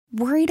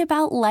Worried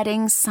about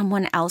letting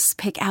someone else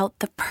pick out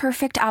the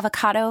perfect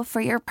avocado for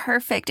your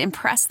perfect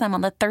impress them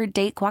on the third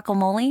date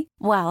guacamole?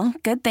 Well,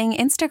 good thing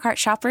Instacart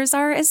shoppers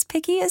are as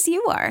picky as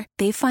you are.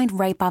 They find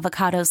ripe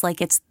avocados like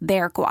it's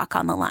their guac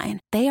on the line.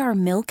 They are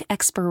milk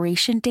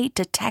expiration date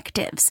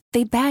detectives.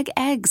 They bag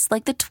eggs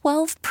like the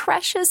 12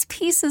 precious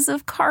pieces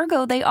of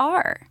cargo they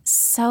are.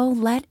 So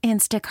let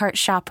Instacart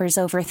shoppers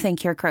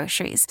overthink your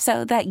groceries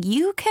so that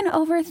you can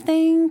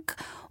overthink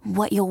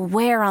what you'll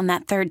wear on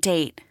that third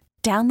date.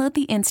 Download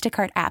the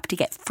Instacart app to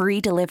get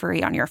free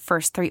delivery on your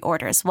first 3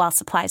 orders while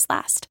supplies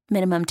last.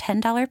 Minimum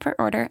 $10 per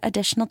order.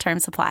 Additional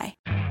terms apply.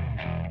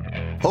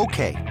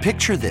 Okay,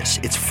 picture this.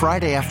 It's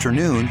Friday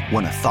afternoon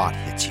when a thought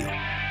hits you.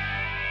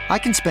 I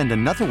can spend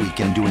another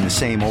weekend doing the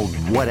same old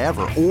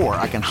whatever, or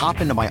I can hop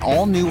into my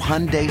all-new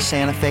Hyundai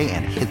Santa Fe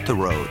and hit the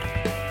road.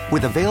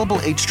 With available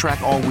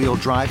H-Track all-wheel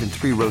drive and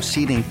 3-row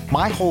seating,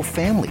 my whole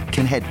family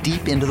can head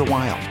deep into the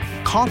wild.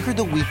 Conquer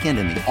the weekend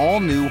in the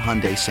all-new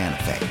Hyundai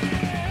Santa Fe.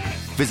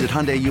 Visit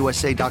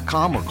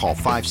HyundaiUSA.com or call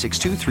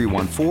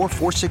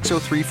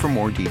 562-314-4603 for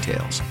more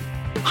details.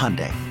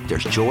 Hyundai,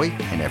 there's joy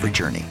in every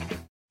journey.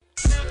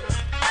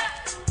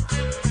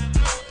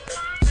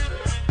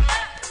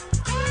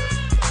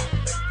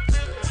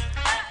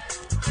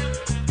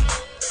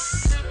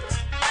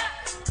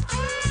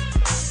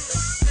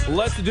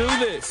 Let's do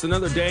this.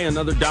 Another day,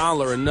 another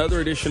dollar, another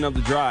edition of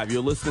The Drive.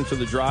 You're listening to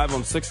The Drive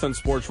on 610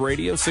 Sports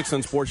Radio,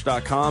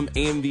 610sports.com,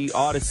 and the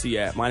Odyssey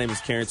app. My name is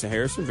Carrington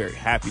Harrison. Very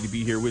happy to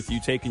be here with you,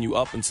 taking you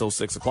up until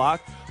 6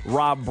 o'clock.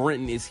 Rob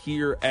Brenton is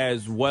here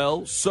as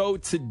well. So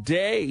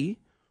today,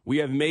 we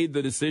have made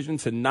the decision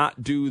to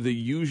not do the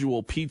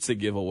usual pizza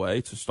giveaway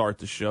to start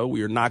the show.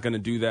 We are not going to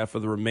do that for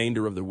the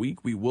remainder of the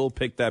week. We will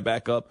pick that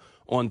back up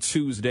on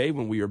Tuesday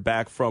when we are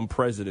back from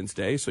President's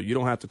Day, so you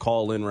don't have to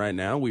call in right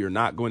now. We are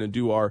not going to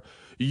do our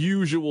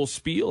usual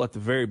spiel at the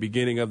very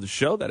beginning of the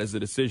show. That is a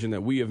decision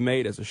that we have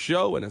made as a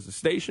show and as a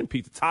station.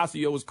 Pete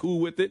Tasio is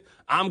cool with it.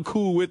 I'm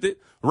cool with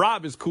it.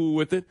 Rob is cool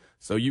with it.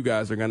 So you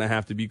guys are going to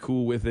have to be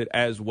cool with it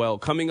as well.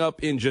 Coming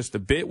up in just a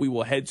bit, we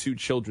will head to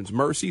Children's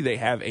Mercy. They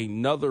have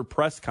another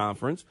press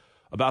conference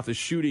about the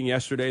shooting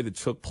yesterday that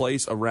took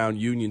place around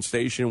Union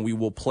Station. We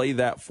will play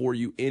that for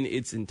you in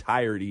its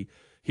entirety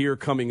here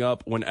coming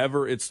up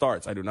whenever it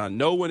starts. I do not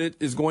know when it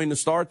is going to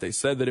start. They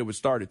said that it would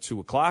start at 2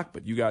 o'clock,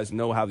 but you guys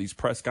know how these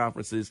press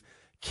conferences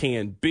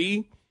can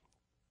be.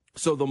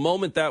 So the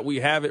moment that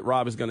we have it,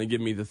 Rob is going to give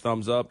me the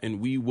thumbs up,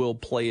 and we will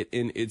play it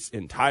in its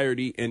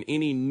entirety. And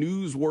any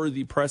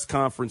newsworthy press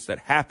conference that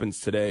happens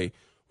today,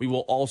 we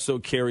will also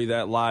carry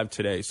that live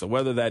today. So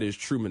whether that is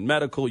Truman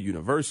Medical,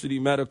 University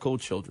Medical,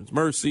 Children's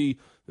Mercy,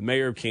 the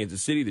mayor of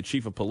Kansas City, the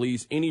chief of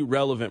police, any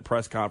relevant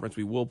press conference,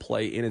 we will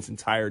play in its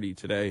entirety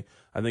today.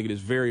 I think it is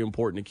very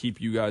important to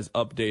keep you guys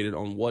updated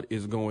on what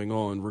is going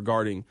on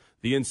regarding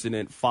the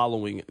incident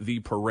following the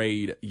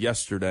parade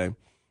yesterday.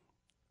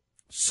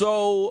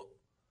 So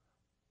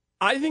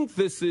I think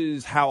this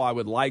is how I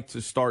would like to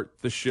start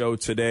the show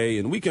today,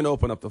 and we can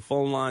open up the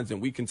phone lines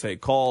and we can take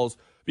calls,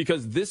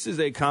 because this is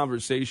a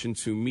conversation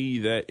to me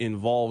that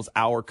involves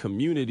our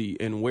community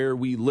and where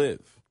we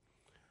live.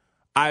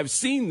 I've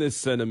seen this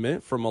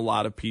sentiment from a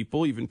lot of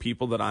people, even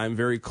people that I'm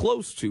very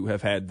close to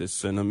have had this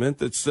sentiment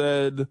that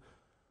said,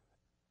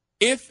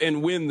 if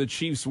and when the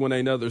Chiefs win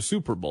another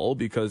Super Bowl,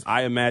 because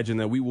I imagine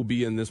that we will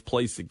be in this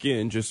place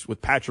again, just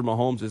with Patrick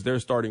Mahomes as their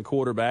starting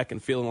quarterback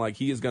and feeling like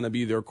he is going to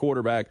be their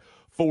quarterback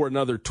for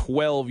another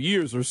 12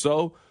 years or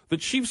so, the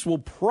Chiefs will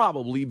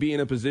probably be in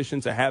a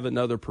position to have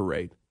another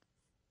parade.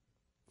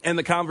 And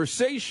the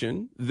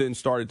conversation then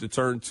started to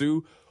turn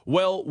to,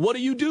 well, what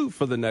do you do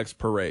for the next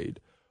parade?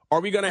 Are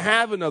we going to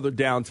have another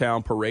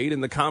downtown parade?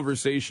 And the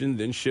conversation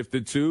then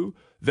shifted to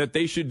that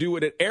they should do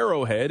it at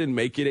Arrowhead and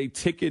make it a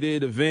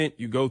ticketed event.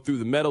 You go through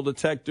the metal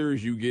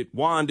detectors, you get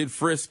wanded,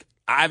 frisked.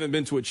 I haven't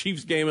been to a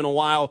Chiefs game in a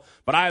while,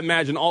 but I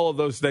imagine all of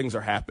those things are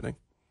happening.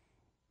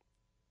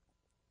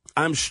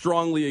 I'm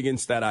strongly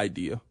against that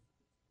idea.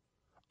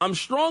 I'm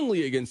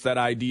strongly against that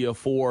idea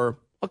for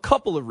a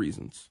couple of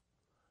reasons.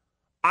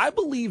 I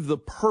believe the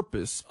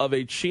purpose of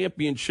a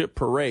championship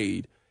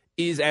parade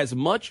is as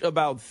much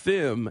about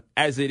them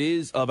as it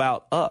is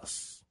about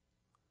us.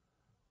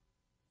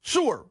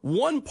 Sure,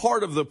 one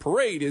part of the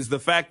parade is the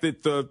fact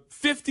that the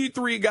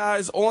 53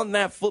 guys on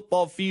that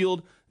football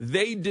field,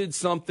 they did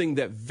something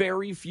that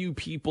very few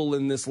people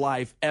in this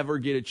life ever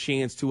get a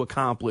chance to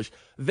accomplish.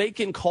 They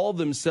can call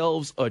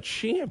themselves a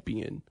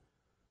champion.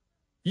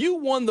 You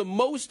won the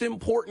most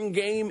important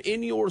game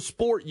in your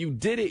sport. You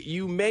did it.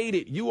 You made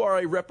it. You are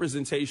a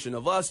representation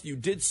of us. You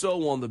did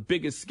so on the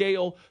biggest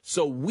scale.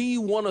 So we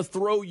want to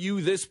throw you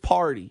this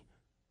party.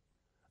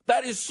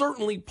 That is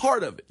certainly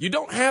part of it. You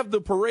don't have the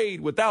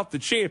parade without the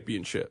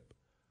championship.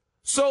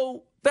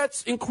 So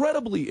that's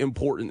incredibly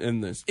important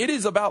in this. It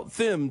is about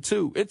them,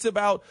 too. It's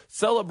about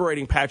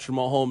celebrating Patrick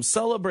Mahomes,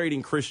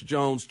 celebrating Chris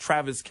Jones,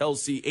 Travis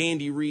Kelce,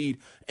 Andy Reid,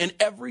 and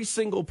every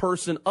single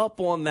person up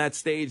on that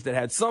stage that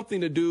had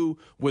something to do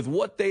with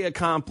what they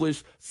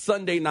accomplished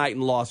Sunday night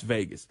in Las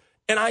Vegas.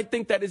 And I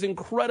think that is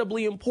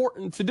incredibly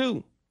important to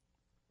do.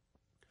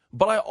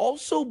 But I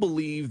also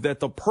believe that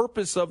the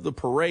purpose of the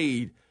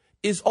parade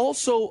is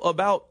also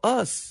about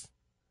us.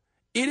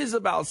 It is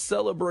about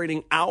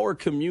celebrating our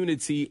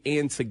community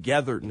and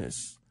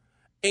togetherness.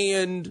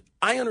 And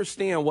I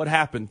understand what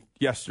happened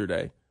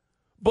yesterday,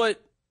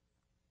 but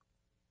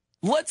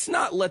let's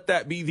not let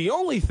that be the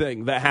only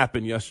thing that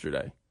happened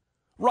yesterday.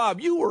 Rob,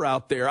 you were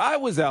out there. I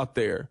was out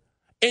there.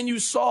 And you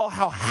saw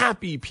how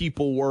happy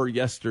people were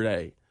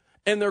yesterday.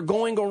 And they're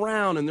going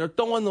around and they're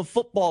throwing the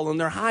football and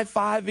they're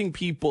high-fiving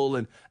people.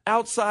 And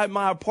outside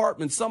my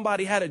apartment,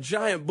 somebody had a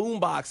giant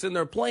boombox and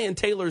they're playing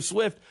Taylor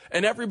Swift.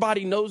 And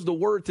everybody knows the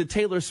word to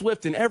Taylor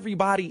Swift and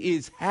everybody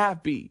is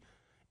happy.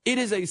 It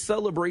is a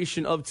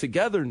celebration of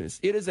togetherness.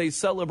 It is a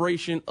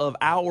celebration of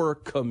our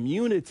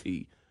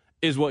community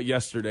is what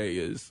yesterday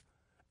is.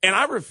 And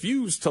I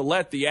refuse to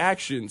let the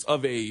actions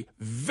of a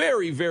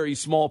very, very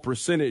small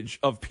percentage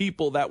of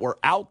people that were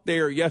out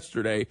there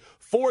yesterday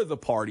for the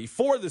party,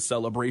 for the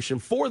celebration,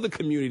 for the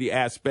community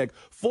aspect,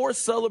 for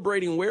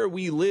celebrating where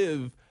we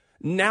live,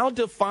 now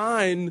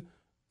define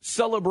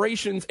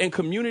celebrations and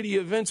community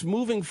events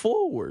moving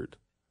forward.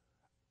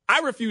 I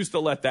refuse to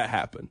let that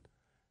happen.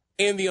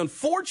 And the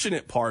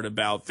unfortunate part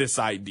about this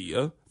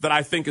idea that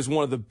I think is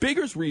one of the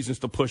biggest reasons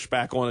to push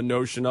back on a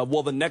notion of,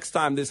 well, the next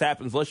time this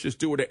happens, let's just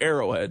do it at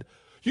Arrowhead.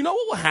 You know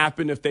what will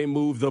happen if they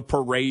move the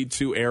parade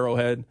to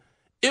Arrowhead?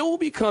 It will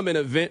become an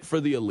event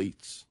for the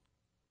elites.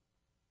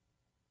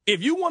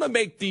 If you want to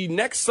make the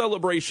next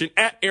celebration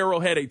at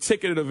Arrowhead a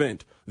ticketed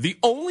event, the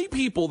only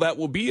people that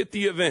will be at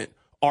the event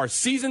are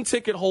season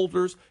ticket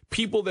holders,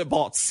 people that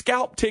bought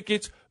scalp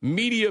tickets,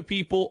 media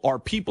people, or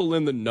people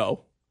in the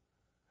know.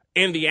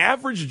 And the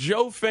average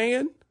Joe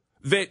fan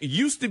that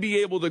used to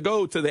be able to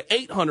go to the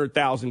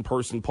 800,000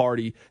 person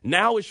party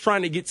now is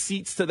trying to get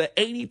seats to the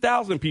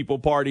 80,000 people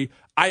party.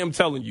 I am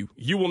telling you,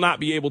 you will not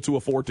be able to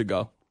afford to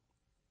go.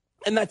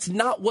 And that's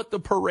not what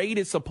the parade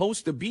is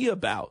supposed to be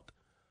about.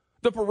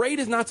 The parade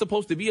is not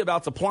supposed to be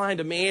about supply and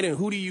demand and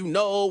who do you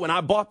know and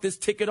I bought this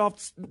ticket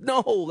off.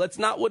 No, that's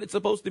not what it's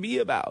supposed to be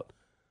about.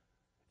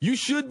 You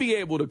should be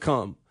able to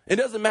come. It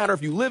doesn't matter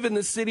if you live in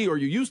the city or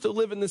you used to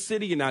live in the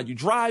city and now you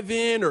drive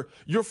in, or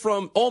you're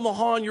from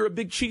Omaha and you're a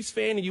big Chiefs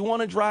fan and you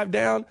want to drive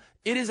down.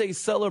 It is a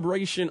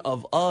celebration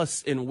of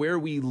us and where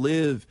we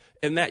live,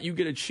 and that you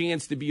get a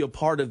chance to be a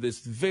part of this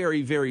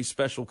very, very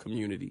special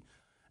community.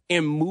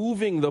 And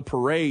moving the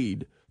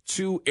parade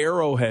to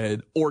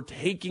Arrowhead or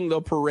taking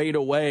the parade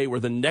away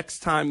where the next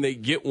time they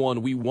get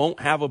one, we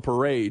won't have a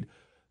parade,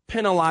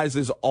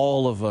 penalizes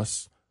all of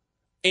us.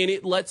 And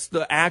it lets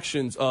the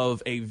actions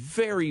of a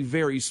very,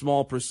 very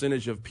small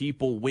percentage of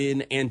people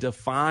win and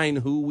define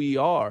who we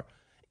are.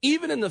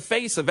 Even in the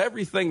face of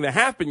everything that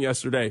happened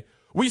yesterday,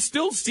 we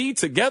still see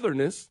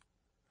togetherness.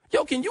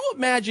 Yo, can you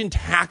imagine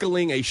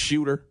tackling a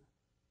shooter?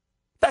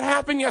 That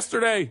happened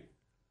yesterday.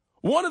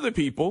 One of the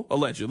people,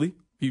 allegedly,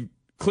 you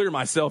clear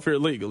myself here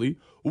legally,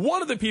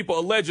 one of the people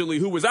allegedly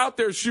who was out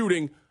there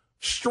shooting,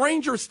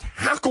 strangers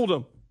tackled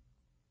him.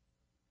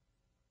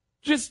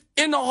 Just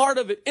in the heart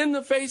of it, in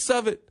the face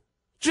of it.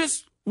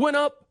 Just went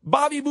up,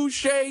 Bobby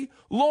Boucher,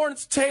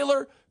 Lawrence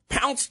Taylor,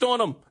 pounced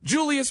on him.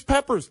 Julius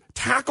Peppers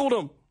tackled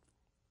him.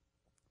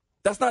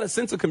 That's not a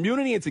sense of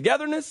community and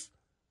togetherness.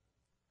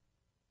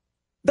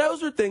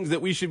 Those are things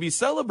that we should be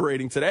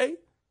celebrating today.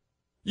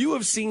 You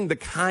have seen the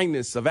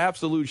kindness of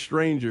absolute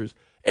strangers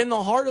in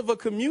the heart of a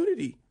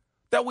community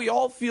that we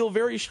all feel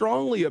very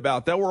strongly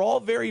about, that we're all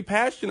very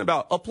passionate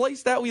about, a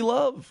place that we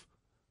love.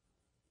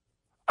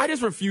 I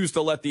just refuse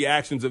to let the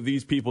actions of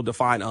these people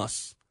define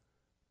us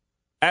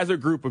as a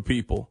group of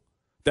people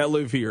that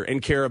live here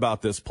and care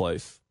about this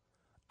place.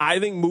 I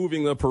think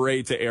moving the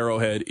parade to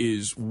Arrowhead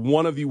is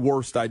one of the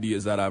worst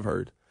ideas that I've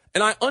heard.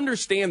 And I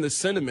understand the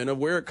sentiment of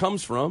where it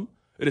comes from.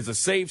 It is a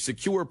safe,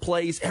 secure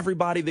place.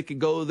 Everybody that could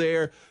go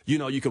there, you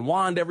know, you can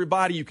wand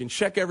everybody, you can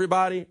check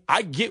everybody.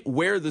 I get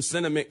where the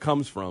sentiment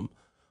comes from,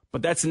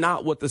 but that's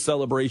not what the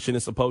celebration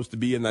is supposed to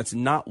be, and that's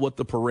not what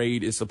the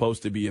parade is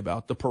supposed to be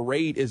about. The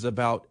parade is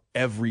about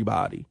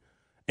everybody.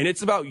 And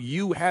it's about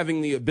you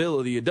having the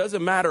ability. It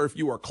doesn't matter if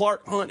you are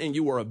Clark Hunt and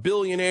you are a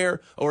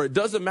billionaire, or it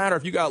doesn't matter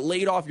if you got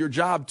laid off your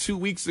job 2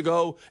 weeks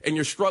ago and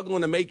you're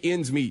struggling to make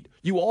ends meet.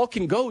 You all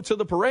can go to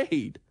the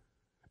parade.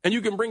 And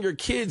you can bring your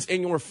kids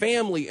and your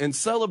family and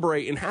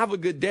celebrate and have a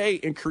good day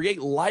and create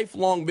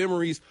lifelong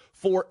memories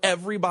for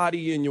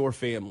everybody in your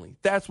family.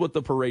 That's what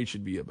the parade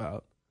should be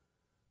about.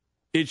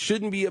 It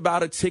shouldn't be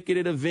about a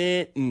ticketed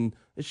event, and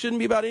it shouldn't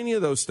be about any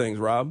of those things,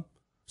 Rob.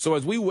 So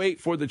as we wait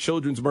for the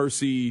Children's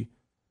Mercy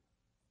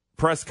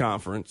press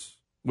conference,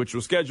 which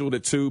was scheduled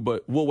at 2,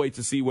 but we'll wait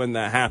to see when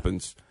that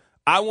happens,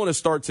 I want to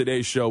start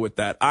today's show with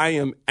that. I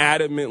am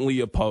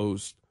adamantly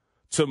opposed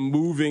to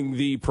moving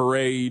the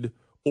parade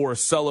or a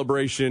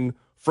celebration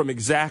from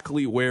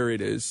exactly where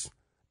it is.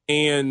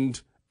 And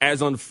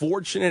as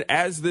unfortunate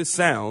as this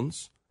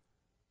sounds,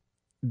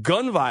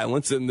 gun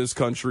violence in this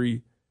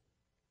country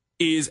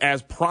is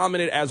as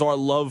prominent as our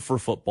love for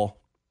football.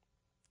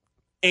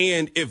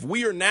 And if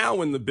we are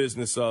now in the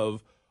business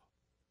of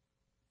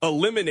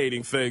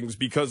eliminating things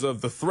because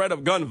of the threat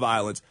of gun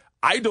violence,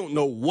 I don't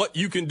know what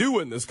you can do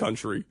in this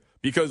country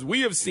because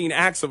we have seen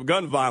acts of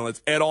gun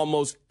violence at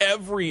almost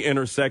every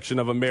intersection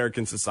of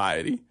American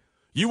society.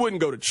 You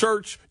wouldn't go to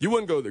church. You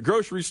wouldn't go to the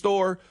grocery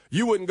store.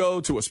 You wouldn't go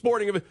to a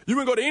sporting event. You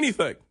wouldn't go to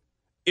anything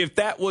if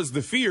that was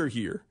the fear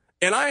here.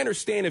 And I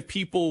understand if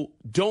people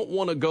don't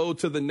want to go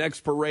to the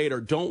next parade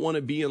or don't want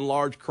to be in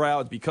large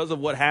crowds because of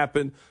what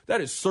happened. That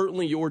is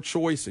certainly your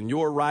choice and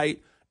your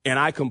right. And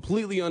I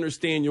completely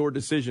understand your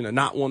decision to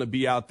not want to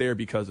be out there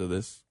because of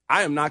this.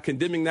 I am not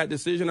condemning that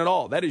decision at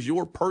all. That is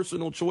your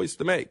personal choice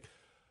to make.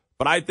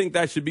 But I think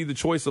that should be the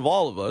choice of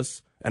all of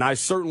us. And I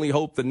certainly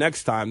hope the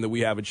next time that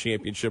we have a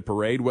championship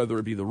parade, whether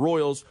it be the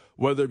Royals,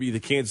 whether it be the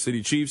Kansas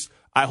City Chiefs,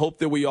 I hope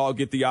that we all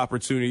get the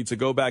opportunity to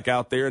go back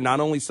out there and not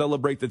only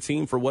celebrate the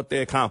team for what they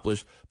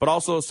accomplished, but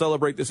also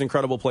celebrate this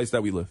incredible place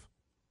that we live.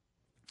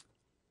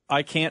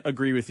 I can't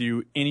agree with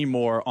you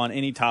anymore on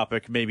any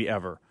topic, maybe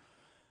ever.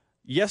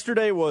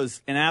 Yesterday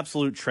was an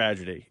absolute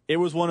tragedy. It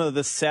was one of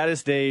the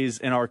saddest days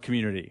in our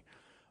community.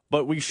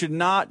 But we should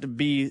not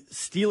be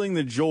stealing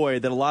the joy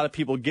that a lot of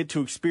people get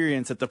to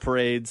experience at the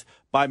parades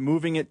by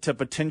moving it to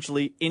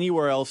potentially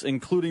anywhere else,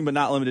 including but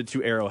not limited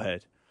to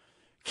Arrowhead.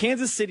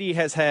 Kansas City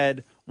has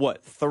had,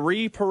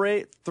 three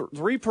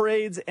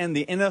parades and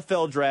the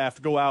NFL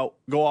draft go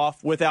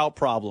off without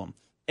problem.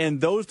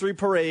 And those 3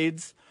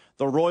 parades,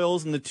 the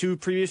Royals and the 2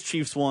 previous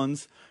Chiefs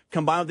ones,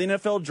 combined with the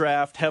NFL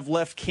draft, have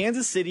left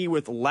Kansas City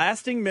with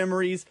lasting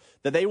memories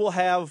that they will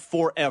have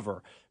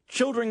forever.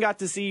 Children got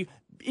to see,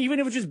 even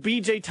if it was just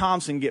B.J.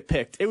 Thompson get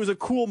picked, it was a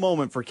cool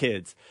moment for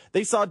kids.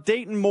 They saw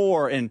Dayton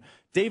Moore and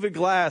David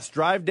Glass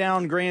drive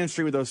down Grand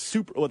Street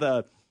with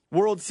a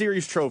World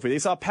Series trophy. They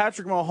saw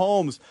Patrick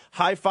Mahomes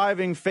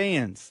high-fiving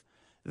fans.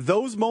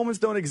 Those moments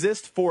don't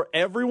exist for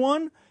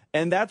everyone,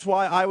 and that's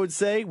why I would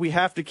say we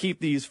have to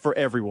keep these for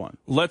everyone.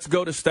 Let's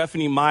go to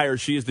Stephanie Meyer.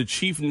 She is the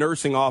Chief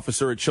Nursing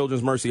Officer at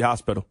Children's Mercy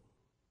Hospital.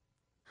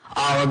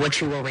 All of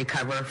which will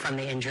recover from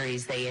the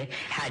injuries they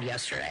had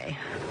yesterday.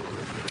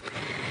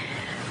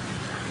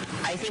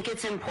 I think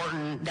it's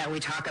important that we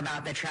talk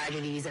about the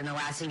tragedies and the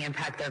lasting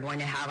impact they're going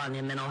to have on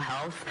the mental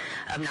health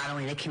of not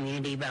only the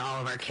community, but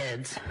all of our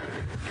kids.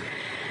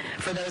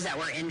 For those that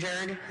were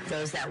injured,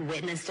 those that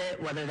witnessed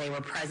it, whether they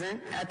were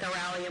present at the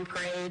rally and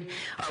parade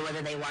or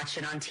whether they watched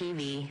it on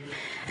TV,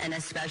 and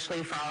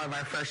especially for all of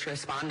our first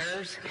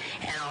responders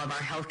and all of our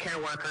healthcare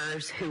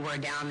workers who were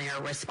down there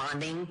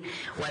responding,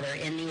 whether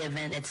in the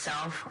event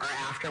itself or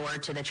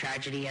afterward to the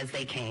tragedy as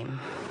they came.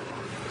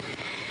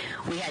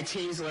 We had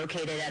teams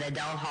located at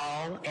Adele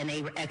Hall, and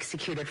they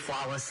executed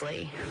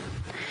flawlessly.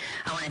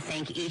 I want to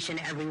thank each and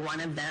every one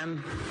of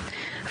them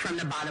from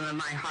the bottom of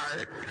my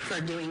heart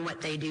for doing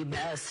what they do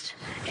best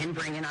and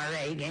bringing our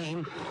A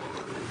game.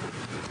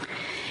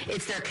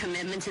 It's their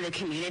commitment to the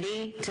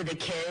community, to the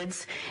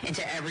kids, and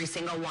to every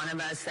single one of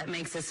us that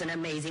makes this an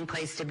amazing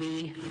place to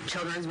be,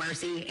 Children's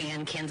Mercy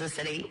and Kansas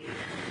City.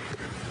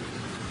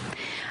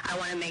 I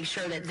want to make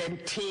sure that the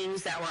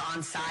teams that were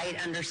on site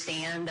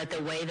understand that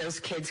the way those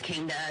kids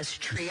came to us,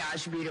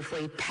 triaged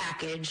beautifully,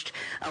 packaged,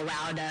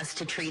 allowed us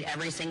to treat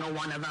every single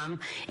one of them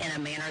in a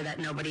manner that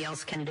nobody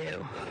else can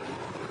do.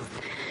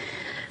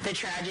 The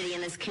tragedy in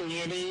this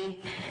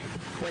community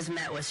was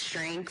met with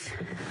strength,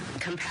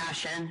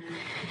 compassion,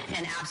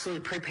 and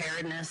absolute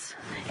preparedness,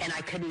 and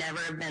I could never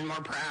have been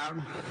more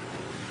proud.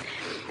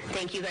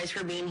 Thank you guys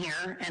for being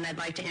here, and I'd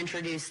like to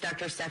introduce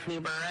Dr. Stephanie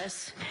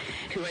Burris,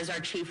 who is our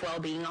Chief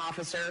Wellbeing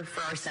Officer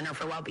for our Center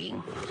for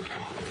Wellbeing.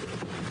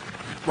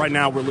 Right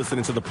now, we're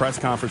listening to the press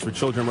conference for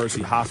Children's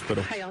Mercy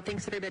Hospital. Hi, all.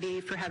 Thanks,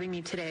 everybody, for having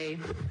me today.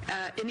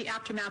 In the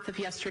aftermath of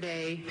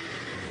yesterday,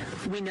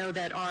 we know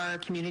that our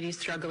community is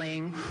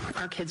struggling,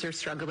 our kids are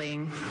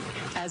struggling,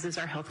 as is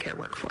our healthcare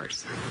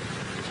workforce.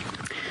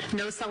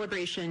 No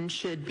celebration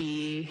should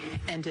be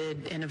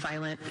ended in a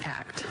violent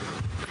act.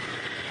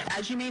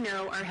 As you may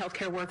know, our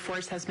healthcare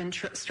workforce has been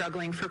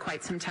struggling for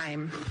quite some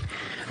time.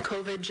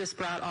 COVID just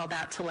brought all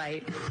that to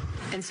light.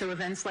 And so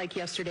events like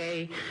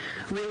yesterday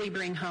really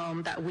bring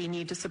home that we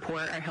need to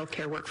support our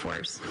healthcare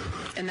workforce.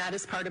 And that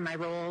is part of my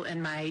role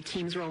and my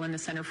team's role in the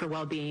Center for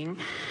Wellbeing,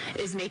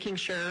 is making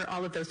sure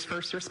all of those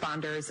first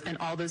responders and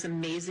all those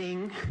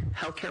amazing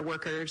healthcare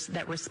workers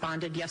that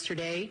responded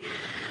yesterday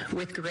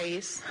with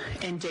grace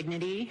and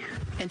dignity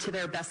and to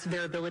their best of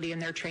their ability in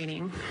their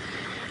training.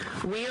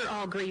 We are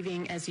all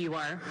grieving as you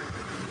are.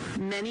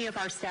 Many of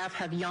our staff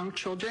have young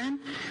children,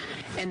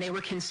 and they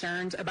were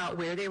concerned about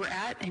where they were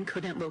at and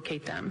couldn't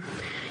locate them.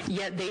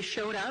 Yet they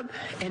showed up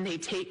and they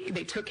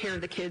took care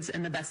of the kids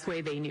in the best way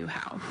they knew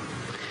how.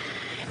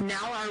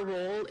 Now our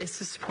role is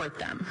to support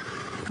them.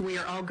 We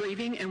are all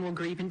grieving and will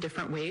grieve in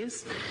different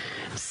ways.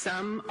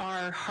 Some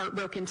are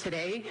heartbroken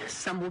today,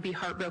 some will be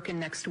heartbroken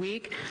next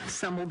week,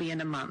 some will be in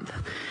a month.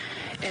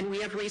 And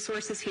we have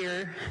resources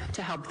here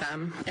to help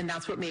them, and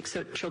that's what makes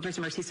Children's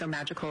Mercy so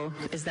magical,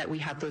 is that we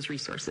have those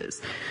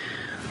resources.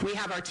 We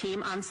have our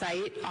team on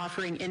site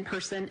offering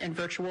in-person and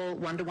virtual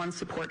one-to-one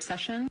support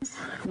sessions.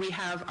 We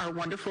have our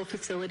wonderful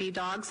facility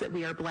dogs that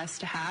we are blessed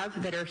to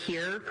have that are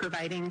here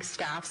providing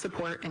staff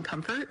support and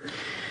comfort,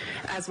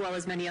 as well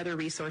as many other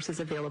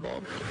resources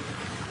available.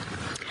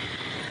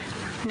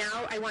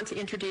 Now I want to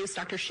introduce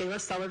Dr. Shayla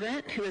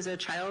Sullivan, who is a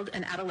child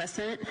and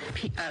adolescent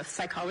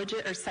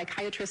psychologist or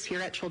psychiatrist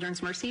here at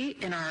Children's Mercy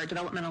in our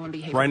developmental and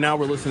behavioral. Right now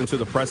we're listening to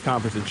the press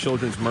conference at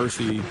Children's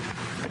Mercy.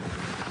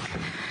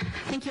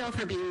 Thank you all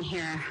for being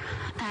here.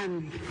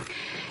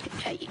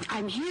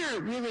 I'm here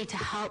really to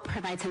help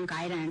provide some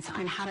guidance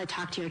on how to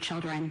talk to your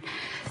children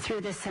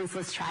through this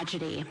senseless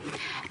tragedy.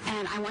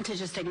 And I want to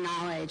just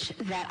acknowledge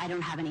that I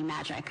don't have any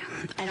magic.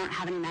 I don't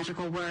have any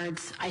magical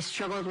words. I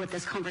struggled with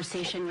this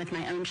conversation with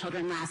my own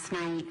children last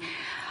night.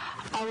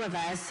 All of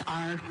us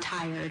are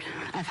tired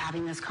of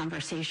having this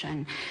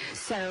conversation.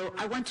 So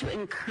I want to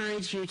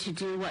encourage you to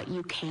do what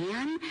you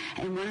can,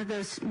 and one of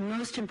those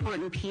most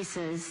important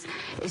pieces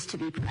is to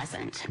be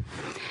present.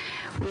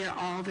 We are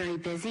all very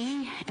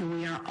busy, and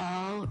we are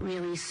all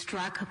really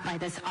struck by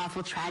this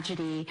awful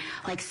tragedy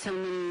like so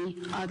many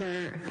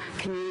other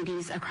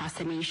communities across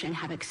the nation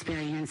have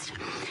experienced.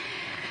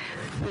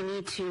 We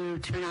need to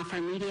turn off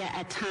our media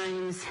at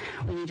times.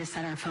 We need to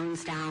set our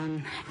phones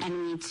down, and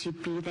we need to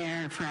be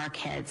there for our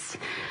kids.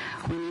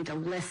 We need to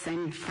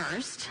listen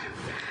first.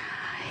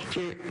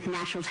 Your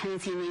natural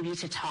tendency may be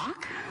to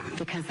talk,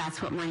 because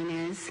that's what mine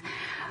is,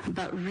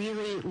 but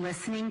really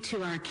listening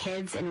to our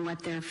kids and what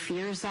their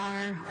fears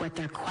are, what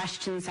their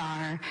questions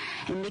are,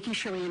 and making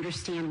sure we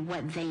understand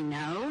what they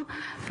know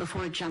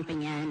before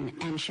jumping in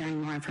and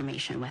sharing more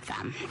information with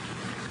them.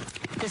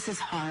 This is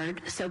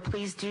hard, so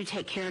please do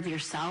take care of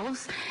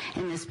yourselves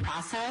in this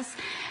process,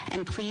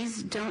 and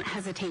please don't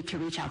hesitate to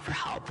reach out for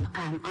help.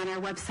 On our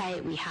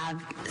website, we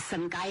have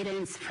some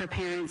guidance for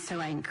parents, so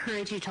I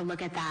encourage you to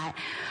look at that.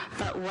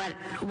 But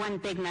one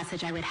big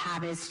message I would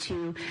have is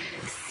to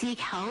seek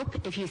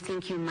help if you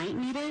think you might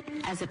need it,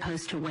 as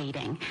opposed to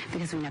waiting,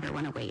 because we never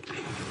want to wait.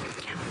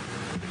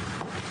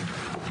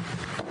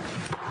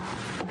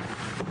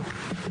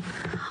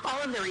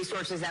 All of the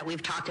resources that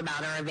we've talked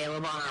about are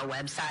available on our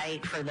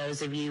website for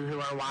those of you who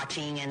are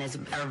watching, and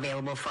are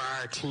available for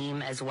our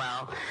team as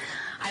well.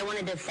 I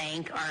wanted to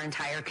thank our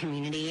entire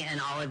community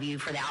and all of you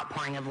for the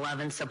outpouring of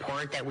love and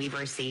support that we've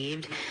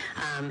received.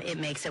 It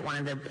makes it one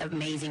of the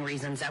amazing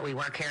reasons that we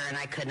work here, and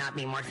I could not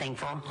be more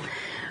thankful.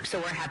 So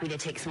we're happy to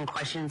take some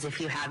questions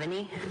if you have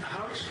any.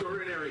 How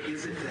extraordinary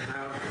is it to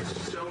have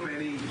so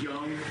many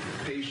young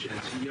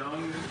patients,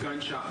 young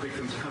gunshot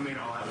victims coming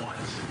all at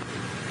once?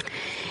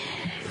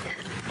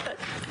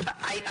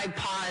 I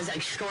pause.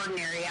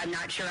 Extraordinary. I'm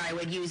not sure I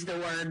would use the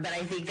word, but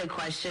I think the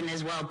question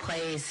is well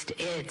placed.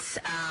 It's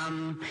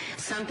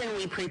something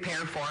we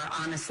prepare for,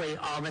 honestly,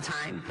 all the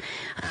time,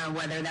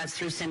 whether that's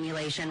through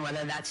simulation,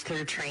 whether that's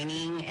through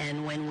training.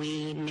 And when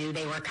we knew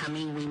they were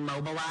coming, we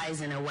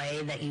mobilize in a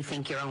way that you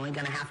think you're only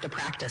going to have to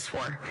practice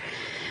for.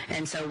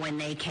 And so when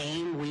they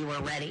came, we were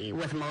ready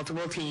with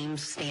multiple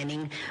teams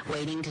standing,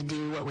 waiting to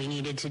do what we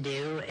needed to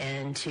do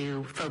and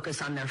to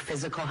focus on their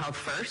physical health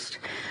first.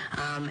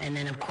 And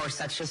then, of course,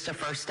 that's just a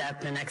first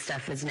step. The next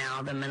step is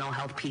now the mental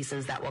health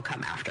pieces that will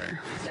come after.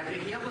 Stephanie,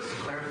 can you help us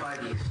clarify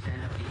the extent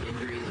of the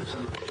injuries of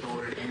some of the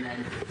children? And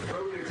then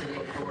earlier today,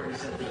 Florida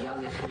said the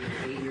youngest was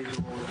 8 years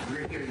old.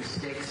 We're hearing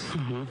 6.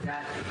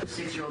 That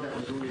 6-year-old that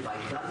was wounded by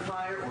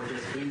gunfire or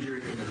just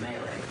injured in the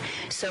melee?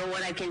 So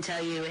what I can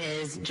tell you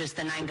is just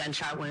the 9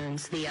 gunshot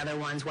wounds. The other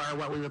ones were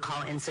what we would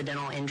call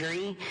incidental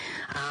injury.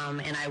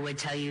 And I would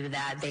tell you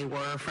that they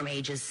were from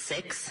ages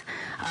 6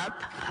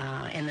 up.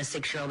 And the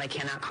 6-year-old, I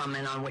cannot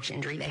comment on which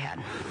injury they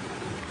had.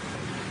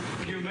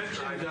 You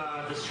mentioned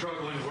the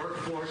struggling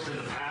workforce in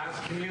the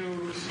past. Can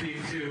you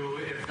speak to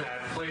if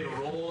that played a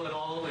role at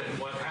all in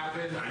what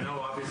happened? I know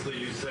obviously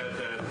you said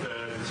that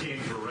the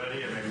teams were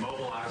ready and they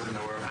mobilized and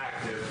they were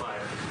active, but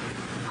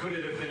could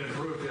it have been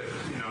improved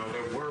if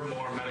there were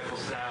more medical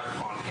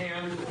staff on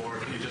hand, or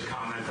can you just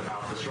comment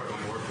about the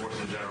struggling workforce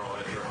in general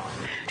at your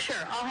hospital?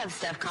 Sure, I'll have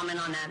Steph comment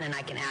on that and then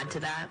I can add to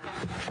that.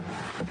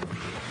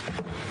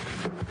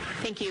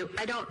 Thank you.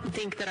 I don't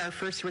think that our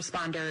first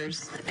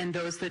responders and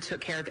those that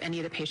took care of any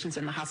of the patients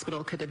in the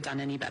hospital could have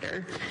done any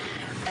better.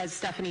 As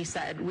Stephanie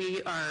said,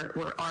 we're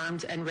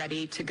armed and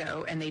ready to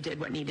go, and they did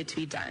what needed to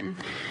be done.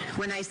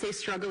 When I say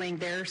struggling,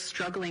 they're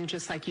struggling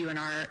just like you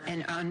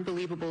and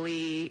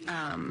unbelievably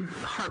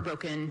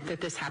heartbroken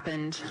that this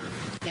happened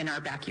in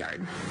our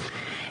backyard.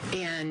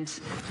 And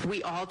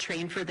we all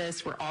train for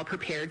this. We're all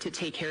prepared to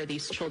take care of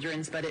these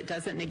children, but it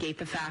doesn't negate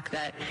the fact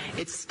that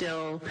it's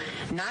still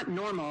not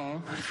normal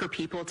for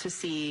people to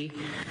see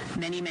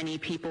many, many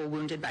people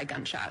wounded by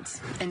gunshots.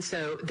 And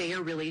so they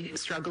are really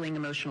struggling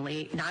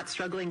emotionally, not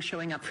struggling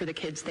showing up for the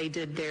kids. They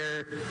did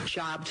their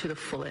job to the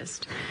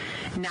fullest.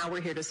 Now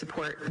we're here to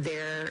support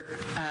their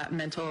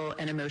mental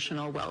and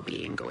emotional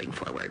well-being going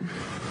forward.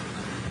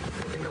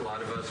 I think a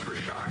lot of us were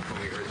shocked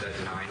when we heard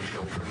that 9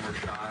 children were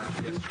shot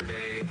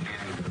yesterday,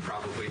 and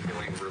probably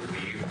feeling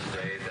relieved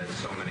today that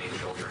so many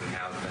children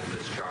have been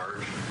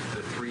discharged.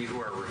 The 3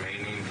 who are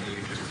remaining, can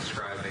you just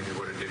describe maybe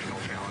what additional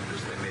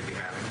challenges they may be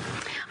having?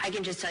 I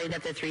can just tell you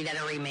that the 3 that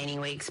are remaining,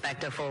 we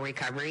expect a full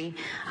recovery.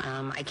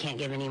 I can't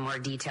give any more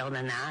detail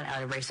than that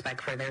out of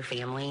respect for their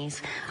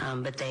families,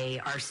 but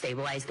they are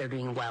stabilized. They're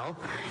doing well,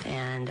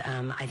 and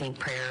I think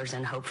prayers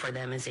and hope for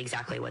them is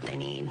exactly what they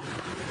need.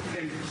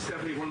 And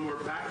Stephanie, one more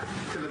back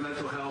to the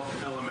mental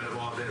health element of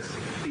all this.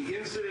 The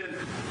incident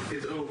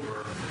is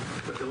over,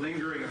 but the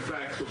lingering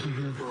effects will be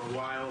here for a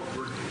while.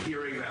 We're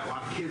hearing that a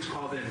lot of kids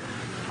called in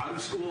out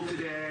of school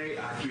today.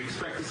 Do you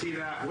expect to see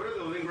that? What are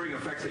the lingering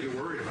effects that you're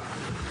worried about?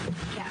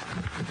 Yeah.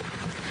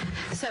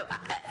 So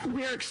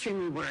we're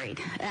extremely worried.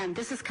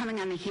 This is coming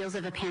on the heels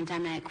of a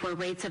pandemic where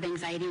rates of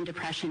anxiety and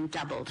depression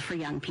doubled for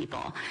young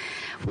people.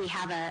 We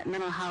have a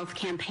mental health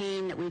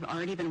campaign that we've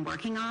already been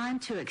working on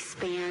to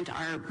expand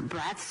our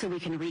breadth so we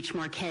can reach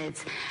more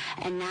kids.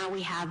 And now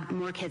we have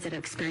more kids that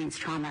have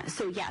experienced trauma.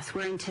 So yes,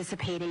 we're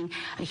anticipating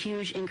a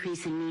huge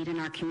increase in need in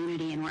our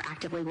community, and we're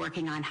actively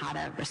working on how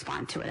to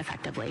respond to it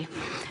effectively.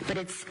 But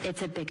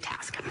it's a big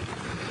task.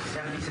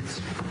 Stephanie,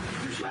 since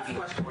you're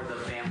speaking for the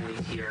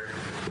families here,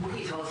 what can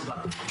you tell us about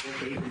what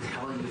they've been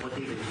telling you, what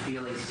they've been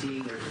feeling,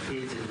 seeing their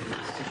kids in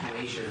a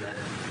situation that,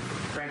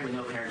 frankly,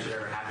 no parent should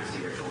ever have to see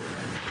their children in?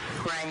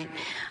 Right.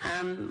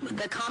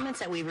 The comments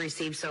that we've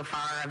received so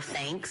far of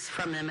thanks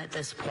from them at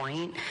this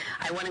point,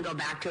 I want to go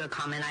back to a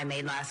comment I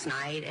made last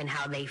night and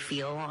how they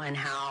feel and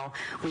how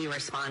we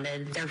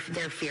responded.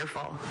 They're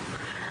fearful.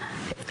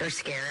 They're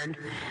scared.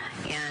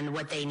 And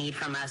what they need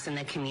from us in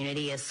the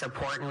community is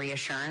support and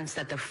reassurance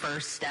that the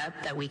first step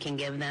that we can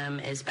give them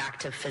is back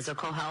to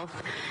physical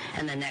health,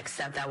 and the next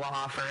step that we'll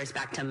offer is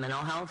back to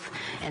mental health,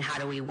 and how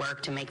do we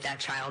work to make that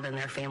child and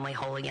their family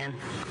whole again.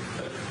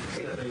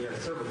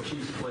 Several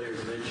Chiefs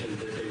players mentioned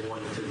that they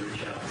wanted to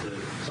reach out to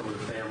some of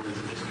the families.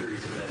 I'm just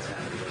curious if that's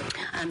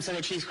happening. So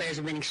the Chiefs players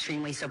have been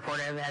extremely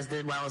supportive, as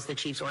well as the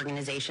Chiefs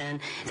organization.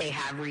 They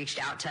have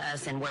reached out to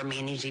us, and we're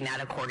managing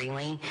that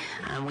accordingly.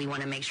 We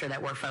want to make sure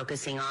that we're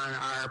focusing on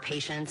our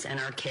patients and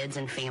our kids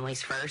and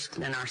families first,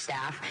 then our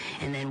staff,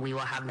 and then we will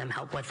have them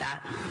help with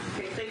that.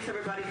 Okay, thanks,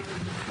 everybody.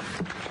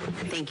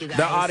 Thank you, guys.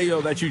 The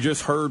audio that you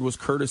just heard was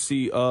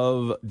courtesy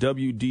of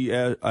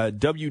WDAF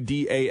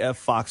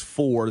Fox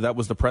 4. That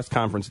was the press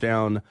conference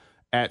down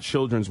at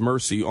Children's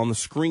Mercy. On the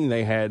screen,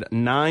 they had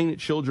 9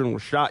 children were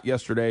shot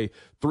yesterday.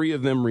 3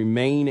 of them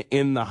remain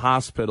in the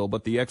hospital,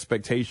 but the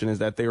expectation is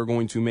that they are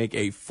going to make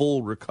a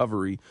full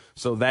recovery.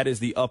 So that is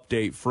the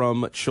update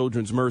from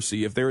Children's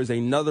Mercy. If there is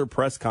another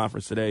press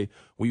conference today,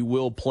 we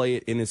will play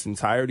it in its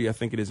entirety. I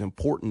think it is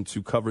important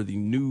to cover the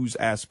news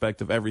aspect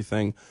of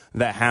everything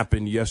that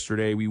happened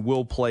yesterday. We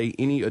will play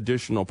any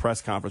additional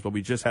press conference, but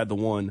we just had the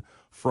one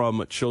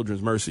from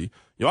Children's Mercy.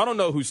 I don't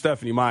know who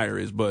Stephanie Meyer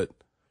is, but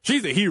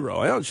she's a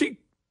hero. She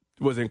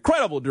was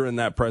incredible during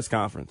that press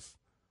conference.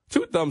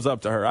 2 thumbs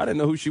up to her. I didn't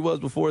know who she was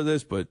before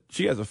this, but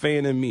she has a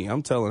fan in me.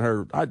 I'm telling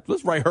her,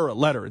 let's write her a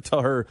letter and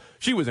tell her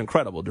she was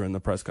incredible during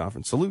the press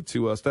conference. Salute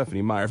to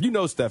Stephanie Meyer. If you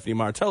know Stephanie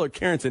Meyer, tell her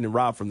Carrington and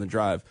Rob from The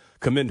Drive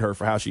commend her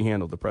for how she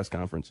handled the press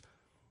conference.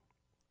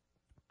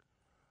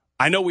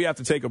 I know we have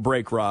to take a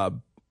break,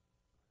 Rob.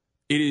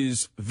 It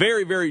is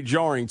very, very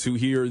jarring to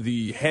hear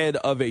the head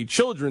of a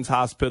children's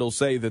hospital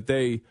say that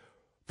they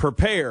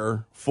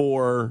prepare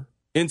for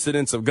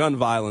incidents of gun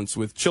violence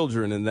with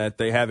children and that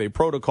they have a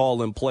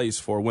protocol in place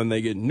for when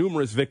they get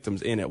numerous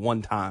victims in at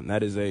one time.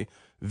 That is a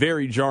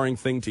very jarring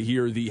thing to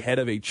hear the head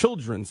of a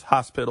children's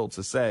hospital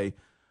to say.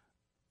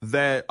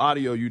 That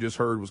audio you just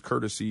heard was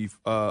courtesy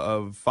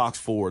of Fox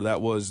 4. That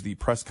was the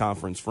press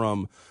conference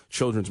from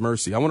Children's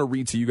Mercy. I want to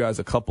read to you guys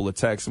a couple of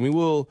texts, and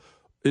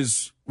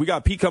we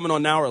got Pete coming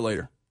on now or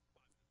later?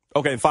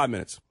 Okay, in 5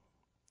 minutes.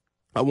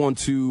 I want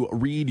to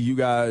read you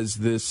guys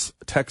this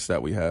text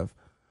that we have.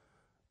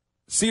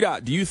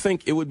 CDOT, do you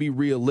think it would be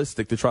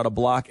realistic to try to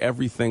block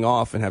everything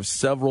off and have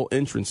several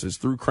entrances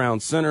through Crown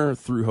Center,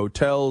 through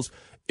hotels?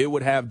 It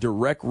would have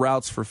direct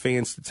routes for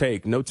fans to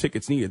take. No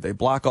tickets needed. They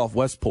block off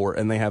Westport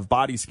and they have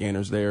body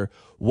scanners there.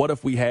 What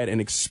if we had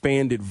an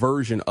expanded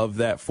version of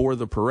that for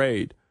the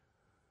parade?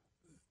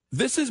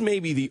 This is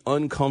maybe the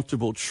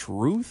uncomfortable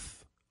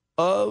truth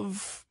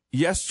of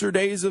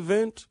yesterday's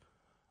event.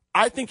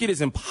 I think it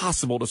is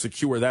impossible to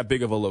secure that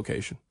big of a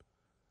location.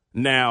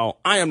 Now,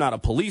 I am not a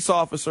police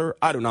officer.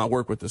 I do not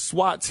work with the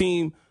SWAT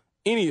team,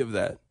 any of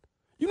that.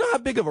 You know how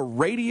big of a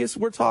radius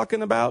we're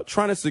talking about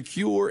trying to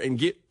secure and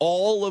get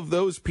all of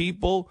those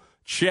people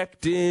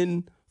checked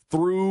in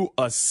through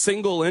a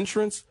single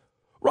entrance?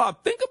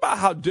 Rob, think about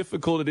how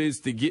difficult it is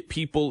to get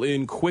people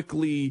in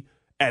quickly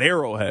at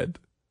Arrowhead.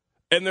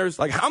 And there's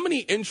like, how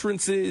many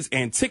entrances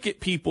and ticket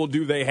people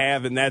do they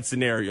have in that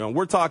scenario? And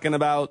we're talking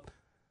about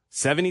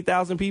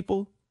 70,000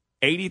 people,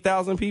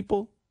 80,000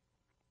 people.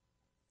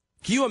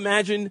 Can you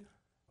imagine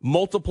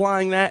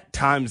multiplying that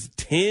times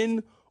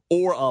 10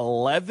 or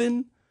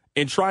 11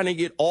 and trying to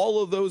get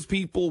all of those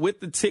people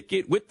with the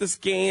ticket, with the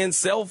scan,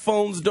 cell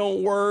phones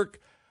don't work?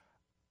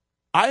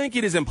 I think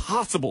it is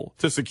impossible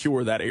to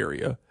secure that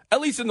area, at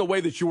least in the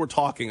way that you were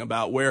talking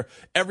about, where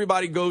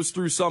everybody goes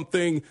through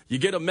something, you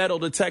get a metal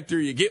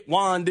detector, you get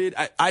wanded.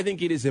 I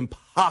think it is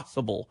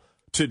impossible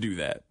to do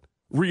that,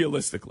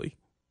 realistically.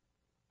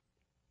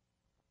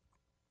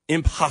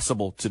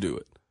 Impossible to do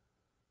it.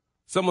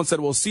 Someone said,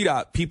 well,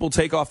 CDOT, people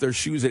take off their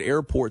shoes at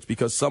airports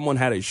because someone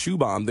had a shoe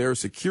bomb. There are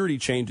security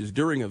changes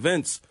during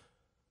events.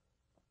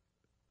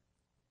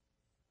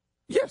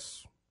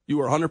 Yes, you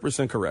are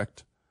 100%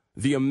 correct.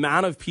 The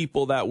amount of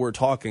people that we're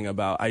talking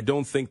about, I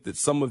don't think that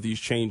some of these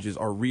changes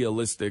are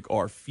realistic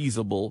or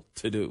feasible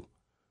to do.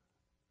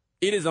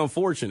 It is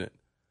unfortunate.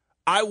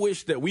 I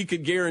wish that we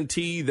could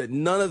guarantee that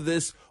none of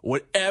this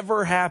would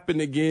ever happen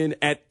again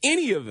at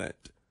any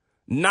event.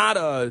 Not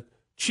a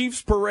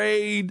Chiefs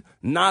parade,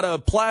 not a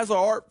Plaza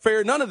Art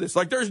Fair, none of this.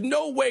 Like, there's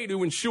no way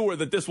to ensure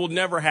that this will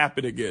never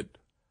happen again.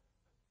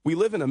 We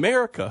live in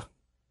America.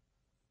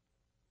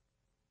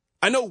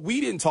 I know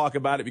we didn't talk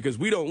about it because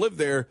we don't live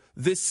there.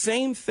 This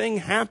same thing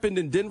happened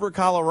in Denver,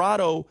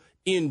 Colorado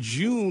in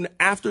June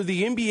after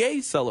the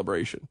NBA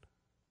celebration.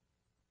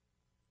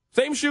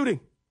 Same shooting.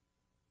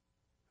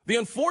 The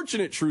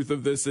unfortunate truth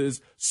of this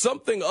is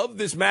something of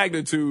this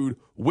magnitude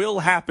will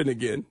happen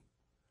again.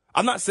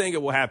 I'm not saying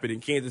it will happen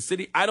in Kansas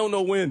City. I don't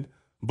know when,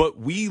 but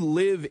we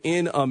live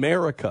in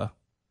America.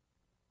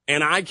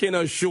 And I can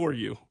assure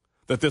you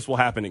that this will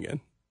happen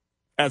again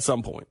at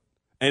some point.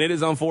 And it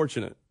is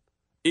unfortunate.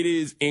 It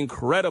is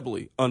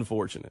incredibly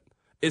unfortunate,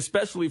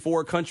 especially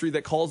for a country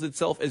that calls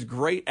itself as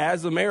great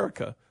as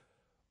America.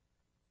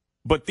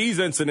 But these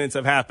incidents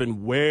have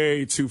happened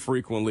way too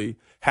frequently,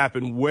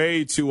 happened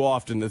way too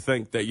often to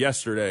think that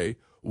yesterday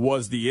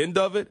was the end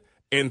of it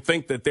and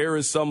think that there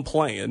is some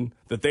plan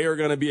that they are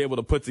going to be able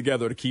to put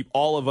together to keep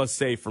all of us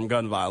safe from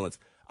gun violence.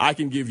 I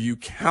can give you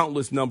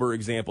countless number of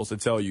examples to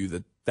tell you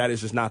that that is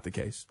just not the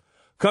case.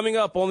 Coming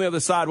up on the other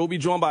side, we'll be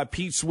joined by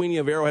Pete Sweeney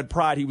of Arrowhead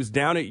Pride. He was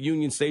down at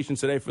Union Station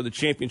today for the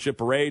championship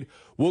parade.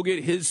 We'll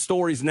get his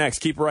stories next.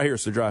 Keep it right here,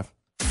 so Drive.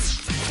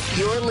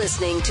 You're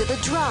listening to The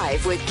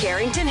Drive with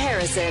Carrington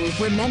Harrison.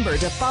 Remember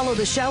to follow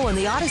the show on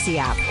the Odyssey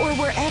app or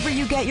wherever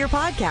you get your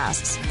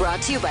podcasts.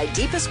 Brought to you by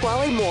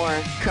DePasquale Moore.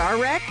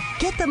 Car wreck?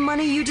 Get the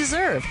money you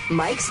deserve.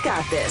 Mike's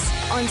got this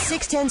on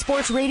 610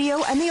 Sports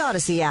Radio and the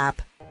Odyssey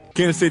app.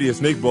 Kansas City, it's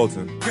Nick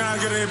Bolton. Can I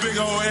get a big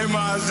old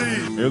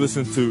M-I-Z? You're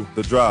listening to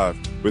The Drive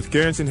with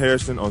Carrington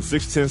Harrison on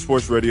 610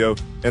 Sports Radio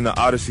and the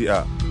Odyssey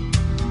app.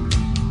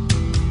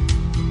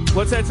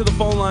 Let's head to the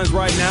phone lines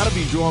right now to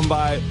be joined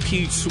by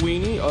Pete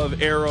Sweeney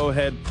of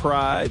Arrowhead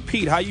Pride.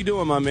 Pete, how you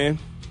doing, my man?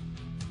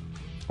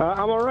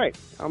 I'm all right.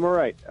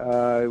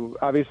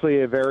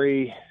 Obviously a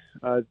very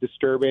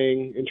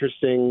disturbing,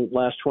 interesting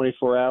last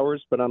 24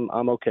 hours, but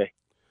I'm okay.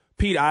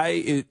 Pete,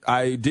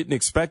 I didn't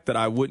expect that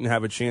I wouldn't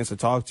have a chance to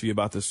talk to you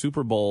about the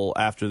Super Bowl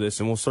after this,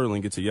 and we'll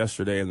certainly get to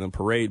yesterday and the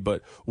parade,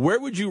 but where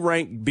would you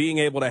rank being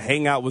able to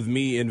hang out with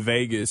me in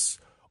Vegas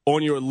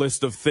on your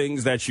list of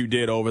things that you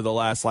did over the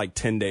last,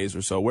 10 days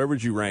or so? Where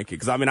would you rank it?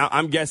 Because,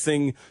 I'm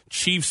guessing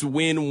Chiefs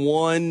win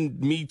 1,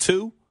 me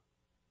 2?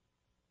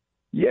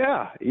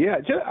 Yeah.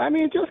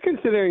 Just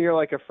considering you're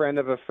like a friend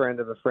of a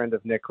friend of a friend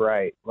of Nick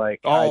Wright.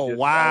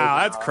 Wow,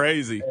 that's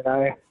crazy.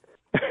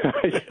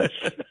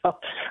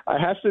 I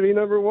has to be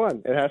number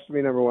one. It has to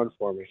be number one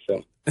for me.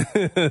 So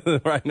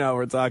right now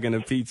we're talking to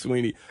Pete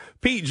Sweeney.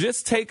 Pete,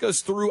 just take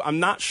us through. I'm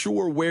not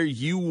sure where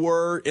you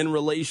were in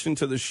relation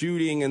to the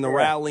shooting and the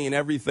rally and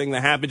everything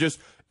that happened. Just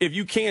if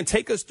you can,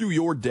 take us through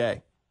your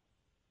day.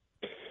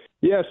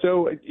 Yeah.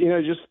 So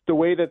just the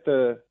way that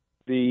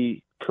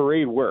the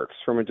parade works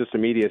from just a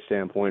media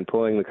standpoint,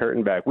 pulling the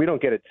curtain back. We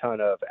don't get a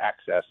ton of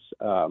access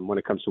when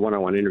it comes to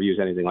one-on-one interviews,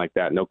 anything like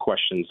that. No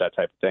questions, that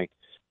type of thing.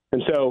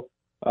 And so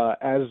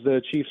as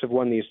the Chiefs have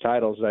won these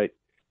titles, it's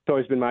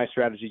always been my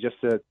strategy just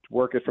to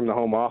work it from the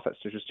home office.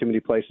 There's just too many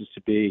places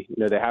to be.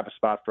 They have a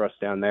spot for us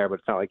down there, but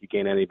it's not like you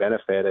gain any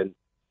benefit. And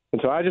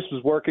so I just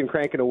was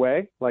cranking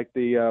away like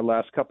the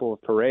last couple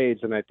of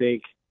parades, and I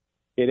think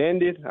it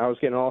ended. I was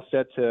getting all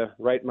set to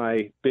write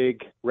my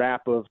big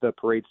wrap of the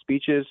parade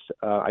speeches.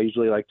 I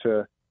usually like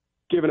to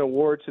give an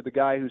award to the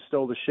guy who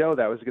stole the show.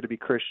 That was going to be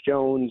Chris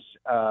Jones.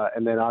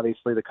 And then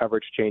obviously the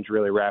coverage changed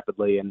really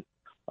rapidly. And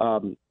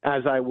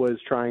as I was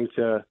trying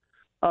to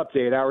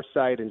update our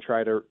site and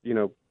try to,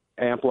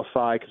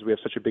 amplify, because we have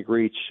such a big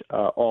reach,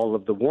 all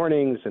of the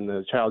warnings and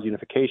the child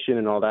unification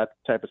and all that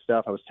type of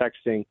stuff, I was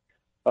texting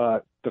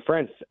the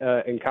friends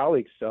and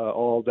colleagues,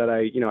 all that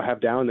I,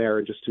 have down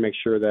there, just to make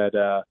sure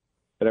that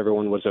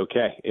everyone was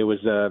okay. It was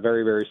a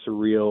very, very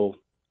surreal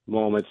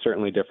moment,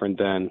 certainly different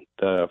than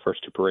the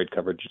first two parade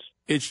coverages.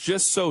 It's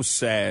just so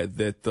sad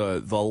that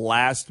the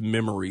last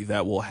memory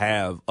that we'll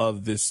have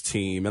of this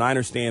team, and I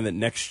understand that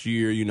next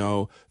year,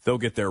 they'll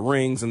get their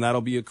rings and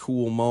that'll be a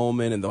cool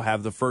moment and they'll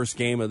have the first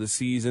game of the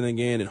season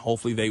again and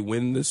hopefully they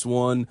win this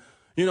one.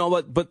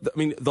 But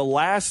the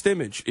last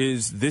image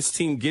is this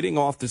team getting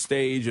off the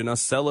stage and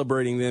us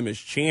celebrating them as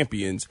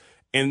champions.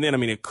 And then,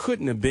 it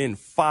couldn't have been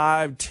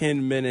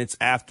 5-10 minutes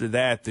after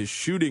that the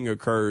shooting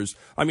occurs.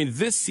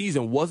 This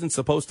season wasn't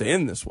supposed to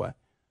end this way.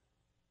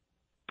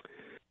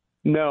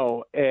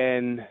 No,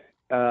 and,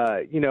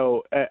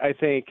 I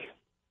think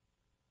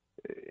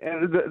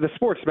the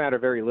sports matter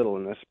very little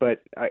in this,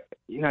 but I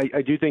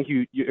do think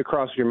you it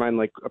crosses your mind,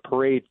 like a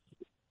parade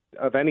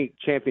of any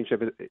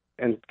championship,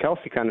 and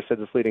Kelsey kind of said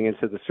this leading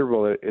into the Super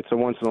Bowl, it's a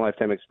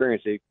once-in-a-lifetime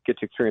experience. You get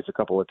to experience a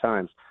couple of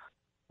times.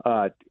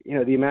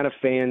 The amount of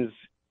fans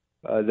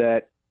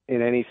that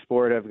in any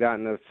sport have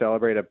gotten to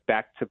celebrate a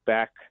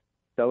back-to-back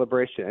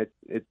celebration,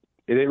 it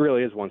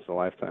really is once in a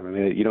lifetime. I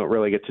mean, you don't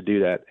really get to do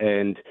that.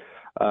 And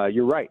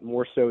you're right,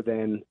 more so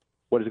than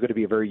what is going to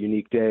be a very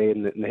unique day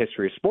in the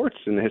history of sports,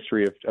 in the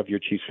history of your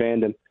Chiefs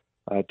fandom,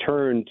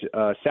 turned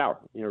sour,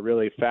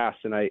 really fast.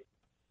 And I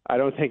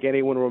don't think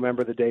anyone will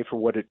remember the day for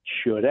what it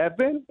should have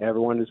been.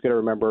 Everyone is going to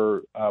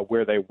remember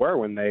where they were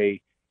when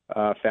they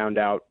found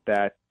out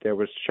that there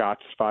was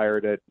shots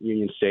fired at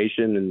Union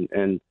Station,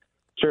 and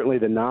certainly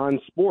the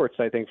non-sports,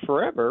 I think,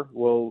 forever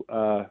will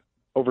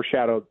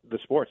overshadow the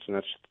sports, and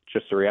that's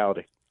just the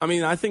reality. I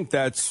mean, I think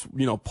that's,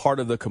 part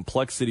of the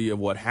complexity of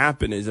what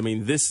happened is,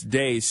 this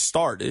day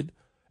started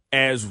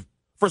as,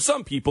 for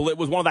some people, it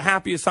was one of the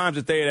happiest times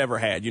that they had ever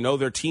had.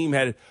 Their team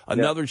had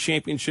another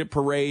championship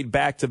parade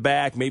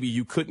back-to-back. Maybe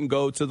you couldn't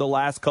go to the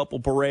last couple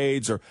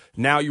parades, or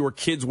now your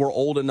kids were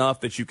old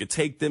enough that you could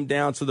take them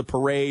down to the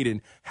parade,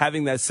 and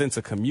having that sense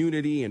of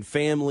community and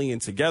family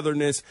and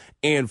togetherness.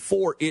 And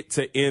for it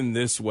to end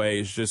this way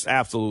is just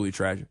absolutely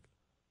tragic.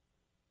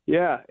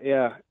 Yeah.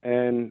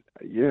 And,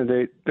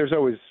 there's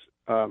always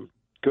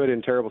good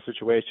and terrible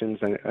situations.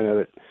 I know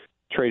that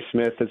Trey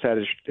Smith has had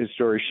his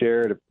story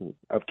shared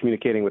of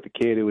communicating with a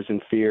kid who was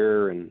in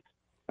fear, and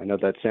I know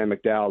that Sam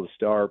McDowell, the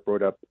star,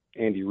 brought up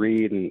Andy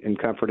Reid and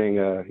comforting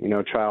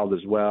a child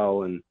as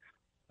well, and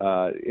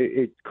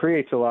it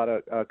creates a lot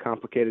of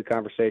complicated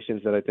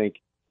conversations that I think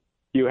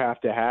you have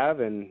to have,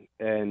 and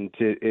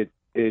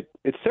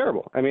it's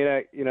terrible. I mean,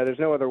 there's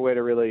no other way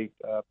to really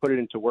put it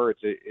into words.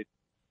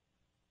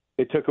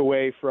 It took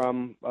away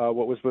from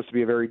what was supposed to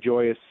be a very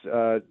joyous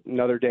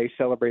another day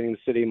celebrating the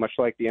city, much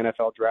like the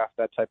NFL draft,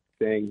 that type of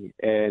thing.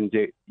 And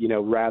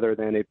rather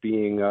than it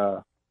being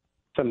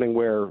something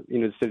where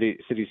the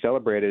city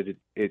celebrated,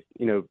 it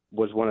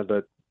was one of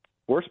the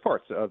worst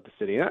parts of the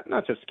city.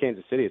 Not just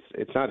Kansas City.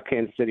 It's not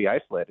Kansas City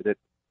isolated. It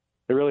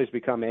really has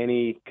become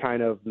any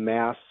kind of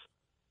mass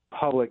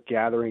public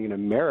gathering in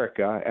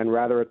America. And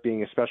rather it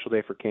being a special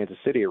day for Kansas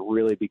City, it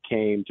really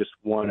became just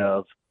one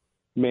of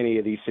many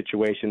of these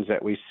situations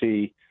that we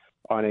see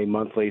on a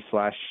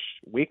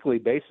monthly/weekly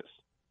basis.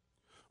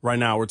 Right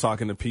now, we're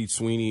talking to Pete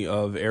Sweeney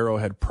of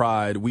Arrowhead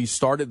Pride. We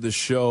started the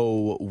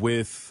show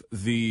with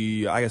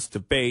the,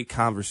 debate,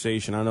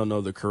 conversation. I don't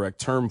know the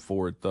correct term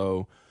for it,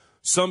 though.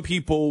 Some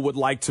people would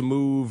like to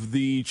move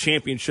the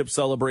championship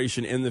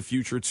celebration in the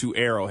future to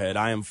Arrowhead.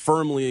 I am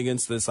firmly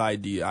against this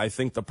idea. I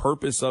think the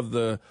purpose of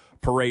the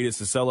parade is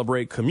to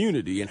celebrate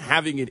community, and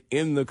having it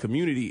in the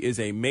community is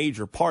a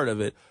major part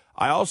of it.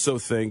 I also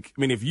think,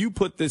 if you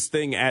put this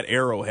thing at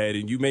Arrowhead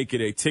and you make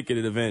it a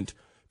ticketed event,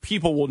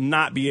 people will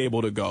not be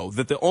able to go.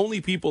 That the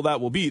only people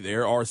that will be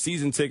there are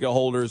season ticket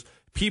holders,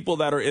 people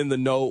that are in the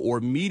know,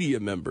 or media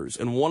members.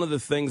 And one of the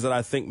things that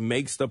I think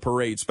makes the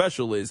parade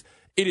special is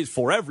it is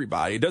for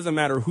everybody. It doesn't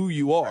matter who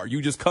you are.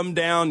 You just come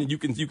down and you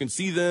can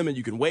see them and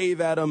you can wave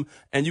at them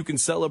and you can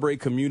celebrate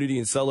community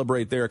and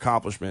celebrate their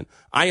accomplishment.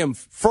 I am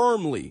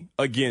firmly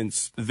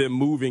against them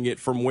moving it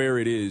from where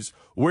it is.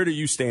 Where do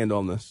you stand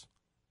on this?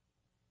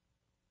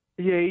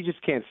 Yeah, you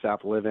just can't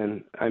stop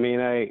living.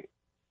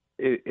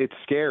 It's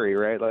scary,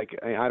 right? Like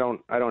I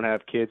don't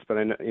have kids, but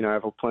I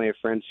have plenty of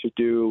friends who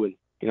do,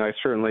 and I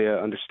certainly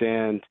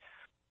understand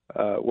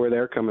where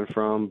they're coming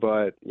from.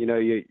 But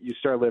you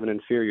start living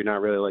in fear, you're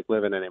not really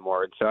living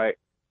anymore. And so I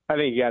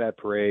think you got to have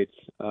parades.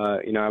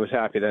 I was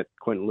happy that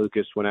Quentin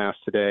Lucas, when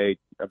asked today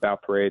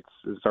about parades,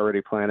 is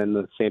already planning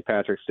the St.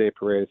 Patrick's Day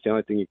parade. It's the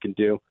only thing you can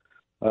do.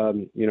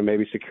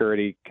 Maybe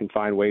security can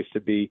find ways to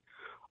be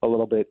a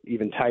little bit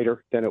even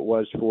tighter than it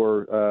was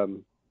for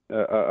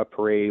a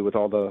parade with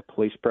all the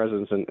police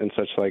presence and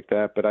such like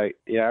that. But I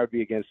would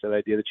be against that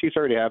idea. The Chiefs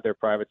already have their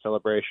private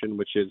celebration,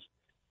 which is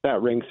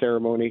that ring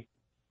ceremony,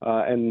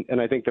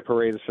 and I think the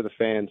parade is for the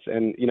fans.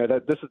 And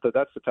that's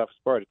the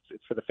toughest part.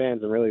 It's for the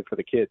fans and really for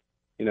the kids.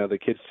 The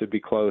kids to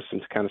be close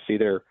and to kind of see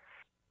their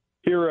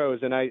heroes.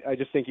 And I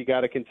just think you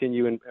got to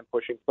continue and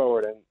pushing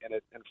forward. And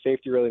if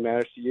safety really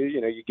matters to you,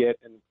 you get,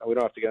 and we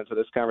don't have to get into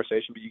this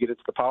conversation, but you get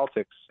into the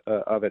politics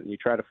of it, and you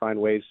try to find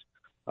ways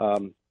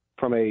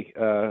from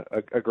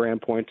a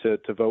grand point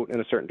to vote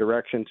in a certain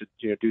direction,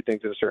 to do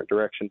things in a certain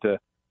direction to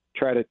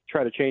try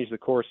to change the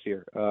course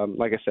here.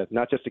 Like I said,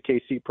 not just a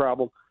KC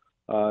problem,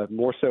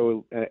 more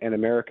so an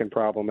American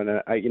problem.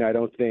 And I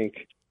don't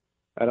think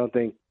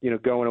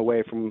going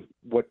away from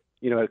what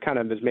it kind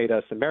of has made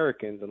us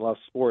Americans and love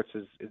sports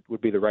it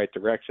would be the right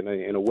direction.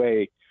 In a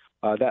way,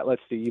 that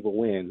lets the evil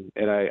win,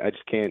 and I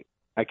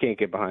can't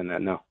get behind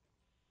that. No.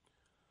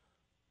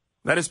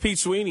 That is Pete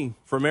Sweeney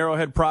from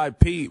Arrowhead Pride.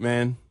 Pete,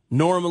 man,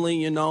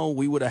 normally,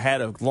 we would have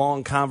had a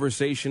long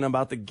conversation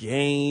about the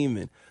game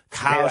and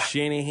Kyle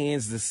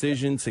Shanahan's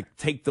decision to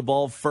take the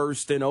ball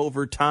first in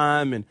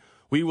overtime, and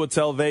we will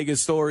tell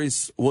Vegas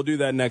stories. We'll do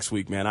that next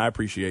week, man. I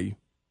appreciate you.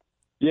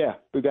 Yeah,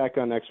 be back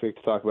on next week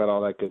to talk about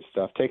all that good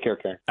stuff. Take care,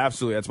 Karen.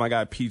 Absolutely. That's my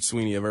guy, Pete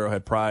Sweeney of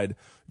Arrowhead Pride,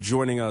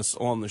 joining us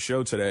on the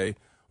show today.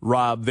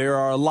 Rob, there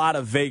are a lot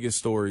of Vegas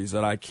stories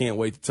that I can't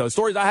wait to tell.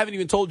 Stories I haven't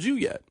even told you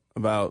yet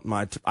about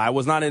I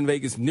was not in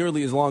Vegas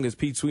nearly as long as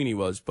Pete Sweeney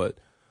was, but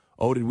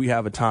oh, did we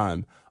have a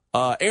time.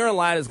 Aaron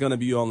Ladd is going to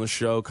be on the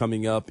show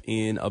coming up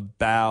in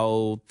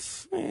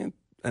about an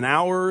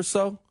hour or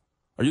so.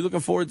 Are you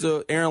looking forward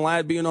to Aaron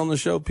Ladd being on the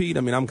show, Pete?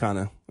 I mean, I'm kind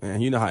of,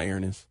 you know how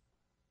Aaron is.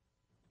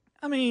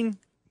 I mean,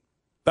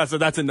 that's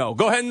a no.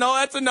 Go ahead. No,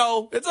 that's a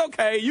no. It's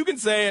okay. You can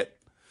say it.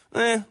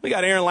 We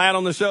got Aaron Ladd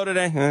on the show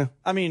today.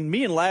 I mean,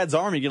 me and Ladd's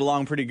army get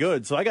along pretty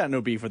good, so I got no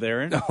beef with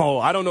Aaron. Oh,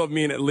 I don't know if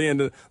me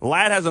and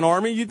Ladd has an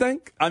army, you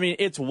think? I mean,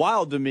 it's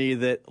wild to me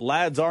that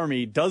Ladd's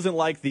army doesn't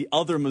like the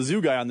other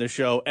Mizzou guy on the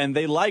show, and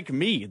they like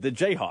me, the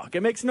Jayhawk.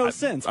 It makes no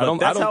sense, but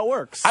that's how it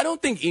works. I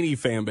don't think any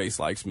fan base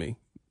likes me.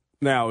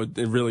 Now,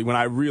 when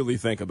I really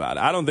think about it,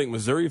 I don't think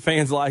Missouri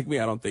fans like me.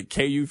 I don't think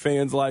KU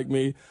fans like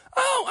me.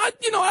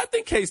 I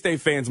think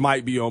K-State fans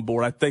might be on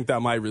board. I think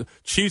that might.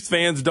 Chiefs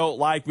fans don't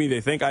like me. They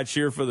think I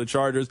cheer for the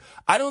Chargers.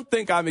 I don't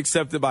think I'm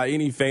accepted by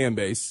any fan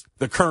base.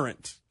 The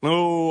current.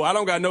 No, I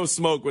don't got no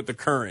smoke with the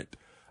current.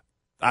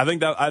 I think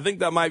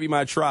that might be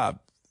my tribe.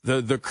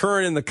 The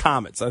current and the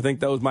Comets. I think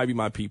those might be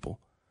my people.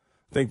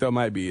 I think that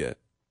might be it.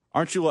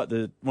 Aren't you one of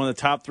the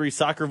top 3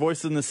 soccer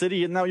voices in the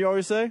city? Isn't that what you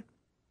always say?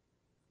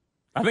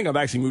 I think I've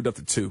actually moved up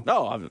to 2.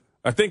 No,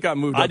 I think I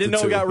moved up to 2. I didn't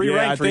know it got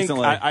re-ranked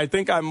recently. I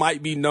think I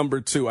might be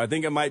number 2. I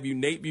think it might be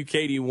Nate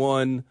Bukaty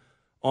 1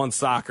 on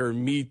soccer,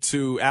 me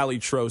 2, Allie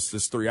Trost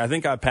is 3. I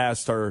think I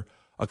passed her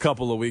a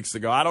couple of weeks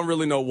ago. I don't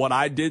really know what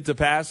I did to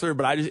pass her,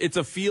 but it's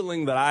a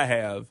feeling that I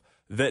have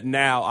that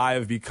now I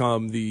have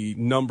become the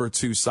number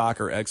 2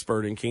 soccer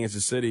expert in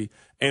Kansas City.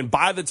 And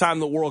by the time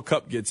the World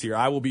Cup gets here,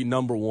 I will be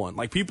number 1.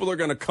 Like, people are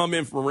going to come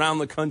in from around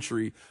the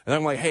country, and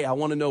I'm like, hey, I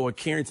want to know what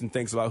Carrington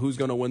thinks about who's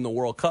going to win the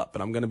World Cup.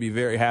 And I'm going to be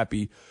very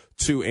happy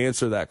to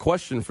answer that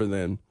question for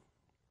them.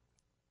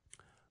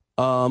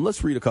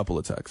 Let's read a couple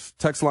of texts.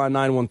 Text line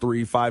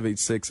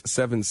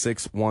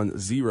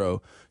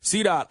 913-586-7610.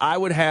 C-Dot, I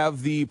would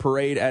have the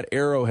parade at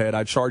Arrowhead.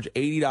 I charge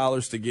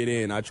 $80 to get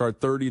in. I charge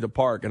 $30 to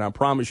park, and I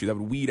promise you that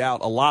would weed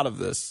out a lot of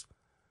this.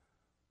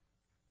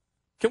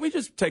 Can we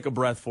just take a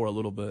breath for a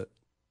little bit?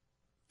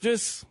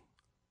 Just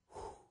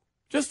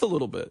a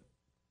little bit.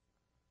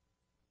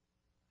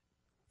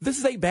 This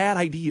is a bad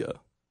idea.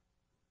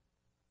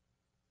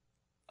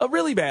 A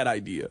really bad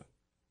idea.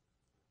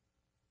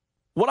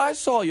 What I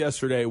saw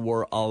yesterday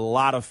were a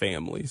lot of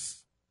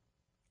families,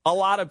 a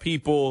lot of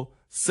people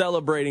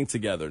celebrating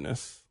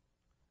togetherness.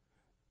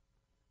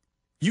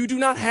 You do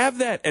not have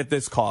that at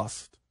this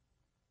cost.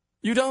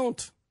 You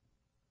don't.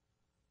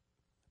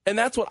 And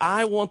that's what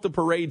I want the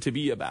parade to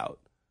be about.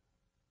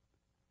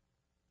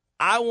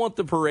 I want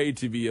the parade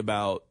to be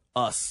about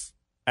us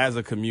as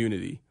a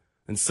community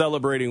and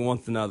celebrating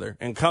one another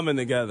and coming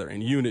together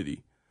in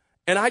unity.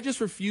 And I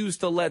just refuse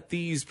to let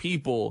these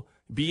people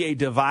be a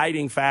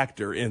dividing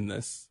factor in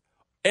this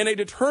and a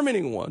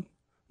determining one.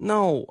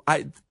 No,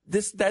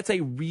 that's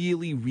a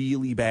really,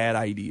 really bad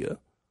idea.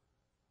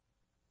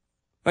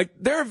 Like,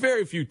 there are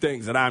very few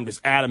things that I'm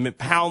just adamant,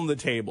 pound the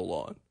table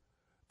on.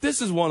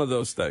 This is one of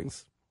those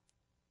things.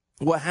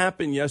 What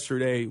happened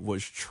yesterday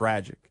was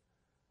tragic,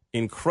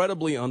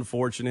 incredibly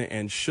unfortunate,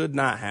 and should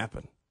not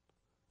happen.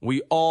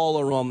 We all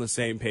are on the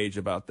same page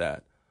about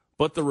that.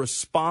 But the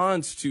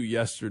response to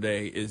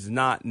yesterday is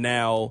not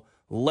now,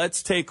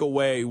 let's take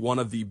away one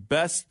of the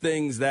best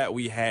things that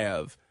we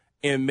have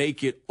and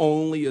make it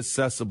only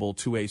accessible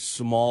to a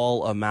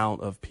small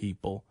amount of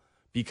people,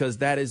 because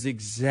that is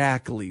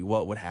exactly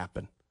what would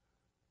happen.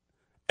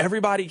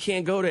 Everybody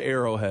can't go to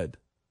Arrowhead.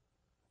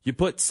 You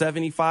put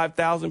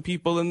 75,000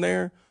 people in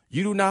there,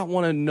 you do not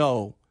want to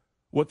know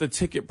what the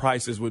ticket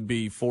prices would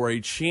be for a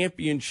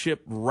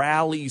championship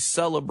rally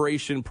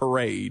celebration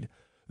parade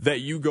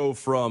that you go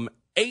from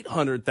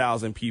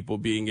 800,000 people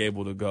being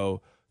able to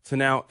go to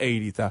now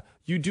 80,000.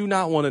 You do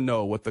not want to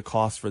know what the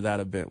cost for that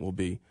event will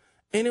be.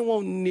 And it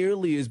won't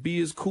nearly be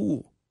as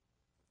cool.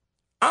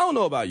 I don't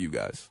know about you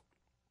guys.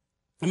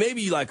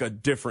 Maybe like a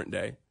different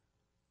day.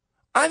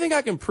 I think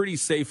I can pretty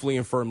safely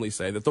and firmly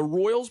say that the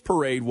Royals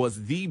parade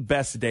was the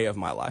best day of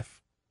my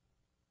life.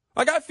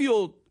 Like, I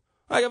feel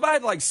like if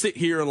I'd like sit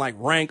here and like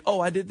rank, oh,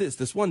 I did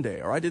this one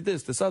day, or I did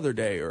this other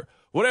day, or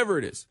whatever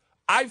it is,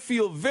 I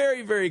feel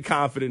very, very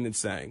confident in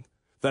saying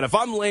that if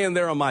I'm laying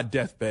there on my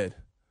deathbed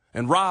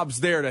and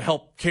Rob's there to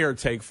help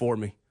caretake for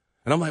me,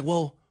 and I'm like,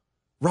 well,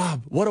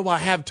 Rob, what do I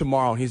have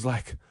tomorrow? And he's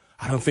like,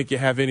 I don't think you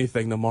have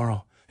anything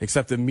tomorrow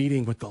except a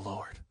meeting with the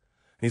Lord.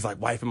 And he's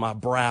like wiping my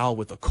brow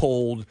with a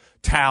cold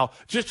towel,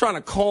 just trying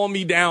to calm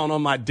me down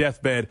on my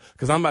deathbed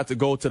because I'm about to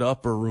go to the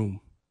upper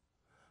room.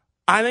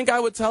 I think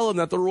I would tell him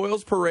that the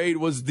Royals parade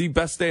was the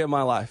best day of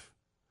my life.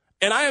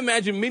 And I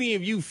imagine many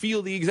of you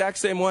feel the exact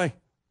same way.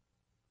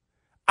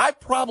 I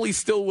probably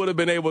still would have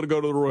been able to go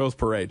to the Royals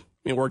parade.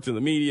 I mean, worked in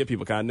the media.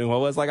 People kind of knew who I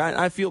was. Like,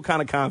 I feel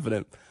kind of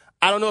confident.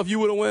 I don't know if you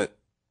would have went.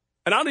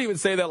 And I don't even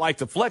say that like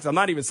to flex. I'm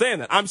not even saying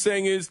that. I'm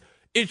saying is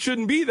it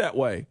shouldn't be that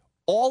way.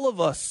 All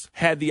of us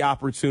had the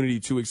opportunity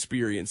to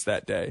experience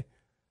that day.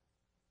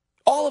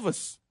 All of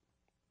us.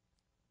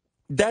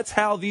 That's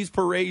how these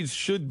parades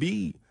should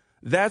be.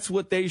 That's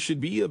what they should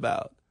be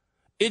about.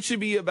 It should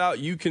be about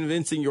you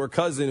convincing your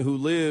cousin who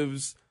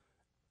lives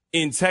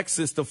in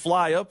Texas to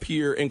fly up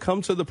here and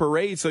come to the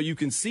parade so you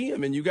can see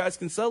him and you guys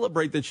can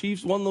celebrate the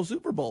Chiefs won the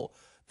Super Bowl.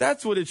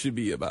 That's what it should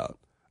be about.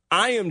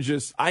 I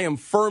am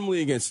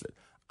firmly against it.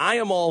 I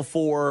am all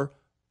for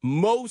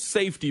most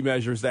safety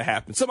measures that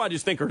happen. Some I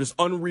just think are just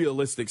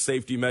unrealistic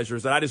safety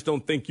measures that I just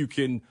don't think you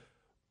can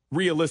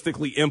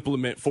realistically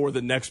implement for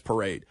the next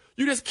parade.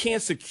 You just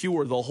can't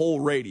secure the whole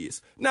radius.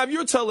 Now, if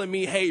you're telling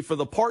me, hey, for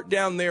the part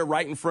down there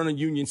right in front of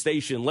Union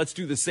Station, let's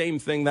do the same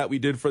thing that we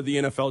did for the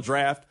NFL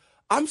draft,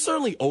 I'm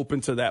certainly open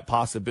to that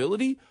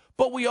possibility,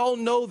 but we all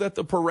know that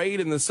the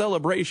parade and the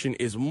celebration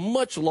is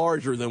much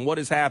larger than what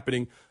is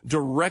happening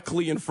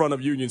directly in front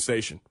of Union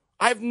Station.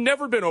 I've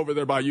never been over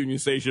there by Union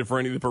Station for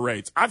any of the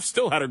parades. I've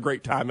still had a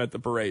great time at the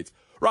parades.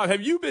 Rob,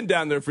 have you been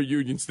down there for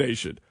Union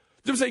Station?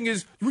 What I'm saying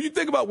is, when you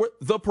think about where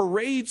the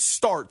parade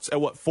starts at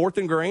 4th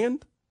and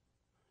Grand?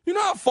 You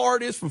know how far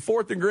it is from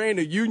 4th and Grand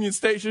to Union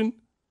Station?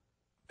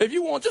 If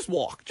you want, just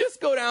walk.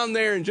 Just go down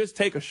there and just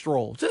take a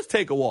stroll. Just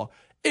take a walk.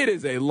 It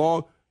is a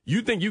long...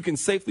 You think you can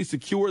safely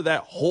secure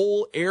that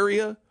whole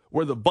area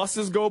where the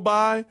buses go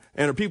by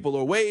and people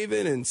are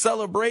waving and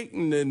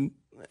celebrating? And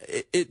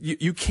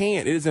you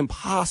can't. It is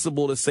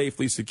impossible to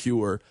safely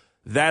secure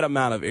that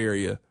amount of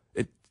area.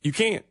 You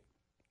can't.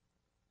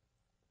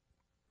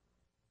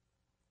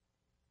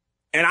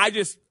 And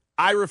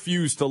I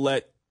refuse to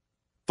let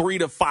 3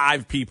 to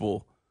 5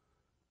 people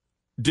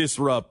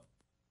disrupt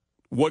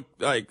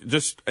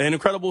just an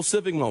incredible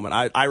civic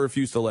moment. I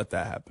refuse to let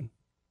that happen.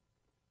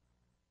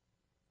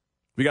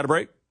 We got a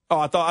break? Oh,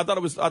 I thought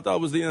it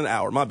was the end of the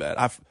hour. My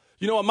bad.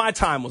 You know what? My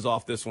time was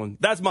off this one.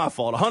 That's my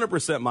fault.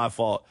 100% my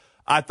fault.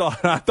 I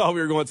thought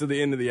we were going to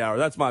the end of the hour.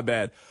 That's my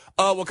bad.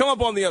 We'll come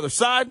up on the other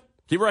side.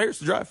 Keep it right here. It's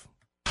The Drive.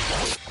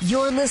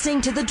 You're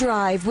listening to The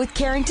Drive with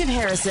Carrington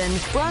Harrison,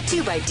 brought to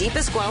you by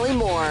DePasquale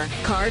Moore.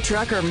 Car,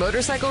 truck, or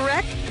motorcycle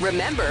wreck?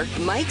 Remember,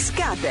 Mike's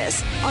got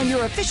this on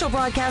your official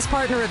broadcast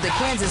partner of the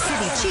Kansas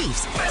City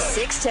Chiefs,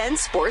 610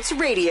 Sports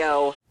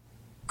Radio.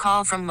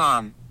 Call from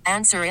mom.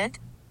 Answer it.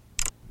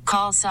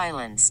 Call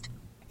silenced.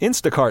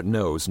 Instacart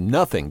knows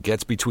nothing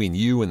gets between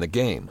you and the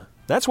game.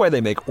 That's why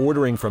they make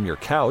ordering from your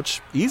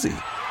couch easy.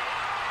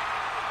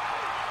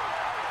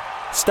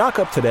 Stock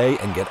up today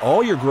and get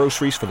all your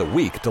groceries for the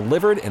week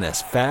delivered in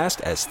as fast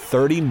as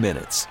 30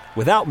 minutes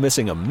without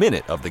missing a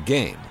minute of the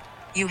game.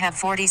 You have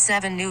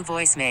 47 new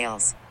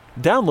voicemails.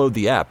 Download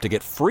the app to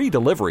get free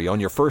delivery on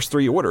your first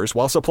 3 orders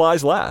while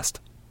supplies last.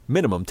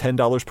 Minimum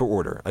 $10 per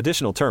order.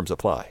 Additional terms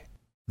apply.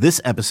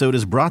 This episode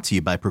is brought to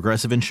you by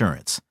Progressive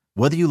Insurance.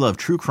 Whether you love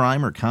true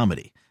crime or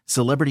comedy,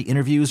 celebrity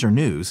interviews or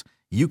news,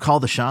 you call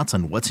the shots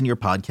on what's in your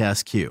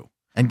podcast queue.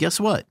 And guess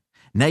what?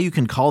 Now you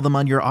can call them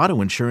on your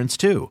auto insurance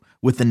too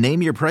with the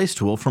Name Your Price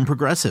tool from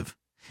Progressive.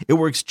 It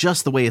works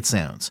just the way it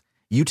sounds.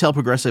 You tell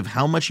Progressive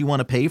how much you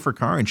want to pay for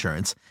car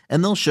insurance,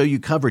 and they'll show you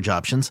coverage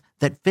options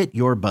that fit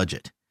your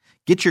budget.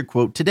 Get your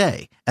quote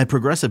today at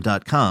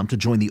Progressive.com to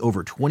join the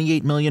over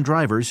 28 million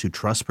drivers who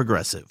trust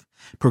Progressive.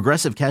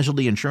 Progressive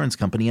Casualty Insurance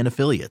Company and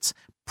Affiliates.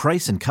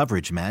 Price and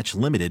coverage match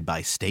limited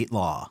by state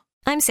law.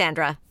 I'm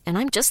Sandra, and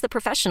I'm just the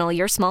professional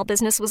your small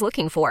business was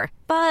looking for.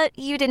 But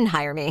you didn't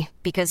hire me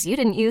because you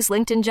didn't use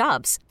LinkedIn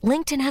Jobs.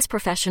 LinkedIn has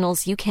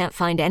professionals you can't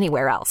find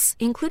anywhere else,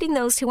 including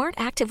those who aren't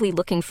actively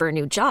looking for a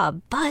new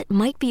job, but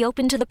might be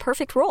open to the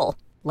perfect role,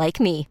 like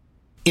me.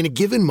 In a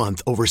given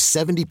month, over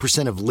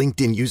 70% of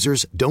LinkedIn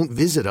users don't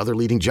visit other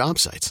leading job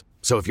sites.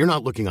 So if you're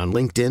not looking on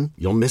LinkedIn,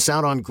 you'll miss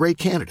out on great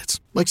candidates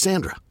like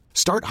Sandra.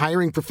 Start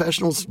hiring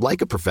professionals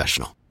like a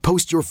professional.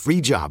 Post your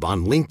free job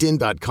on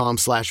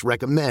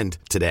linkedin.com/recommend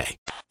today.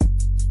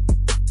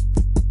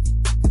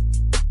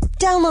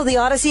 Download the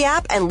Odyssey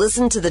app and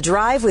listen to The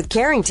Drive with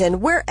Carrington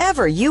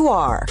wherever you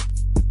are.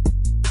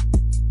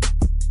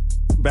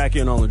 Back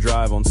in on The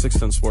Drive on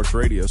 610 Sports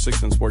Radio,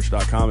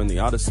 610sports.com, and the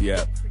Odyssey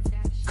app.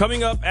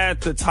 Coming up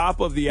at the top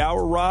of the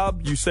hour,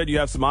 Rob, you said you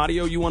have some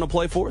audio you want to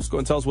play for us. Go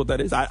and tell us what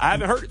that is. I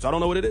haven't heard it, so I don't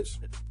know what it is.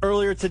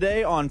 Earlier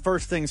today on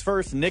First Things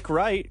First, Nick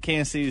Wright,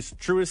 Kansas City's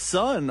truest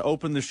son,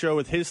 opened the show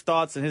with his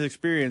thoughts and his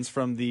experience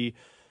from the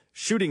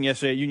shooting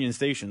yesterday at Union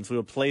Station. So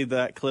we'll play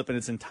that clip in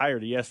its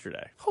entirety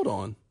yesterday. Hold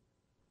on.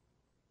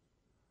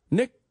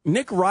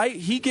 Nick Wright,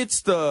 he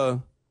gets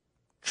the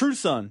true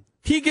son.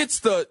 He gets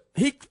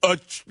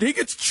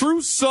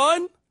true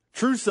son?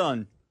 True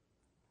son.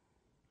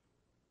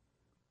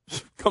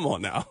 Come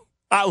on now.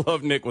 I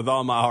love Nick with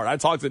all my heart. I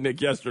talked to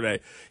Nick yesterday.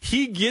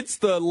 He gets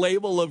the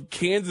label of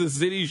Kansas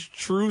City's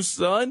true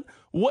son.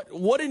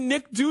 What did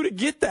Nick do to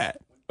get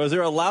that? Was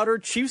there a louder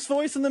Chiefs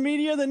voice in the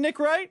media than Nick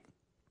Wright?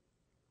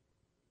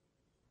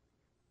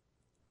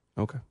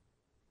 Okay.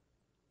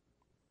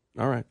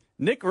 All right.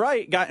 Nick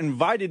Wright got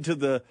invited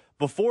to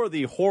before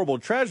the horrible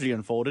tragedy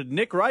unfolded,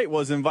 Nick Wright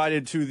was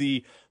invited to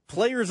the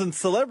players and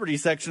celebrity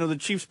section of the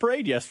Chiefs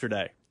parade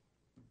yesterday.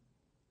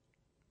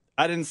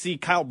 I didn't see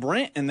Kyle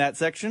Brandt in that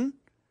section.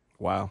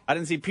 Wow. I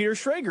didn't see Peter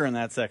Schrager in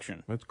that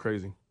section. That's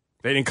crazy.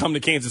 They didn't come to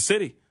Kansas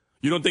City.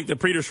 You don't think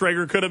that Peter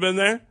Schrager could have been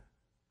there?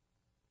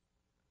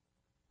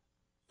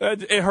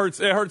 It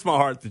hurts my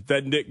heart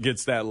that Nick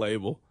gets that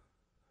label.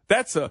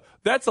 That's a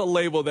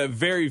label that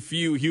very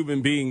few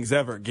human beings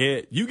ever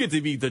get. You get to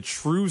be the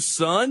true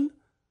son?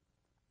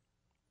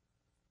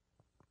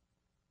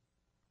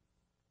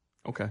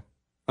 Okay.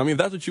 I mean, if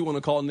that's what you want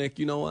to call Nick,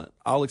 you know what?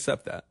 I'll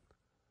accept that.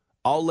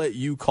 I'll let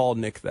you call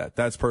Nick that.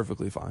 That's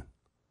perfectly fine.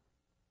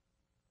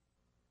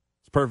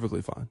 It's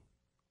perfectly fine.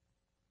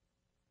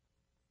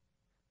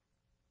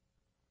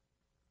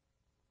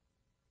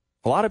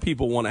 A lot of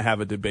people want to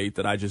have a debate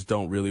that I just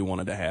don't really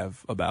want to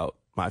have about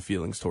my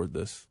feelings toward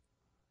this.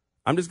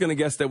 I'm just going to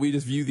guess that we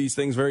just view these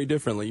things very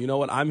differently. You know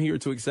what? I'm here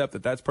to accept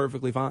that that's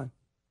perfectly fine.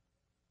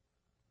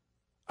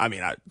 I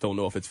mean, I don't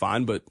know if it's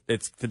fine, but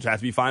it has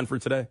to be fine for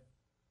today.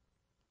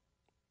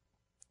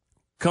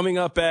 Coming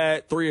up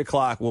at 3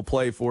 o'clock, we'll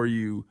play for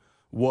you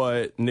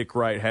what Nick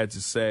Wright had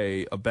to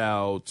say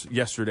about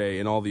yesterday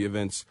and all the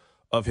events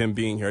of him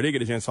being here. I didn't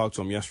get a chance to talk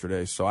to him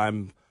yesterday, so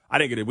we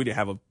didn't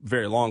have a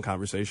very long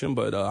conversation,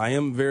 but I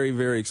am very,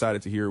 very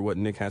excited to hear what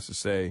Nick has to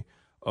say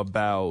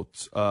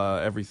about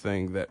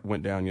everything that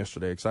went down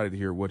yesterday. Excited to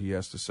hear what he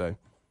has to say.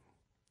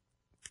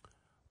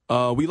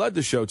 We led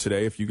the show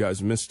today, if you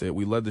guys missed it,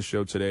 we led the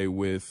show today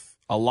with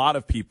a lot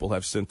of people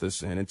have sent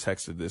this in and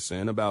texted this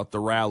in about the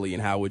rally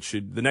and how it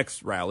should, the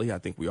next rally, I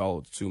think we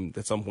all assumed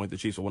at some point the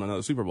Chiefs will win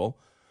another Super Bowl,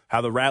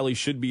 how the rally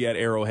should be at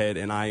Arrowhead,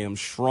 and I am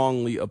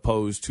strongly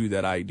opposed to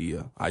that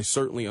idea. I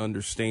certainly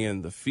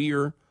understand the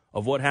fear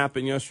of what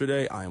happened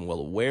yesterday. I am well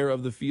aware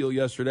of the feel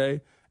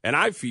yesterday, and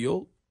I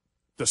feel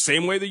the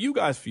same way that you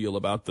guys feel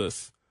about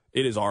this.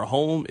 It is our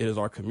home. It is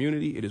our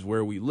community. It is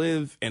where we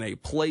live, and a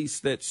place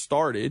that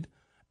started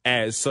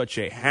as such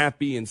a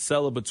happy and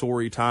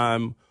celebratory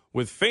time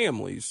with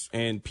families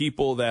and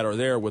people that are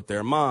there with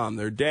their mom,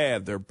 their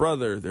dad, their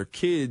brother, their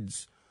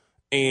kids,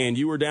 and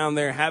you were down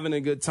there having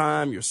a good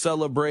time, you're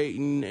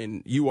celebrating,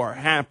 and you are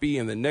happy,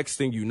 and the next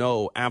thing you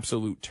know,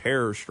 absolute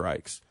terror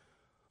strikes.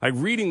 Like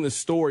reading the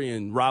story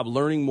and Rob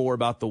learning more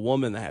about the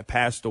woman that had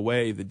passed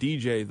away, the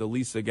DJ, the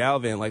Lisa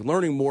Galvan, like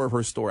learning more of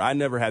her story. I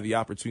never had the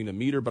opportunity to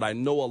meet her, but I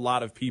know a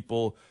lot of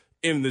people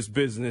in this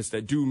business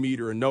that do meet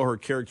her and know her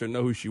character and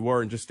know who she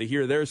were, and just to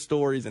hear their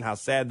stories and how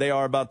sad they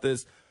are about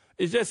this,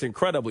 it's just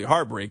incredibly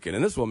heartbreaking.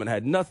 And this woman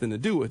had nothing to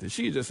do with it.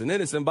 She's just an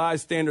innocent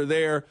bystander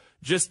there,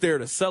 just there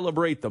to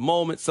celebrate the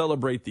moment,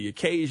 celebrate the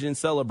occasion,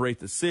 celebrate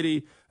the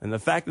city. And the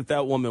fact that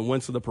that woman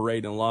went to the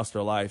parade and lost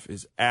her life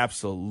is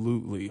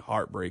absolutely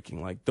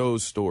heartbreaking, like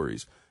those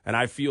stories. And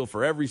I feel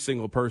for every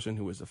single person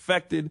who is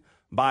affected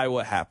by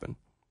what happened.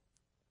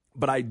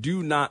 But I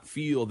do not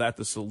feel that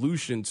the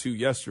solution to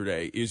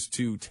yesterday is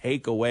to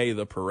take away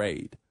the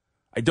parade.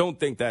 I don't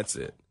think that's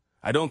it.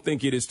 I don't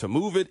think it is to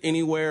move it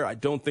anywhere. I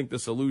don't think the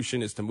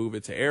solution is to move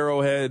it to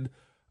Arrowhead.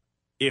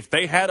 If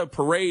they had a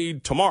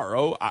parade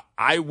tomorrow,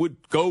 I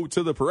would go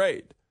to the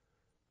parade.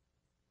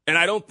 And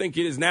I don't think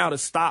it is now to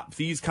stop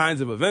these kinds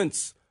of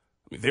events.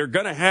 I mean, they're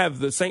going to have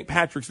the St.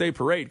 Patrick's Day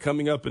parade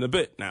coming up in a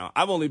bit. Now,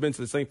 I've only been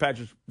to the St.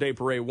 Patrick's Day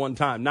parade one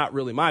time, not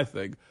really my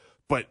thing,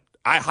 but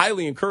I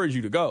highly encourage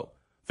you to go.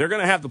 They're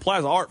going to have the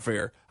Plaza Art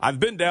Fair. I've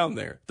been down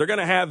there. They're going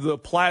to have the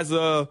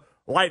Plaza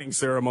lighting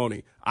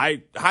ceremony.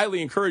 I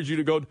highly encourage you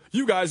to go.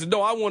 You guys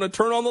know I want to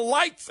turn on the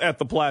lights at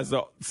the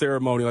Plaza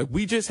ceremony. Like,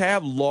 we just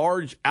have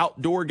large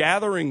outdoor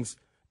gatherings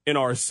in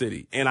our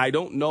city, and I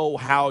don't know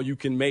how you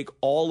can make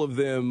all of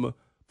them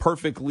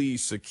perfectly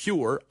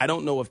secure. I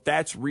don't know if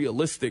that's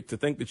realistic to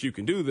think that you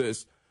can do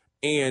this.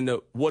 And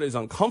what is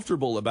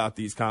uncomfortable about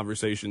these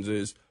conversations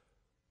is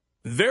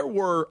there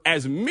were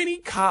as many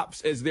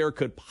cops as there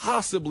could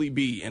possibly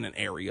be in an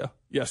area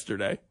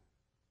yesterday,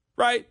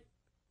 right?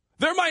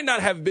 There might not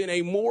have been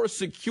a more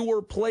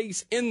secure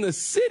place in the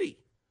city.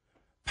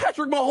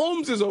 Patrick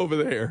Mahomes is over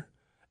there.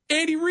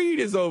 Andy Reid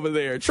is over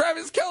there.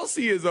 Travis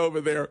Kelce is over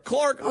there.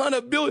 Clark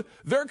Hunt, Billy.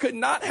 There could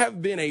not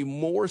have been a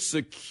more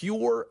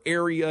secure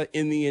area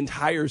in the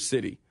entire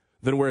city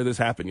than where this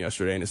happened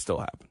yesterday, and it still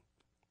happened.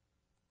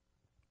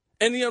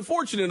 And the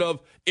unfortunate of,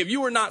 if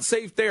you are not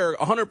safe there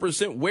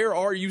 100%, where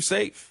are you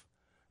safe?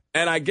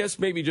 And I guess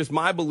maybe just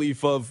my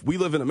belief of, we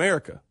live in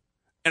America.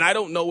 And I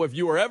don't know if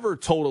you are ever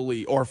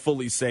totally or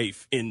fully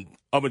safe in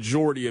a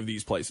majority of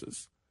these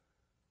places.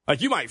 Like,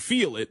 you might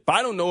feel it, but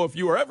I don't know if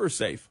you are ever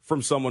safe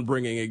from someone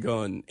bringing a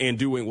gun and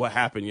doing what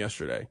happened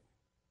yesterday.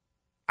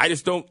 I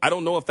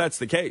don't know if that's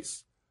the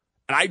case.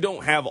 And I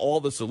don't have all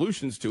the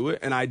solutions to it,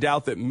 and I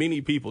doubt that many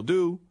people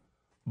do.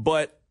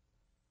 But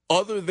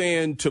other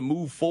than to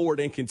move forward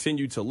and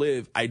continue to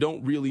live, I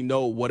don't really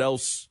know what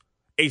else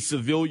a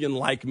civilian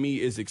like me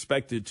is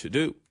expected to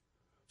do.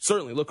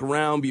 Certainly look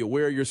around, be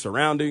aware of your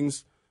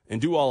surroundings, and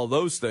do all of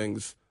those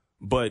things,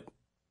 but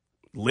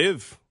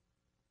live.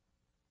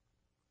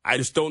 I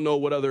just don't know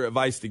what other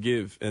advice to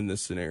give in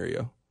this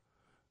scenario.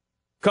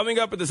 Coming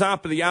up at the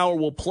top of the hour,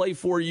 we'll play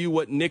for you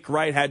what Nick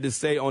Wright had to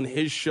say on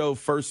his show,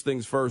 First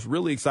Things First.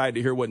 Really excited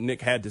to hear what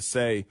Nick had to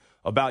say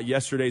about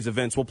yesterday's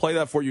events. We'll play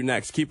that for you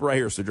next. Keep it right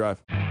here, it's The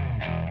Drive.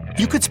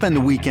 You could spend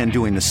the weekend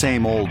doing the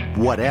same old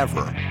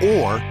whatever,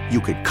 or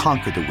you could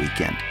conquer the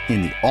weekend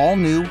in the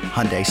all-new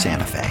Hyundai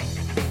Santa Fe.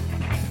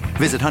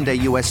 Visit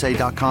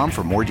HyundaiUSA.com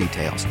for more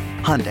details.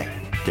 Hyundai,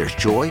 there's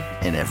joy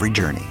in every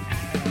journey.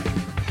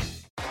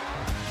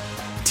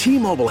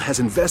 T-Mobile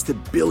has invested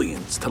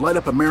billions to light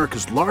up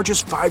America's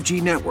largest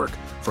 5G network,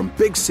 from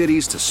big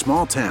cities to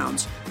small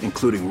towns,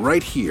 including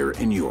right here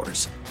in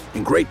yours.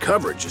 And great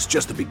coverage is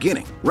just the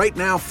beginning. Right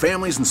now,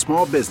 families and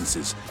small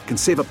businesses can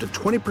save up to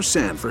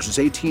 20% versus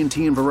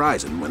AT&T and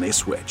Verizon when they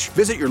switch.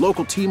 Visit your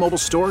local T-Mobile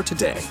store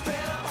today.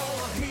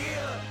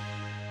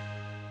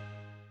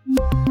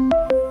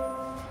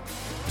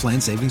 Plan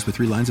savings with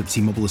 3 lines of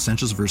T-Mobile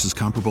Essentials versus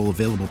comparable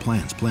available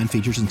plans. Plan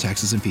features and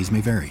taxes and fees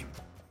may vary.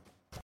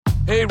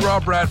 Hey,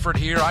 Rob Bradford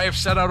here. I have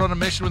set out on a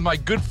mission with my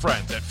good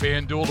friends at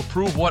FanDuel to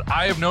prove what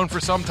I have known for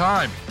some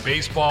time.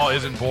 Baseball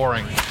isn't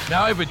boring.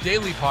 Now I have a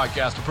daily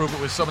podcast to prove it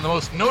with some of the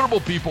most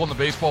notable people in the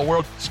baseball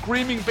world,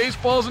 screaming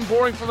baseball isn't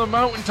boring from the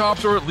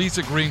mountaintops, or at least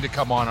agreeing to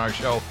come on our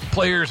show.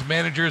 Players,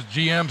 managers,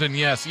 GMs, and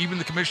yes, even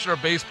the commissioner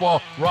of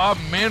baseball, Rob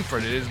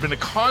Manfred. It has been a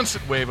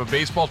constant wave of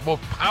baseball's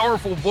most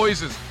powerful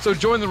voices. So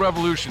join the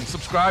revolution.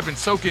 Subscribe and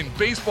soak in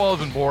Baseball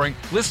Isn't Boring.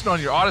 Listen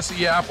on your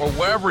Odyssey app or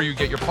wherever you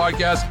get your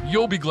podcasts.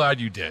 You'll be glad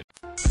you did.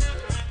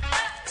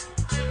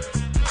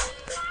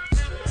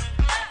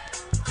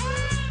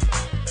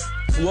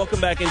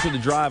 Welcome back into The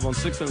Drive on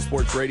 610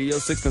 Sports Radio,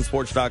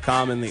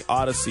 610sports.com, and the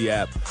Odyssey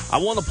app. I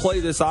want to play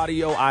this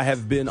audio. I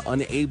have been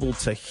unable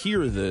to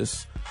hear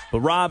this, but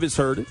Rob has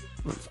heard it.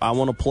 I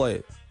want to play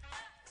it.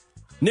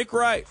 Nick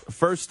Wright,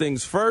 first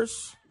things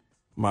first,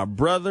 my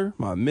brother,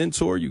 my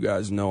mentor, you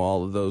guys know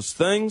all of those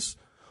things.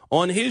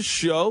 On his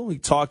show, he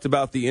talked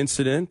about the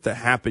incident that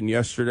happened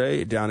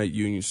yesterday down at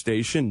Union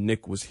Station.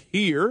 Nick was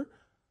here,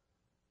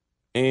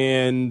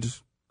 and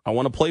I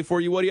want to play for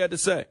you what he had to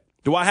say.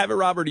 Do I have it,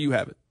 Rob, or do you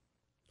have it?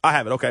 I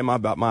have it. Okay, my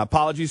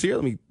apologies here.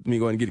 Let me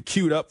go ahead and get it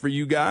queued up for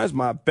you guys.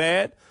 My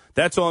bad.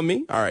 That's on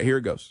me. All right, here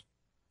it goes.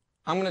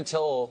 I'm going to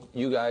tell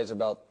you guys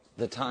about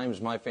the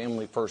times my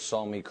family first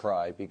saw me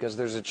cry, because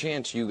there's a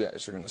chance you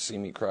guys are going to see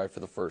me cry for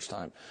the first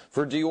time.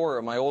 For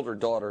Diora, my older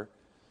daughter,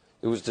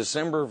 it was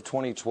December of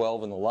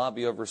 2012 in the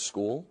lobby of her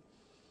school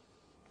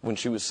when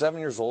she was 7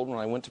 years old when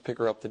I went to pick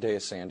her up the day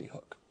of Sandy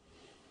Hook.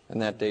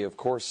 And that day, of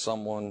course,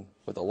 someone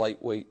with a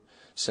lightweight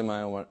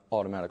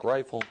semi-automatic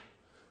rifle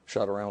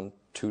shot around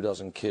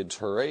 24 kids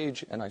her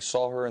age, and I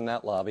saw her in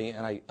that lobby,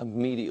 and I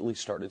immediately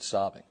started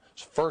sobbing.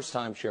 It's the first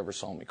time she ever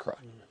saw me cry.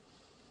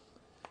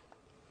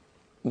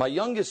 My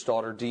youngest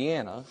daughter,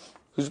 Deanna,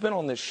 who's been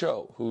on this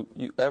show, who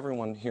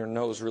everyone here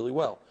knows really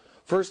well,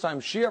 first time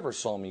she ever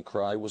saw me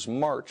cry was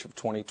March of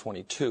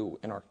 2022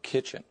 in our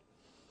kitchen,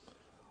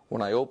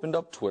 when I opened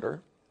up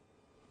Twitter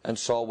and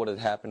saw what had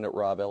happened at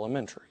Robb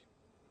Elementary.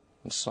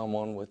 And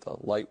someone with a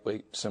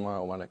lightweight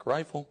semi-automatic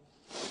rifle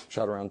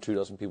shot around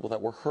 24 people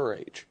that were her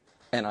age.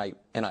 And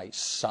I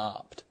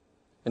sobbed.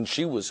 And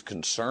she was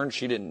concerned.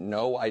 She didn't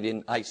know. I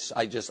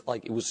just,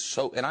 like, it was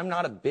so, and I'm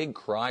not a big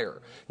crier.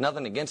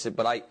 Nothing against it,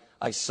 but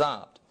I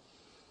sobbed.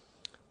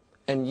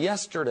 And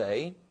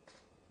yesterday,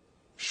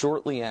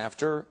 shortly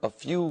after, a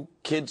few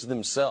kids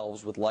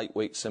themselves with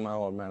lightweight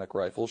semi-automatic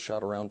rifles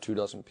shot around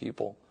 24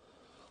 people.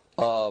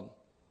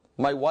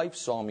 My wife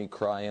saw me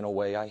cry in a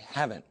way I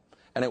haven't.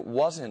 And it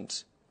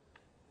wasn't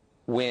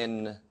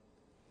when,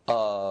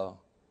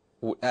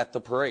 at the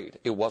parade.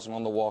 It wasn't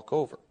on the walk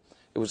over.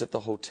 It was at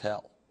the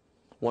hotel.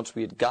 Once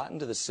we had gotten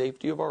to the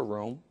safety of our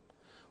room,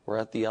 we're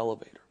at the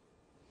elevator.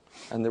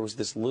 And there was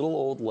this little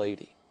old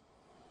lady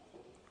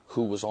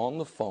who was on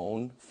the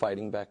phone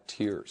fighting back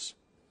tears,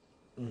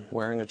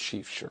 wearing a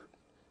Chiefs shirt.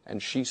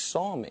 And she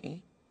saw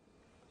me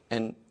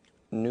and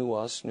knew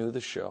us, knew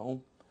the show,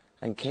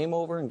 and came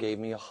over and gave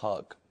me a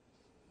hug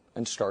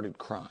and started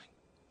crying.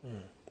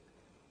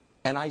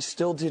 And I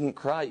still didn't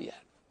cry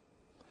yet.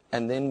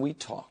 And then we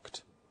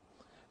talked.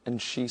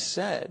 And she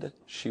said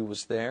she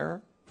was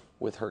there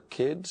with her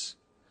kids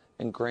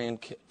and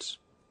grandkids.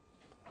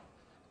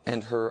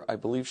 And her, I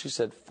believe she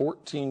said,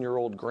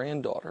 14-year-old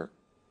granddaughter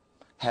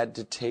had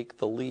to take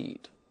the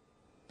lead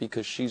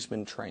because she's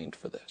been trained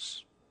for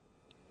this.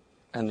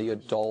 And the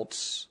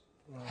adults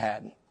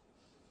hadn't.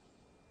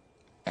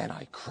 And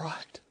I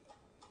cried.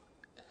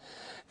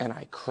 And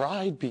I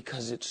cried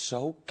because it's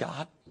so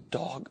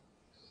god-dog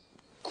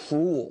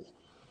cruel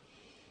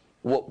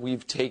what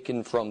we've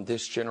taken from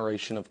this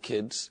generation of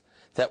kids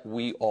that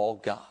we all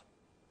got.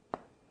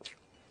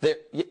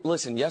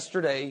 Listen,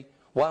 yesterday,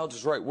 Wilds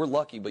is right, we're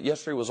lucky, but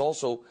yesterday was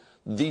also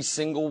the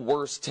single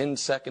worst 10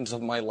 seconds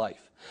of my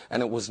life.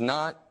 And it was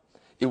not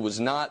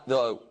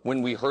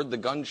when we heard the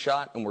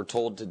gunshot and were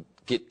told to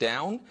get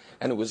down,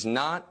 and it was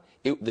not,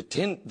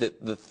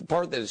 the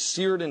part that is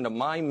seared into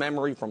my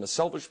memory from a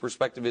selfish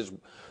perspective is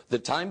the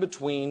time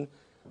between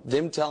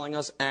them telling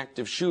us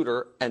active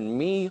shooter and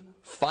me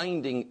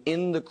finding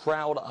in the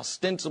crowd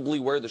ostensibly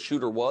where the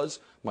shooter was,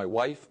 my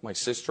wife, my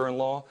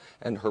sister-in-law,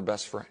 and her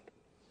best friend.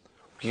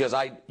 Because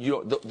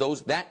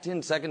that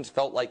 10 seconds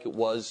felt like it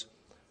was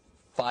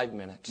 5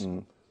 minutes.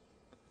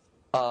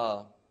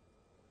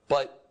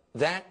 But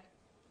that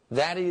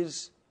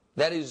is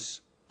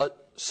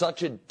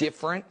such a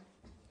different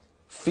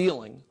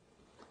feeling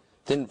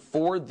than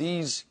for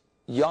these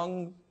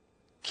young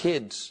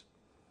kids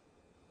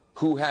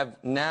who have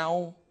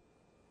now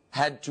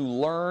had to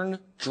learn,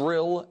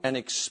 drill, and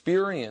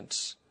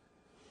experience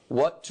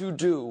what to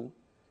do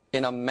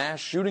in a mass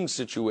shooting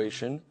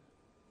situation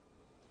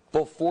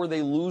before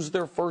they lose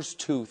their first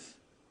tooth,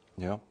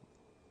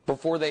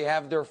 before they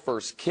have their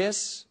first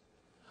kiss.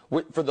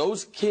 For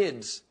those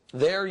kids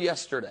there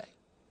yesterday,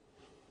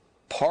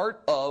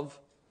 part of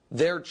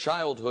their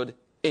childhood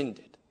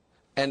ended.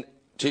 And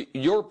to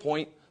your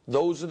point,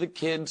 those are the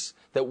kids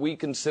that we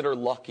consider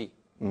lucky,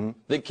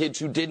 the kids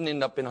who didn't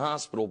end up in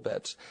hospital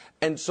beds.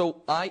 And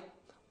so I'm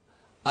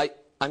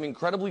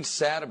incredibly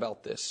sad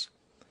about this.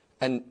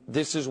 And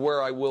this is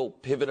where I will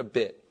pivot a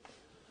bit.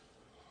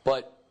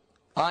 But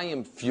I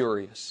am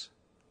furious.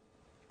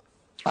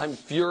 I'm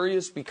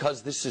furious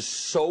because this is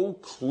so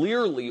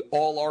clearly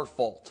all our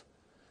fault.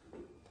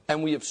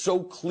 And we have so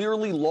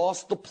clearly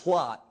lost the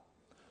plot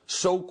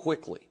so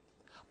quickly.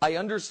 I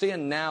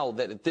understand now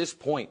that at this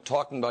point,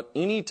 talking about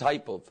any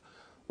type of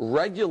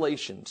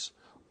regulations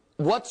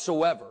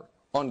whatsoever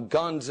on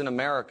guns in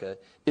America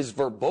is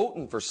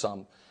verboten for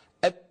some.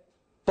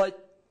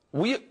 But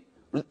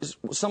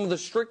some of the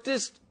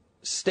strictest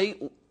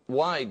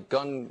statewide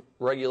gun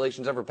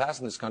regulations ever passed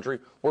in this country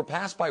were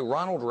passed by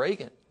Ronald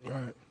Reagan.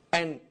 Right.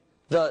 And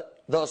the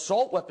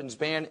assault weapons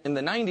ban in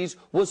the 90s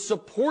was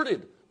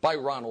supported by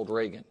Ronald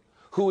Reagan,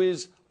 who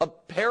is a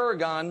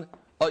paragon,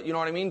 you know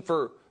what I mean,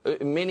 for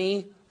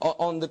many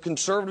on the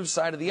conservative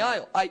side of the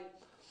aisle.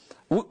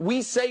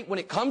 We say when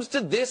it comes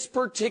to this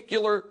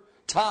particular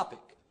topic,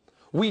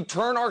 we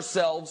turn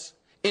ourselves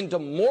into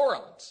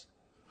morons.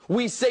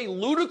 We say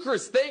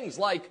ludicrous things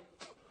like,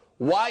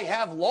 why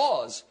have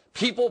laws?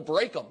 People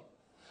break them.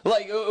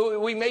 Like,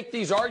 we make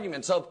these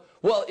arguments of,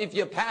 well, if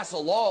you pass a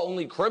law,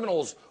 only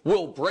criminals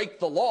will break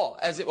the law.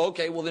 As if,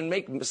 okay, well then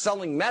make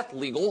selling meth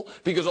legal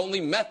because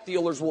only meth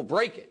dealers will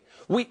break it.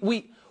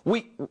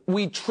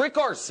 We trick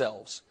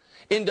ourselves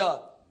into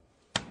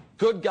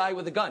good guy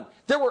with a gun.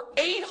 There were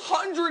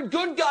 800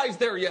 good guys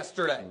there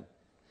yesterday.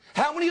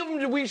 How many of them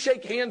did we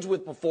shake hands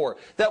with before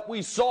that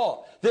we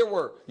saw? There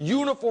were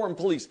uniformed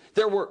police.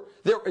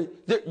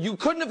 You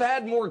couldn't have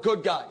had more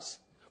good guys.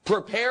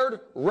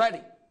 Prepared,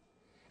 ready.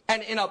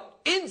 And in an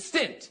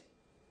instant,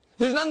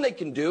 there's nothing they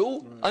can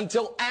do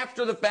until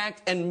after the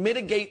fact and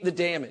mitigate the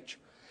damage.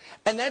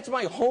 And that's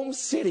my home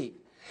city.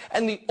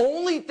 And the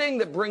only thing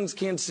that brings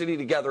Kansas City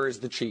together is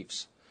the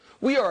Chiefs.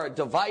 We are a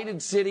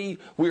divided city.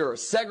 We are a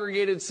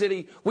segregated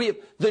city.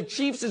 The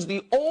Chiefs is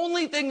the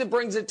only thing that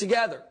brings it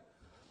together.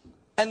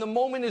 And the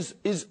moment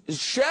is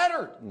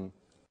shattered.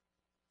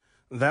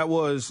 That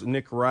was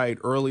Nick Wright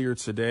earlier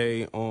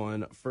today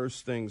on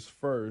First Things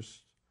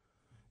First.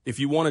 If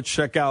you want to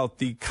check out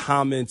the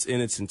comments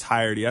in its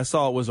entirety, I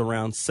saw it was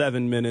around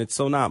 7 minutes,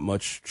 so not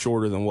much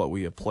shorter than what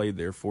we have played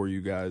there for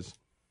you guys.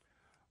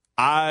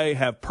 I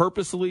have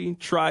purposely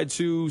tried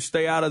to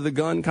stay out of the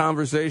gun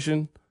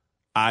conversation.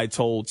 I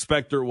told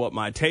Spectre what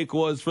my take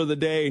was for the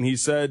day, and he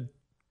said,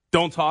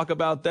 don't talk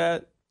about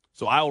that.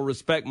 So I will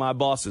respect my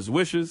boss's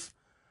wishes.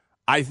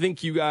 I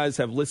think you guys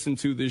have listened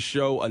to this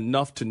show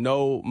enough to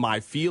know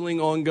my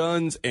feeling on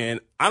guns, and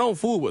I don't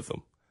fool with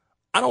them.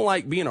 I don't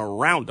like being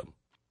around them.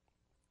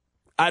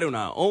 I do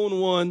not own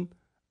one.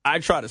 I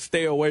try to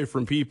stay away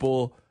from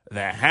people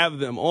that have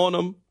them on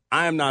them.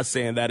 I am not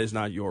saying that is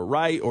not your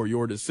right or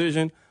your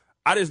decision.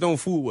 I just don't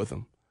fool with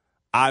them.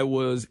 I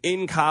was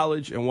in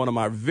college, and one of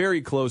my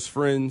very close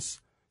friends,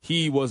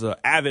 he was an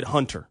avid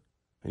hunter,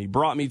 and he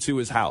brought me to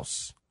his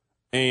house.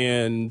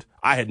 And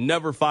I had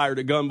never fired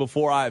a gun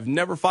before. I've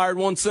never fired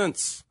one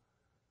since.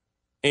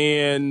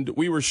 And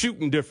we were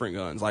shooting different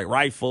guns, like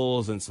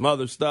rifles and some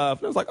other stuff.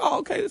 And I was like, oh,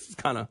 okay, this is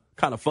kind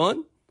of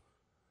fun.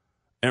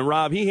 And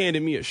Rob, he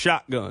handed me a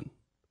shotgun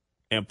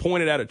and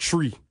pointed at a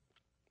tree.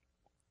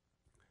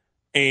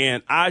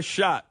 And I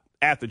shot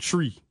at the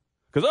tree.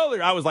 Because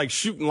earlier I was like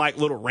shooting like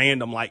little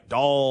random like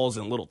dolls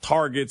and little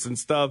targets and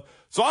stuff.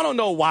 So I don't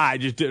know why it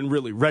just didn't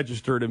really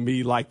register to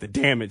me like the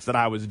damage that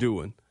I was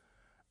doing.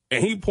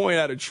 And he pointed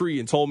at a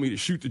tree and told me to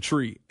shoot the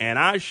tree. And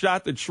I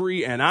shot the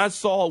tree, and I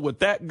saw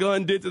what that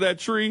gun did to that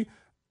tree.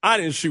 I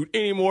didn't shoot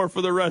any more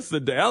for the rest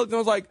of the day. I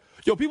was like,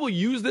 yo, people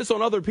use this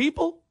on other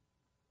people?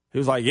 He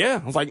was like, yeah.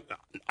 I was like,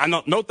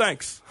 no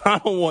thanks. I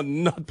don't want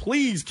none.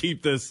 Please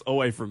keep this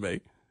away from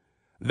me.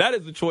 That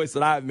is the choice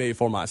that I've made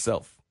for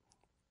myself.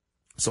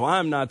 So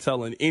I'm not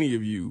telling any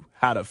of you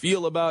how to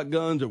feel about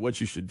guns or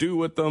what you should do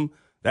with them.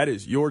 That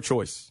is your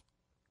choice.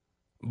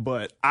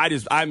 But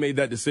I made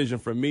that decision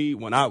for me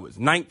when I was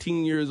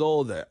 19 years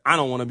old that I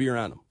don't want to be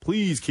around them.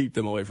 Please keep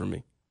them away from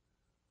me.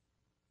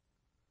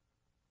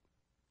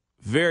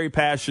 Very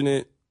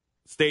passionate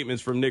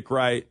statements from Nick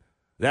Wright.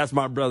 That's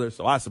my brother,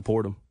 so I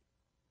support him.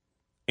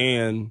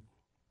 And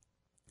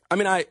I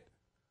mean,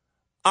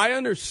 I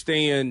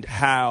understand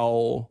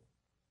how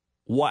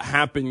what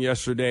happened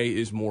yesterday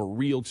is more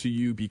real to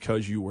you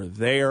because you were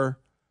there,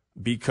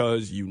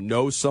 because you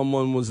know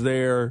someone was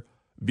there,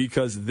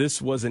 because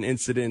this was an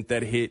incident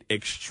that hit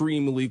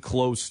extremely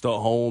close to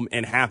home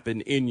and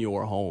happened in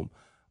your home.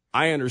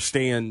 I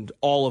understand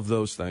all of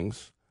those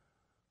things.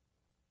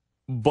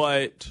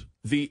 But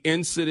the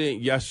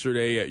incident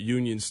yesterday at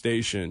Union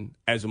Station,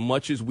 as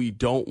much as we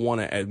don't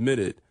want to admit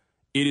it,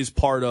 it is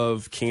part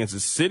of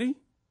Kansas City.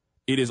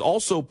 It is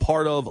also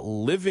part of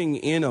living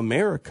in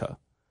America.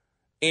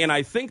 And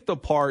I think the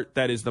part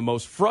that is the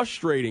most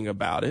frustrating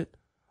about it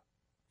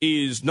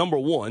is, number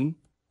one,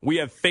 we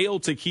have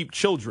failed to keep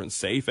children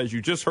safe, as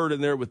you just heard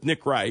in there with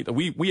Nick Wright.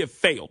 We have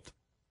failed.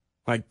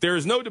 Like, there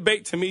is no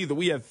debate to me that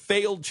we have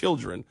failed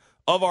children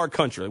of our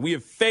country. We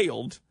have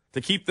failed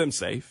to keep them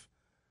safe.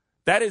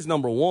 That is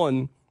number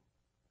one.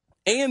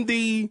 And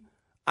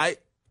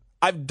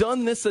I've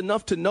done this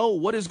enough to know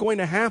what is going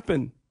to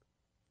happen.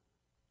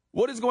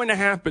 What is going to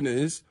happen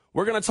is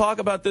we're going to talk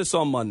about this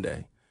on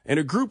Monday. And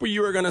a group of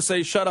you are going to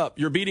say, shut up,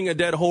 you're beating a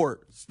dead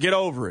horse. Get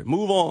over it.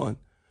 Move on.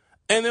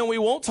 And then we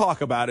won't talk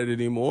about it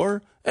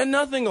anymore, and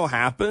nothing will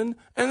happen,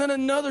 and then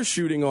another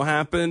shooting will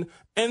happen,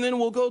 and then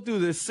we'll go through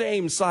this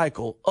same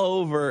cycle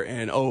over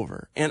and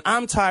over. And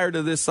I'm tired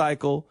of this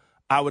cycle.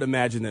 I would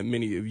imagine that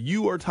many of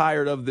you are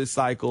tired of this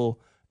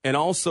cycle, and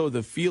also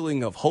the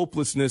feeling of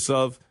hopelessness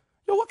of,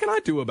 what can I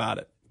do about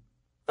it?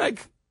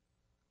 Like,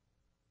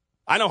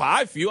 I know how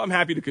I feel. I'm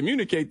happy to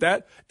communicate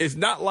that. It's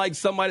not like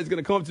somebody's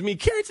going to come up to me,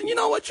 Carrington, you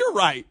know what? You're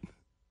right.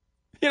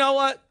 You know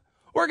what?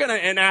 We're going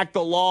to enact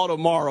the law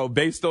tomorrow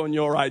based on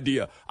your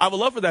idea. I would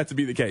love for that to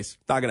be the case.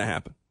 Not going to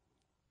happen.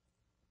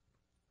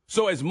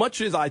 So as much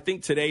as I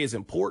think today is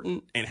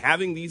important and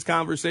having these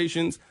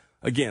conversations,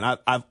 again,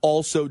 I've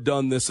also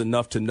done this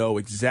enough to know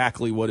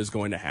exactly what is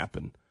going to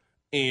happen.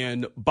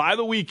 And by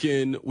the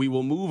weekend, we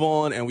will move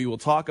on and we will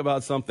talk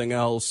about something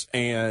else,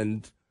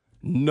 and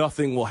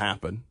nothing will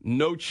happen.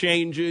 No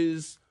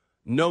changes,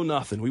 no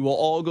nothing. We will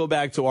all go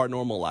back to our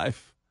normal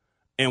life,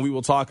 and we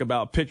will talk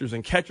about pitchers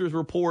and catchers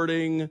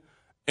reporting,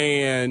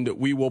 and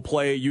we will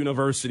play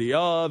University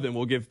of, and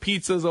we'll give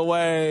pizzas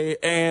away,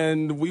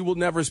 and we will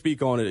never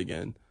speak on it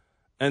again.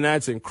 And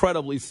that's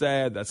incredibly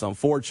sad. That's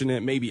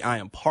unfortunate. Maybe I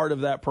am part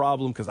of that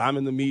problem because I'm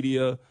in the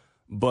media,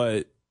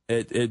 but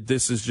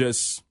this is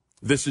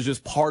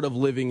just part of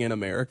living in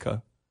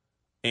America.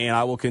 And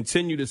I will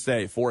continue to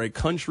say, for a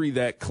country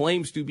that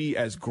claims to be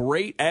as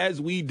great as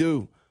we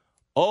do,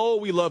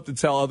 we love to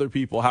tell other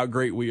people how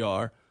great we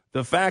are.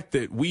 The fact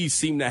that we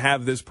seem to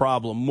have this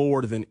problem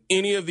more than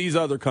any of these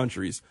other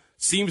countries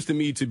seems to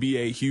me to be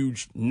a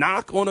huge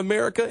knock on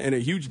America and a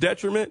huge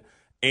detriment.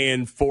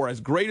 And for as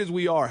great as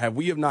we are,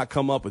 we have not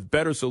come up with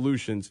better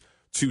solutions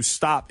to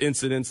stop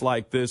incidents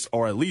like this,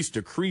 or at least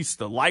decrease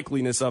the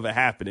likeliness of it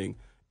happening,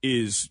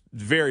 is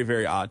very,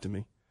 very odd to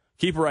me.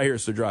 Keep it right here.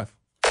 It's The Drive.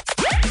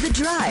 The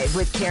Drive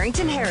with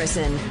Carrington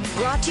Harrison.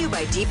 Brought to you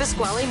by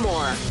DePasquale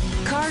Moore.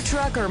 Car,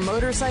 truck, or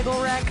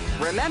motorcycle wreck?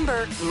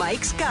 Remember,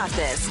 Mike's got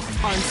this.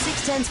 On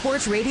 610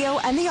 Sports Radio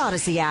and the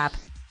Odyssey app.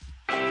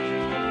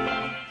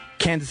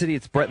 Kansas City,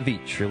 it's Brett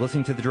Veach. You're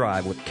listening to The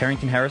Drive with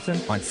Carrington Harrison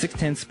on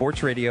 610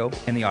 Sports Radio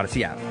and the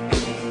Odyssey app.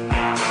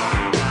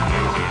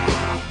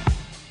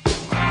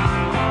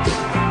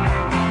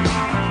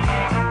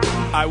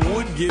 I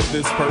would give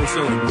this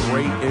person a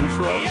great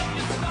intro,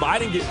 but I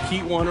didn't get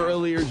Pete one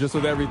earlier just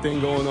with everything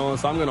going on,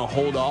 so I'm going to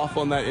hold off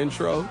on that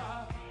intro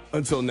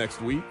until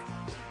next week.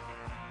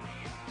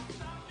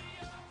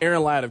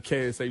 Aaron Ladd of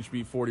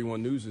KSHB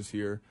 41 News is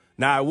here.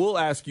 Now, I will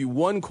ask you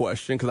one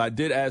question, because I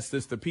did ask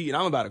this to Pete, and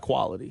I'm about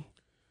equality.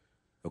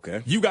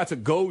 Okay. You got to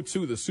go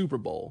to the Super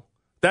Bowl.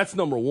 That's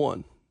number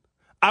one.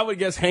 I would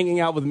guess hanging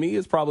out with me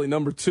is probably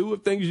number two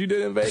of things you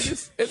did in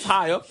Vegas. It's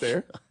high up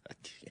there.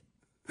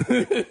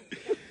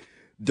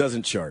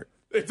 Doesn't chart.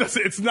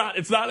 It's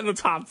not in the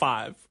top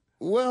five.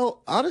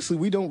 Well, honestly,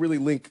 we don't really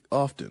link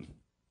often.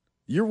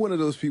 You're one of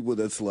those people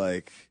that's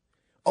like,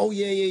 oh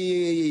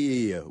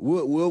yeah.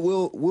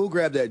 We'll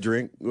grab that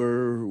drink,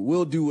 or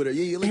we'll do whatever.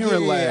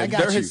 Aaron Ladd, I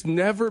got there you. has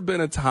never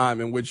been a time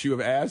in which you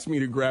have asked me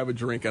to grab a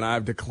drink and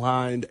I've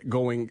declined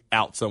going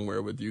out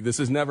somewhere with you. This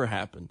has never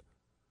happened.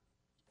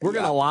 We're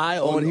gonna lie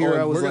on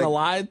here. We're gonna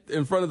lie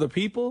in front of the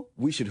people.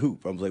 We should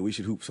hoop. I'm like, we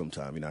should hoop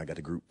sometime. I got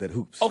a group that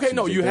hoops. Okay,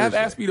 no, you have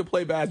asked me to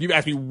play basketball. You've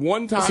asked me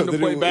one time to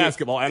play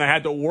basketball, and I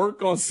had to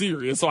work on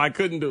Sirius, so I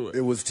couldn't do it.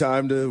 It was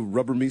time to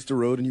rubber meets the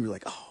road, and you were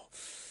like, oh.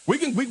 We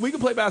can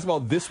play basketball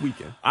this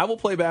weekend. I will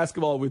play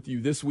basketball with you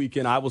this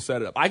weekend. I will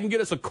set it up. I can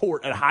get us a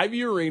court at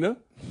Hy-Vee Arena.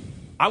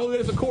 I will get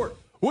us a court.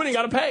 We ain't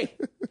got to pay.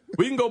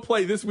 We can go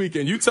play this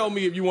weekend. You tell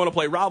me if you want to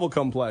play. Rob will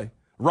come play.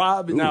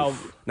 Rob, now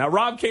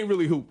Rob can't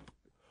really hoop,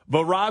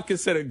 but Rob can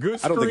set a good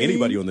screen. I don't think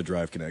anybody on the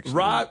Drive can actually.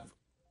 Rob,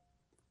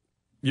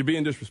 you're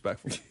being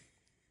disrespectful.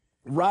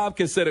 Rob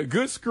can set a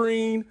good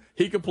screen.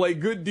 He can play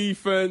good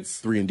defense.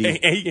 3 and D.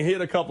 And he can hit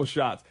a couple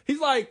shots. He's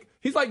like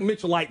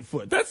Mitch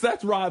Lightfoot.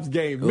 That's Rob's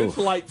game. Mitch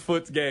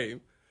Lightfoot's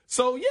game.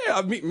 So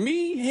yeah,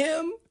 me,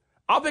 him,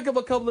 I'll pick up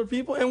a couple of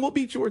people and we'll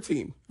beat your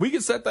team. We can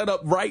set that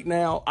up right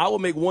now. I will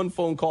make one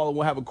phone call and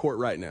we'll have a court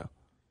right now.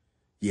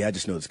 Yeah, I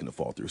just know it's going to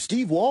fall through.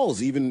 Steve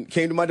Walls even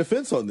came to my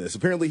defense on this.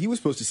 Apparently he was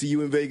supposed to see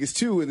you in Vegas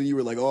too, and then you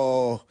were like,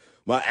 oh,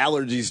 my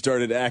allergies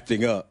started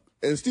acting up.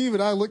 And Steve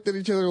and I looked at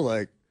each other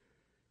like,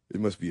 It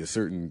must be a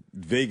certain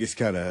Vegas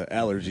kind of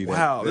allergy.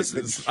 Wow,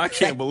 I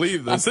can't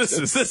believe this.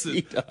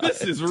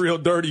 This is real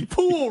dirty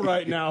pool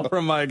right now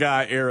from my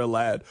guy, Aaron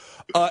Ladd.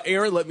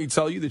 Aaron, let me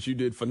tell you that you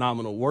did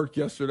phenomenal work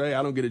yesterday.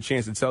 I don't get a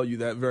chance to tell you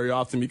that very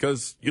often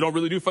because you don't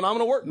really do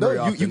phenomenal work very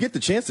often. You get the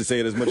chance to say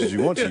it as much as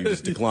you want to. You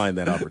just decline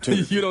that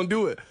opportunity. You don't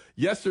do it.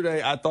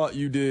 Yesterday, I thought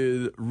you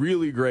did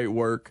really great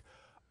work.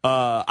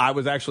 I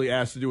was actually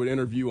asked to do an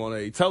interview on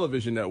a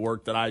television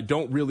network that I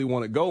don't really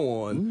want to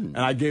go on, and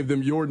I gave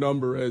them your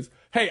number as,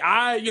 hey,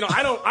 I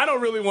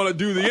don't really want to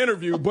do the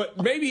interview,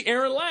 but maybe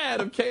Aaron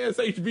Ladd of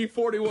KSHB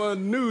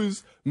 41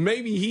 News,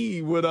 maybe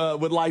he would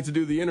like to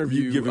do the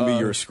interview. You giving me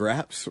your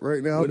scraps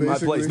right now? In my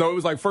place. No, it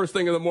was like first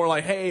thing in the morning,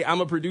 like, hey,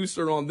 I'm a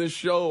producer on this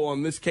show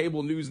on this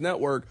cable news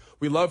network.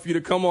 We'd love for you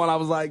to come on. I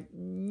was like,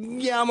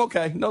 yeah, I'm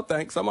okay. No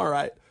thanks. I'm all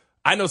right.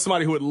 I know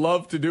somebody who would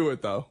love to do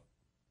it though.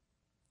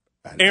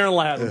 Aaron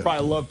Ladd would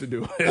probably love to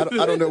do it.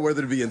 I don't know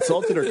whether to be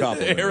insulted or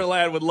complimented. Aaron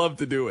Ladd would love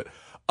to do it.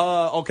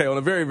 Okay, on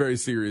a very, very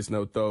serious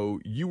note,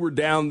 though, you were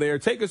down there.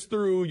 Take us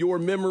through your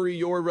memory,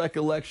 your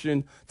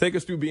recollection. Take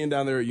us through being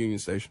down there at Union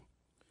Station.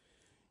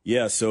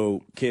 Yeah,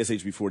 so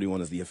KSHB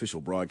 41 is the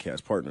official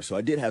broadcast partner. So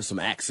I did have some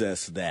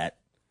access that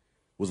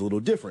was a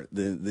little different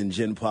than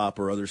Gen Pop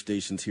or other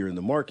stations here in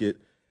the market.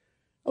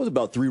 I was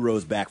about 3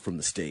 rows back from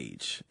the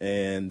stage.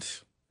 And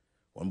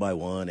one by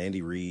one,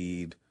 Andy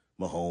Reid,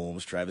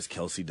 Mahomes, Travis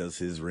Kelce does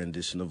his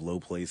rendition of Low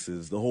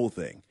Places, the whole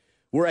thing.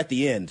 We're at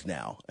the end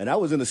now, and I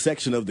was in a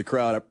section of the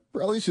crowd I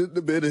probably shouldn't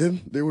have been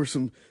in. There were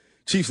some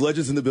Chiefs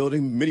legends in the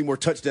building, many more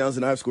touchdowns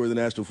than I've scored in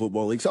the National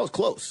Football League, so I was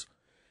close.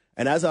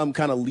 And as I'm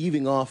kind of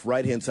leaving off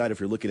right-hand side,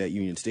 if you're looking at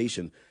Union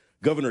Station,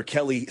 Governor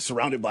Kelly,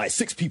 surrounded by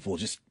 6 people,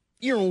 just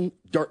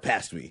dart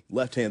past me,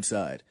 left-hand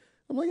side.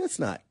 I'm like, that's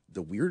not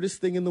the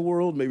weirdest thing in the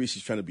world. Maybe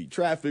she's trying to beat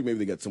traffic. Maybe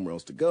they got somewhere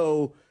else to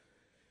go.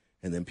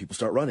 And then people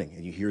start running,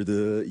 and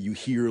you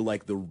hear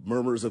like the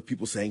murmurs of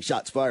people saying,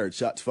 shots fired,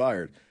 shots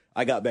fired.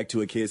 I got back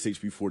to a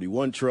KSHB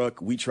 41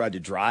 truck. We tried to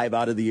drive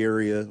out of the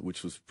area,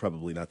 which was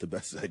probably not the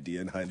best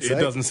idea in hindsight.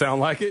 It doesn't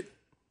sound like it.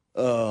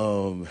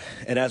 And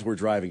as we're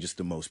driving, just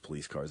the most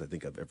police cars I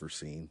think I've ever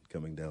seen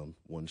coming down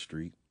one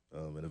street.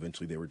 And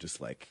eventually they were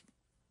just like,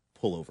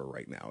 pull over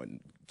right now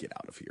and get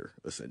out of here,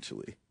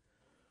 essentially.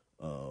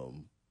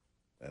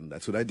 And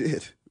that's what I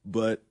did.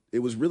 But it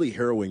was really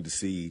harrowing to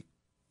see.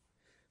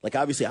 Like,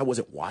 obviously, I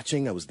wasn't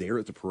watching. I was there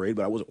at the parade,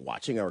 but I wasn't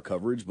watching our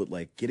coverage. But,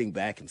 like, getting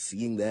back and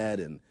seeing that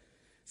and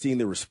seeing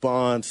the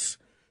response,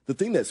 the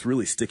thing that's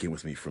really sticking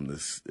with me from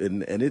this,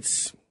 and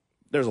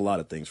there's a lot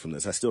of things from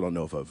this. I still don't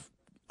know if I've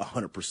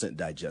 100%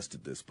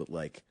 digested this, but,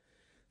 like,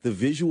 the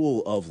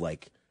visual of,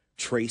 like,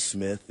 Trey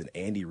Smith and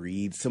Andy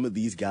Reid, some of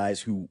these guys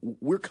who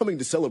we're coming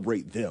to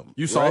celebrate them.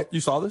 You saw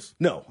this?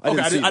 No,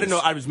 I didn't know.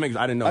 I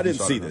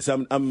didn't see this.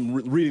 I'm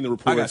reading the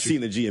report. I've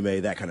seen the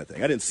GMA, that kind of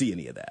thing. I didn't see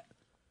any of that.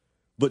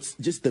 But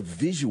just the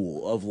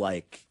visual of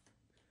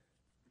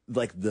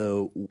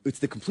it's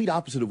the complete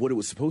opposite of what it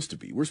was supposed to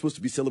be. We're supposed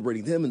to be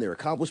celebrating them and their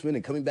accomplishment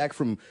and coming back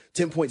from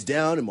 10 points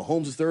down and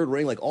Mahomes' third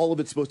ring. Like, all of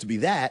it's supposed to be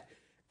that.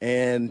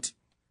 And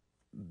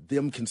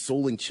them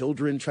consoling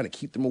children, trying to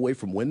keep them away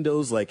from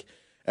windows. Like,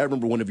 I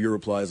remember one of your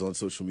replies on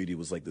social media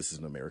was like, this is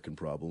an American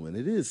problem. And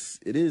it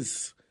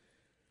is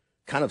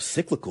kind of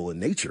cyclical in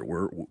nature,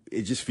 where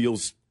it just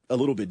feels a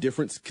little bit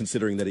different,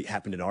 considering that it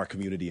happened in our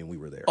community and we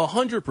were there.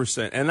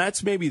 100%. And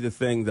that's maybe the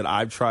thing that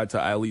I've tried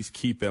to at least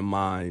keep in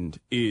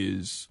mind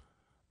is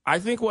I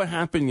think what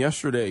happened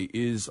yesterday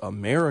is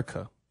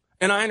America.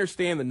 And I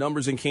understand the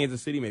numbers in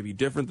Kansas City may be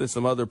different than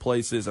some other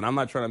places, and I'm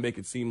not trying to make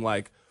it seem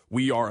like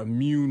we are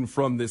immune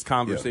from this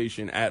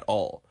conversation at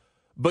all.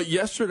 But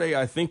yesterday,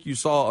 I think you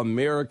saw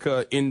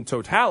America in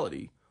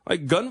totality.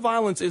 Like, gun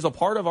violence is a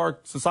part of our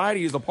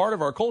society, is a part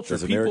of our culture.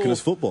 As American as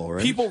football,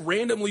 right? People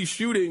randomly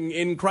shooting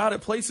in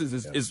crowded places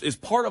is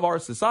part of our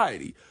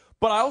society.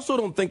 But I also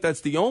don't think that's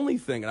the only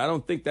thing, and I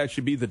don't think that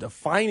should be the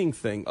defining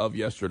thing of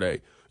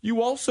yesterday.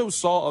 You also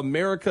saw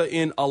America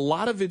in a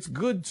lot of its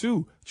good,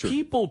 too. Sure.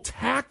 People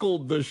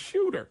tackled the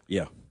shooter.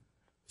 Yeah.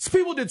 So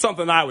people did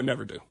something I would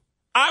never do.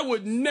 I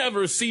would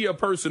never see a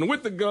person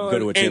with a gun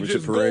and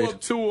just go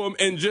up to him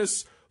and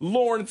just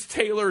Lawrence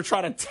Taylor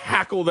try to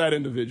tackle that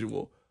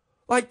individual.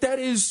 Like, that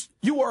is,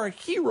 you are a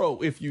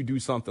hero if you do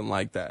something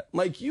like that.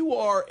 Like, you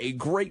are a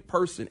great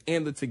person,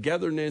 and the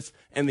togetherness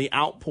and the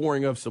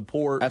outpouring of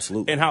support.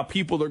 Absolutely. And how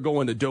people are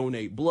going to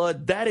donate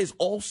blood. That is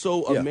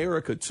also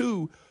America,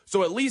 too.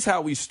 So at least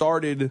how we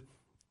started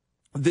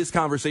this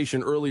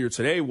conversation earlier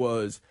today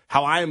was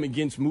how I am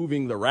against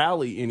moving the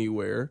rally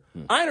anywhere.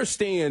 I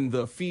understand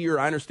the fear.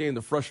 I understand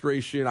the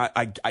frustration.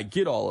 I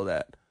get all of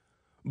that.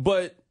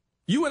 But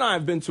you and I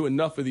have been to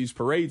enough of these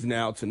parades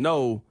now to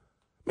know,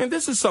 man,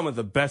 this is some of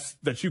the best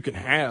that you can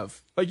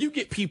have. Like, you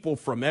get people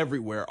from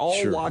everywhere,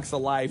 all walks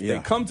of life. Yeah.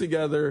 They come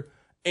together,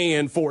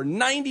 and for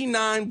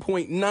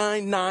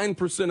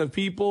 99.99% of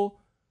people,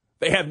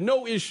 they have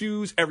no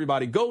issues.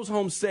 Everybody goes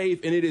home safe,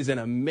 and it is an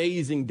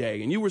amazing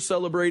day. And you were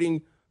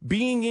celebrating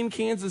being in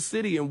Kansas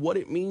City and what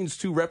it means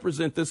to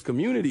represent this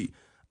community.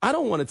 I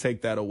don't want to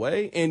take that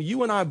away. And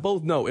you and I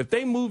both know if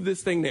they move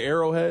this thing to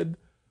Arrowhead,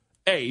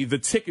 the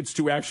tickets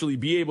to actually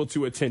be able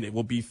to attend it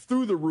will be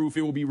through the roof.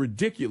 It will be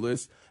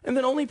ridiculous. And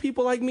then only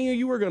people like me or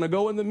you are going to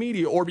go in the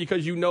media, or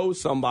because you know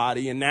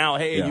somebody and now,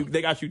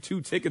 they got you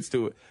 2 tickets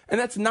to it. And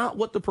that's not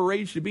what the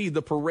parade should be.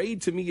 The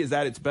parade to me is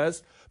at its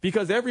best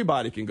because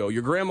everybody can go.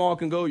 Your grandma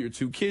can go. Your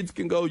 2 kids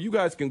can go. You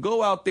guys can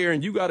go out there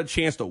and you got a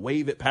chance to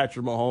wave at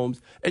Patrick Mahomes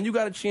and you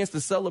got a chance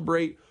to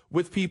celebrate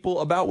with people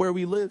about where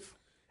we live.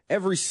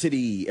 Every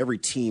city, every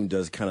team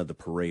does kind of the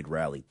parade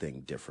rally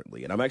thing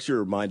differently. And I'm actually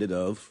reminded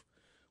of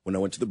when I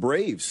went to the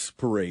Braves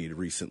parade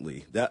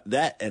recently,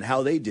 that and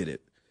how they did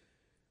it.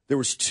 There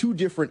was 2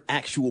 different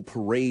actual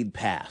parade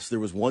paths. There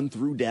was one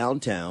through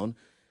downtown,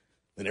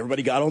 and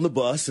everybody got on the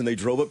bus, and they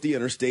drove up the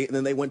interstate, and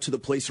then they went to the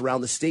place around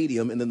the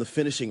stadium, and then the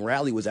finishing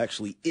rally was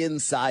actually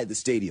inside the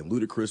stadium.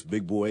 Ludacris,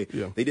 Big Boy.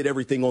 Yeah. They did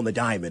everything on the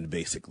diamond,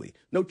 basically.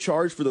 No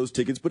charge for those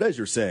tickets, but as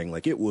you're saying,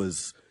 like, it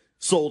was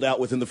sold out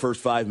within the first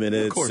 5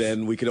 minutes,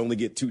 and we could only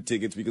get 2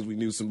 tickets because we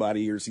knew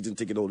somebody or season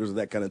ticket holders or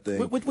that kind of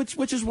thing.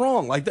 Which is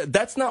wrong. Like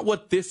that's not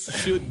what this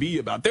should be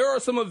about. There are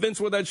some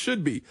events where that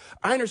should be.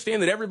 I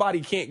understand that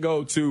everybody can't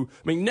go to.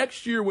 I mean,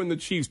 next year when the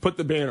Chiefs put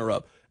the banner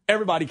up,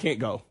 everybody can't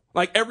go.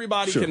 Like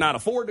everybody cannot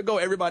afford to go.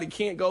 Everybody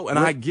can't go, and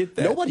I get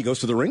that. Nobody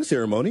goes to the ring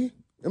ceremony.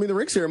 I mean, the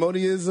ring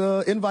ceremony is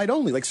invite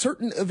only. Like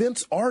certain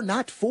events are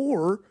not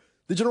for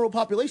the general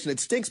population. It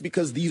stinks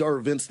because these are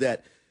events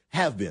that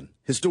have been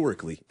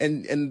historically,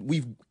 and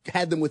we've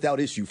had them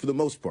without issue for the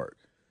most part.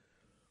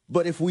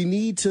 But if we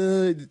need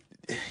to,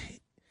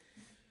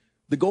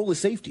 the goal is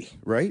safety,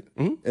 right?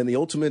 Mm-hmm. And the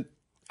ultimate.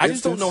 I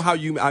just don't know how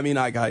you. I mean,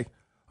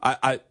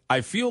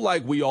 I feel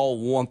like we all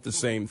want the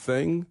same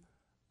thing.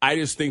 I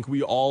just think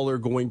we all are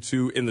going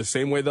to, in the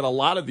same way that a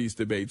lot of these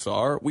debates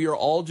are, we are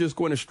all just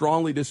going to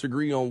strongly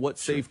disagree on what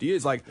safety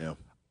is. Like,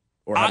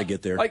 or how to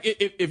get there. Like,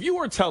 if you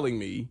were telling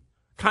me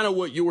kind of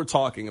what you were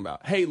talking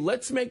about. Hey,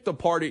 let's make the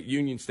party at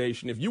Union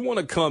Station if you want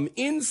to come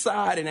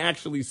inside and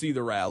actually see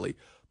the rally.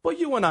 But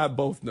you and I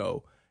both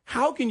know,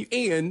 how can you,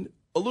 and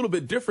a little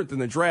bit different than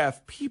the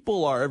draft,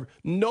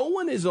 no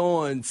one is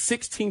on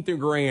 16th and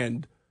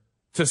Grand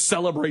to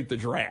celebrate the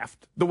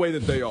draft the way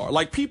that they are.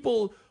 Like,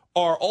 people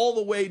are all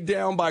the way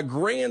down by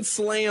Grand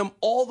Slam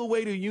all the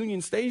way to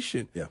Union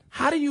Station. Yeah.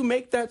 How do you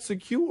make that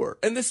secure?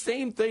 And the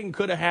same thing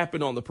could have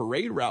happened on the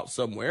parade route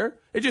somewhere.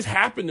 It just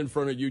happened in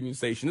front of Union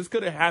Station. This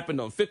could have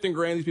happened on 5th and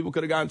Grand. These people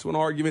could have gotten into an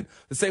argument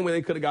the same way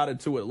they could have got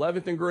into it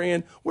 11th and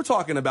Grand. We're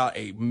talking about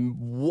a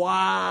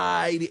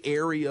wide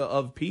area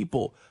of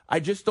people. I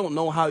just don't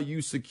know how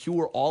you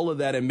secure all of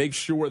that and make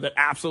sure that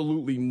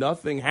absolutely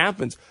nothing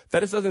happens.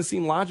 That just doesn't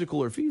seem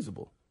logical or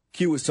feasible.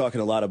 Q was talking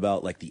a lot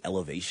about like the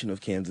elevation of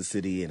Kansas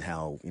City and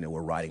how,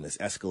 we're riding this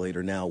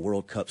escalator now,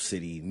 World Cup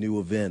City, new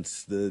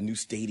events, the new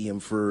stadium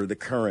for the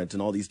Current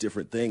and all these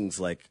different things.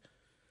 Like,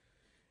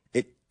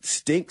 it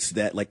stinks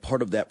that like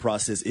part of that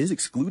process is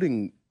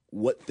excluding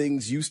what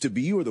things used to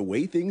be or the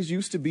way things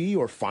used to be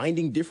or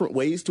finding different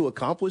ways to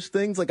accomplish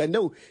things. Like, I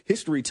know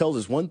history tells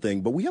us one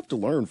thing, but we have to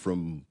learn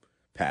from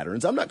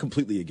patterns. I'm not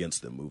completely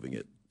against them moving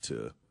it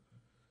to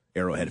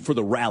Arrowhead for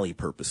the rally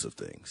purpose of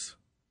things.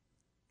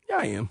 Yeah,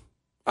 I am.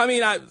 I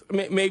mean,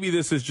 maybe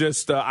this is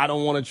just I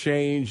don't want to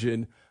change,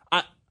 and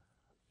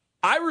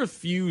I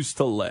refuse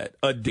to let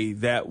a day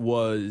that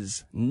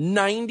was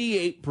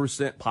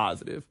 98%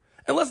 positive,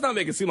 and let's not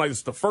make it seem like this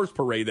is the first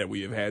parade that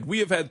we have had. We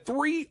have had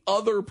 3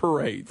 other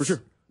parades for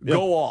sure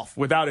go off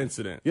without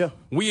incident. Yeah,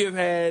 we have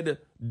had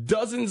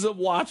dozens of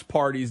watch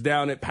parties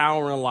down at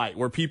Power and Light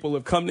where people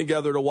have come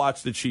together to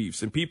watch the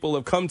Chiefs, and people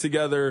have come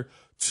together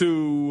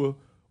to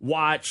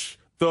watch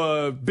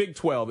the Big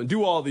 12 and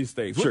do all these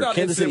things. Sure,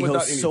 Kansas City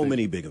hosts so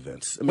many big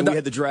events. I mean, we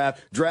had the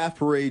draft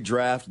parade,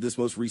 this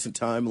most recent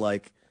time,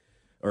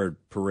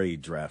 draft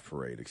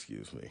parade,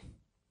 excuse me.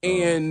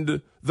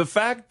 And the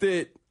fact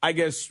that I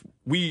guess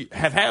we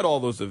have had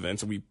all those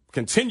events and we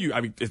continue,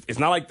 I mean, it's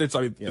not like this.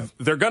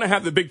 They're going to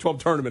have the Big 12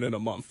 tournament in a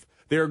month.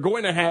 They're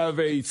going to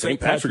have a St.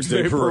 Patrick's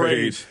Day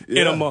parade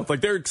in a month.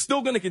 Like, they're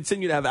still going to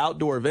continue to have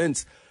outdoor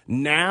events.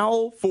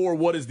 Now, for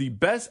what is the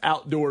best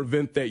outdoor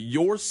event that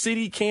your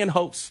city can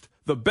host,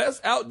 the best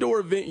outdoor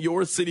event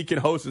your city can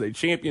host is a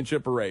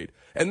championship parade.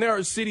 And there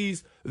are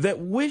cities that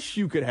wish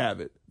you could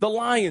have it. The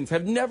Lions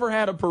have never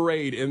had a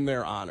parade in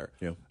their honor.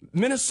 Yeah.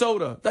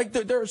 Minnesota, like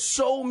there are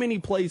so many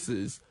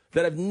places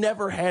that have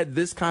never had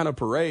this kind of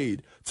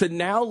parade. To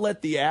now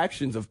let the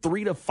actions of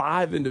 3 to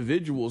 5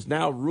 individuals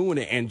now ruin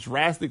it and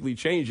drastically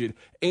change it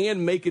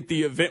and make it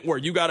the event where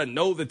you got to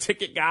know the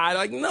ticket guy.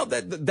 Like, no,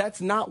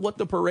 that's not what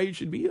the parade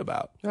should be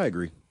about. I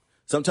agree.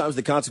 Sometimes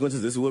the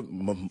consequences, this is what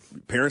my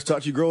parents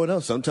taught you growing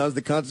up. Sometimes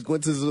the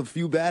consequences of a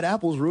few bad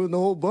apples ruin the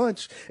whole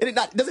bunch. And it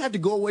doesn't have to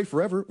go away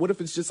forever. What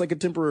if it's just like a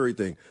temporary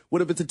thing?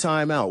 What if it's a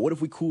timeout? What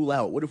if we cool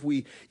out? What if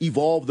we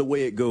evolve the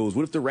way it goes?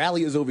 What if the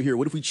rally is over here?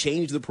 What if we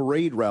change the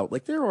parade route?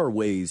 Like, there are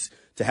ways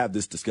to have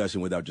this discussion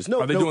without just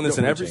Are they doing this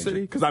in every city?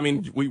 Because, I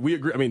mean, we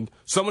agree. I mean,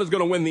 someone is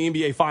going to win the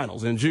NBA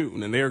Finals in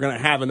June, and they are going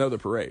to have another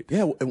parade.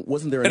 Yeah, and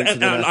wasn't there an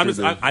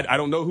incident I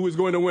don't know who is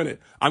going to win it.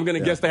 I'm going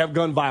to guess they have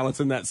gun violence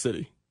in that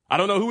city. I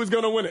don't know who is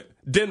going to win it.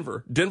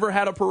 Denver. Denver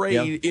had a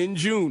parade in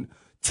June.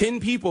 10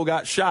 people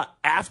got shot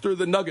after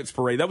the Nuggets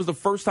parade. That was the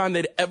first time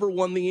they'd ever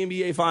won the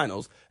NBA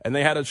Finals, and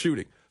they had a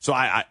shooting. So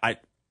I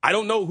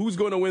don't know who's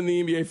going to win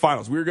the NBA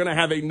Finals. We're going to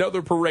have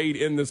another parade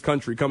in this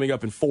country coming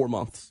up in 4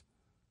 months.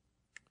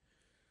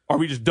 Are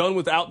we just done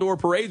with outdoor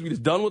parades? We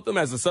just done with them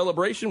as a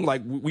celebration?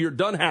 Like, we are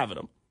done having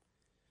them.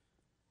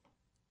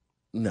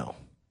 No.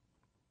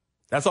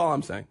 That's all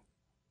I'm saying.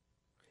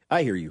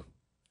 I hear you.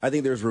 I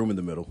think there's room in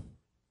the middle.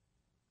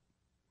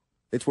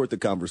 It's worth the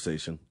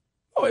conversation.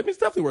 Oh, it's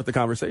definitely worth the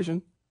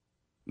conversation.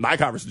 My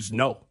conversation is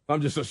no.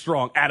 I'm just a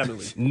strong,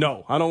 adamantly,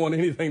 no. I don't want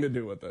anything to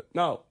do with it.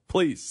 No,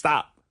 please,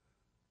 stop.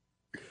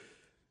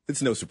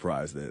 It's no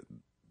surprise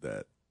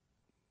that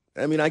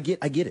I mean, I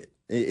get it.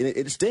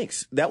 It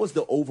stinks. That was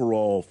the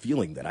overall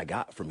feeling that I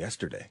got from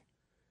yesterday.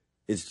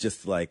 It's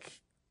just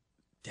like,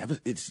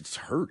 it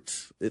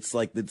hurts. It's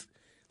like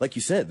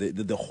you said,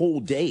 the whole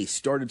day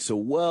started so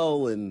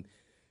well, and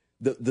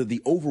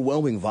the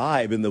overwhelming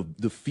vibe and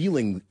the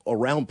feeling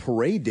around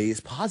parade day is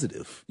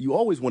positive. You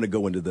always want to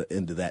go into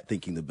that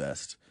thinking the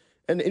best.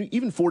 And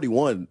even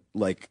 41,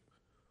 like,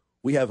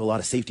 we have a lot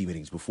of safety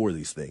meetings before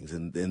these things,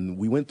 and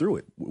we went through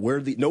it.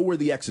 Know where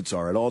the exits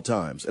are at all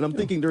times. And I'm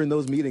thinking during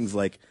those meetings,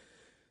 like,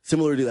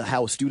 similar to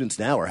how students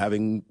now are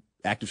having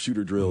active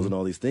shooter drills and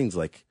all these things,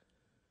 like,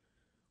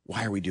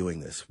 why are we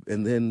doing this?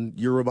 And then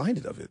you're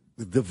reminded of it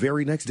the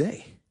very next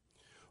day.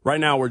 Right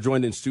now, we're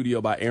joined in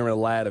studio by Aaron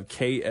Ladd of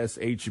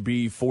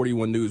KSHB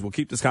 41 News. We'll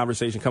keep this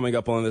conversation coming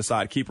up on this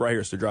side. Keep right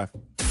here. It's The Drive.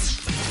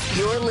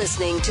 You're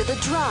listening to The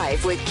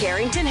Drive with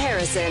Carrington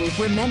Harrison.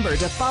 Remember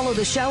to follow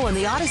the show on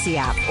the Odyssey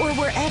app or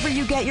wherever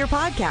you get your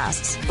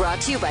podcasts.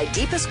 Brought to you by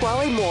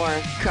DePasquale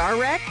Moore.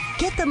 Car wreck?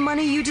 Get the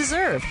money you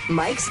deserve.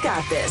 Mike's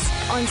got this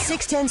on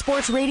 610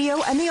 Sports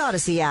Radio and the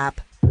Odyssey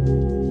app.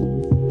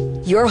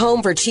 Your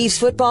home for Chiefs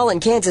football in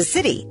Kansas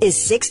City is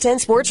 610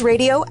 Sports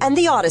Radio and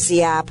the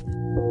Odyssey app.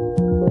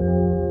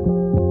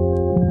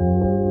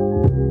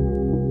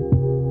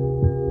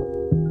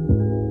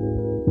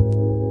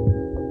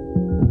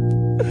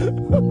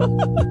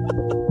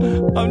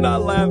 I'm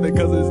not laughing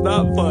because it's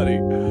not funny.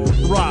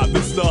 Rob,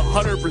 this is a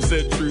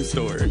 100% true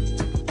story.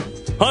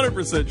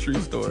 100%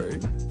 true story.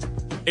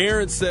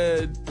 Aaron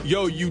said,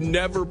 yo, you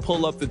never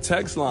pull up the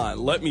text line.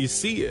 Let me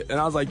see it. And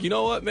I was like, you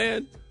know what,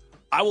 man?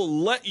 I will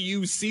let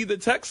you see the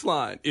text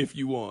line if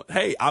you want.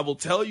 Hey, I will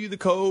tell you the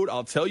code.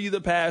 I'll tell you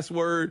the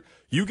password.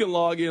 You can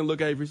log in and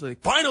look at it. He's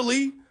like,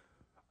 finally,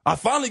 I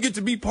finally get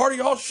to be part of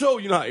y'all show.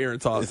 You know how Aaron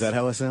talks. Is that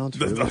how it sounds?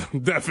 Really?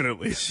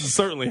 Definitely.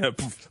 Certainly.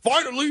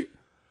 Finally.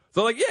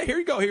 So, like, yeah, here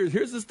you go.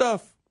 Here's the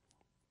stuff.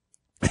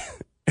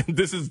 And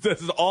this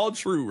is all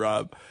true,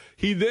 Rob.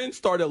 He then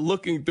started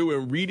looking through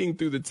and reading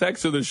through the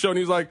text of the show, and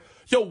he's like,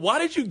 yo, why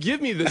did you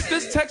give me this?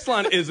 This text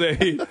line is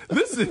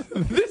this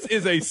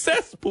is a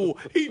cesspool.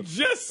 He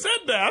just said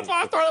that. That's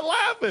why I started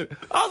laughing.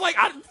 I was like,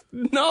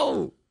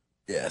 no.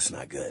 Yeah, it's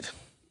not good.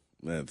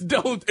 Man.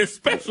 Don't,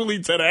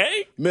 especially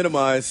today.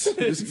 Minimize.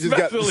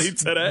 Especially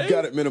today.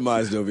 Got it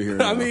minimized over here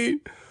now. I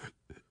mean,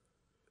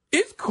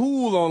 it's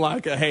cool on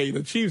like hey,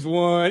 the Chiefs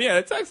won. Yeah,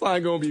 the text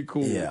line going to be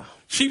cool. Yeah.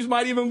 Chiefs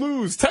might even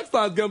lose. Text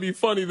line's going to be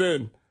funny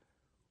then.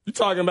 You're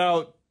talking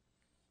about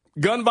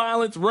gun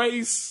violence,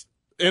 race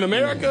in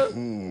America,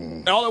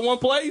 all in one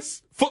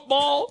place,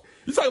 football.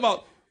 You're talking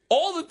about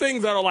all the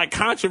things that are like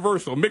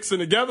controversial mixing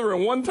together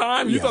in one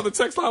time. You thought the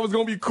text line was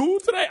going to be cool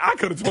today? I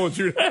could have told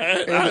you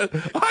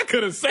that. I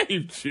could have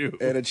saved you.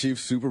 And a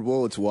Chiefs Super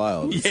Bowl, it's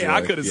wild. It's I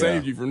could have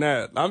saved you from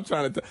that. I'm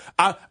trying to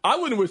I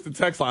wouldn't wish the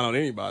text line on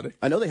anybody.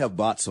 I know they have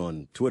bots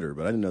on Twitter,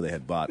 but I didn't know they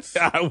had bots.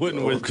 I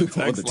wouldn't wish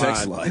the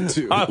text line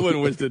too. I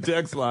wouldn't wish the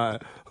text line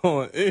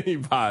on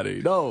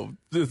anybody. No,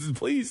 just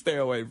please stay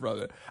away from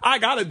it. I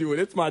got to do it.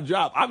 It's my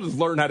job. I've just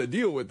learned how to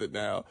deal with it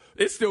now.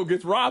 It still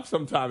gets robbed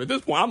sometimes. At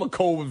this point, I'm a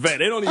cold vet.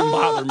 They don't even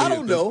bother me. I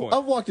don't know. Point.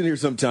 I've walked in here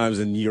sometimes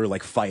and you're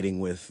like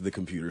fighting with the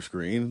computer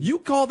screen. You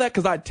call that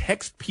because I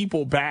text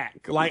people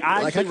back. Like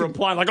I actually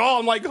reply like,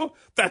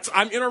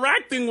 I'm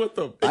interacting with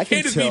them. It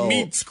can't just be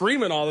me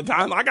screaming all the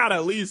time. I got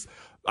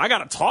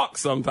to talk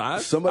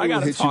sometimes. Somebody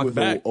will hit you with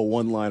a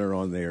one-liner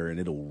on there, and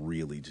it'll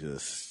really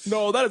just...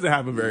 No, that doesn't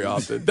happen very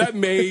often. That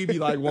may be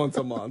like once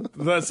a month.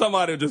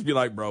 Somebody will just be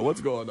like, bro,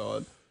 what's going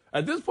on?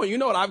 At this point, you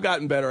know what I've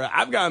gotten better at?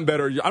 I'm just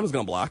going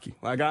to block you.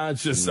 Like,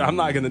 I'm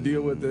not going to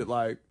deal with it.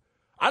 Like,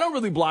 I don't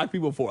really block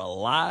people for a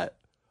lot.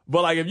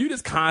 But, like, if you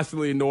just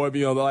constantly annoy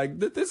me, like,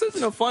 this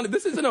isn't a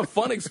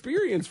fun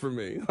experience for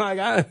me. Like,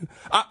 I'm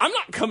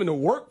not coming to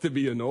work to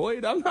be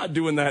annoyed. I'm not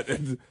doing that.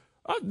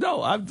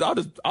 No,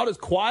 I'll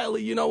just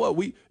quietly, you know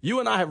what? You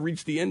and I have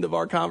reached the end of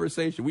our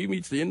conversation. We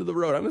reached the end of the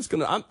road.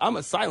 I'm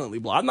a silently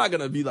block. I'm not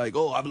gonna be like,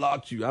 oh, I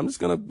blocked you. I'm just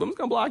gonna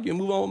block you and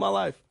move on with my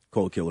life.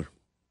 Cold killer.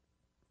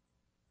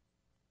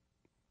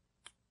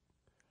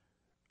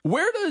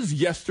 Where does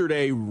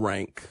yesterday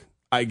rank,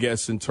 I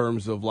guess, in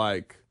terms of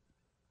like,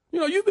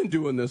 you've been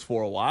doing this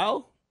for a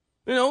while.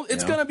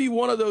 It's gonna be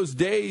one of those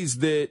days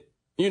that,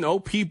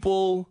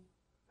 people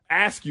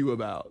ask you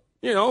about.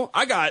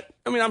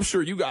 I'm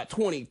sure you got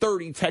 20,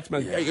 30 text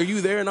messages. Hey, are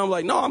you there? And I'm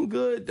like, no, I'm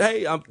good.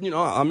 Hey,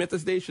 I'm at the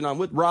station. I'm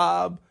with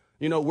Rob.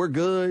 We're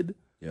good.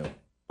 Yeah.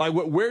 Like,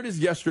 where does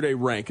yesterday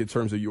rank in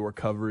terms of your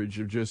coverage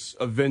of just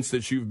events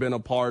that you've been a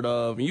part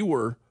of? You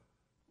were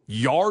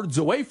yards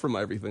away from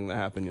everything that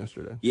happened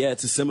yesterday. Yeah,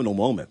 it's a seminal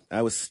moment.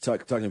 I was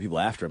talking to people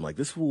after. I'm like,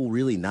 this will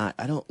really not.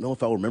 I don't know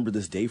if I'll remember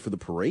this day for the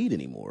parade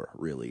anymore,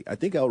 really. I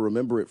think I'll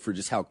remember it for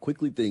just how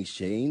quickly things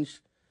changed.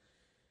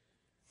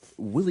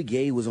 Willie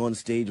Gay was on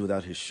stage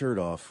without his shirt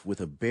off with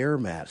a bear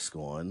mask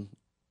on.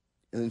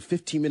 And then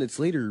 15 minutes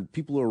later,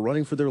 people are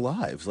running for their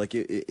lives. Like,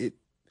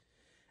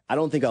 I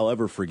don't think I'll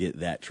ever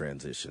forget that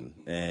transition.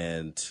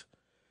 And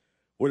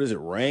where does it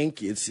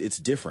rank? It's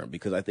different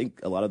because I think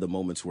a lot of the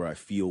moments where I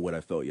feel what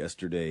I felt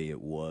yesterday,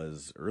 it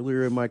was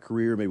earlier in my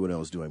career, maybe when I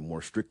was doing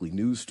more strictly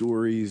news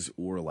stories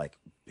or like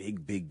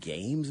big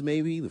games,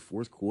 maybe the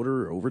fourth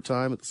quarter or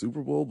overtime at the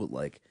Super Bowl. But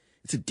like,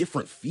 it's a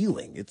different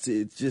feeling. It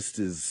just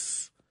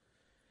is.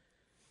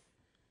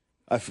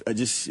 I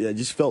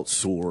just felt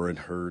sore and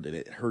hurt, and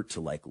it hurt to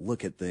like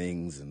look at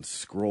things and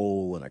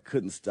scroll, and I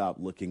couldn't stop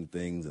looking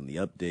things and the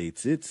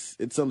updates. It's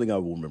something I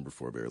will remember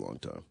for a very long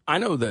time. I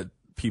know that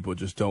people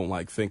just don't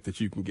like think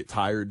that you can get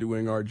tired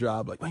doing our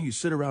job. Like, when you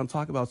sit around and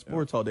talk about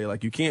sports all day,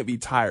 like you can't be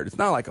tired. It's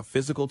not like a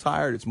physical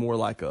tired. It's more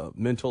like a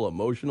mental,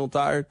 emotional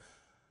tired.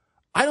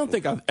 I don't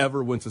think I've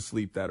ever went to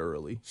sleep that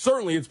early.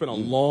 Certainly, it's been a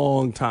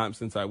long time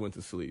since I went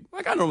to sleep.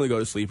 Like, I normally go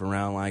to sleep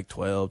around like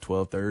 12,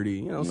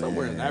 12:30,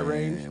 somewhere in that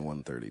range.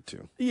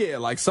 1:32. Yeah,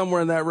 like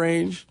somewhere in that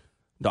range.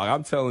 Dog,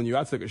 I'm telling you,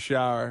 I took a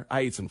shower.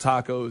 I ate some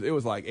tacos. It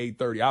was like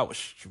 8:30. I was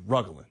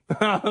struggling.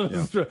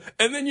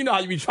 And then, how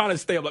you be trying to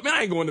stay up. Like, man,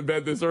 I ain't going to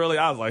bed this early.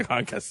 I was like,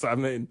 I guess,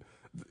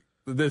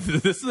 this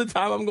is the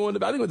time I'm going to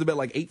bed. I think it was to bed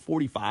like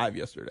 8:45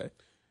 yesterday.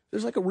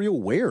 There's like a real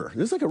wear.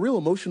 There's like a real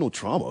emotional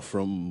trauma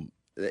from,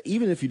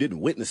 even if you didn't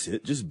witness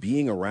it, just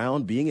being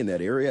around, being in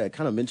that area. I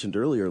kind of mentioned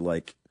earlier,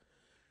 like,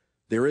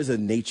 there is a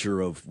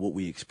nature of what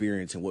we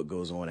experience and what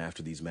goes on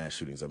after these mass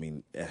shootings. I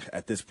mean,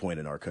 at this point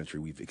in our country,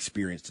 we've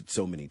experienced it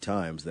so many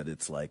times that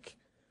it's like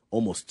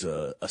almost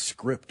a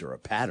script or a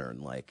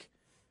pattern. Like,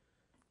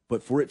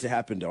 but for it to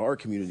happen to our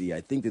community, I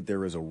think that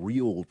there is a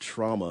real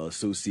trauma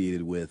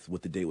associated with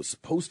what the day was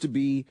supposed to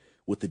be,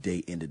 what the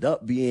day ended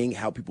up being,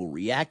 how people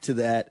react to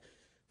that.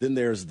 Then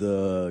there's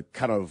the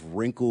kind of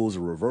wrinkles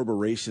or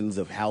reverberations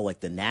of how like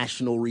the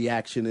national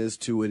reaction is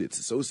to it. It's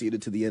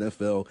associated to the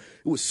NFL.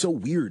 It was so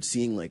weird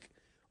seeing like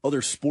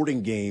other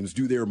sporting games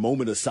do their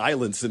moment of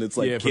silence, and it's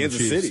like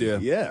Kansas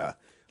City. Yeah.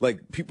 Like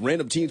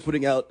random teams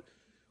putting out,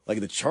 like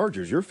the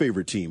Chargers, your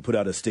favorite team, put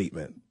out a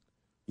statement.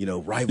 Rivals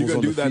on the field. You're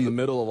going to do that in the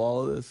middle of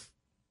all of this?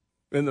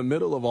 In the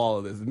middle of all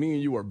of this, me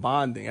and you are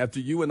bonding. After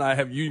you and I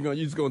have, you're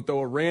just going to throw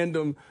a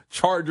random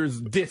Chargers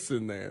diss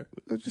in there.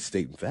 Just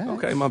stating facts.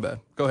 Okay, my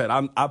bad. Go ahead.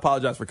 I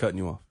apologize for cutting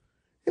you off.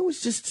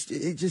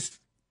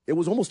 It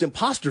was almost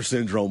imposter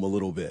syndrome a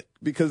little bit,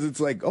 because it's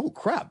like, oh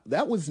crap,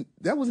 that was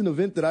an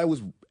event that I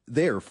was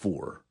there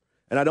for.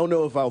 And I don't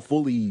know if I'll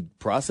fully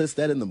process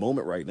that in the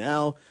moment right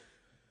now.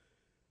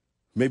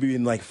 Maybe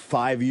in like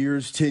 5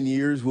 years, 10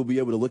 years, we'll be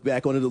able to look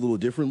back on it a little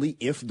differently.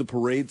 If the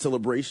parade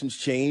celebrations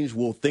change,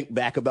 we'll think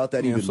back about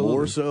that even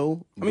more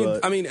so.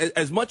 I mean,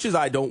 as much as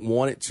I don't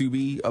want it to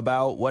be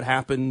about what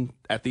happened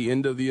at the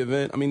end of the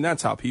event, I mean,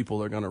 that's how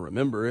people are going to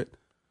remember it.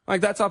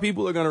 Like, that's how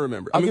people are going to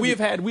remember. I mean, we've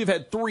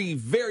had 3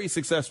 very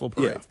successful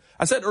parades. Yeah.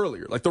 I said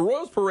earlier, like, the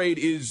Royals parade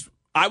is,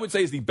 I would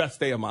say, is the best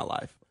day of my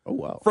life. Oh,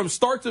 wow. From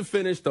start to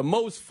finish, the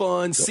most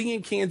fun,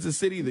 seeing Kansas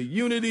City, the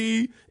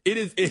unity.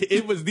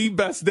 It was the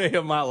best day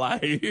of my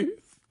life.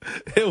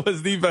 It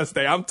was the best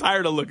day. I'm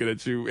tired of looking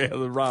at you,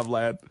 Rob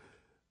Ladd.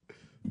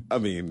 I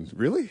mean,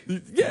 really?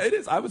 Yeah, it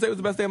is. I would say it was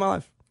the best day of my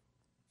life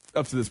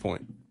up to this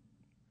point.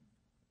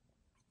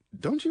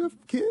 Don't you have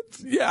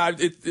kids? Yeah,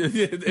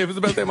 it was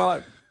the best day of my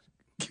life.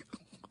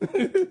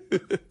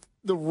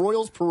 The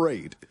Royals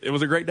parade. It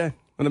was a great day.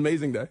 An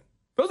amazing day.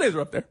 Those days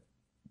are up there.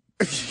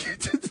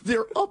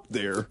 They're up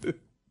there.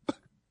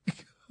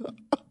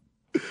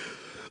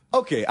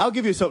 Okay, I'll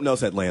give you something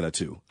else, Atlanta,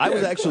 too. I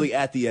was actually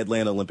at the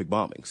Atlanta Olympic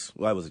bombings.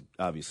 Well, I was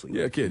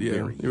obviously a kid, very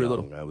you were young.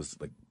 little. I was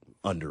like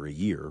under a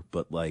year,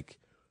 but like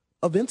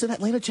events in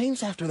Atlanta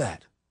changed after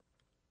that.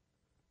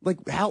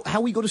 Like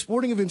how we go to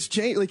sporting events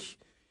change. Like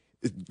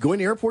going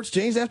to airports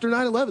changed after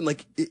 9/11.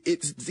 Like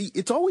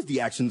it's always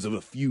the actions of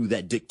a few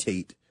that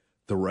dictate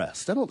the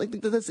rest. I don't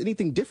think that that's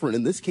anything different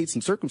in this case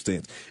and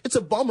circumstance. It's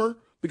a bummer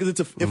because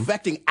it's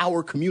affecting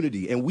our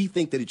community, and we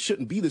think that it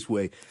shouldn't be this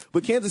way.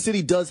 But Kansas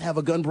City does have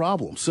a gun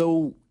problem,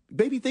 so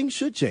maybe things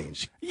should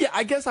change. Yeah,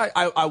 I guess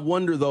I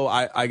wonder, though,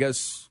 I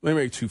guess,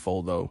 maybe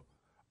twofold, though.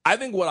 I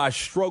think what I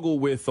struggle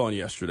with on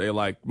yesterday,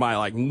 like my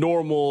like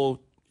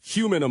normal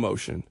human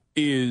emotion,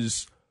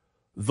 is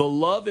the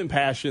love and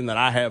passion that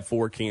I have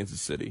for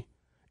Kansas City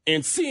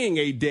and seeing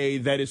a day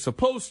that is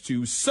supposed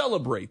to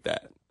celebrate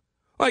that.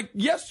 Like,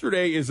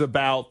 yesterday is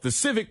about the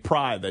civic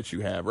pride that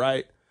you have,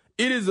 right?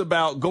 It is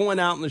about going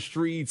out in the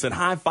streets and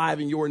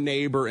high-fiving your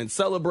neighbor and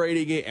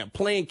celebrating it and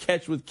playing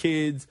catch with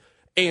kids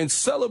and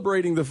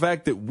celebrating the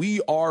fact that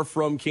we are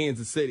from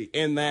Kansas City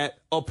and that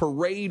a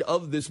parade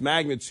of this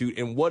magnitude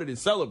and what it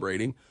is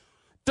celebrating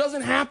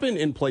doesn't happen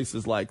in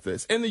places like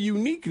this. And the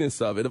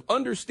uniqueness of it, of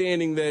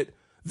understanding that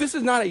This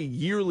is not a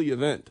yearly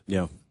event.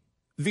 Yeah.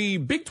 The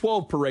Big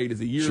 12 parade is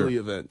a yearly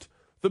event.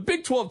 The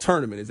Big 12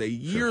 tournament is a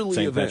yearly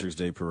St. event. Patrick's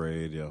Day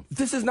parade, yeah.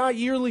 This is not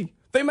yearly.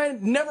 They may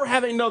never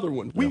have another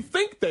one. We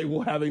think they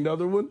will have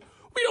another one.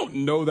 We don't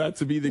know that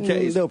to be the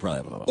case. They'll probably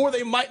have another one. Or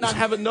they might not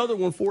have another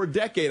one for a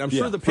decade. I'm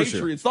sure the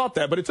Patriots thought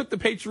that, but it took the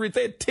Patriots,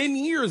 they had 10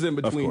 years in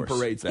between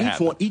parades to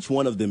happen. Each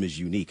one of them is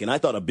unique. And I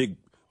thought a big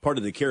part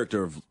of the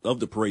character of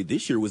the parade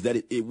this year was that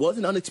it was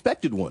an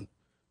unexpected one.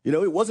 You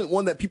know, it wasn't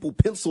one that people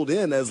penciled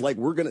in as like,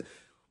 we're going to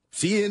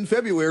see you in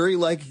February.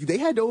 Like, they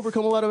had to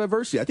overcome a lot of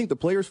adversity. I think the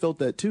players felt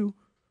that too.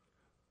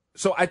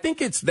 So I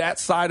think it's that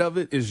side of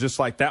it is just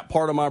like that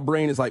part of my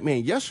brain is like,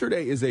 man,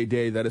 yesterday is a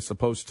day that is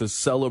supposed to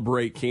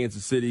celebrate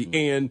Kansas City.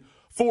 And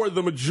for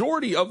the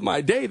majority of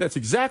my day, that's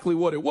exactly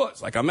what it was.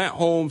 Like, I'm at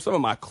home. Some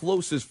of my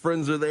closest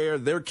friends are there.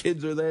 Their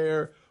kids are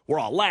there. We're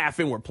all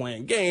laughing. We're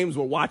playing games.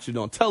 We're watching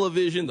on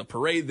television. The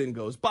parade then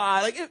goes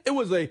by. Like, it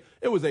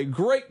was a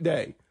great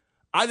day.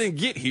 I didn't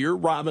get here.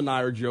 Rob and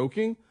I are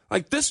joking.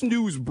 Like, this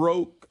news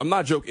broke. I'm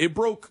not joking. It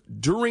broke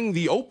during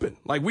the Open.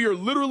 Like, we are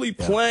literally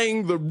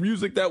playing the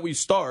music that we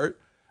start.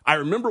 I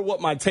remember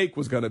what my take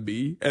was going to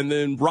be. And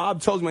then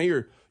Rob tells me in my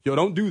ear, yo,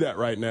 don't do that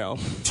right now.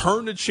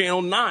 Turn to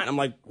Channel 9. I'm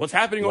like, what's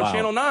happening on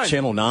Channel 9?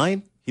 Channel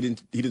 9? He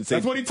didn't say.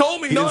 That's what he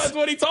told me. No, that's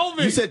what he told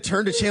me. You said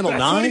turn to Channel 9?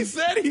 That's what he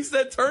said. He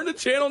said turn to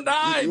Channel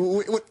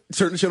 9.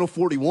 Turn to Channel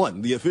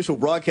 41, the official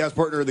broadcast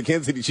partner of the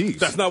Kansas City Chiefs.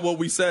 That's not what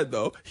we said,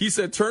 though. He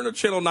said turn to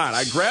Channel 9.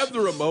 I grabbed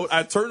the remote.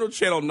 I turned to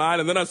Channel 9,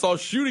 and then I saw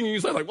shooting, and he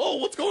was like, whoa,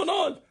 what's going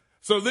on?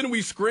 So then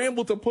we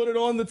scrambled to put it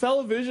on the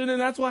television,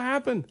 and that's what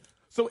happened.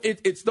 So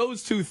it's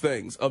those two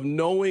things of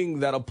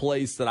knowing that a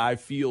place that I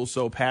feel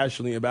so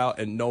passionately about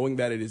and knowing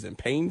that it is in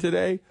pain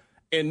today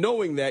and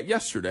knowing that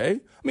yesterday,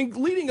 I mean,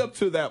 leading up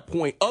to that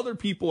point, other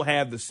people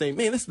had the same,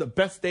 man, this is the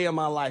best day of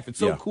my life. It's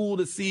so cool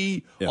to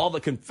see all the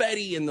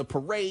confetti and the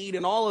parade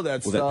and all of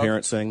that stuff. Was that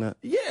parent saying that?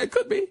 Yeah, it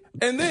could be.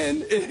 And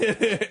then,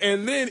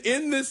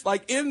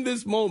 in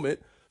this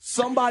moment,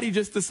 somebody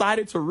just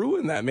decided to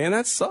ruin that, man.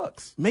 That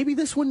sucks. Maybe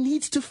this one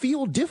needs to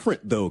feel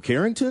different, though,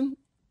 Carrington.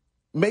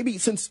 Maybe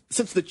since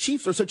the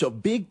Chiefs are such a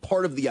big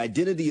part of the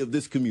identity of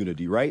this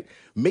community, right?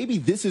 Maybe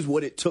this is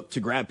what it took to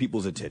grab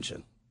people's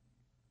attention.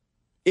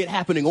 It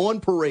happening on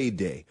parade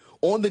day,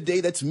 on the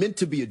day that's meant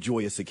to be a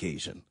joyous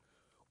occasion,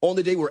 on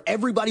the day where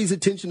everybody's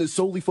attention is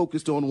solely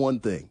focused on one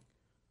thing.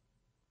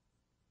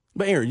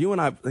 But Aaron, you and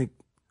I think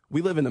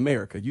we live in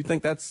America. You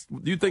think that's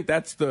going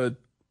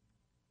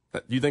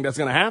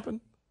to happen?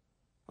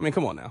 I mean,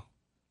 come on now.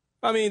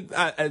 I mean,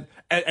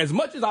 as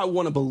much as I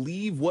want to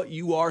believe what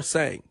you are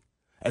saying,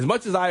 as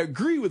much as I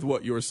agree with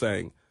what you're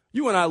saying,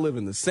 you and I live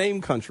in the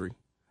same country,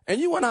 and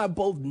you and I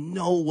both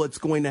know what's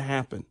going to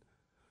happen.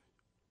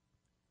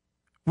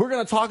 We're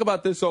going to talk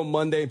about this on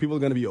Monday, and people are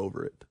going to be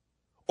over it.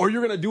 Or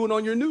you're going to do it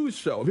on your news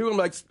show. And people are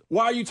going to be like,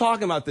 why are you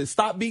talking about this?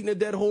 Stop beating a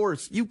dead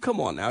horse. You come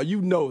on now.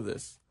 You know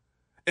this.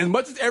 As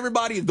much as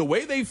everybody, the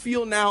way they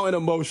feel now and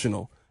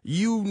emotional,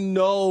 you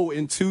know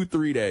in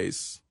 2-3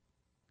 days,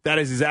 that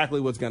is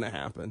exactly what's going to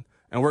happen.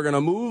 And we're going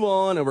to move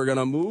on, and we're going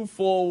to move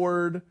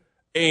forward,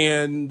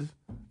 and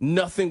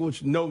nothing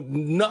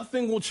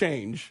will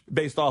change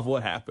based off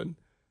what happened.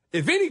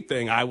 If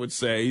anything, I would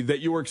say that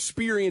your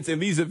experience in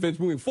these events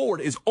moving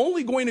forward is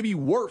only going to be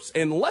worse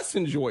and less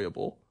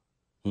enjoyable.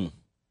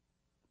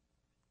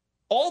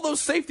 All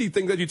those safety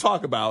things that you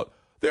talk about,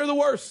 they're the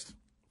worst.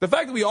 The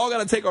fact that we all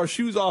got to take our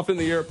shoes off in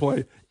the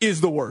airplane is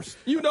the worst.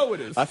 You know it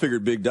is. I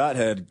figured Big Dot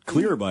had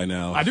clear by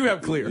now. I do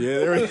have clear. Yeah,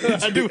 there it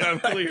is. I do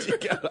have clear.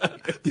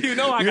 You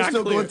know I You're got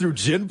still clear. going through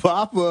Gen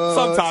Pop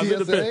Sometimes TSA? it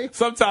depends.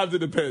 Sometimes it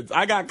depends.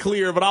 I got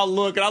clear, but I'll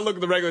look at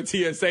the regular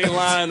TSA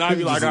line, and I'll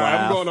be like, all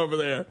right, I'm going over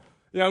there.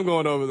 Yeah, I'm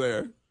going over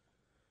there.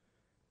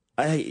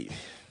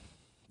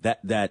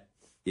 That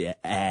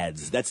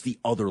adds. That's the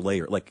other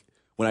layer. Like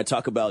when I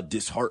talk about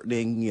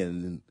disheartening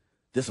and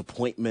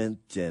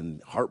disappointment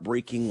and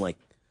heartbreaking, like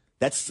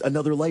that's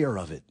another layer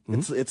of it.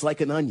 Mm-hmm. It's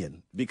like an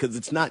onion because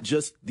it's not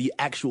just the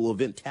actual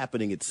event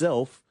happening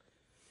itself.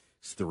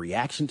 It's the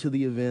reaction to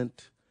the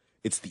event.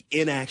 It's the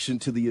inaction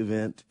to the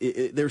event.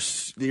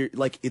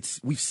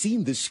 We've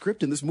seen this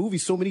script in this movie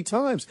so many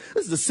times.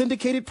 This is a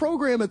syndicated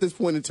program at this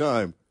point in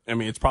time. I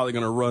mean, it's probably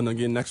going to run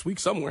again next week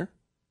somewhere.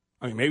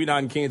 I mean, maybe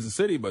not in Kansas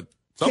City, but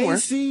somewhere.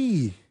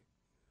 KC.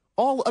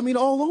 All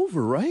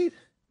over, right?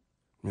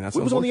 I mean, it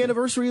was on the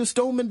anniversary of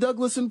Stoneman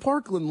Douglas in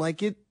Parkland.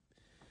 Like it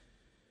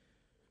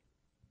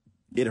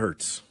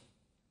hurts.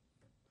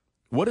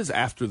 What does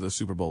after the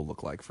Super Bowl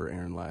look like for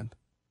Aaron Ladd?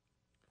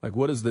 Like,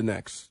 what is the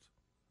next?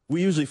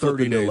 We usually flip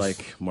 30 into days.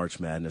 like March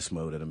Madness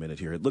mode in a minute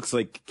here. It looks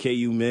like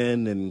KU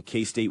men and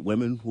K-State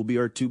women will be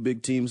our two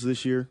big teams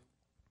this year.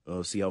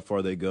 See how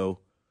far they go.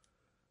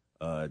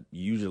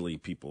 Usually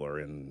people are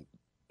in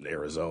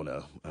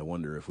Arizona. I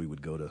wonder if we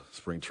would go to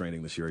spring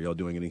training this year. Are y'all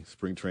doing any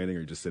spring training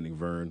or just sending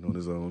Vern on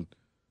his own?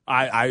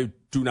 I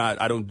do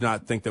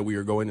not think that we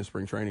are going to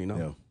spring training, no.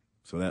 Yeah.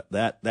 So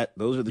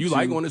those are the You two.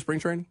 like going to spring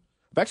training?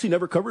 I've actually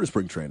never covered a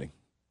spring training.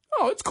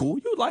 Oh, it's cool.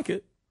 You would like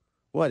it.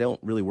 Well, I don't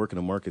really work in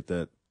a market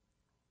that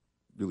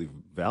really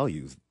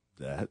values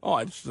that. Oh,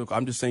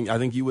 I'm just saying I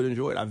think you would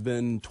enjoy it. I've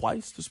been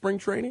twice to spring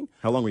training.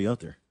 How long were you out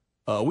there?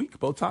 A week,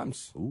 both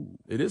times. Ooh.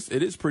 It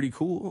is pretty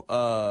cool.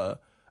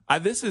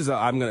 I'm going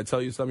to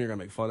tell you something. You're going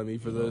to make fun of me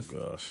for this.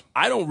 Oh, gosh.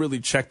 I don't really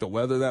check the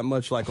weather that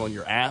much, like on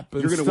your app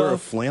and You're going stuff. to wear a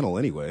flannel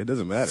anyway. It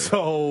doesn't matter.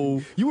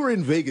 So you were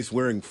in Vegas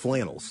wearing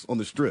flannels on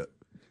the Strip.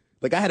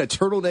 Like, I had a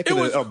turtleneck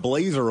and a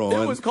blazer on.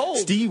 It was cold.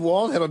 Steve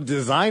Wall had a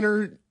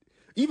designer.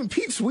 Even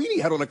Pete Sweeney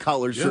had on a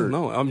collared shirt.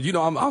 No, I'm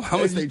going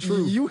to stay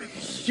true. You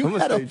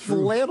had a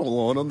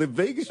flannel on the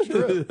Vegas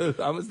Strip. I'm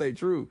going to stay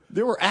true.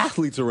 There were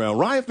athletes around.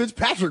 Ryan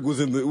Fitzpatrick was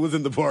in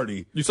the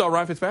party. You saw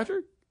Ryan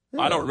Fitzpatrick?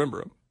 Yeah. I don't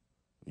remember him.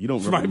 You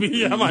don't remember?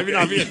 Might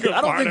not be a good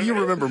I don't part think of you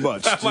it. remember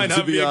much,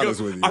 to be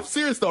honest with you. I'm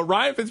serious, though.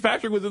 Ryan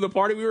Fitzpatrick was in the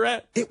party we were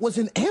at. It was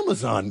an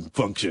Amazon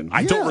function.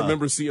 I don't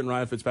remember seeing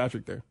Ryan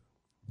Fitzpatrick there.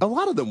 A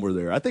lot of them were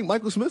there. I think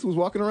Michael Smith was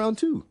walking around,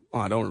 too. Oh,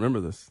 I don't remember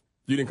this.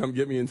 You didn't come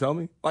get me and tell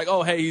me? Like,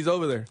 oh, hey, he's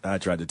over there. I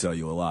tried to tell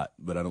you a lot,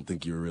 but I don't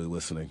think you were really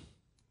listening.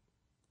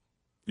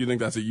 You think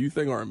that's a you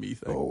thing or a me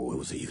thing? Oh, it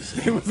was a you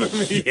thing. It was a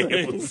me thing.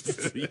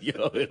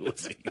 It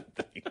was a you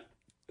thing.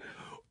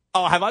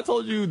 Oh, have I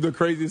told you the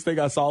craziest thing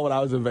I saw when I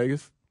was in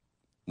Vegas?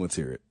 Let's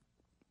hear it.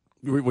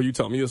 Will you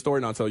tell me a story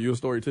and I'll tell you a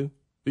story too?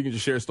 We can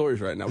just share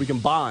stories right now. We can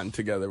bond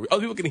together.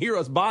 Other people can hear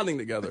us bonding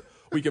together.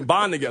 We can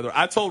bond together.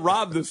 I told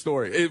Rob this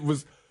story.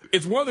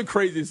 It's one of the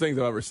craziest things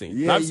I've ever seen.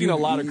 Yeah, I've seen a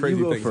lot of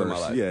crazy things in my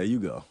life. Yeah, you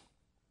go.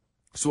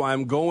 So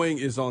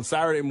it's on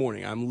Saturday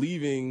morning. I'm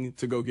leaving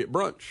to go get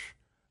brunch.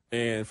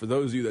 And for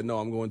those of you that know,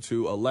 I'm going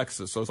to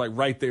Alexis. So it's like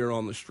right there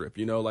on the Strip.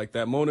 You know, like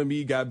that Mon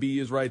Ami Gabi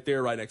is right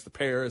there, right next to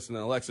Paris. And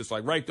then Alexis,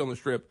 like right on the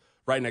Strip,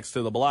 right next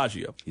to the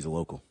Bellagio. He's a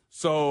local.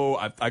 So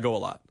I go a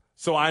lot.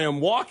 So I am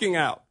walking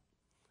out.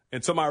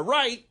 And to my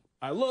right,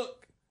 I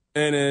look,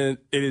 and then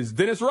it is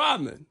Dennis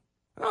Rodman.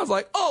 And I was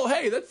like, oh,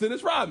 hey, that's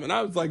Dennis Rodman.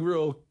 I was like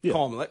real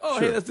calm. Like, oh,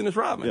 hey, that's Dennis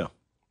Rodman. Yeah.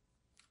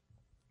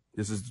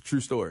 This is the true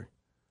story.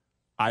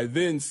 I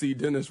then see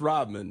Dennis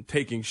Rodman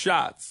taking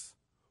shots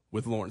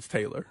with Lawrence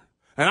Taylor.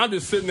 And I'm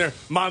just sitting there.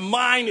 My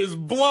mind is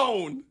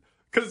blown.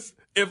 Because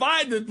if I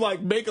had to,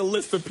 like, make a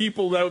list of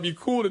people that would be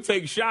cool to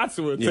take shots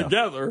with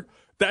together,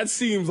 that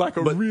seems like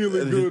a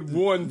really good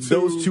 1-2.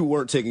 Those two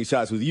weren't taking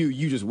shots with you.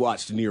 You just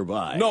watched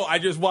nearby. No, I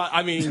just watched.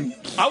 I mean,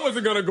 I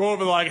wasn't going to go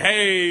over like,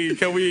 hey,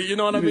 can we, you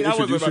know what I mean? I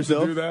wasn't about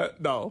to do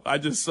that. No, I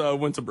just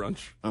went to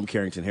brunch. I'm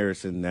Carrington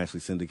Harrison, nationally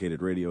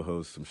syndicated radio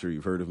host. I'm sure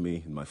you've heard of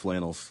me in my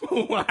flannels.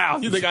 Wow.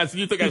 You think I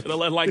should have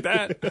led like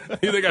that?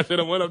 You think I should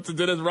have went up to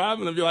Dennis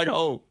Rodman and be like,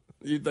 oh,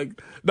 you think?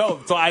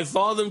 No, so I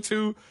saw them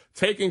two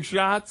taking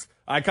shots.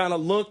 I kind of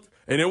looked.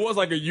 And it was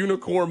like a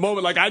unicorn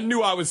moment. Like, I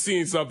knew I was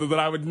seeing something that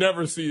I would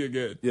never see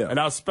again. Yeah. And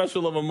how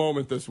special of a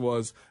moment this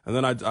was. And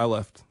then I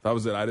left. That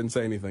was it. I didn't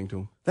say anything to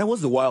him. That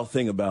was the wild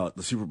thing about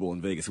the Super Bowl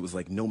in Vegas. It was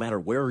like no matter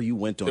where you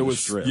went on the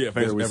Strip,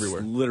 there was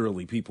everywhere.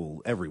 Literally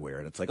people everywhere.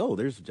 And it's like, oh,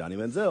 there's Johnny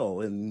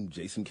Manziel and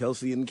Jason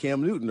Kelsey and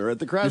Cam Newton are at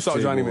the crash table.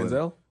 You saw Johnny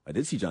Manziel? I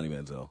did see Johnny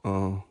Manziel.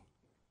 Oh.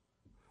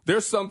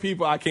 There's some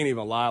people I can't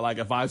even lie. Like,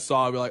 if I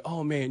saw, I'd be like,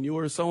 oh, man, you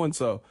were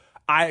so-and-so.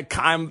 You're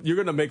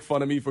going to make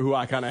fun of me for who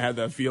I kind of had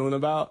that feeling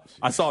about.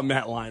 I saw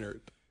Matt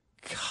Leinart.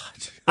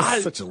 God,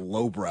 that's such a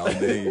lowbrow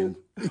name.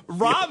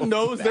 Rob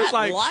knows there's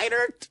like,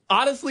 Leinart?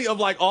 Honestly, of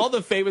like all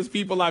the famous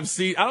people I've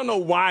seen, I don't know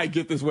why I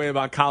get this way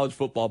about college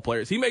football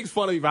players. He makes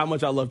fun of me for how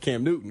much I love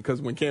Cam Newton,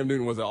 because when Cam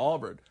Newton was at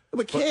Auburn.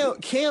 But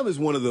Cam is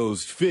one of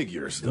those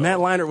figures, though. Matt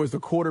Leinart was the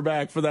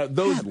quarterback for that.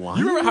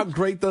 You remember how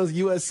great those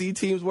USC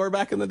teams were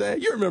back in the day?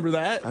 You remember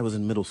that? I was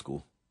in middle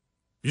school.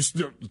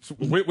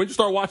 When you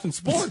start watching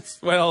sports?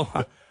 Well,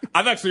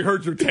 I've actually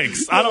heard your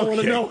takes. I don't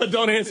want to know.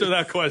 Don't answer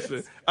that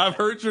question. I've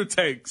heard your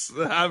takes.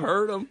 I've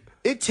heard them.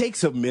 It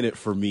takes a minute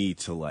for me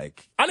to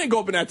like. I didn't go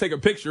up in there and take a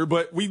picture,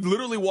 but we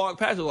literally walked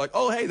past it like,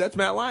 oh, hey, that's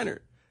Matt Leinart.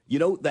 You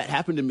know, that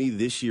happened to me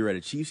this year at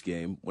a Chiefs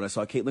game when I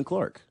saw Caitlin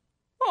Clark.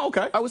 Oh,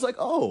 okay. I was like,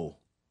 oh.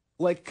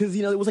 Like, because,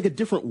 you know, it was like a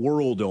different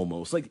world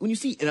almost. Like, when you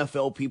see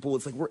NFL people,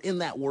 it's like we're in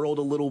that world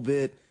a little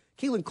bit.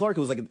 Caitlin Clark, it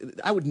was like,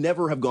 I would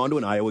never have gone to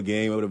an Iowa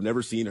game. I would have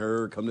never seen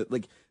her come to,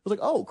 like, it was like,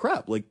 oh,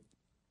 crap. Like,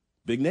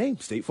 big name,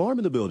 State Farm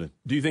in the building.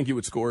 Do you think you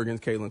would score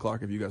against Caitlin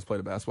Clark if you guys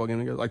played a basketball game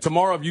together? Like,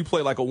 tomorrow, if you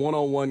play like a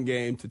one-on-one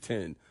game to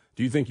 10,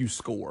 do you think you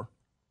score?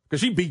 Because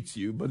she beats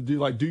you, but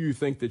do you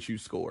think that you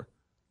score?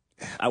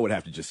 I would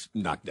have to just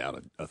knock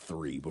down a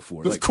three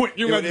before. Just like, quick.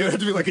 It would have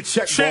to be like a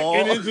check ball.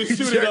 And then just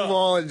shoot check it up.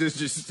 ball and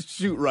just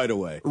shoot right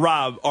away.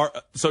 Rob,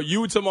 so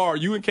you tomorrow,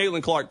 you and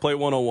Caitlin Clark play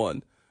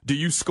one-on-one. Do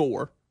you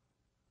score?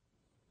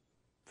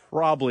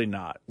 Probably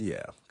not.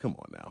 Yeah, come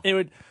on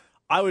now.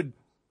 I would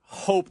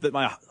hope that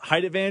my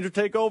height advantage would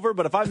take over,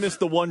 but if I miss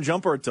the one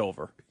jumper, it's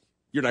over.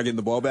 You're not getting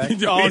the ball back?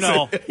 Oh,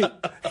 no.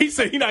 He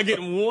said he's not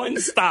getting one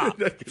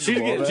stop. She's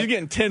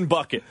getting 10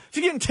 buckets.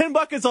 She's getting 10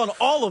 buckets on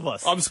all of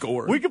us. I'm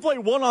scoring. We could play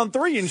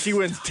 1-on-3 and she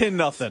wins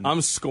 10-0.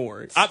 I'm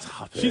scoring.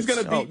 She's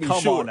going to beat me.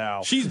 Come on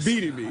now. She's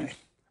beating me.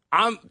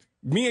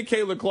 Me and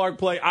Caitlin Clark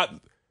play.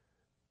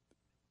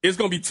 It's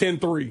going to be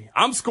 10-3.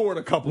 I'm scoring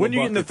a couple when of buckets. When you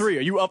getting the 3?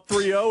 Are you up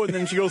 3-0 and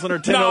then she goes on her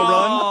 10-0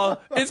 run?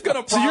 It's going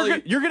to probably...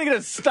 So you're going to get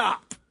a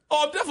stop.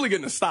 Oh, I'm definitely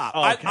getting a stop.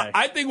 Okay.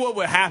 I think what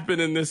would happen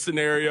in this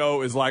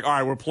scenario is like, all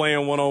right, we're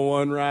playing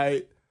one-on-one,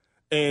 right?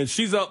 And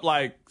she's up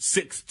like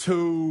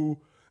 6-2.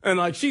 And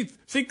like she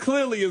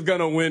clearly is going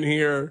to win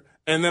here.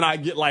 And then I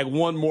get like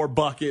one more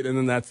bucket, and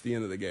then that's the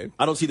end of the game.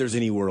 I don't see there's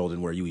any world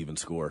in where you even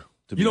score,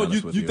 to be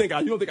honest with you. You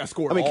don't think I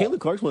score I mean, at all? Caitlin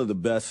Clark's one of the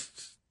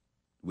best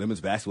women's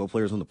basketball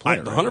players on the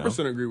planet. I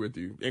 100% agree with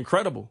you.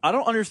 Incredible. I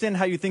don't understand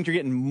how you think you're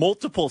getting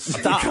multiple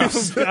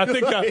stops. I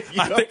think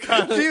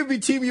she would be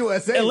Team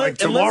USA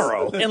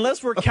tomorrow.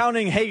 Unless we're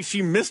counting, hey,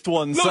 she missed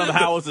one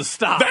somehow as a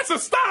stop. That's a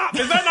stop.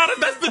 Is that not?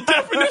 That's the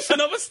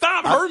definition of a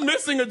stop. Her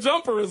missing a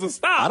jumper is a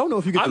stop. I don't know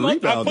if you get the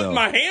rebound, I'm putting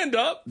my hand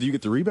up. Do you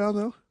get the rebound,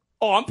 though?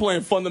 Oh, I'm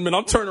playing fundamental.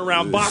 I'm turning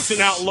around,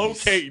 boxing out,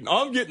 locating.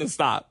 I'm getting a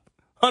stop.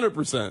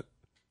 100%.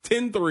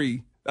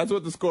 10-3. That's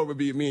what the score would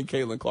be, me and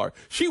Caitlin Clark.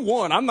 She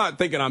won. I'm not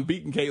thinking I'm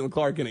beating Caitlin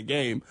Clark in a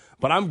game,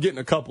 but I'm getting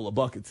a couple of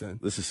buckets in.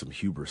 This is some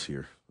hubris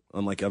here,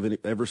 unlike I've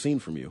ever seen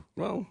from you.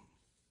 Well,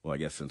 I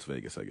guess since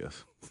Vegas, I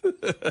guess.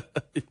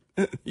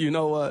 You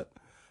know what?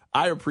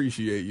 I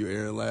appreciate you,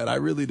 Aaron Ladd. I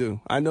really do.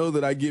 I know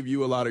that I give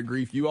you a lot of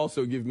grief. You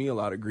also give me a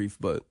lot of grief,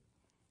 but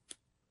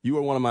you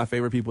are one of my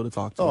favorite people to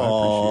talk to. I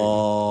appreciate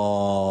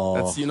you.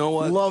 That's, you know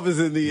what? Love is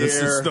in the air. This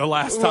is the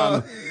last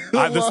time.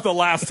 This is the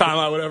last time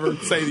I would ever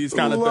say these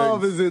kind of things.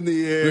 Love is in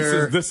the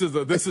air. This is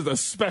a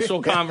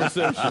special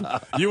conversation.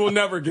 You will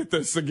never get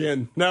this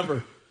again.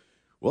 Never.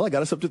 Well, I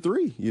got us up to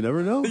 3. You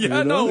never know.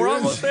 Yeah, no, we're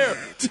almost there.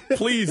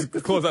 Please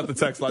close out the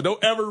text line.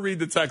 Don't ever read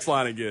the text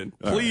line again.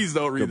 Please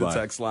don't read the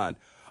text line.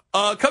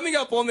 Coming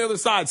up on the other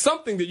side,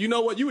 something that you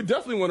know what you would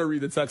definitely want to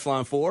read the text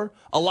line for.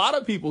 A lot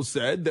of people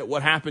said that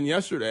what happened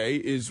yesterday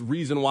is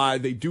reason why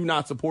they do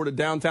not support a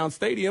downtown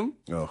stadium.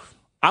 Oh,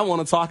 I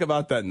want to talk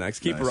about that next.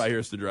 Keep it right here.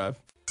 It's The Drive.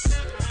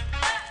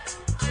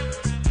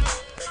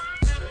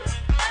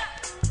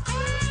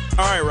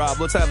 All right, Rob,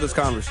 let's have this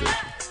conversation.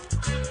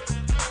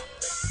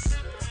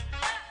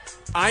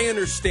 I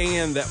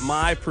understand that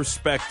my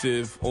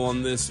perspective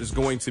on this is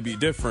going to be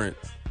different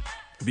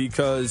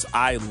because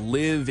I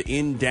live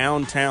in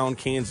downtown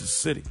Kansas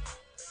City.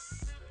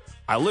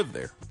 I live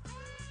there.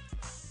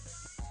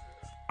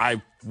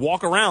 I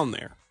walk around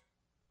there.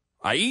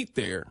 I eat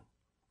there.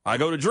 I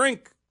go to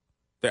drink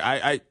there.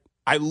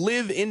 I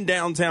live in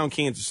downtown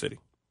Kansas City.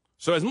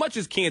 So as much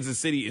as Kansas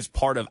City is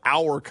part of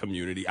our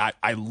community,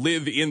 I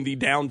live in the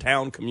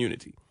downtown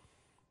community.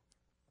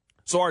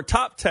 So our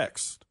top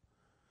text.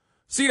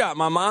 CDOT,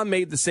 my mom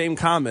made the same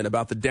comment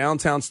about the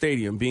downtown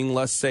stadium being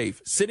less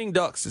safe. Sitting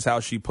ducks is how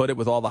she put it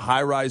with all the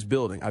high-rise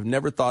building. I've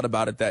never thought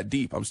about it that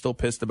deep. I'm still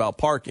pissed about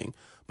parking.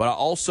 But I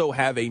also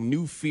have a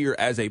new fear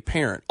as a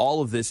parent.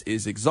 All of this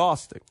is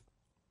exhausting.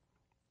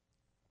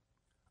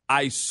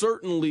 I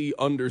certainly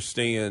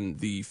understand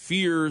the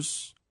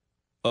fears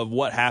of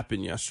what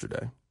happened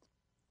yesterday.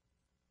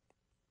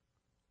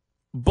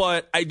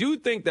 But I do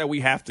think that we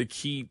have to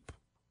keep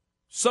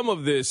some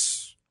of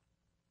this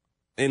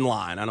in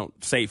line. I'm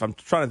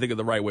trying to think of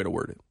the right way to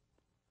word it.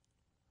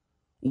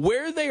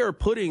 Where they are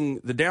putting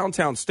the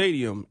downtown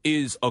stadium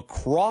is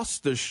across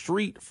the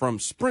street from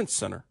Sprint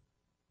Center.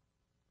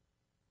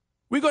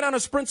 We go down to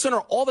Sprint Center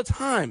all the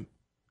time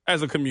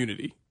as a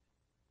community.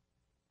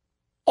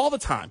 All the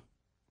time.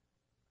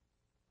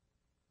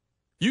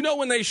 You know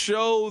when they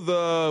show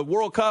the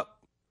World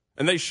Cup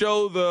and they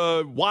show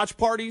the watch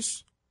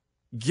parties?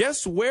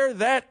 Guess where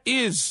that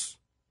is?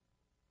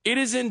 It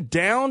is in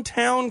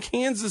downtown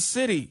Kansas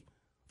City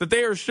that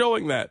they are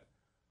showing that.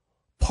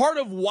 Part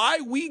of why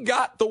we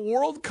got the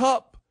World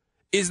Cup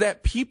is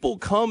that people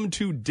come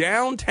to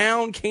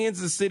downtown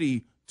Kansas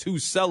City to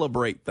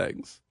celebrate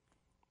things.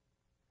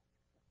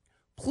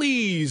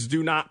 Please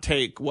do not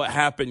take what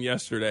happened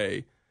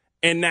yesterday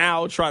and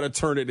now try to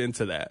turn it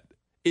into that.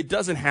 It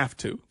doesn't have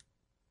to.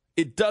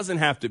 It doesn't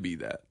have to be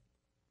that.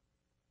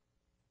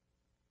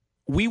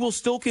 We will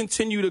still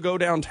continue to go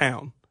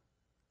downtown.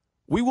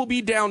 We will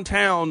be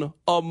downtown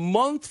a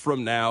month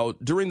from now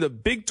during the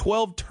Big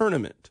 12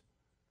 tournament.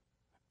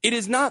 It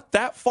is not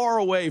that far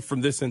away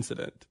from this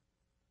incident.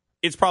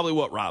 It's probably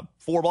what, Rob?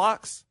 4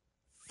 blocks?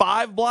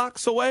 5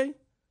 blocks away?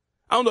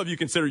 I don't know if you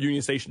consider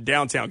Union Station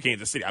downtown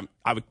Kansas City.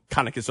 I would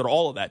kind of consider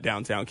all of that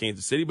downtown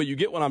Kansas City, but you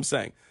get what I'm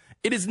saying.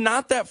 It is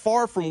not that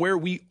far from where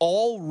we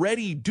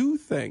already do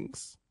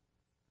things.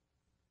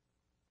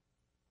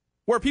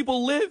 Where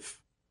people live.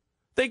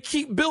 They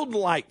keep building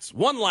lights.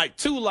 1 light,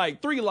 2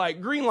 light, 3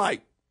 light, green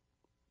light.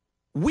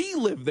 We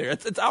live there.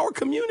 It's our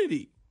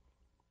community.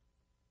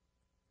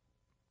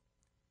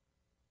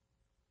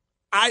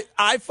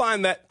 I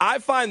find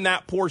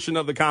that portion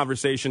of the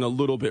conversation a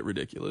little bit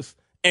ridiculous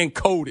and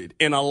coded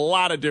in a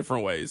lot of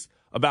different ways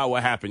about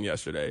what happened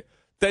yesterday.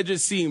 That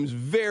just seems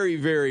very,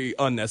 very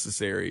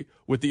unnecessary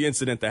with the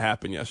incident that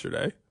happened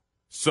yesterday.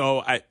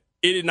 So it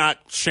did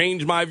not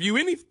change my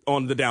view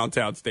on the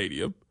downtown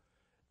stadium.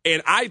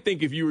 And I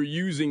think if you were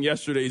using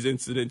yesterday's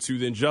incident to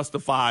then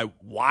justify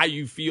why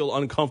you feel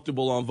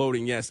uncomfortable on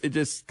voting yes,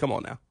 come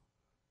on now.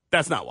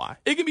 That's not why.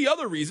 It can be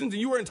other reasons,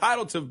 and you are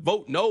entitled to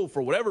vote no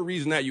for whatever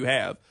reason that you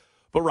have.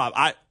 But, Rob,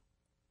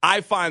 I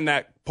find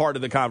that part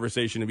of the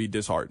conversation to be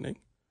disheartening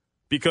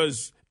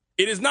because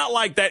It is not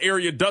like that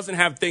area doesn't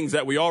have things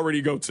that we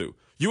already go to.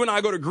 You and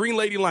I go to Green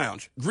Lady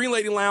Lounge. Green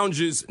Lady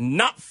Lounge is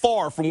not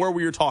far from where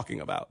we are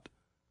talking about.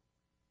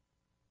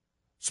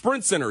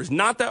 Sprint Center is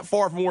not that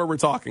far from where we're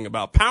talking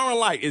about. Power and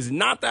Light is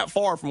not that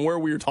far from where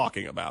we are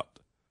talking about.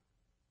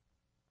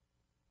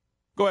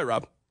 Go ahead,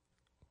 Rob.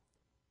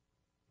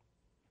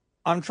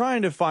 I'm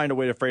trying to find a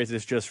way to phrase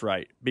this just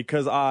right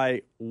because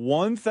I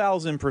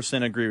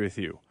 1,000% agree with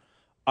you.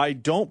 I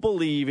don't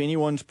believe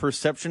anyone's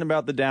perception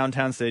about the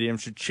downtown stadium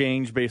should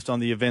change based on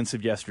the events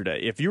of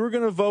yesterday. If you were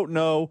going to vote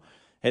no,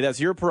 hey, that's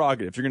your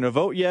prerogative. If you're going to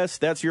vote yes,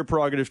 that's your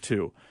prerogative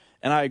too.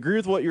 And I agree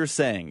with what you're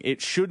saying.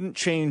 It shouldn't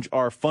change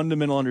our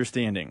fundamental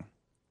understanding.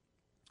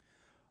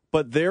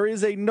 But there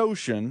is a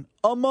notion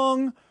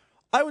among,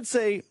 I would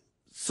say,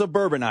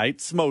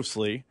 suburbanites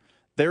mostly.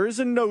 There is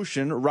a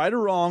notion, right or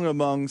wrong,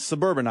 among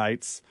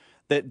suburbanites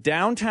that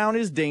downtown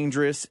is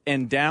dangerous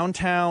and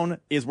downtown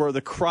is where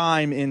the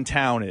crime in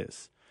town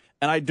is.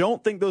 And I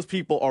don't think those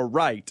people are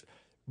right.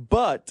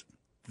 But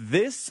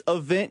this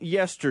event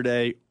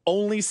yesterday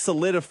only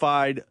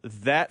solidified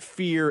that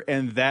fear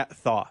and that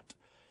thought.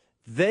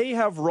 They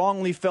have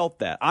wrongly felt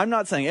that. I'm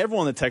not saying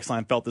everyone on the text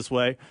line felt this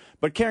way,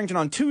 but Carrington,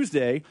 on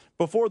Tuesday,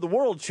 before the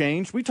world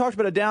changed, we talked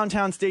about a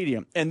downtown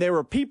stadium, and there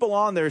were people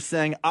on there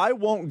saying, I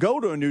won't go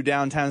to a new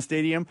downtown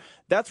stadium.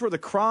 That's where the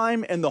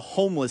crime and the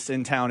homeless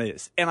in town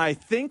is. And I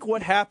think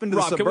what happened to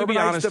Rob, the can we be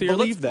suburbanites honest that here?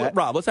 believe that.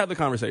 Rob, let's have the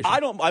conversation.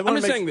 I'm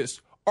just saying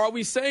this. Are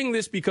we saying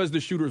this because the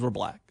shooters were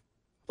black?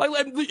 Like,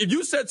 if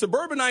you said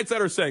suburbanites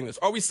that are saying this,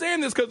 are we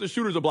saying this because the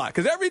shooters are black?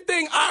 Because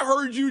everything I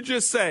heard you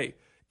just say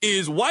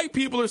is white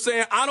people are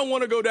saying, I don't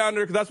want to go down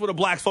there because that's where the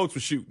black folks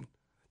were shooting.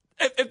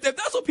 If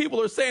that's what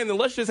people are saying, then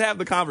let's just have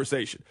the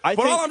conversation. But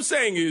all I'm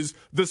saying is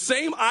the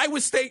same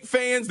Iowa State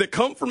fans that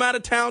come from out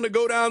of town to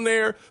go down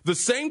there, the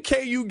same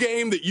KU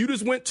game that you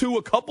just went to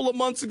a couple of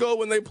months ago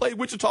when they played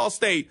Wichita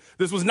State,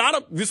 this was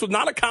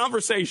not a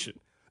conversation.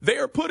 They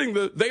are putting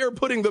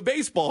the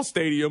baseball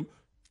stadium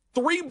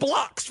 3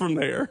 blocks from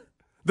there.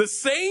 The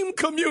same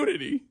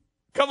community.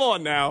 Come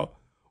on now.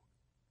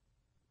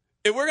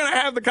 If we're going to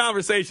have the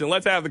conversation,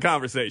 let's have the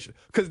conversation.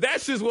 Because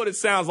that's just what it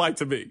sounds like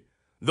to me.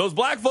 Those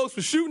black folks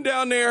were shooting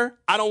down there.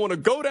 I don't want to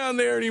go down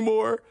there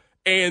anymore.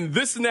 And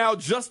this now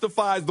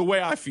justifies the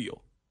way I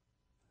feel.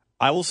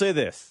 I will say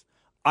this.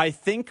 I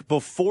think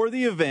before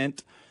the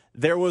event,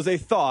 there was a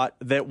thought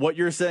that what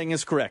you're saying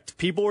is correct.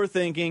 People were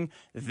thinking,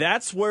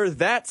 that's where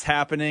that's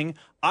happening.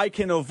 I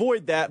can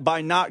avoid that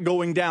by not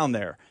going down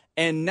there.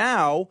 And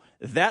now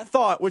that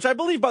thought, which I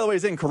believe, by the way,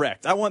 is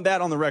incorrect. I want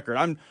that on the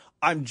record.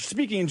 I'm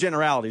speaking in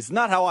generalities,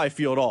 not how I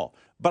feel at all.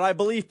 But I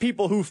believe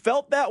people who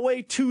felt that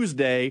way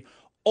Tuesday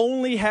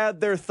only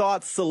had their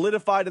thoughts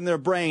solidified in their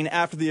brain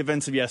after the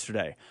events of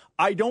yesterday.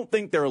 I don't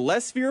think they're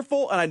less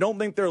fearful, and I don't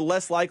think they're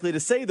less likely to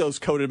say those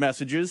coded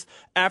messages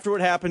after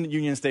what happened at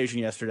Union Station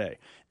yesterday.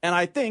 And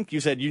I think, you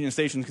said Union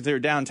Station is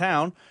considered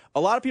downtown,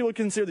 a lot of people would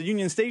consider the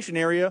Union Station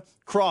area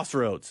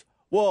Crossroads.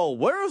 Well,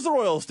 where is the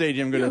Royal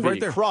Stadium going to be? Right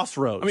there.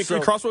 Crossroads. I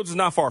mean, Crossroads is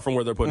not far from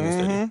where they're putting the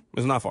stadium.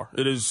 It's not far.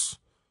 It is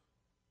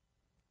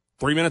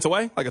 3 minutes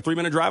away, like a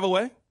 3-minute drive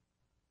away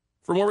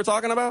from where we're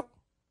talking about.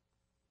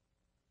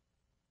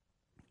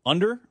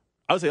 Under?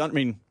 I would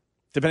say,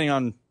 depending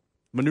on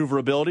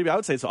maneuverability, I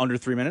would say it's under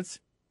 3 minutes.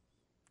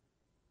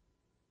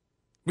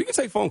 We can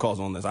take phone calls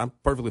on this. I'm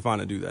perfectly fine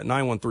to do that.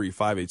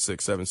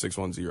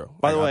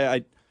 913-586-7610. By the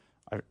way,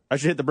 I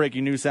should hit the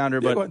breaking news sounder,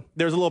 but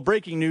there's a little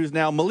breaking news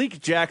now. Malik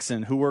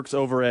Jackson, who works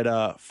over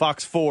at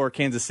Fox 4,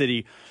 Kansas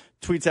City,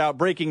 tweets out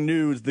breaking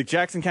news. The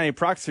Jackson County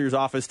Prosecutor's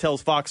Office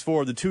tells Fox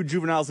 4 the 2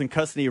 juveniles in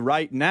custody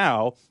right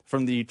now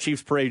from the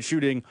Chiefs Parade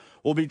shooting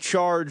will be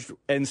charged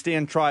and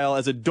stand trial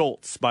as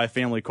adults by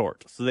family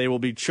court. So they will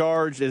be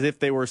charged as if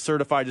they were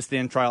certified to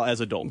stand trial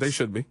as adults. They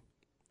should be.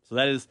 So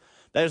that is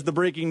the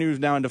breaking news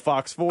now into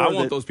Fox 4. I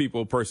want those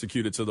people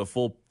persecuted to the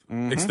full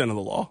extent of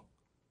the law.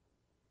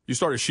 You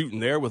started shooting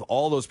there with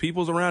all those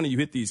peoples around and you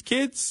hit these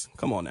kids?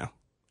 Come on now.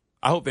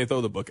 I hope they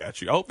throw the book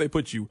at you. I hope they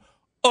put you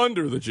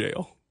under the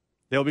jail.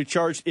 They'll be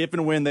charged if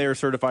and when they are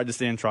certified to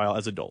stand trial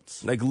as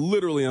adults. Like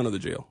literally under the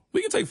jail.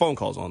 We can take phone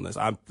calls on this.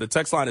 The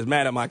text line is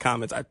mad at my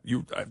comments.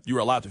 You're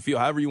allowed to feel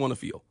however you want to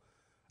feel.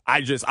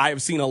 I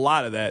have seen a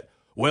lot of that.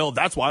 Well,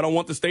 that's why I don't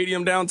want the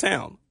stadium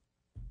downtown.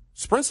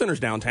 Sprint Center's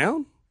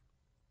downtown.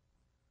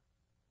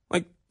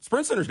 Like,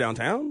 Sprint Center's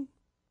downtown.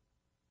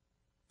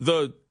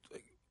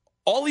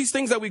 All these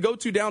things that we go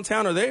to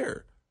downtown are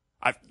there.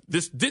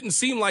 This didn't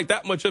seem like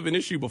that much of an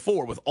issue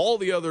before with all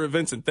the other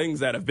events and things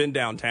that have been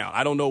downtown.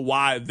 I don't know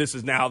why this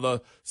is now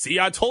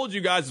I told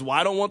you guys is why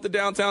I don't want the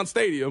downtown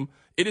stadium.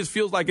 It just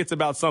feels like it's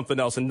about something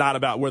else and not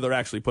about where they're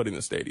actually putting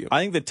the stadium.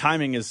 I think the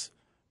timing is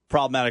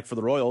problematic for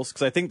the Royals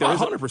because I think there is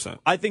 100%.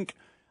 I think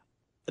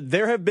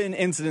there have been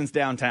incidents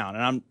downtown,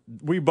 and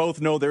we both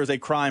know there's a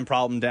crime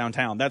problem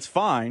downtown. That's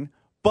fine,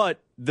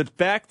 but the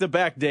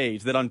back-to-back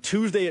days that on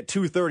Tuesday at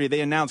 2:30 they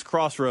announced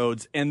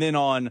Crossroads, and then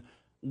on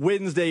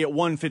Wednesday at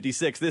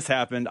 1:56 this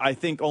happened, I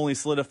think only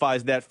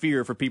solidifies that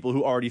fear for people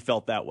who already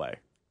felt that way.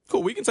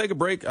 Cool, we can take a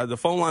break. The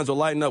phone lines are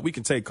lighting up. We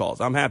can take calls.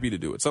 I'm happy to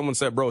do it. Someone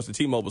said, bro, it's the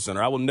T-Mobile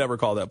Center. I will never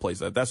call that place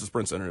that. That's the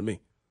Sprint Center to me.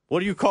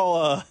 What do you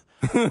call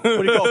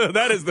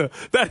that is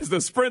the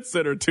Sprint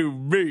Center to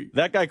me.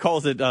 That guy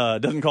calls it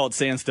doesn't call it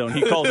Sandstone.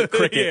 He calls it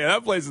Cricket. Yeah,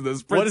 that place is the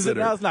Sprint Center. What is it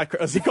now? It's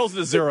not. He calls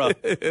it a Zero.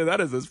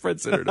 That is the Sprint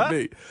Center to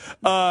me.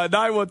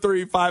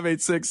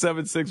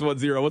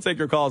 913-586-7610. We'll take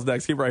your calls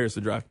next. Keep right here,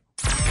 The Drive.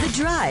 The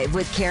Drive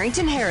with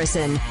Carrington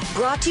Harrison.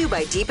 Brought to you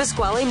by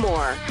DePasquale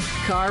Moore.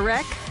 Car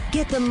wreck?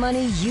 Get the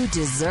money you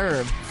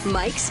deserve.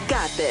 Mike's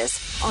got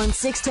this on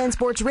 610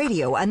 Sports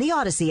Radio and the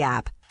Odyssey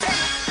app.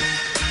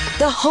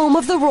 The home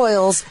of the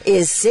Royals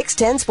is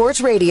 610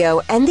 Sports Radio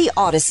and the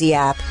Odyssey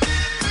app.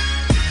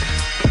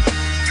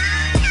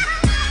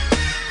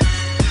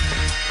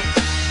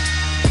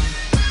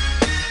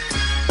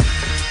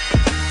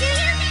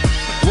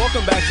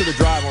 Welcome back to The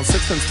Drive on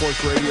 610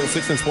 Sports Radio,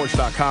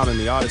 610sports.com, and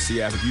the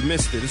Odyssey app. If you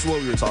missed it, this is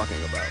what we were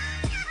talking about.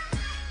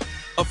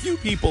 A few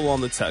people on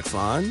the text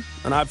line,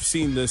 and I've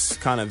seen this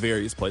kind of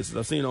various places.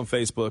 I've seen it on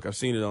Facebook. I've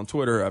seen it on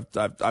Twitter.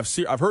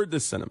 I've heard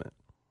this sentiment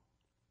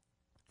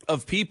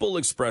of people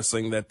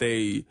expressing that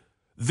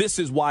this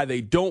is why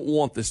they don't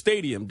want the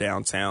stadium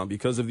downtown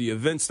because of the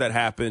events that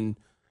happened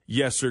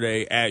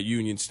yesterday at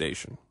Union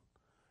Station.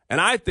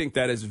 And I think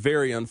that is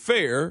very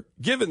unfair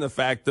given the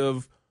fact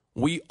of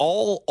we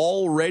all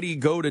already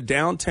go to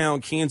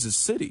downtown Kansas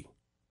City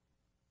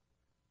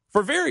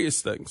for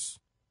various things.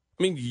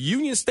 I mean,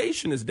 Union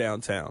Station is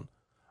downtown.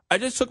 I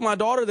just took my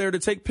daughter there to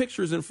take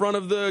pictures in front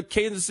of the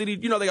Kansas City.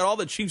 You know, they got all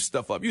the Chiefs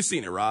stuff up. You've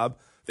seen it, Rob.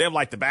 They have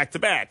like the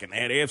back-to-back, and they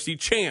had AFC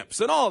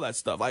champs and all that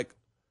stuff. Like,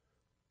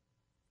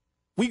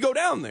 we go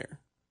down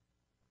there.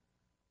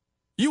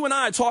 You and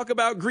I talk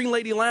about Green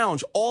Lady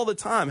Lounge all the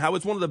time, how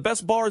it's one of the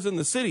best bars in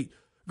the city.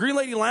 Green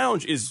Lady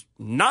Lounge is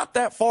not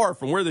that far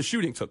from where the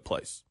shooting took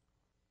place.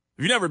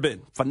 If you've never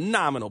been,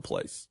 phenomenal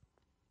place.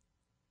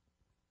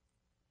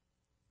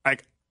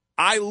 Like,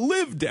 I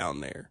live down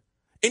there.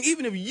 And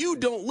even if you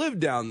don't live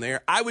down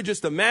there, I would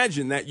just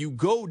imagine that you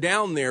go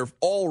down there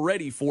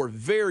already for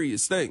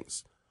various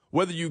things.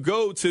 Whether you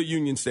go to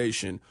Union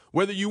Station,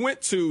 whether you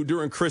went to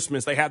during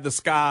Christmas, they had the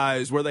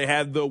Skies where they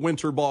had the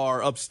Winter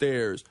Bar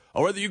upstairs,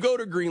 or whether you go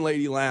to Green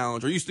Lady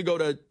Lounge or used to go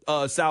to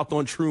South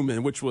on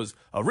Truman, which was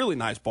a really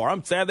nice bar.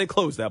 I'm sad they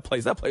closed that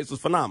place. That place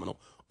was phenomenal.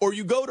 Or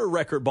you go to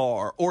Record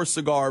Bar or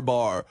Cigar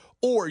Bar,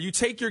 or you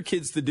take your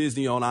kids to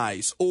Disney on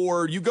Ice,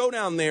 or you go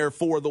down there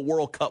for the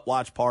World Cup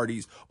watch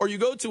parties, or you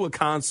go to a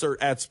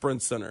concert at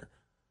Sprint Center.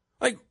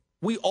 Like,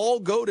 we all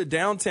go to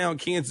downtown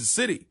Kansas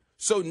City.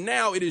 So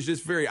now it is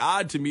just very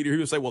odd to me to hear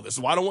you say, well, this is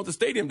why I don't want the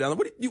stadium down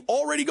there. You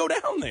already go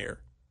down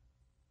there.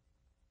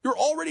 You're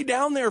already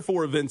down there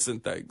for events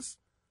and things.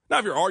 Now,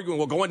 if you're arguing,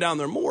 well, going down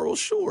there more, well,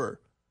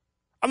 sure.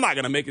 I'm not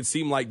going to make it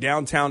seem like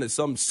downtown is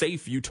some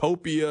safe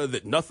utopia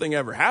that nothing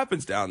ever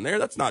happens down there.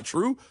 That's not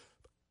true.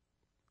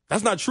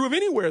 That's not true of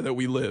anywhere that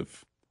we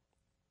live.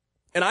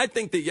 And I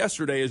think that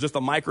yesterday is just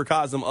a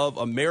microcosm of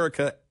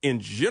America in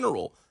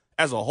general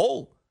as a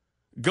whole.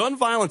 Gun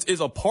violence is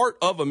a part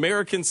of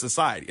American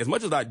society. As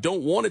much as I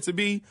don't want it to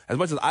be, as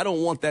much as I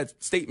don't want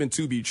that statement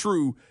to be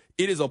true,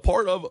 it is a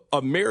part of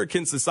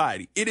American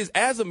society. It is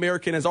as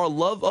American as our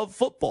love of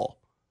football.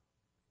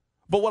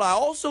 But what I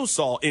also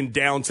saw in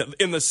downtown,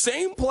 in the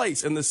same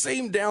place, in the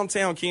same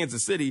downtown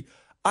Kansas City,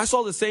 I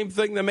saw the same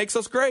thing that makes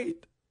us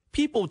great.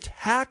 People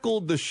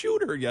tackled the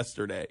shooter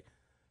yesterday.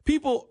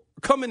 People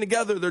coming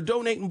together, they're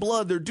donating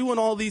blood, they're doing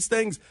all these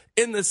things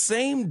in the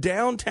same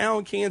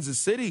downtown Kansas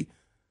City.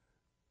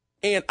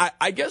 And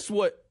I guess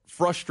what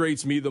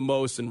frustrates me the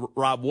most, and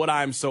Rob, what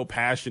I'm so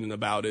passionate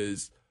about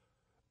is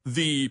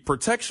the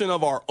protection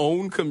of our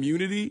own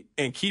community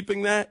and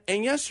keeping that.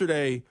 And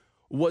yesterday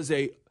was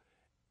a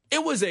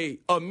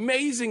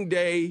amazing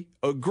day,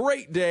 a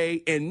great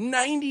day, and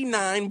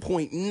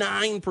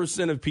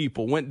 99.9% of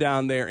people went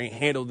down there and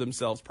handled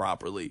themselves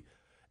properly.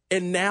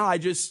 And now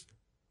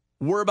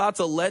we're about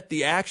to let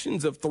the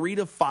actions of 3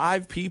 to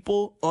 5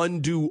 people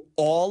undo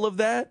all of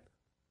that.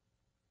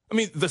 I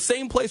mean, the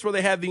same place where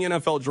they had the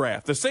NFL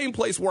draft, the same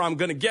place where I'm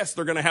going to guess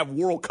they're going to have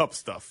World Cup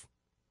stuff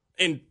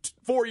in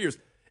 4 years.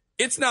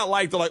 It's not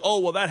like they're like, oh,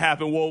 well, that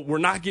happened. Well, we're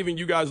not giving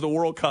you guys the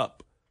World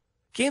Cup.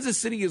 Kansas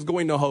City is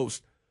going to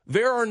host.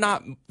 There are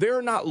not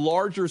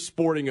larger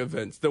sporting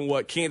events than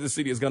what Kansas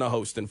City is going to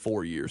host in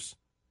 4 years.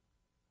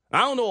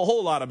 I don't know a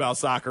whole lot about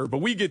soccer,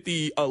 but we get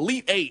the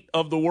Elite Eight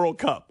of the World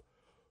Cup.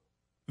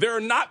 There are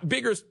not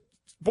bigger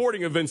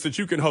sporting events that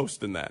you can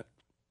host than that.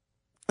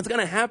 It's going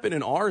to happen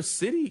in our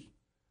city.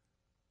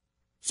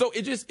 So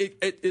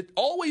it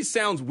always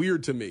sounds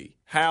weird to me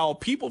how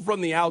people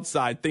from the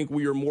outside think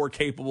we are more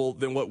capable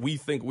than what we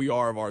think we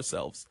are of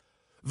ourselves.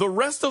 The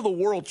rest of the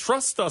world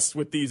trusts us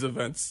with these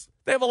events.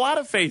 They have a lot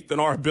of faith in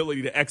our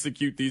ability to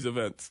execute these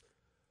events.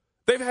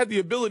 They've had the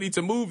ability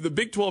to move the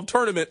Big 12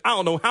 tournament I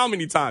don't know how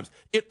many times.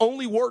 It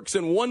only works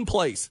in one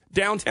place,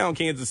 downtown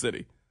Kansas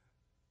City.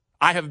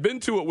 I have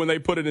been to it when they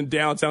put it in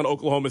downtown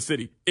Oklahoma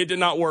City. It did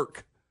not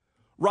work.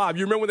 Rob,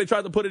 you remember when they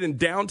tried to put it in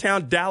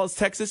downtown Dallas,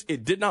 Texas?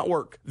 It did not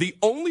work. The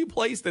only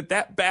place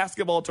that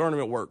basketball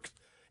tournament works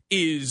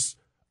is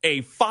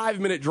a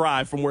 5-minute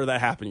drive from where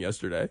that happened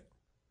yesterday.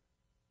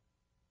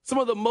 Some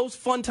of the most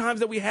fun times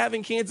that we have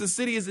in Kansas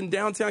City is in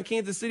downtown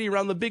Kansas City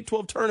around the Big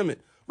 12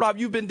 tournament. Rob,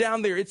 you've been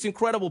down there. It's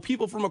incredible.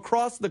 People from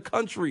across the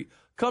country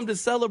come to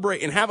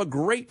celebrate and have a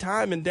great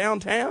time in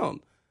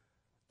downtown.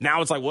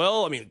 Now it's like,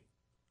 well, I mean,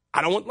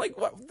 I don't want, like,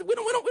 we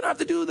don't have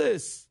to do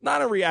this.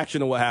 Not a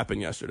reaction to what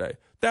happened yesterday.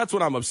 That's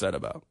what I'm upset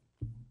about.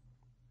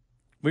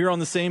 We are on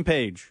the same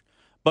page.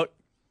 But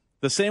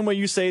the same way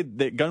you say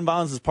that gun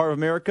violence is part of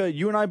America,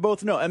 you and I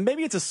both know. And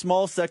maybe it's a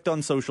small sect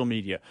on social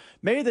media.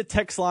 Maybe the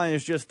text line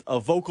is just a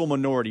vocal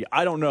minority.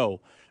 I don't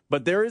know.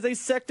 But there is a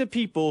sect of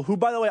people who,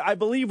 by the way, I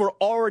believe were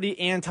already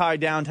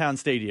anti-downtown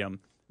stadium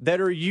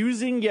that are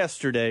using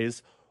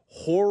yesterday's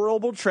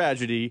horrible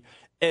tragedy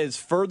as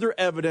further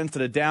evidence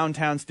that a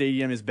downtown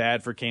stadium is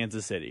bad for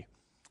Kansas City.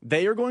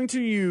 They are going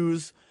to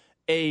use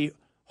a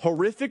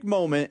horrific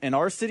moment in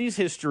our city's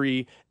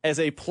history as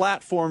a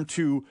platform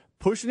to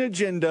push an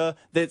agenda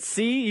that,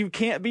 see, you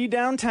can't be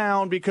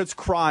downtown because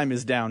crime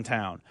is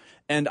downtown.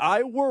 And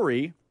I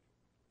worry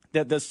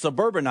that the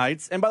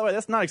suburbanites, and by the way,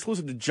 that's not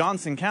exclusive to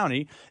Johnson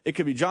County. It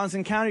could be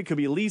Johnson County. It could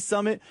be Lee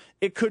Summit.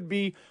 It could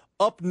be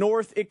up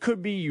north. It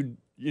could be,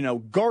 you know,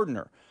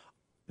 Gardner.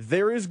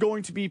 There is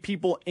going to be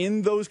people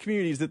in those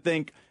communities that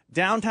think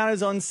downtown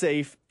is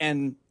unsafe,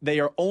 and they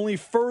are only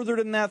furthered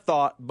in that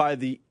thought by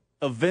the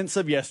events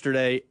of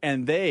yesterday,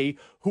 and they,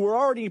 who are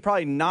already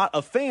probably not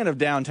a fan of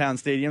downtown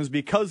stadiums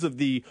because of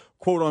the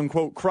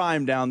quote-unquote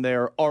crime down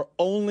there, are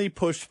only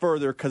pushed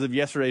further because of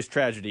yesterday's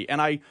tragedy.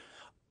 And I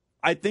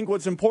think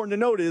what's important to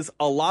note is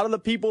a lot of the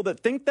people that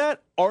think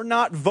that are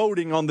not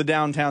voting on the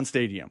downtown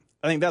stadium.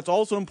 I think that's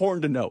also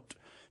important to note.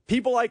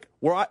 People like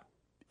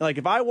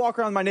if I walk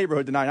around my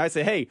neighborhood tonight and I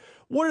say, hey,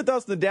 what are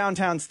thoughts on the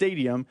downtown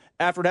stadium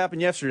after it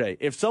happened yesterday?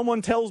 If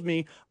someone tells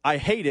me I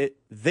hate it,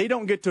 they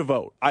don't get to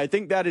vote. I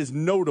think that is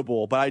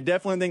notable, but I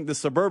definitely think the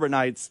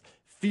suburbanites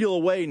feel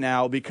away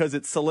now because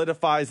it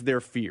solidifies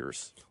their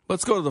fears.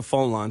 Let's go to the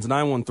phone lines,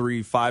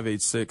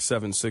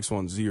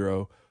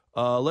 913-586-7610.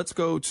 Let's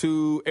go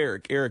to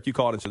Eric. Eric, you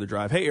called into the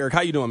drive. Hey, Eric,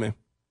 how you doing, man?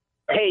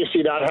 Hey,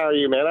 C-Dot, how are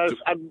you, man?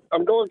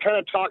 I'm going to kind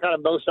of talk out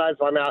of both sides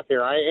while I'm out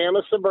here. I am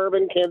a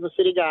suburban Kansas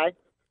City guy.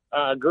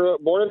 Grew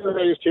up, born and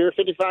raised here,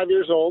 55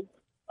 years old.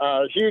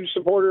 Huge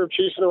supporter of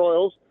Chiefs and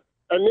Royals.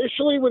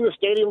 Initially, when the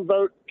stadium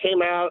vote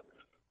came out,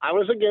 I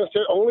was against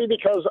it only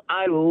because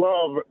I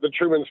love the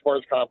Truman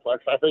Sports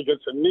Complex. I think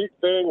it's a neat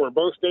thing where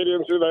both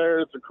stadiums are there.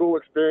 It's a cool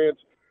experience.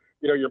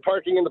 You know, you're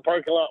parking in the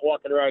parking lot,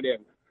 walking right in.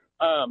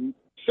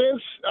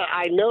 Since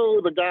I know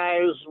the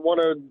guys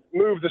want to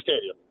move the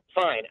stadium,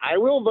 fine. I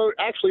will vote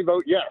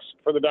yes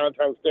for the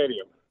downtown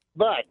stadium.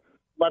 But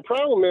my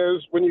problem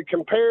is when you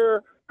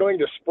compare going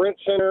to Sprint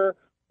Center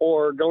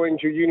or going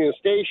to Union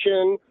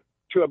Station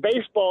to a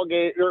baseball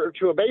game or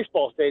to a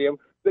baseball stadium,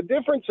 the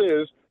difference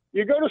is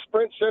you go to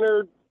Sprint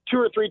Center 2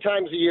 or 3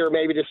 times a year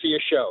maybe to see a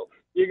show.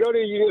 You go to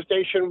Union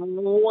Station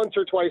once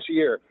or twice a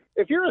year.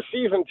 If you're a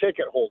season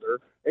ticket holder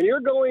and you're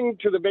going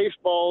to the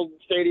baseball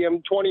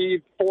stadium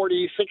 20,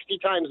 40, 60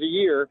 times a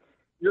year,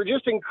 you're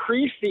just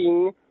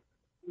increasing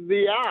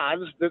the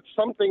odds that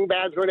something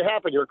bad's going to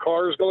happen. Your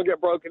car is going to get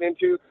broken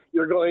into.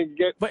 You're going to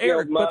get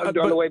mugged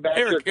on the way back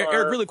to your car.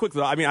 Eric, really quick,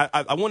 though. I mean,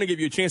 I want to give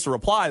you a chance to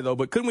reply, though,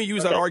 but couldn't we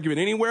use that argument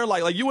anywhere?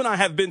 Like you and I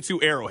have been to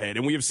Arrowhead,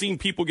 and we have seen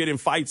people get in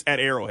fights at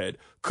Arrowhead.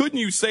 Couldn't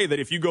you say that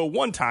if you go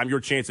one time,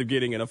 your chance of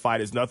getting in a fight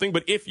is nothing,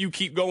 but if you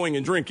keep going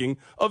and drinking,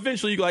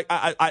 eventually you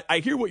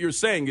I hear what you're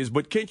saying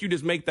but can't you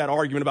just make that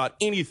argument about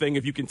anything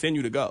if you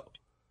continue to go?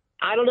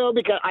 I don't know,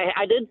 because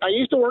I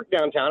used to work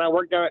downtown. I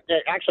worked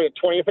actually at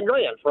 20th and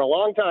Grand for a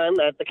long time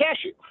at the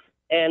Cashew,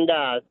 and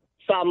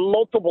saw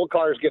multiple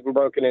cars getting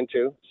broken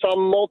into, saw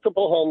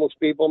multiple homeless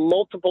people,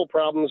 multiple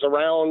problems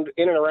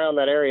in and around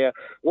that area,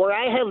 where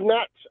I have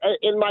not,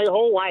 in my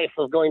whole life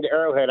of going to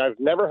Arrowhead, I've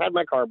never had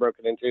my car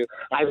broken into.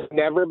 I've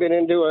never been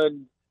into a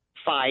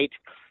fight.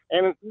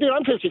 And, dude,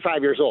 I'm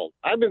 55 years old.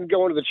 I've been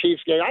going to the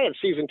Chiefs game. I had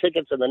season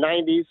tickets in the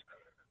 90s.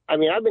 I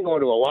mean, I've been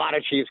going to a lot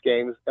of Chiefs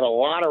games and a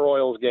lot of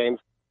Royals games.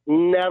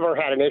 Never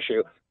had an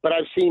issue, but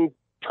I've seen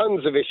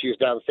tons of issues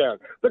downtown.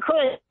 The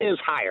crime is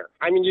higher.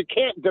 I mean, you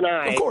can't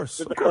deny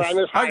that the crime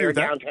is higher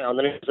downtown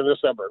than it is in the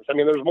suburbs. I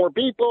mean, there's more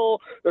people,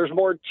 there's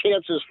more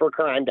chances for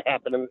crime to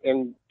happen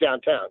in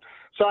downtown.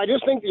 So I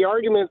just think the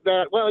argument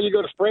that, well, you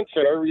go to Sprint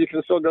Center, you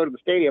can still go to the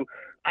stadium,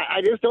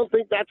 I just don't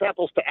think that's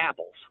apples to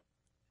apples.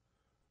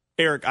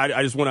 Eric,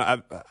 I just want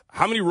to,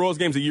 how many Royals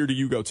games a year do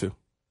you go to?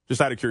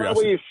 Just out of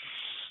curiosity.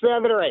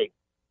 Probably 7 or 8.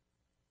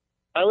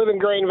 I live in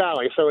Grain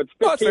Valley, so it's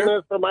 15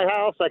 minutes from my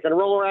house. I can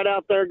roll right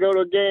out there, go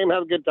to a game,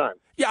 have a good time.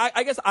 Yeah,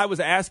 I guess I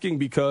was asking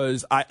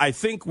because I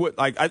think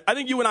I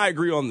think you and I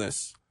agree on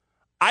this.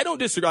 I don't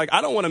disagree. Like, I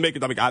don't want to make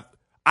it. I mean,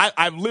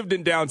 I've lived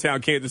in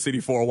downtown Kansas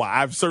City for a while.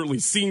 I've certainly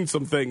seen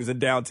some things in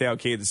downtown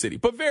Kansas City,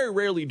 but very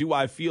rarely do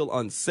I feel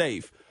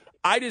unsafe.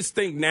 I just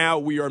think now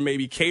we are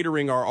maybe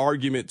catering our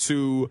argument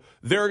to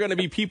there are going to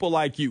be people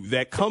like you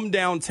that come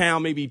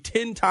downtown maybe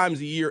 10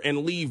 times a year and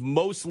leave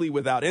mostly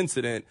without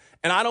incident.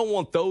 And I don't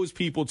want those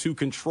people to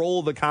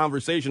control the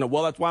conversation of,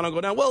 well, that's why I don't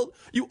go down. Well,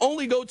 you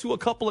only go to a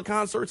couple of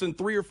concerts and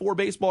 3 or 4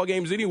 baseball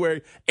games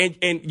anywhere, and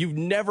you've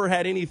never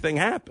had anything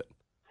happen.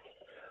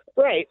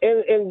 Right.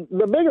 And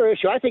the bigger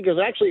issue, I think, is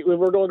actually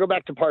we're going to go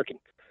back to parking.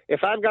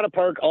 If I've got to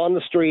park on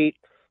the street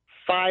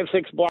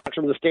 5-6 blocks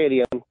from the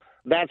stadium,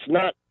 that's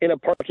not in a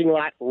parking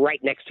lot right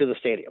next to the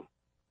stadium.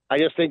 I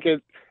just think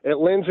it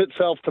lends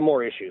itself to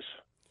more issues.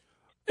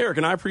 Eric,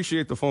 and I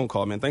appreciate the phone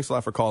call, man. Thanks a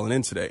lot for calling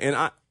in today. And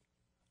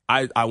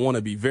I want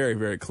to be very,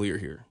 very clear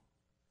here.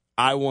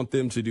 I want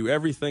them to do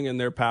everything in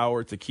their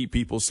power to keep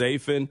people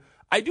safe. And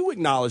I do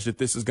acknowledge that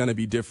this is going to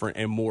be different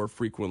and more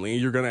frequently.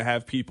 You're going to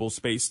have people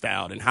spaced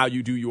out and how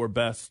you do your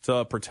best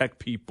to protect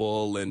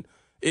people. And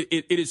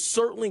it is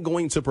certainly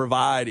going to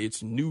provide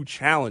its new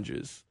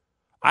challenges.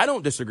 I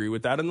don't disagree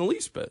with that in the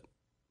least bit.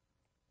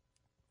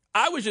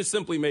 I was just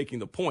simply making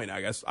the point.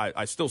 I guess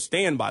I still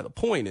stand by the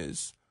point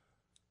is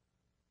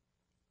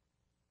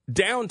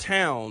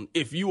downtown,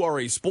 if you are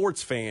a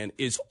sports fan,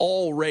 is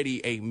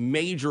already a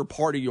major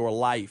part of your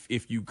life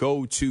if you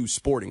go to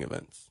sporting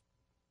events.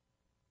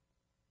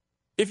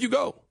 If you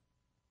go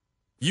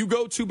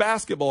to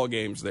basketball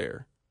games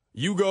there.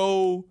 You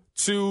go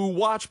to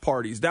watch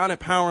parties down at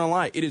Power and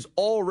Light. It is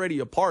already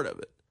a part of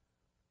it.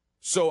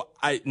 So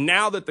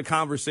now that the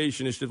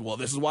conversation is just, well,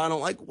 this is why I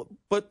don't like,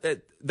 but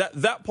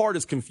that part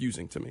is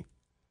confusing to me.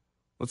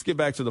 Let's get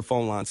back to the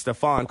phone line.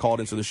 Stefan called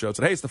into the show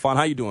today. Hey, Stefan,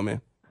 how you doing,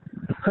 man?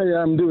 Hey,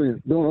 I'm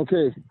doing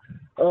okay.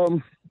 A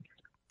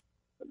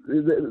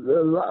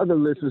lot of the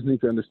listeners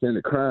need to understand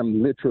that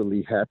crime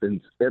literally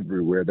happens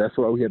everywhere. That's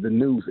why we have the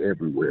news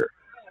everywhere.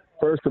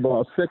 First of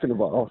all. Second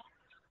of all,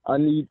 I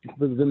need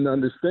for them to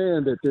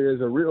understand that there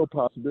is a real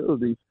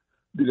possibility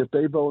that if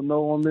they vote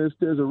no on this,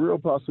 there's a real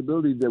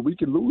possibility that we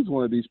could lose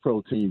one of these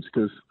pro teams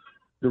because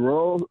the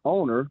Royal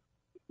owner,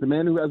 the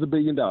man who has $1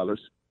 billion,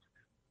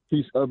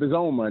 he's of his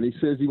own money,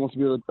 says he wants to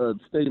build a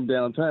stadium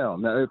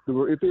downtown. Now, if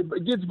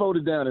it gets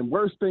voted down and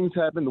worse things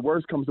happen, the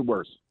worst comes to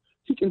worst.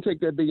 He can take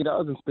that $1 billion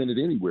and spend it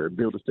anywhere,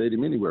 build a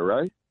stadium anywhere,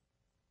 right?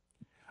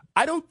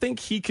 I don't think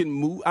he can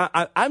move.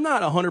 I'm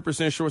not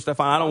 100% sure,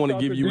 Stefan. I don't want to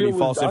give you any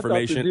false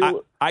information.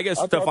 I guess,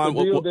 Stefan,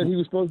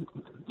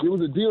 there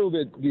was a deal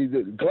that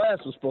the Glass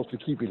was supposed to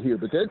keep it here,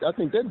 but I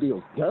think that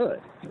deal's done.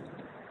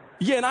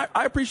 Yeah, and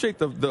I appreciate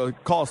the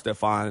call,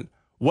 Stefan.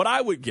 What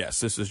I would guess,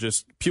 this is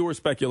just pure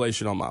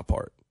speculation on my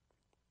part.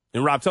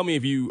 And Rob, tell me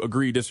if you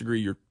agree,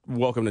 disagree. You're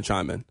welcome to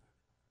chime in.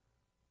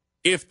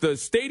 If the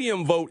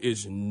stadium vote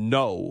is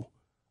no,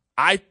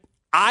 I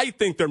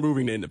think they're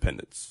moving to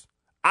Independence.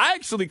 I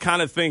actually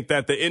kind of think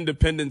that the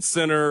Independence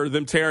Center,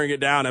 them tearing it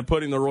down and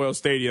putting the Royal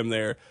Stadium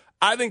there,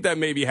 I think that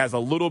maybe has a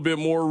little bit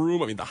more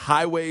room. I mean, the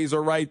highways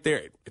are right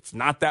there. It's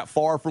not that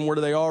far from where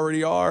they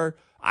already are.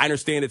 I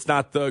understand it's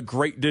not the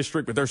great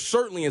district, but there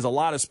certainly is a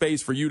lot of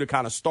space for you to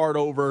kind of start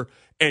over,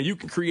 and you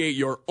can create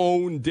your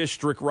own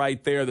district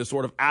right there that's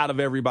sort of out of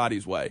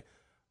everybody's way.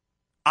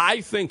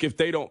 I think if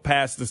they don't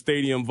pass the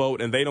stadium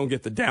vote and they don't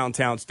get the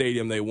downtown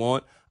stadium they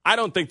want, I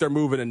don't think they're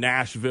moving to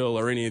Nashville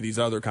or any of these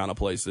other kind of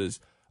places.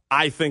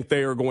 I think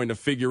they are going to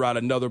figure out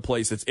another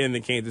place that's in the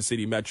Kansas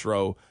City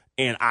Metro,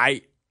 and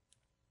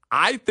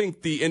I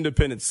think the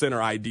Independence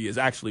Center idea is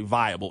actually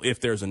viable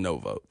if there's a no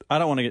vote. I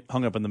don't want to get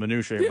hung up in the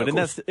minutiae, but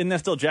isn't that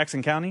still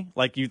Jackson County?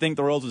 Like, you think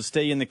the Royals would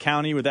stay in the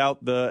county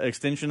without the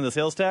extension of the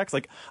sales tax?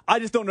 Like, I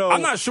just don't know.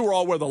 I'm not sure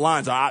all where the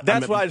lines are.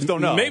 That's why I just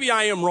don't know. Maybe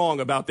I am wrong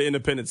about the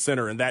Independence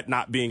Center and that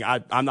not being.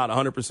 I'm not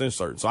 100%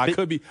 certain. So I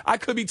could be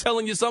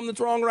telling you something that's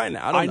wrong right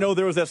now. I know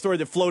there was that story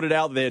that floated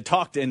out that they had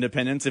talked to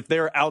Independence. If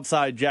they're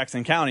outside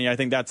Jackson County, I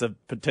think that's a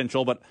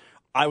potential. But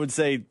I would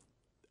say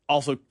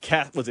also,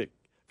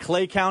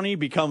 Clay County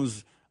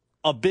becomes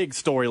a big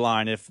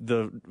storyline if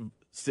the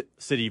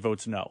city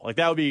votes no. Like,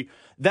 that would be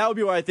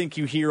what I think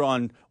you hear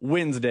on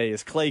Wednesday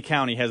is Clay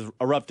County has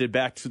erupted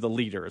back to the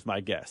leader, is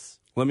my guess.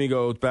 Let me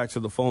go back to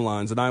the phone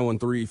lines at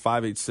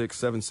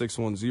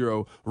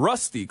 913-586-7610.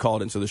 Rusty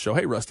called into the show.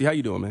 Hey, Rusty, how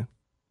you doing, man?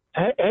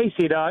 Hey,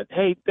 C-Dot.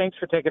 Hey, thanks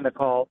for taking the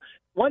call.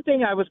 One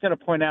thing I was going to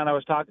point out, I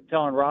was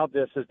telling Rob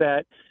this, is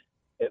that,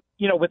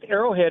 you know, with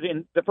Arrowhead,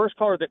 and the first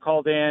caller that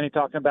called in and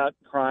talking about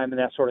crime and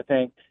that sort of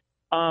thing,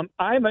 I'm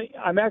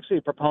actually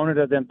a proponent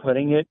of them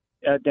putting it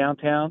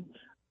downtown.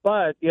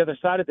 But the other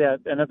side of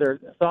that,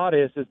 another thought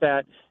is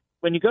that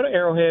when you go to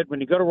Arrowhead,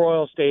 when you go to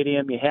Royal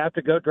Stadium, you have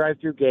to go drive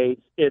through gates.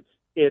 It's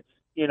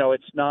you know,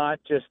 it's not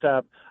just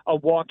a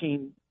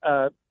walking.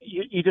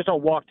 You just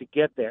don't walk to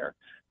get there.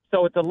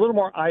 So it's a little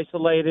more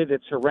isolated.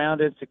 It's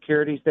surrounded.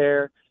 Security's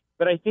there.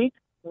 But I think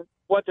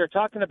what they're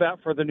talking about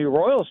for the new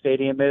Royal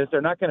Stadium is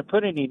they're not going to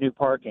put any new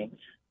parking.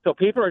 So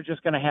people are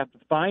just going to have to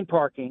find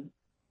parking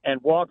and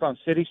walk on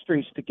city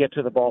streets to get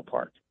to the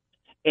ballpark.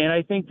 And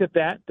I think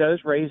that does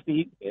raise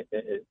the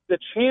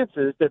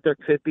chances that there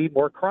could be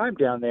more crime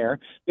down there,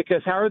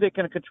 because how are they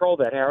going to control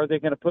that? How are they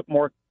going to put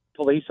more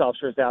police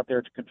officers out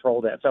there to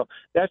control that. So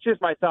that's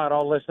just my thought.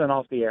 I'll listen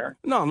off the air.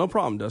 No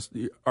problem,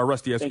 Dusty. Or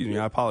Rusty, excuse me.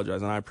 I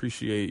apologize, and I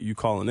appreciate you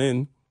calling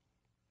in.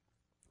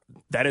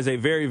 That is a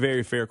very,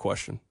 very fair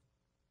question.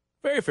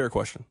 Very fair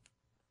question.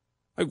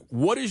 Like,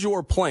 what is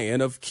your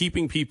plan of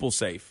keeping people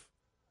safe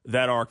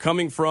that are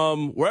coming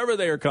from wherever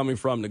they are coming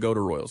from to go to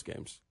Royals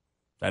games?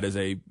 That is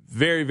a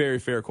very, very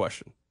fair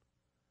question.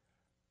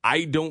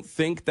 I don't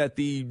think that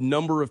the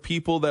number of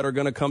people that are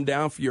going to come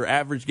down for your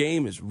average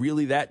game is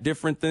really that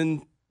different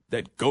than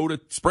that go to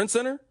Sprint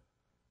Center.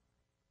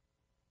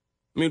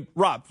 I mean,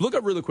 Rob, look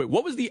up really quick.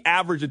 What was the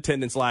average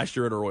attendance last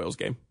year at a Royals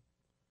game?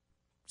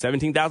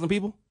 17,000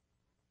 people?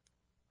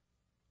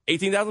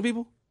 18,000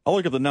 people? I'll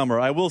look at the number.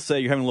 I will say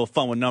you're having a little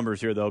fun with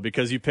numbers here, though,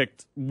 because you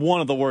picked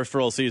one of the worst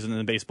Royals seasons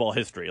in baseball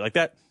history. Like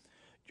that,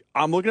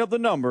 I'm looking up the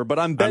number, but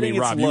I'm betting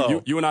Rob, it's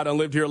low. You and I done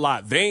lived here a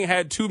lot. They ain't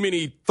had too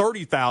many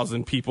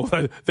 30,000 people.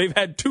 They've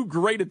had 2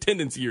 great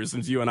attendance years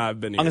since you and I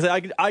have been here. I'm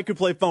going to say I could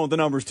play fun with the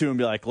numbers, too, and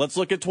be like, let's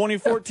look at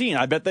 2014.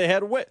 I bet they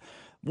had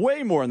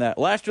way more than that.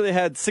 Last year they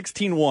had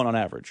 16-1 on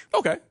average.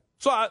 Okay.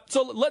 So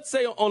let's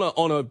say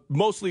on a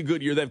mostly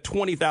good year, they have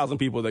 20,000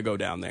 people that go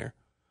down there.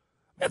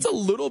 That's a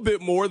little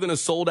bit more than a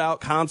sold-out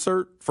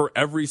concert for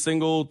every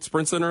single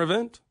Sprint Center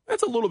event.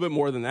 That's a little bit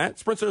more than that.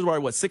 Sprint Center's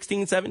where,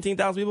 16,000,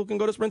 17,000 people can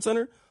go to Sprint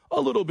Center?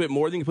 A little bit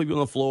more. You can put people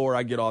on the floor.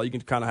 I get all. You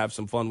can kind of have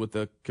some fun with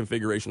the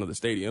configuration of the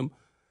stadium.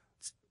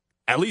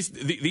 At least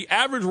the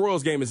average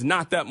Royals game is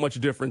not that much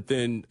different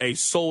than a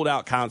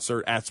sold-out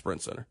concert at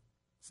Sprint Center.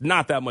 It's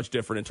not that much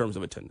different in terms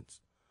of attendance.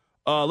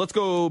 Let's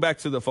go back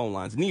to the phone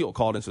lines. Neil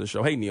called into the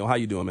show. Hey, Neil, how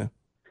you doing, man?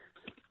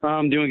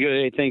 I'm doing good.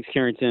 Hey, thanks,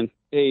 Carrington.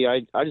 Hey,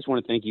 I just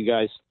want to thank you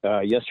guys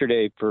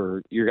yesterday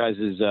for your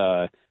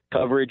guys'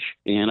 coverage,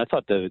 and I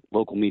thought the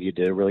local media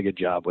did a really good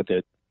job with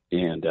it.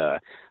 And I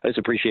just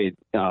appreciate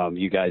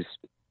you guys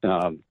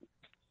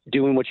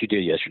doing what you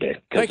did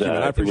yesterday, because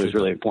it was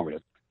really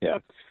informative. Yeah,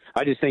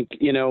 I just think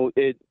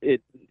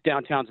it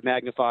downtown's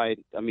magnified.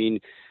 I mean,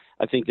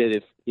 I think that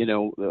if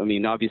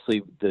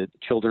obviously the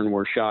children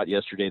were shot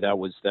yesterday.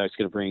 That's going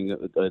to bring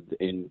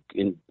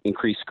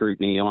increased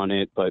scrutiny on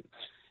it, but.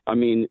 I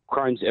mean,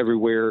 crime's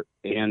everywhere,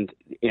 and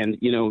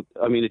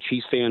a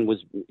Chiefs fan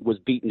was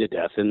beaten to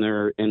death in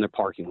their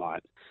parking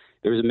lot.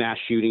 There was a mass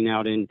shooting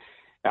out in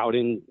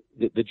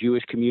the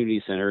Jewish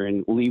Community Center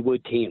in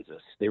Leawood,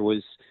 Kansas. There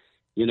was,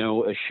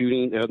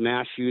 a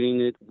mass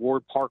shooting at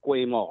Ward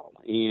Parkway Mall,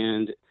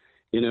 and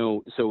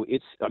so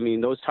it's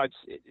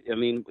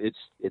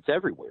it's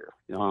everywhere.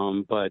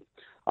 But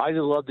I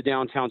love the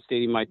downtown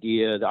stadium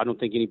idea. I don't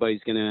think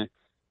anybody's gonna.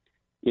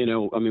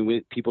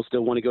 People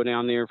still want to go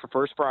down there for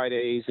First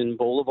Fridays and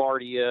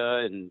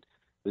Boulevardia and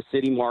the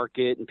City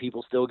Market, and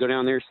people still go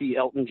down there to see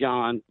Elton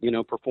John,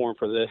 perform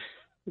for the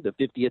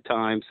 50th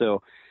time.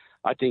 So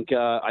I think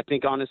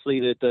honestly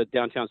that the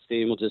downtown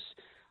stadium will just,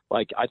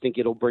 I think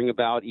it'll bring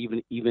about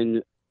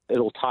even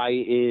it'll tie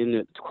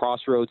in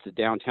Crossroads to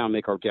downtown,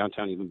 make our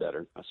downtown even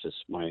better. That's just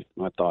my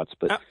thoughts.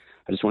 But I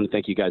just want to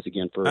thank you guys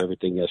again for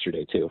everything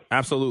yesterday, too.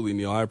 Absolutely,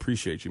 Neil. I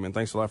appreciate you, man.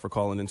 Thanks a lot for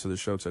calling into the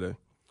show today.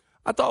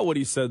 I thought what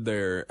he said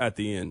there at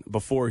the end,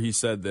 before he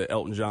said that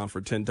Elton John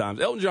for 10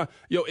 times. Elton John,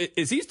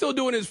 is he still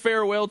doing his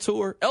farewell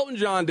tour? Elton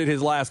John did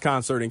his last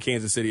concert in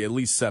Kansas City at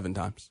least 7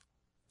 times.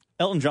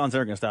 Elton John's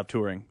never going to stop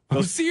touring.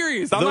 I'm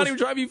serious. I'm not even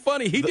trying to be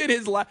funny. He did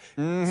his last.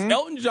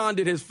 Elton John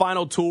did his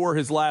final tour,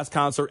 his last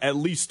concert, at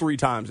least 3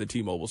 times at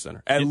T-Mobile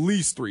Center. At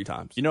least 3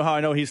 times. You know how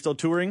I know he's still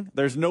touring?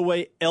 There's no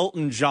way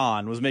Elton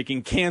John was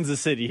making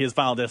Kansas City his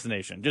final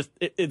destination. Just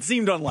it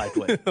seemed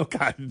unlikely. Oh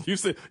God, you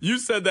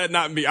said that,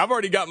 not me. I've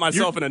already got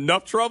myself in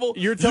enough trouble.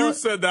 You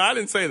said that. I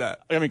didn't say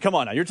that. I mean, come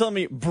on now. You're telling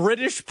me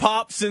British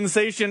pop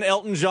sensation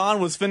Elton John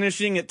was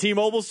finishing at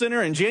T-Mobile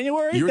Center in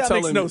January? That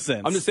makes no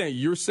sense. I'm just saying.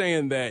 You're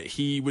saying that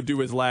he would do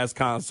his last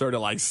concert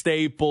at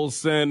Staples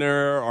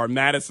Center or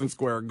Madison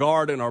Square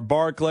Garden or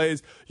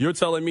Barclays. You're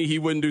telling me he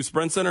wouldn't do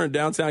Sprint Center in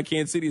downtown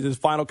Kansas City as his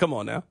final? Come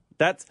on now.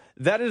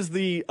 That is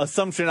the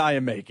assumption I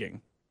am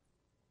making.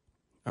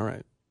 All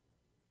right.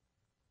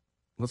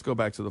 Let's go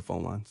back to the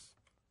phone lines.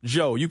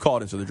 Joe, you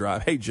called into the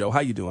drive. Hey, Joe, how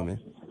you doing, man?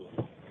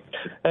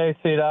 Hey,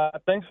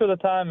 C-Dot. Thanks for the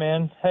time,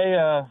 man. Hey,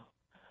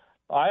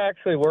 I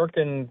actually work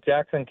in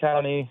Jackson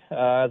County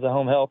as a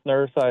home health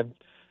nurse. I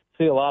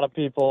see a lot of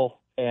people,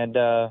 and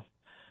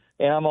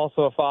I'm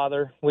also a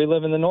father. We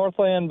live in the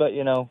Northland, but,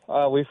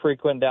 we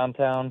frequent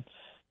downtown.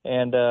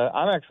 And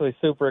I'm actually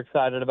super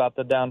excited about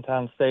the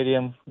downtown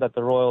stadium that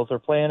the Royals are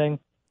planning.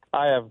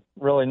 I have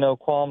really no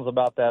qualms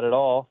about that at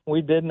all.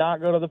 We did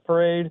not go to the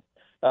parade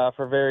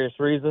for various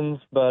reasons,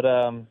 but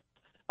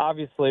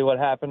obviously what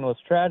happened was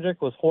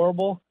tragic, was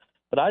horrible.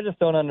 But I just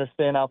don't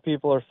understand how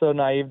people are so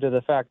naive to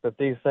the fact that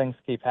these things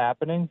keep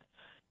happening.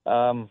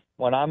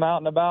 When I'm out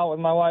and about with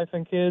my wife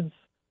and kids,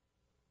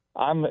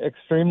 I'm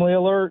extremely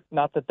alert.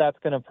 Not that that's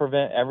going to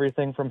prevent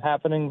everything from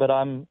happening, but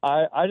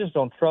I just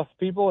don't trust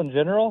people in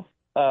general.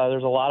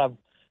 There's a lot of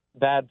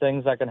bad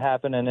things that can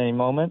happen in any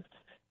moment.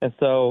 And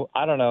so,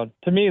 I don't know.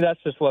 To me,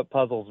 that's just what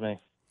puzzles me.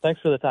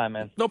 Thanks for the time,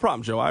 man. No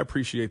problem, Joe. I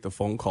appreciate the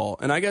phone call.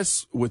 And I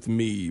guess with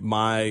me,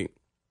 my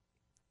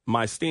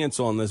my stance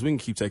on this, we can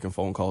keep taking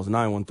phone calls,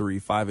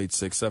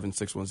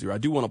 913-586-7610. I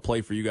do want to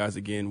play for you guys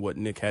again what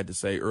Nick had to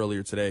say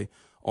earlier today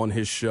on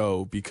his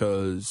show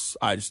because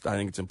I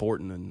think it's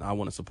important, and I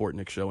want to support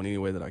Nick's show in any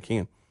way that I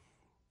can.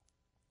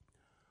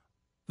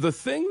 The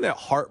thing that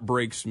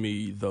heartbreaks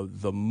me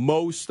the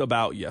most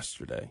about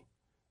yesterday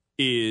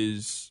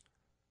is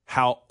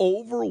how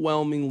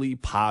overwhelmingly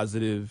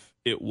positive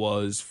it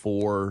was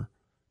for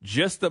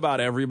just about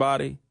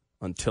everybody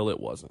until it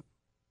wasn't.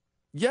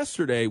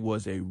 Yesterday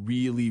was a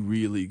really,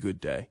 really good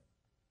day.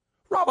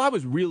 Rob, I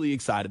was really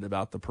excited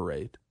about the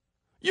parade.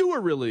 You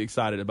were really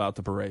excited about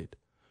the parade.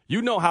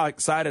 You know how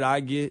excited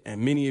I get,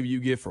 and many of you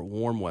get, for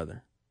warm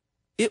weather.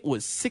 It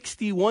was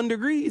 61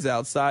 degrees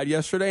outside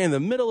yesterday in the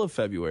middle of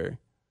February.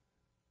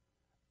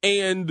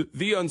 And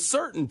the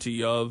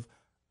uncertainty of,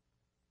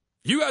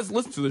 you guys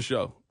listen to the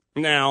show.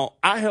 Now,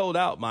 I held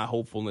out my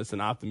hopefulness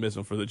and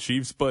optimism for the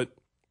Chiefs, but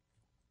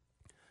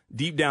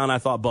deep down, I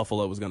thought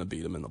Buffalo was going to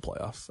beat them in the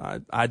playoffs.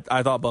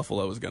 I thought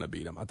Buffalo was going to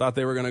beat them. I thought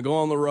they were going to go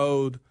on the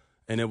road,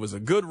 and it was a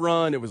good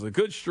run. It was a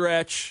good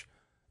stretch.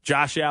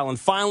 Josh Allen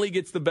finally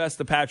gets the best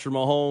of Patrick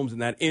Mahomes,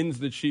 and that ends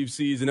the Chiefs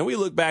season. And we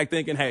look back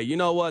thinking, hey, you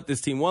know what? This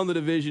team won the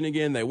division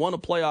again. They won a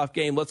playoff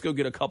game. Let's go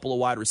get a couple of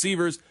wide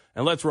receivers,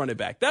 and let's run it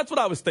back. That's what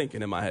I was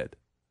thinking in my head.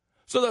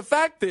 So the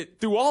fact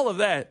that through all of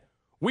that,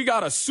 we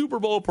got a Super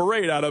Bowl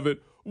parade out of it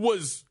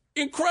was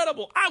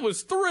incredible. I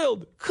was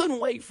thrilled. Couldn't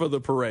wait for the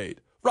parade.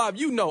 Rob,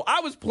 you know, I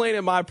was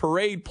planning my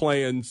parade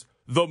plans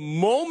the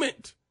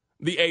moment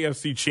the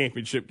AFC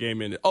Championship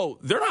game ended. Oh,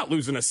 they're not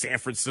losing to San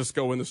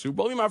Francisco in the Super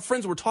Bowl. I mean, my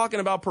friends were talking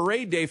about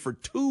parade day for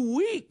 2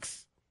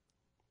 weeks.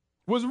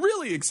 Was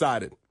really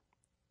excited.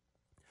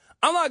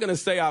 I'm not going to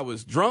say I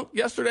was drunk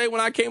yesterday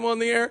when I came on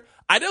the air.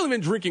 I'd definitely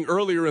been drinking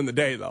earlier in the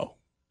day, though.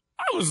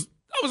 I was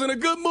in a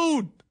good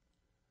mood.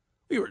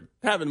 We were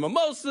having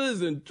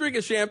mimosas and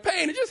drinking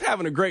champagne and just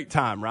having a great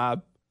time,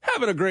 Rob.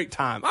 Having a great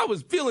time. I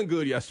was feeling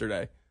good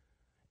yesterday.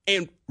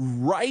 And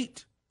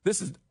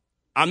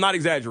I'm not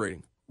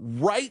exaggerating,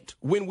 right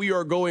when we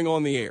are going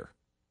on the air,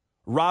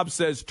 Rob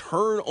says,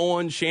 turn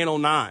on Channel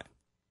 9.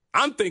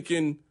 I'm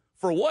thinking,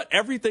 for what?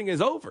 Everything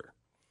is over.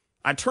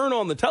 I turn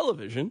on the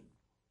television,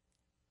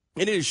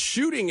 and it is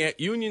shooting at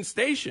Union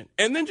Station.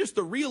 And then just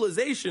the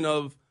realization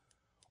of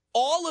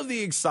all of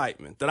the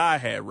excitement that I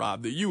had,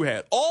 Rob, that you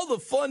had, all the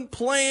fun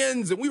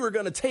plans, and we were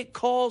going to take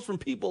calls from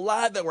people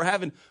live that were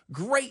having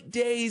great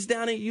days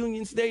down at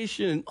Union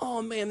Station. And,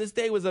 oh, man, this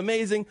day was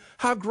amazing.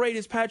 How great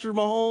is Patrick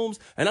Mahomes?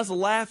 And us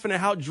laughing at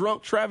how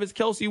drunk Travis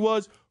Kelce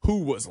was, who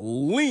was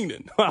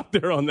leaning out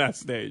there on that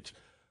stage.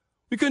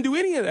 We couldn't do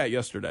any of that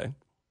yesterday.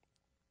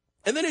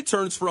 And then it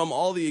turns from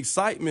all the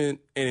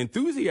excitement and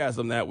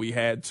enthusiasm that we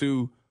had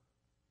to,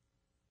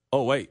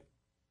 oh, wait,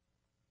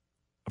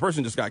 a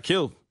person just got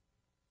killed.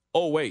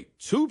 Oh, wait,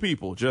 2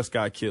 people just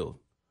got killed.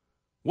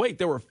 Wait,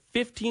 there were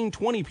 15,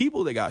 20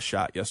 people that got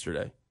shot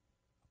yesterday.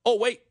 Oh,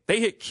 wait,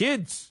 they hit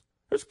kids.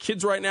 There's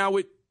kids right now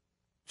with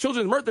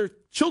children's mercy. There's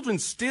children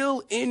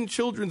still in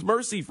children's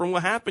mercy from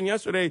what happened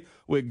yesterday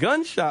with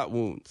gunshot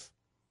wounds.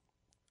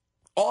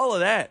 All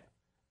of that.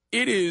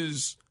 It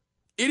is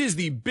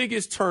the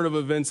biggest turn of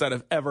events that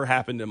have ever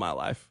happened in my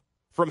life.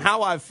 From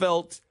how I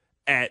felt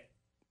at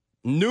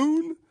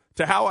noon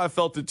to how I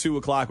felt at 2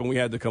 o'clock when we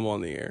had to come on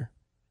the air.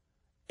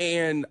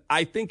 And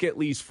I think, at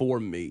least for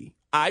me,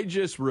 I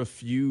just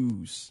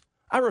refuse.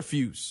 I don't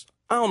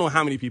know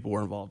how many people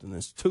were involved in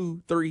this.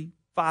 2, 3,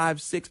 5,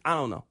 6. I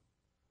don't know.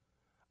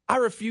 I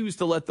refuse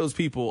to let those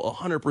people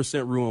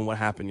 100% ruin what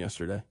happened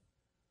yesterday.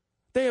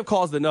 They have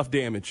caused enough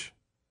damage.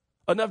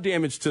 Enough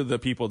damage to the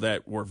people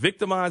that were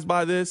victimized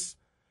by this,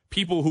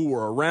 people who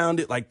were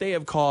around it. Like, they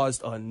have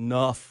caused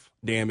enough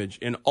damage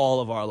in all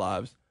of our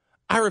lives.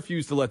 I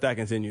refuse to let that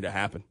continue to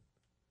happen.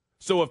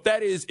 So if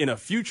that is in a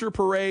future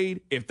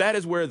parade, if that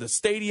is where the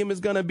stadium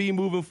is going to be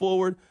moving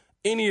forward,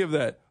 any of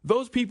that,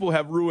 those people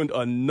have ruined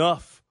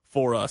enough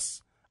for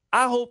us.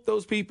 I hope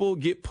those people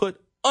get put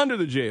under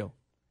the jail.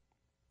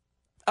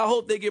 I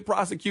hope they get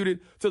prosecuted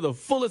to the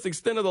fullest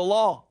extent of the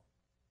law.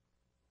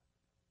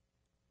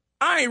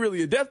 I ain't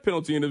really a death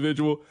penalty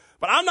individual,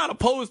 but I'm not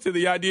opposed to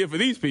the idea for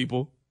these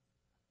people.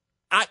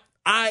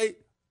 I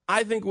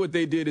think what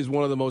they did is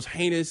one of the most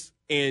heinous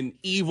and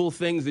evil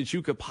things that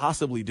you could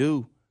possibly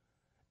do.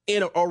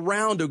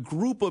 Around a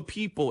group of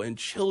people and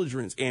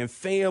children and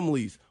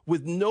families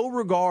with no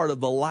regard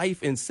of the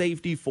life and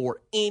safety for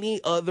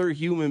any other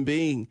human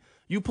being.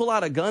 You pull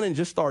out a gun and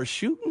just start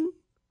shooting?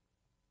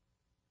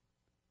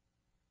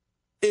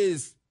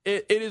 It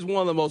is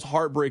one of the most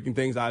heartbreaking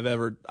things I've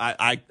ever,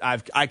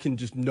 I can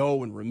just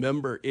know and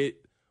remember.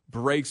 It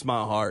breaks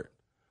my heart.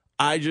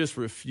 I just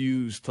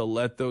refuse to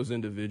let those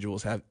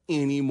individuals have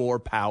any more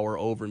power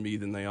over me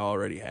than they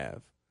already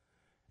have.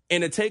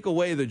 And to take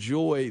away the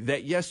joy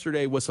that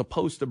yesterday was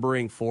supposed to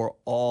bring for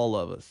all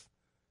of us.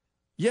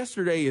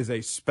 Yesterday is a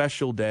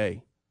special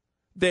day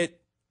that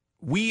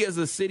we as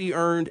a city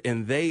earned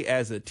and they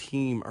as a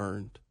team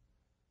earned.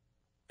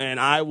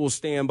 And I will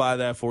stand by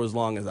that for as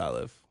long as I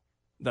live.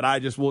 That I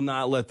just will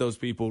not let those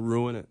people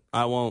ruin it.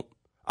 I won't.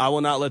 I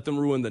will not let them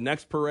ruin the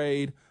next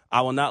parade.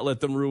 I will not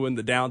let them ruin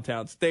the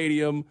downtown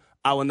stadium.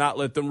 I will not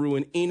let them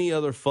ruin any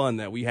other fun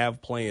that we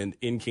have planned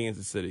in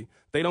Kansas City.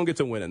 They don't get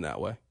to win in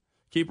that way.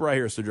 Keep it right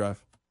here, it's The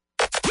Drive.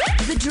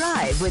 The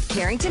Drive with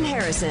Carrington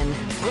Harrison.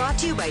 Brought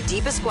to you by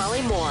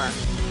DePasquale Moore.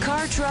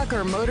 Car, truck,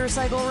 or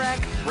motorcycle wreck?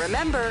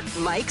 Remember,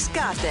 Mike's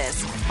got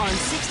this. On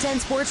 610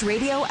 Sports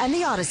Radio and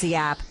the Odyssey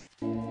app.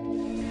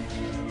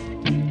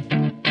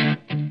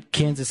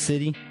 Kansas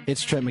City,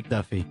 it's Trent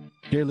McDuffie.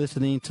 You're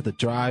listening to The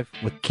Drive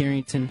with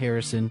Carrington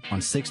Harrison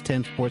on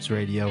 610 Sports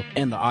Radio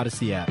and the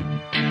Odyssey app.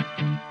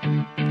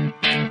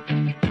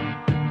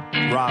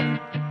 Rob,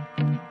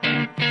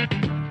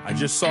 I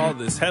just saw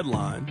this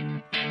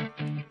headline.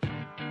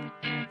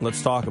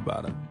 Let's talk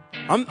about it.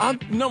 I'm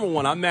number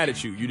one, I'm mad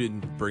at you. You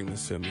didn't bring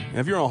this to me. And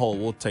if you're on hold,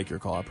 we'll take your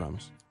call, I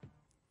promise.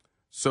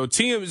 So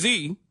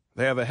TMZ,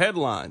 they have a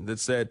headline that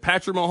said,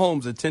 Patrick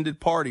Mahomes attended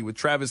party with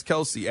Travis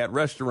Kelce at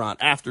restaurant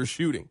after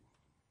shooting.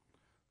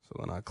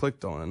 So then I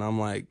clicked on it, and I'm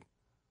like,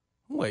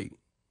 wait,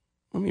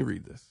 let me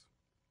read this.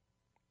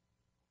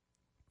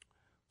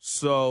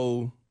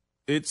 So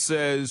it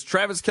says,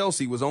 Travis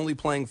Kelce was only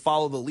playing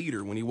follow the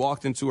leader when he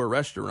walked into a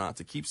restaurant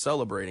to keep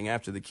celebrating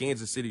after the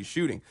Kansas City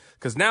shooting.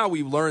 Because now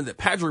we've learned that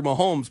Patrick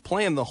Mahomes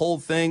planned the whole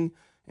thing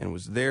and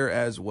was there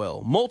as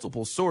well.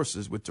 Multiple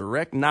sources with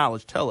direct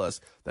knowledge tell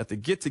us that the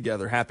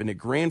get-together happened at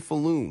Grand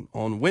Falloon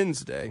on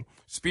Wednesday,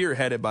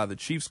 spearheaded by the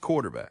Chiefs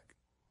quarterback.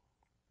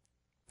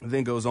 It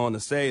then goes on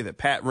to say that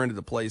Pat rented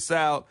the place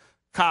out.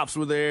 Cops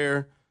were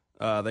there.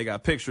 They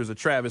got pictures of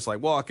Travis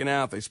like walking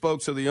out. They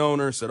spoke to the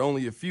owner, said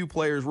only a few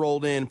players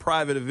rolled in,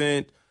 private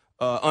event,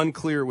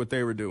 unclear what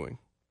they were doing.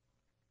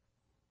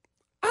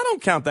 I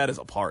don't count that as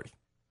a party.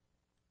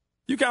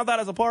 You count that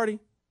as a party?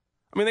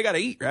 I mean, they got to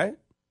eat, right?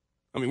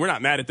 I mean, we're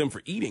not mad at them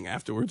for eating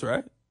afterwards,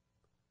 right?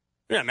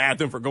 We're not mad at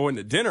them for going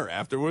to dinner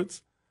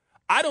afterwards.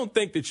 I don't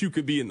think that you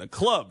could be in the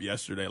club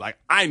yesterday. Like,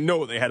 I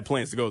know they had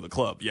plans to go to the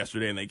club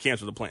yesterday and they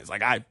canceled the plans.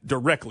 Like, I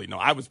directly know.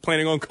 I was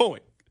planning on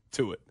going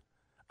to it.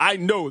 I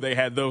know they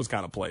had those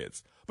kind of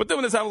plans. But then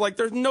when this happened, like,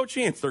 there's no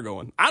chance they're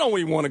going. I don't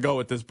even want to go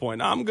at this point.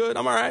 No, I'm good.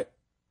 I'm all right.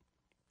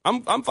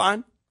 I'm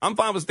fine. I'm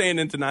fine with staying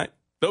in tonight.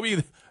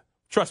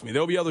 Trust me,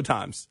 there'll be other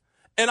times.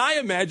 And I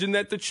imagine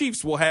that the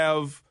Chiefs will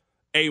have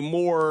a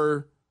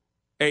larger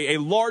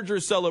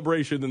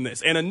celebration than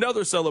this, and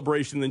another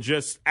celebration than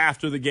just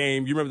after the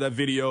game. You remember that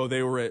video?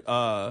 They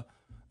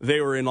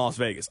were in Las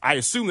Vegas. I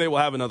assume they will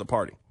have another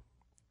party.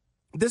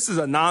 This is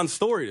a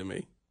non-story to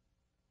me.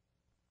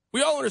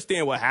 We all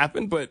understand what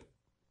happened, but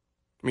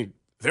I mean,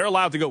 they're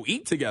allowed to go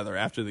eat together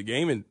after the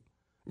game, and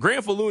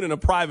Grand Falloon in a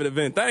private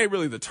event, that ain't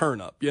really the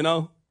turn up, you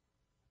know?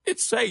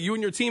 It's, hey, you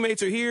and your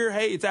teammates are here.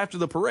 Hey, it's after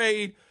the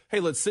parade. Hey,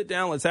 let's sit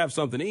down. Let's have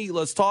something to eat.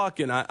 Let's talk.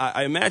 And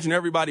I imagine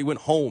everybody went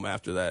home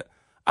after that.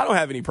 I don't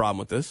have any problem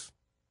with this.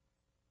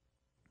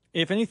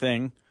 If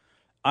anything,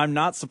 I'm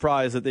not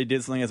surprised that they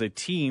did something as a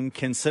team,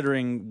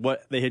 considering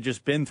what they had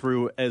just been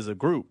through as a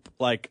group.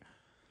 Like,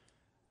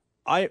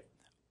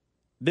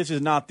 this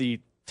is not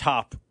the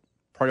top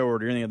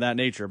priority or anything of that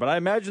nature, but I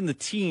imagine the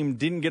team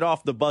didn't get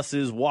off the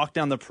buses, walk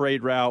down the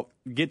parade route,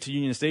 get to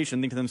Union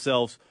Station, think to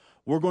themselves,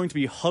 we're going to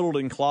be huddled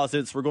in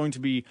closets, we're going to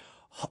be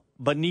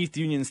beneath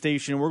Union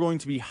Station, we're going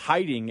to be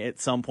hiding at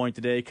some point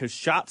today because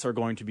shots are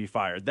going to be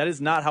fired. That is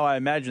not how I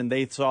imagine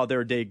they saw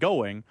their day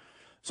going.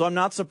 So I'm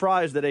not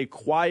surprised that a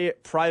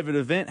quiet, private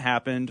event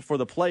happened for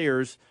the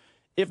players,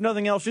 if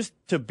nothing else, just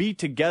to be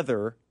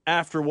together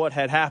after what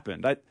had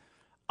happened.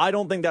 I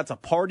don't think that's a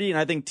party, and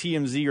I think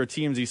TMZ or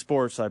TMZ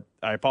Sports, I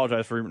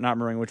apologize for not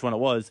remembering which one it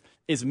was,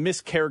 is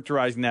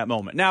mischaracterizing that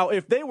moment. Now,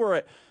 if they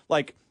were,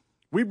 like,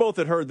 we both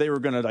had heard they were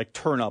going to, like,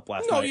 turn up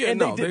last night.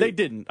 And they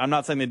didn't. I'm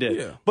not saying they did.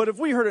 Yeah. But if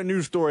we heard a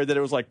news story that it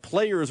was, like,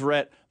 players were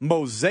at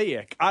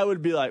Mosaic, I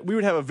would be like, we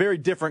would have a very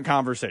different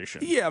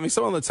conversation. Yeah, I mean,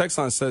 someone on the text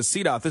line says,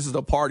 CDOT, this is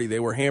a party. They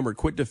were hammered.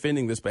 Quit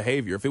defending this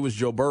behavior. If it was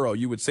Joe Burrow,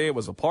 you would say it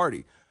was a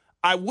party.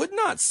 I would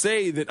not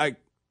say that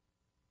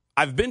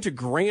I've been to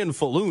Grand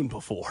Falloon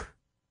before.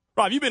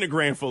 Rob, you've been to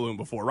Grand Falloon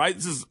before, right?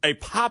 This is a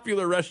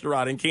popular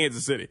restaurant in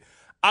Kansas City.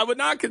 I would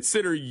not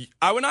consider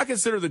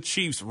the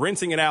Chiefs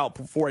renting it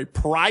out for a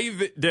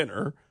private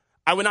dinner.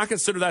 I would not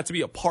consider that to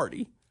be a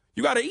party.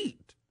 You got to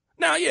eat.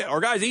 Now, yeah,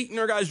 are guys eating,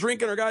 are guys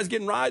drinking, are guys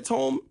getting rides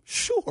home?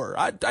 Sure.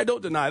 I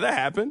don't deny that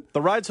happened.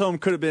 The rides home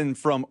could have been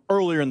from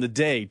earlier in the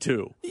day,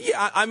 too.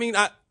 Yeah, I mean,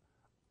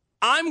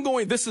 I'm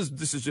going, this is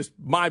just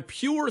my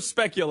pure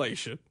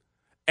speculation,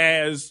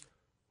 as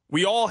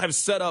we all have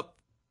set up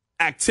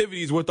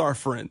activities with our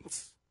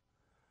friends.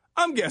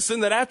 I'm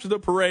guessing that after the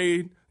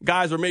parade,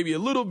 guys are maybe a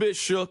little bit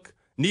shook,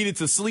 needed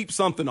to sleep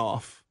something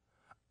off.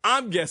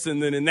 I'm guessing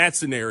that in that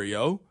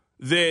scenario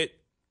that,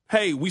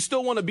 hey, we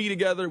still want to be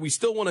together. We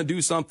still want to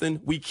do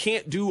something. We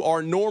can't do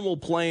our normal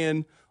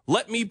plan.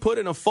 Let me put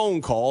in a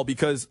phone call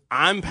because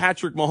I'm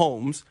Patrick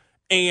Mahomes.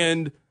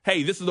 And,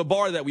 hey, this is a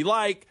bar that we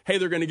like. Hey,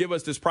 they're going to give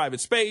us this private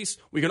space.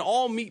 We can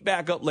all meet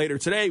back up later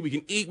today. We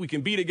can eat. We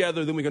can be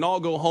together. Then we can all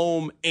go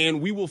home.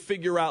 And we will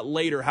figure out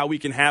later how we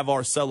can have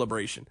our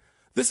celebration.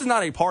 This is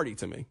not a party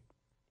to me.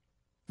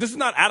 This is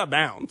not out of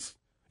bounds.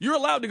 You're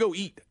allowed to go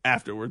eat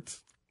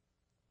afterwards.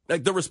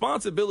 Like, the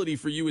responsibility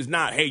for you is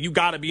not, hey, you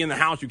got to be in the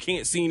house, you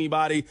can't see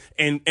anybody,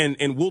 and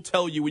we'll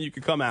tell you when you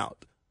can come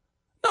out.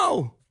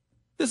 No.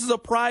 This is a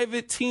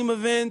private team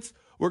event.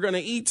 We're going to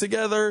eat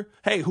together.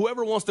 Hey,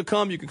 whoever wants to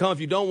come, you can come. If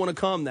you don't want to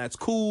come, that's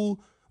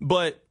cool.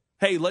 But,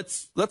 hey,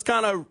 let's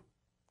kind of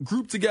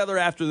group together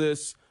after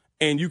this,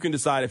 and you can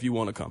decide if you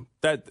want to come.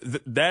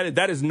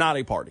 That is not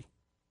a party.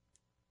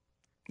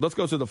 Let's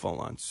go to the phone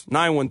lines.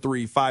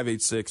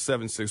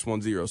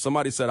 913-586-7610.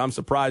 Somebody said, I'm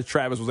surprised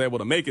Travis was able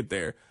to make it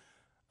there.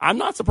 I'm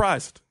not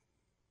surprised.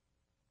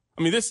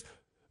 I mean, this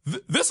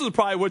is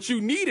probably what you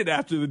needed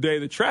after the day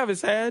that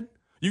Travis had.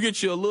 You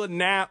get you a little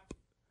nap,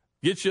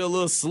 get you a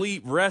little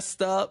sleep,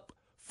 rest up.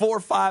 4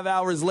 or 5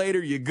 hours later,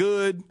 you're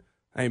good.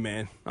 Hey,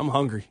 man, I'm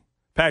hungry.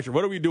 Patrick,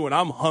 what are we doing?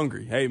 I'm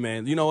hungry. Hey,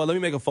 man, you know what? Let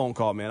me make a phone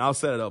call, man. I'll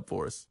set it up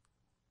for us.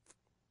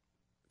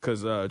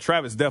 Because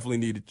Travis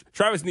needed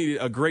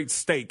a great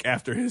steak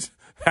after his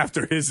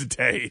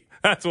day.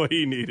 That's what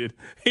he needed.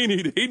 He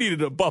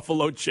needed a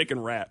buffalo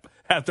chicken wrap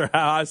after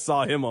how I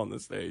saw him on the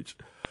stage.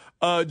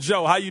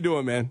 Joe, how you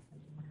doing, man?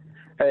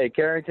 Hey,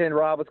 Carrington,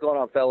 Rob, what's going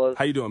on, fellas?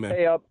 How you doing, man?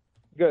 Hey,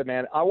 good,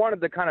 man. I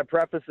wanted to kind of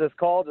preface this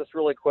call just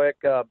really quick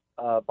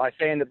by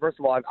saying that, first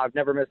of all, I've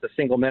never missed a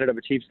single minute of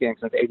a Chiefs game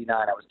since '89.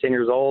 I was 10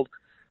 years old.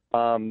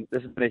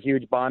 This has been a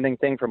huge bonding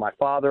thing for my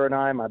father and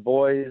I, my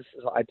boys.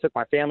 I took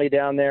my family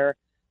down there.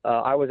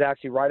 I was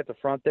actually right at the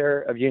front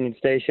there of Union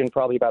Station,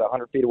 probably about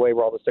 100 feet away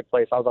where all this took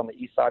place. I was on the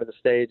east side of the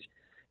stage,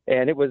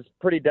 and it was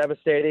pretty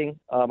devastating.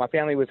 My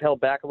family was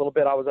held back a little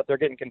bit. I was up there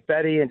getting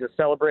confetti and just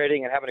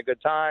celebrating and having a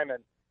good time,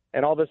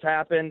 and all this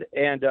happened.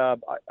 And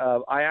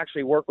I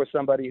actually worked with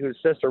somebody whose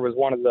sister was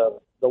one of the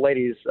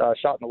ladies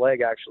shot in the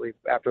leg, actually,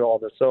 after all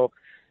this. So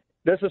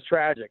this is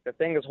tragic. The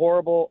thing is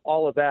horrible,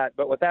 all of that.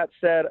 But with that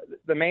said,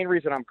 the main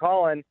reason I'm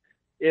calling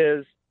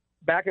is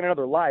back in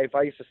another life,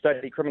 I used to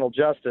study criminal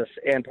justice,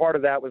 and part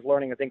of that was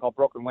learning a thing called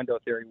broken window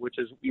theory, which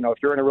is, if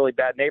you're in a really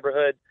bad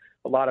neighborhood,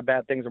 a lot of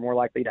bad things are more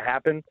likely to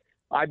happen.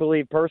 I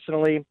believe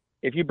personally,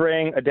 if you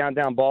bring a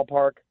downtown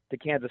ballpark to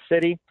Kansas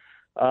City,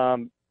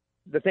 the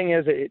thing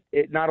is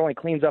it not only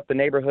cleans up the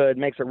neighborhood,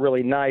 makes it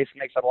really nice,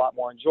 makes it a lot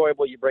more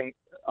enjoyable. You bring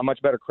a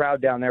much better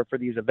crowd down there for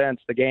these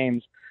events, the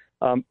games,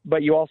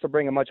 but you also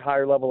bring a much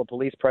higher level of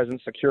police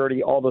presence,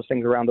 security, all those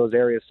things around those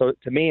areas. So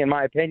to me, in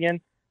my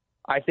opinion,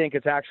 I think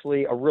it's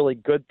actually a really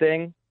good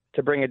thing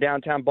to bring a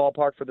downtown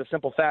ballpark for the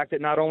simple fact that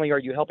not only are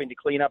you helping to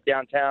clean up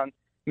downtown,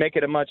 make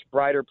it a much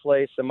brighter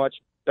place, a much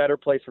better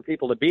place for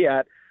people to be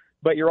at,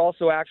 but you're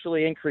also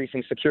actually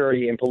increasing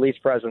security and police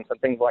presence and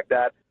things like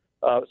that,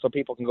 so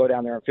people can go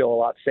down there and feel a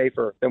lot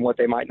safer than what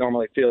they might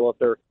normally feel if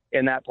they're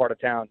in that part of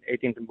town,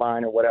 18th and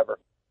Vine or whatever.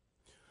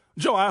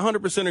 Joe, I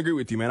 100% agree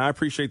with you, man. I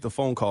appreciate the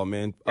phone call,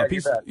 man.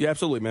 Yeah,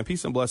 absolutely, man.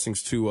 Peace and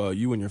blessings to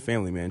you and your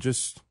family, man.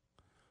 Just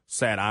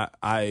sad.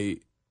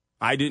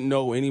 I didn't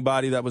know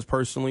anybody that was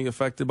personally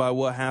affected by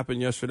what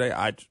happened yesterday.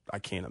 I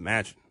can't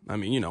imagine. I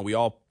mean, we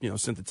all,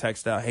 sent the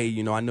text out, hey,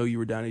 I know you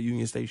were down at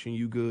Union Station,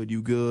 you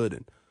good.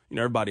 And,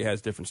 everybody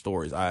has different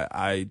stories.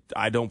 I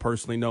don't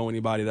personally know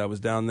anybody that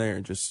was down there,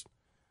 and just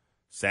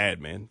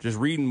sad, man. Just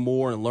reading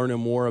more and learning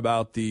more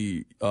about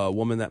the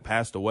woman that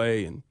passed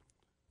away and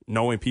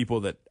knowing people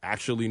that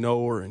actually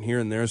know her and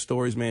hearing their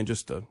stories, man,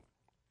 just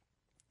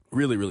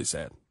really, really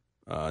sad.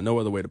 No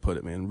other way to put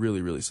it, man.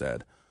 Really, really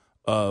sad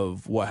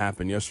of what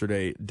happened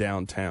yesterday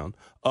downtown.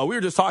 We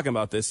were just talking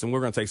about this, and we're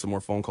going to take some more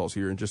phone calls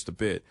here in just a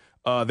bit.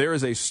 There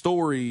is a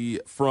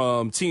story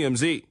from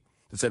TMZ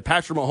that said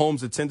Patrick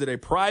Mahomes attended a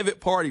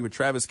private party with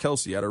Travis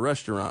Kelce at a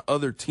restaurant.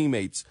 Other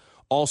teammates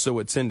also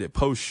attended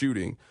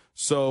post-shooting.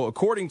 So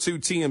according to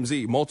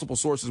TMZ, multiple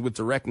sources with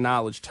direct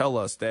knowledge tell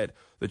us that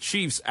the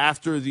Chiefs,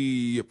 after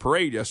the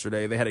parade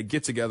yesterday, they had a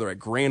get-together at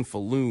Grand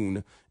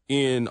Falloon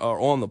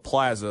on the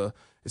plaza.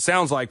 It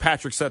sounds like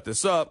Patrick set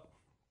this up.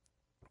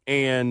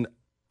 And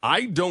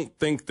I don't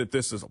think that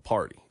this is a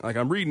party. Like,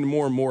 I'm reading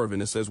more and more of it,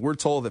 and it says, we're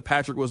told that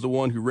Patrick was the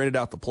one who rented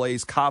out the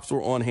place. Cops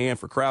were on hand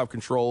for crowd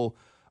control.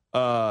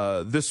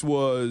 This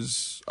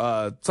was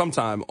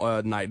sometime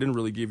at night. Didn't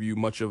really give you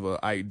much of an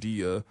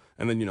idea.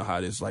 And then you know how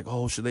it is, like,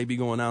 oh, should they be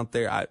going out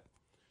there?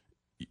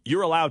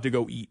 You're allowed to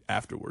go eat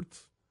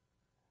afterwards.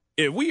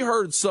 If we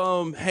heard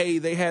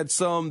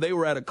they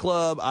were at a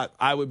club,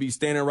 I would be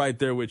standing right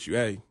there with you.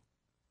 Hey,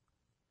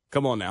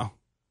 come on now.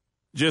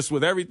 Just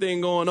with everything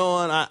going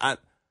on,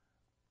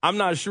 I'm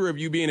not sure if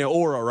you being in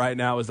Aura right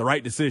now is the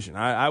right decision.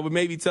 I would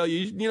maybe tell you,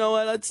 you know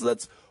what,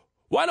 let's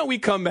why don't we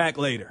come back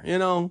later?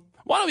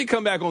 Why don't we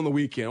come back on the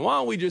weekend? Why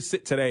don't we just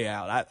sit today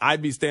out?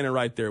 I'd be standing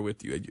right there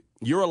with you.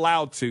 You're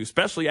allowed to,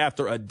 especially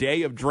after a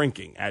day of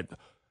drinking.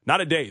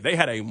 Not a day. They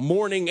had a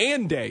morning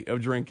and day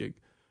of drinking.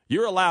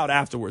 You're allowed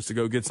afterwards to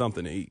go get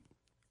something to eat.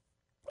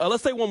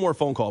 Let's take one more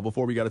phone call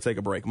before we got to take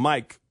a break.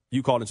 Mike,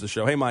 you called into the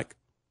show. Hey, Mike.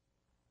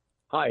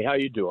 Hi, how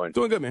you doing?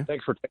 Doing good, man.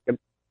 Thanks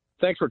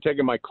for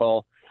taking my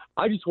call.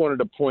 I just wanted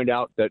to point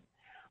out that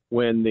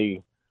when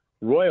the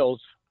Royals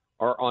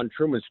are on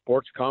Truman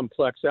Sports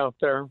Complex out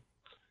there,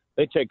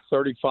 they take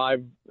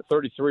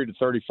 33 to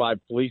 35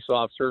 police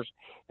officers,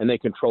 and they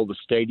control the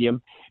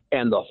stadium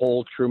and the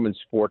whole Truman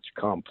Sports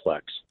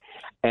Complex.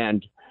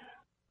 And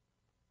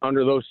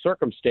under those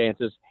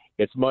circumstances,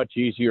 it's much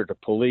easier to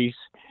police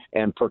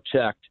and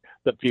protect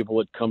the people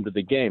that come to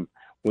the game.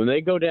 When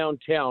they go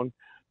downtown,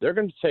 they're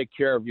going to take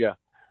care of you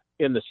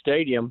in the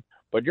stadium,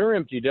 but you're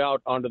emptied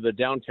out onto the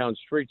downtown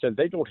streets, and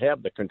they don't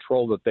have the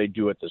control that they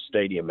do at the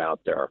stadium out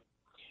there.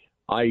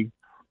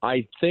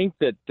 I think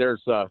that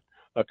there's a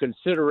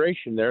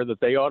consideration there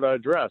that they ought to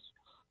address.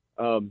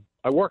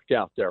 I worked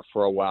out there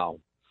for a while,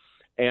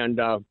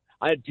 and I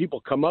had people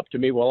come up to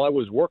me while I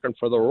was working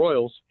for the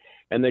Royals,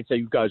 and they'd say,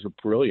 "You guys are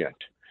brilliant.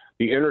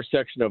 The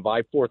intersection of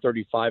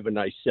I-435 and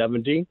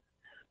I-70,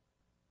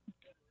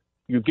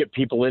 you get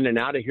people in and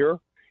out of here.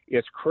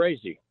 It's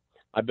crazy."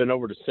 I've been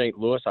over to St.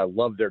 Louis. I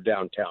love their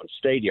downtown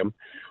stadium,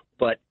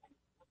 but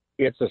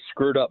it's a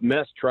screwed up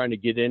mess trying to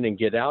get in and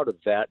get out of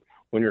that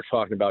when you're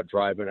talking about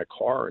driving a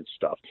car and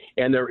stuff.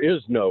 And there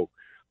is no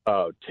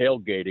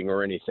tailgating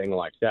or anything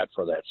like that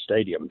for that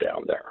stadium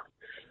down there.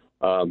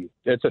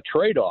 It's a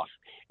trade-off.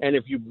 And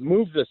if you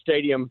move the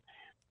stadium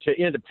to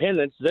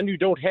Independence, then you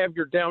don't have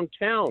your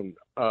downtown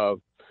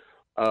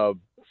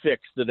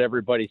fix that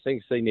everybody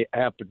thinks they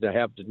happen to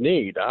have to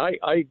need.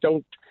 I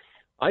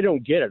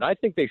don't get it. I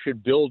think they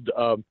should build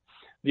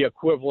the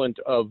equivalent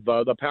of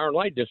the Power and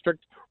Light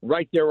District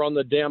right there on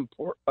the damn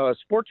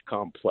sports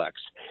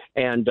complex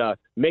and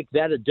make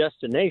that a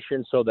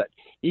destination so that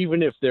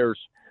even if there's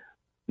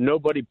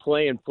nobody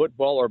playing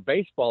football or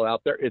baseball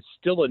out there, it's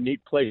still a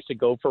neat place to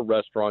go for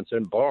restaurants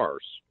and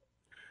bars.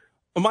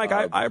 Well, Mike,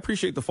 I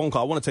appreciate the phone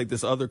call. I want to take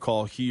this other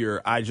call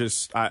here. I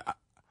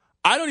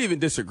don't even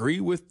disagree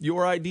with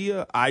your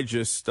idea. I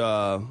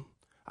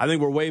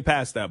think we're way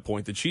past that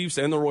point. The Chiefs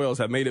and the Royals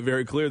have made it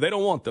very clear they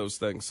don't want those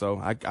things. So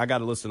I got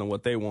to listen to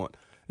what they want.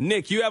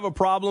 Nick, you have a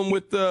problem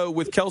with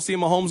Kelsey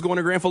and Mahomes going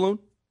to Grand Falloon?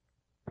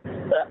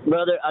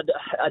 Brother,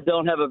 I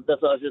don't have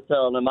that's what I was just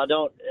telling him.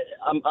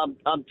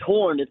 I'm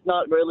torn. It's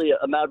not really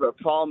a matter of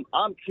problem.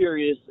 I'm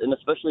curious, and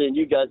especially in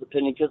you guys'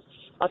 opinion, because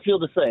I feel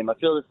the same.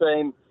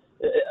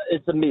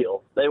 It's a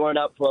meal. They weren't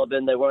out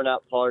clubbing. They weren't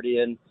out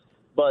partying.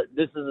 But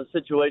this is a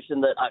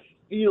situation that I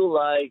feel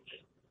like,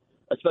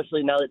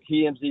 especially now that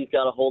TMZ's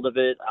got a hold of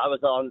it, I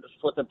was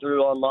flipping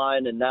through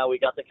online, and now we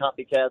got the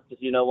copycats because,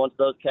 once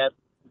those cats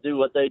do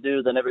what they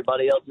do, then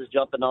everybody else is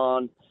jumping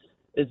on.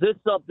 Is this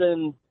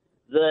something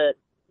that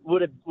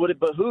would it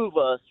behoove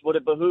us? Would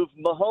it behoove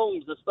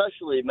Mahomes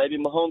especially? Maybe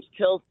Mahomes,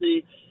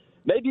 Kelsey,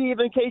 maybe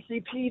even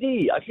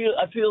KCPD. I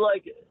feel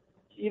like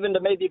even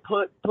to maybe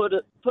put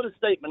a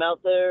statement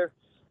out there,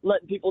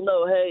 letting people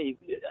know, hey,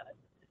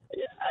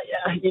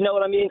 you know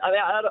what I mean?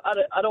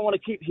 I don't want to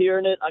keep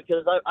hearing it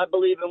because I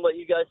believe in what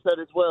you guys said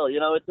as well.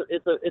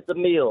 It's a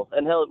meal,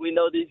 and hell, we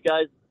know these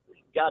guys.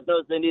 God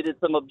knows they needed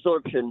some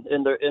absorption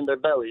in their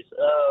bellies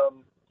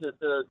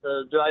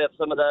to dry up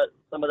some of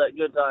that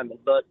good timing.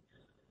 But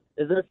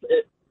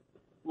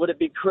would it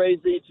be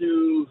crazy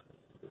to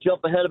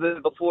jump ahead of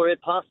it before it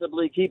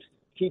possibly keeps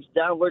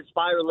downward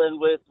spiraling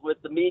with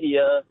the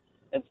media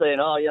and saying,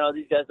 oh,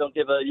 these guys don't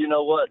give a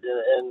what,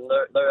 and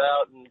they're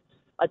out. And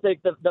I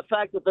think the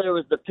fact that there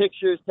was the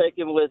pictures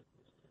taken with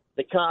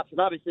the cops,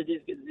 and obviously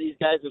these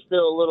guys are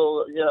still a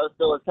little,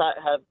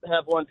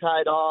 have one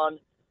tied on,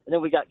 and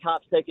then we got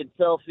cops taking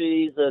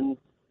selfies, and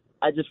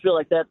I just feel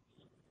like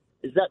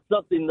is that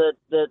something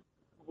that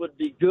would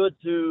be good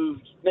to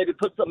maybe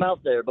put something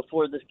out there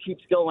before this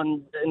keeps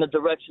going in a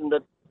direction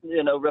that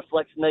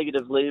reflects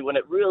negatively when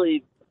it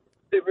really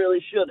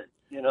shouldn't.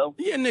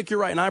 Yeah, Nick, you're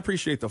right, and I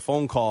appreciate the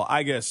phone call.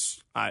 I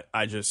guess I've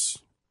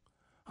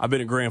been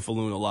at Grand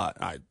Falloon a lot.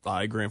 I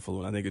like Grand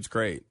Falloon. I think it's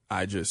great.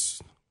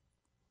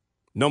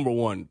 Number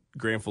one,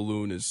 Grand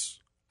Falloon is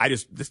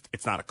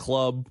it's not a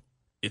club.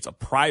 It's a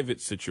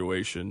private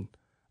situation.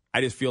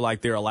 I just feel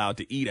like they're allowed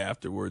to eat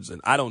afterwards,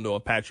 and I don't know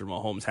if Patrick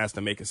Mahomes has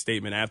to make a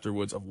statement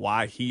afterwards of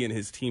why he and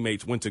his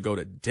teammates went to go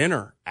to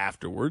dinner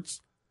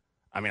afterwards.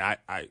 I mean,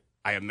 I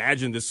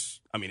imagine this.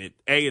 I mean,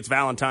 it's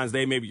Valentine's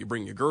Day. Maybe you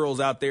bring your girls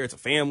out there. It's a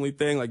family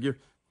thing. Like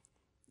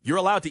you're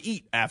allowed to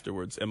eat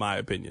afterwards, in my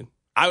opinion.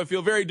 I would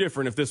feel very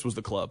different if this was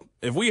the club.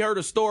 If we heard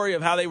a story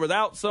of how they were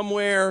out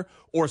somewhere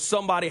or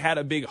somebody had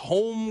a big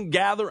home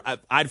gather,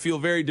 I'd feel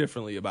very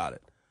differently about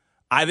it.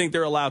 I think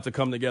they're allowed to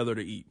come together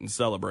to eat and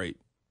celebrate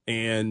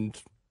and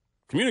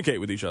communicate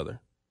with each other.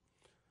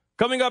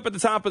 Coming up at the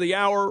top of the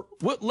hour,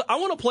 I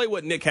want to play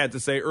what Nick had to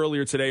say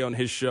earlier today on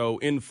his show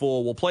in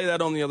full. We'll play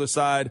that on the other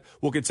side.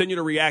 We'll continue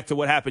to react to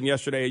what happened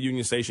yesterday at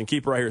Union Station.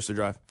 Keep it right here, it's The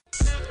Drive.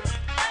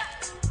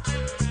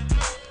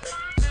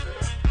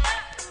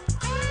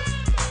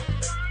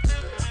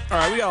 All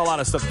right, we got a lot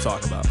of stuff to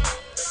talk about.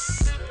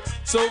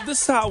 So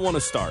this is how I want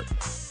to start.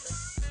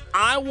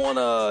 I want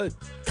to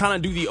kind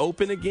of do the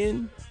open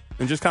again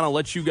and just kind of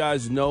let you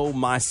guys know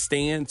my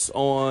stance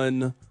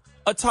on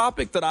a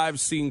topic that I've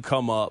seen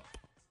come up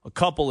a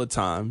couple of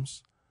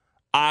times.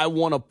 I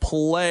want to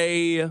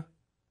play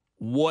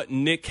what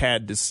Nick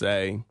had to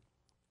say,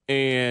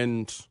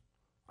 and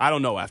I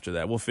don't know after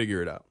that. We'll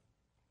figure it out.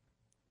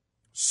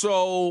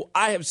 So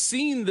I have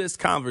seen this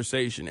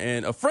conversation,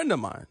 and a friend of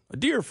mine, a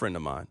dear friend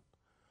of mine,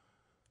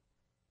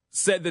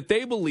 said that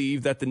they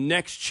believe that the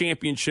next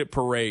championship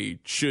parade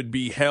should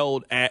be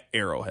held at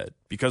Arrowhead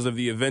because of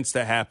the events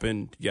that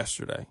happened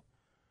yesterday.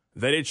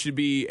 That it should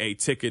be a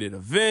ticketed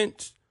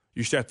event.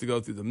 You should have to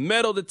go through the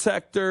metal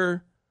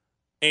detector.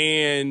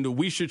 And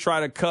we should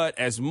try to cut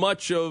as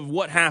much of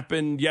what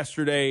happened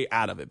yesterday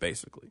out of it,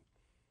 basically.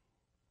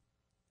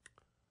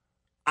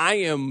 I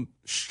am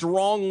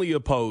strongly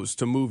opposed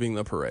to moving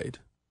the parade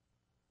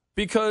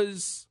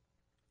because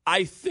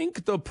I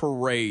think the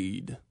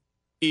parade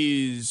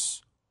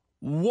is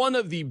one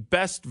of the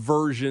best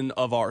version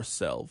of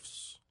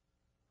ourselves.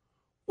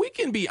 We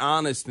can be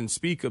honest and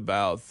speak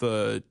about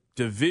the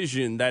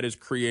division that is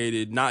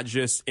created not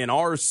just in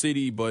our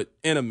city, but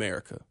in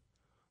America.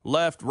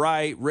 Left,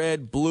 right,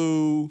 red,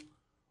 blue.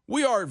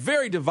 We are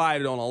very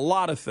divided on a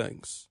lot of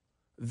things.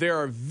 There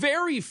are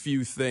very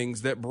few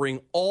things that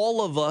bring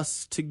all of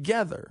us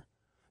together.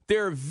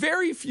 There are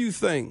very few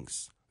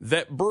things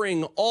that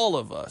bring all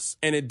of us.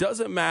 And it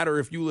doesn't matter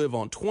if you live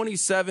on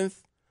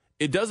 27th.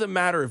 It doesn't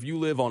matter if you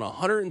live on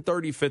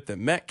 135th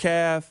and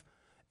Metcalf.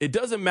 It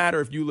doesn't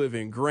matter if you live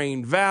in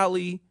Grain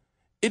Valley.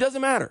 It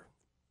doesn't matter.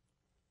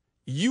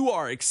 You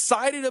are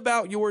excited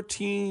about your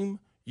team.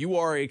 You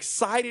are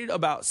excited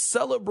about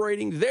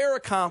celebrating their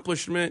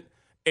accomplishment.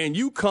 And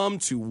you come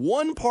to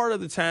one part of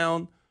the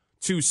town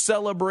to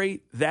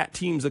celebrate that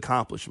team's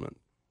accomplishment.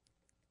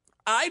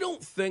 I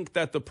don't think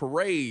that the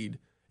parade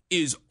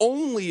is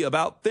only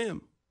about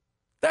them.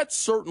 That's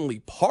certainly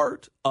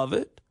part of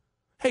it.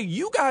 Hey,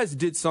 you guys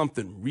did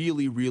something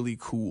really, really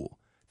cool.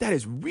 That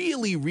is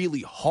really,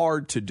 really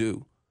hard to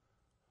do.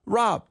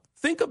 Rob,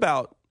 think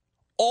about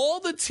all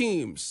the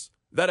teams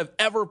that have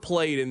ever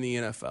played in the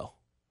NFL.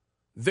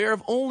 There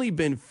have only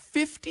been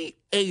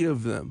 58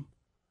 of them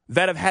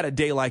that have had a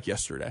day like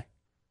yesterday.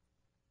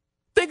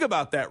 Think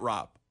about that,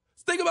 Rob.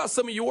 Think about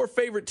some of your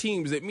favorite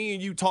teams that me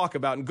and you talk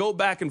about and go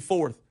back and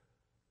forth.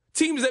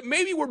 Teams that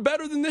maybe were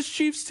better than this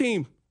Chiefs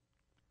team.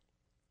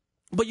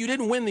 But you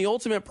didn't win the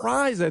ultimate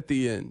prize at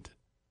the end.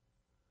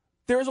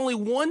 There's only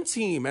one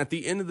team at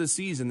the end of the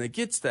season that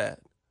gets that.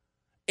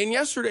 And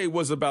yesterday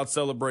was about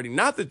celebrating,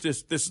 not that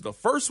this is the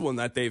first one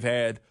that they've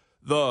had,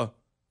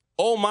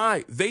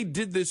 they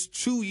did this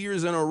 2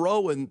 years in a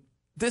row, and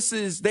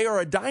they are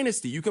a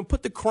dynasty. You can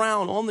put the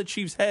crown on the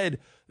Chiefs' head.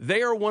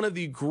 They are one of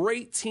the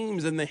great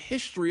teams in the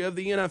history of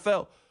the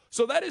NFL.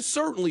 So that is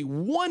certainly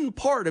one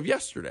part of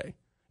yesterday,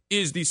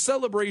 is the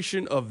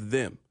celebration of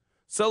them.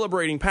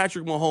 Celebrating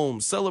Patrick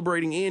Mahomes,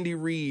 celebrating Andy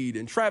Reid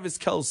and Travis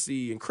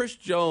Kelce and Chris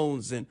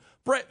Jones and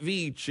Brett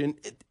Veach and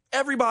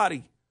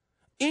everybody.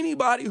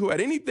 Anybody who had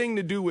anything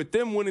to do with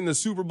them winning the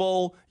Super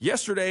Bowl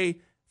yesterday,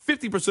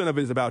 50% of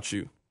it is about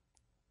you.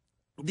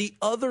 The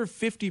other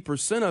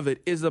 50% of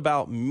it is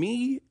about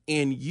me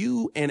and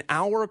you and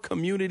our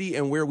community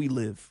and where we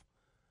live.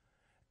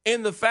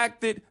 And the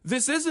fact that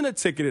this isn't a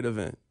ticketed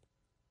event.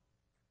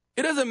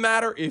 It doesn't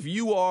matter if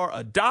you are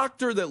a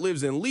doctor that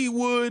lives in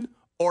Leawood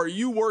or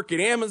you work at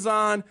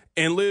Amazon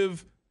and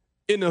live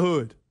in the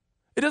hood.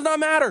 It does not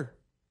matter.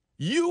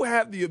 You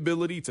have the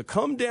ability to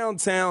come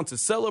downtown to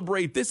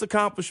celebrate this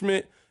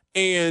accomplishment,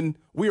 and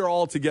we are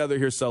all together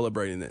here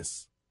celebrating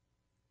this.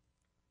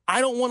 I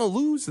don't want to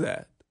lose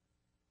that.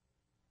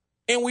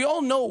 And we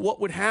all know what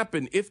would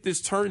happen if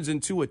this turns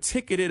into a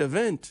ticketed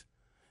event.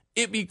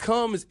 It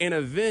becomes an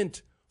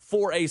event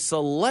for a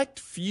select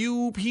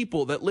few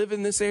people that live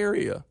in this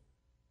area.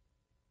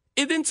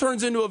 It then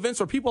turns into events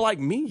for people like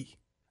me.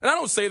 And I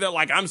don't say that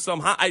like I'm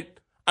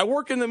I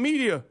work in the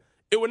media.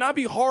 It would not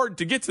be hard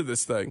to get to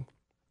this thing.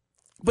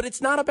 But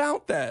it's not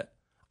about that.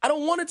 I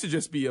don't want it to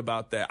just be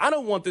about that. I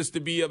don't want this to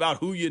be about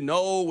who you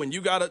know and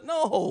you got to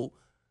know.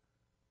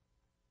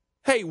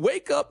 Hey,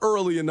 wake up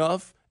early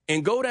enough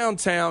and go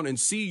downtown and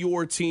see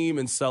your team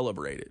and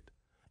celebrate it.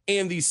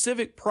 And the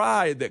civic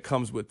pride that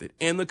comes with it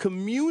and the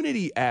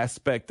community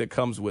aspect that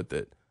comes with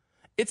it.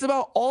 It's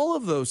about all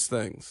of those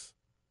things.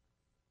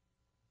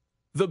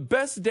 The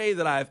best day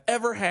that I've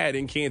ever had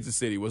in Kansas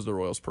City was the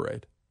Royals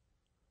Parade.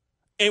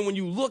 And when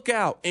you look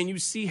out and you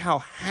see how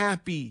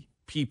happy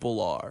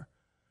people are.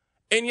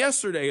 And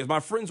yesterday, as my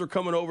friends were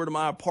coming over to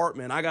my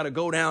apartment, I got to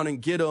go down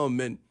and get them.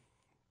 And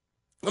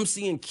I'm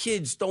seeing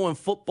kids throwing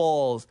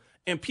footballs.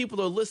 And people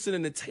are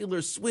listening to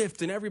Taylor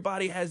Swift. And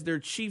everybody has their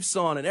Chiefs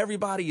on. And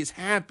everybody is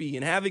happy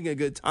and having a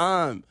good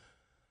time.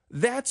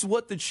 That's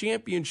what the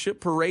championship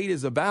parade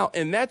is about.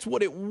 And that's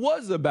what it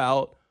was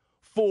about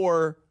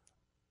for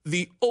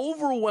the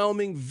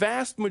overwhelming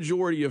vast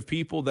majority of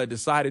people that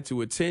decided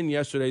to attend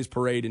yesterday's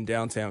parade in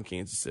downtown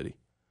Kansas City.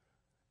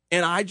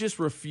 And I just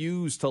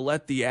refuse to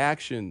let the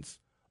actions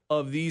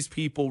of these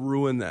people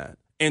ruin that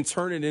and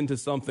turn it into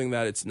something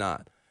that it's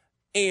not.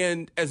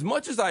 And as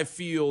much as I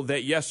feel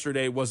that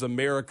yesterday was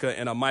America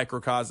in a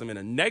microcosm in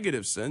a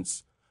negative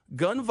sense,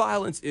 gun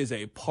violence is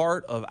a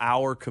part of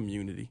our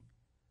community.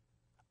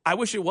 I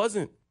wish it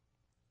wasn't.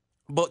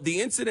 But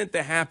the incident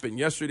that happened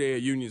yesterday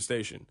at Union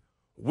Station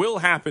will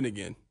happen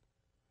again.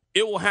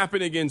 It will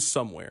happen again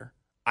somewhere.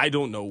 I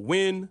don't know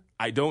when.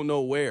 I don't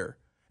know where.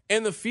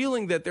 And the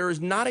feeling that there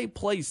is not a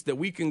place that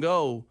we can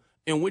go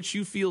in which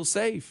you feel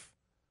safe.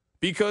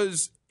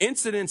 Because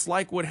Incidents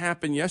like what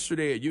happened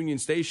yesterday at Union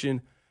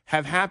Station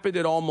have happened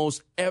at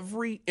almost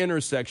every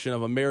intersection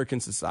of American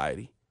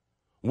society.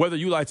 Whether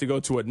you like to go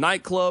to a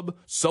nightclub,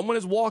 someone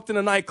has walked in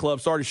a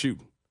nightclub, started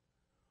shooting.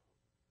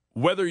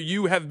 Whether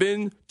you have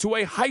been to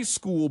a high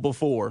school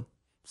before,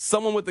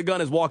 someone with a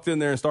gun has walked in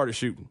there and started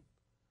shooting.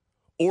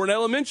 Or an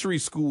elementary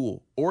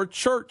school, or a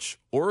church,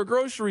 or a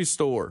grocery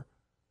store.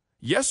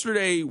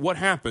 Yesterday, what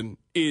happened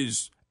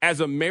is, as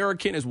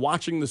American as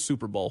watching the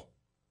Super Bowl,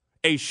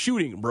 a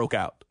shooting broke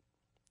out.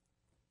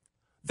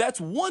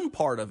 That's one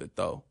part of it,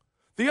 though.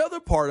 The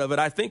other part of it,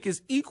 I think,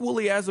 is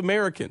equally as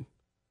American.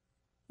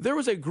 There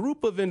was a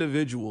group of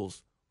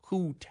individuals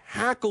who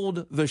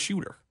tackled the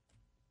shooter.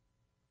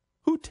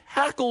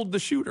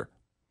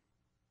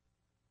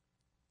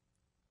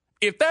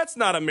 If that's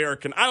not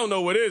American, I don't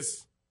know what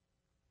is.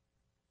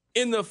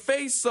 In the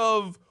face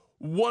of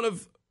one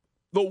of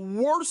the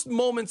worst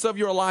moments of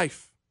your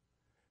life,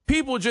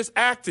 people just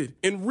acted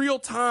in real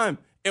time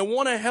and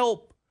want to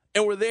help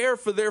and were there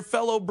for their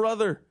fellow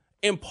brother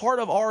and part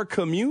of our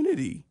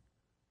community.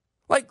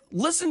 Like,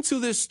 listen to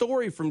this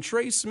story from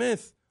Trey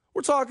Smith.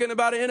 We're talking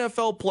about an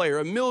NFL player,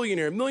 a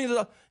millionaire, millions of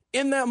dollars.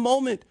 In that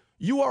moment,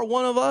 you are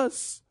one of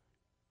us.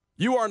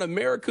 You are an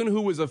American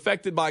who was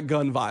affected by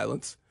gun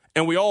violence,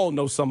 and we all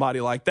know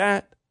somebody like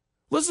that.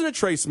 Listen to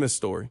Trey Smith's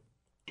story.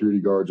 Security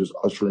guard just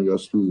ushering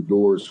us through the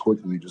doors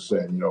quickly, just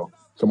saying,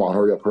 come on,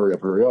 hurry up, hurry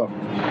up, hurry up.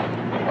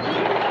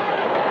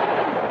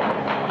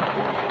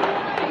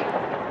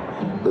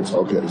 It's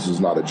okay, this is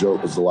not a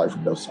joke, it's a life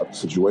and death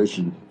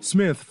situation.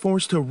 Smith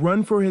forced to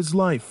run for his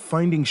life,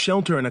 finding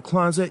shelter in a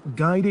closet,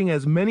 guiding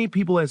as many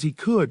people as he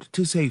could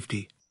to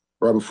safety.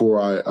 Right before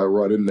I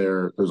run in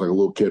there, there's like a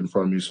little kid in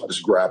front of me, so I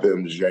just grab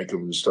him, just yank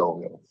him, and just tell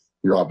him,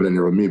 you're hopping in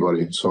there with me,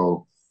 buddy.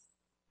 So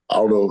I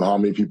don't know how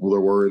many people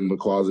there were in the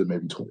closet,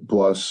 maybe 20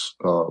 plus.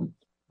 One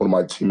of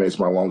my teammates,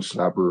 my long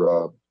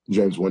snapper,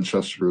 James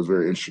Winchester, was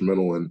very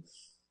instrumental in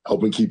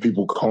helping keep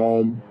people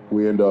calm.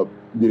 We end up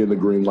getting the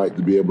green light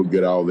to be able to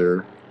get out of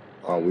there.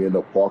 We end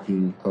up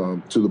walking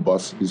to the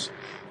buses.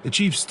 The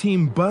Chiefs'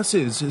 team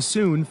buses is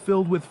soon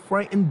filled with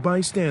frightened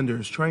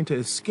bystanders trying to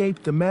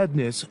escape the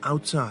madness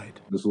outside.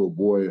 This little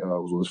boy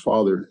was with his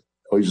father.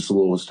 He's just a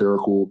little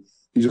hysterical.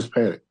 He's just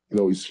panicked.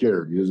 He's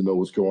scared. He doesn't know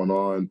what's going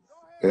on.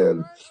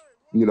 And,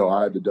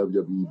 I had the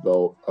WWE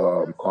belt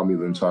on me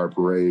the entire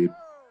parade.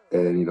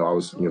 And, I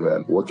was thinking,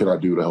 man, what can I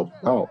do to help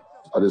him out?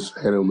 I just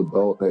handed him the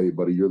belt. Hey,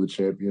 buddy, you're the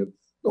champion.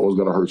 No one's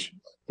going to hurt you.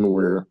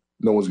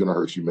 No one's going to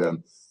hurt you,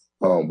 man.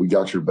 We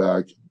got your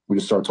back. We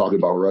just started talking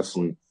about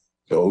wrestling.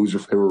 Who's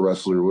your favorite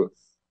wrestler? What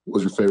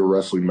was your favorite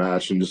wrestling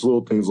match? And just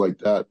little things like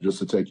that just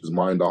to take his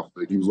mind off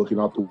of it. He was looking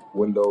out the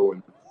window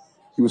and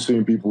he was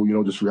seeing people,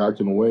 just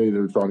reacting away. They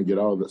were trying to get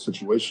out of that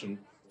situation.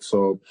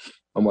 So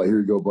I'm like, here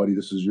you go, buddy.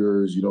 This is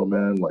yours.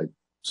 Man,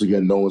 so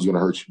again, no one's going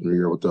to hurt you when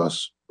you're here with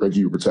us. Thank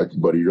you, you're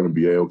protected, buddy. You're going to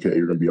be A-okay.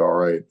 You're going to be all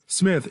right.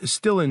 Smith is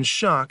still in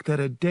shock that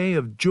a day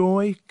of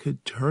joy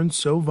could turn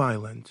so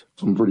violent.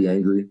 So I'm pretty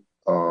angry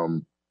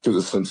because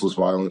it's senseless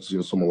violence.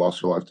 Someone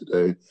lost their life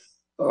today.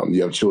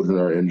 You have children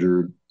that are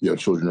injured. You have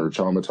children that are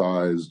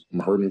traumatized. I'm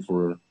hurting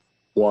for,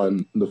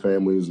 one, the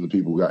families and the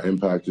people who got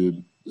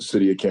impacted, the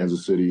city of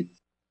Kansas City.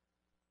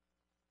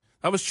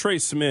 That was Trey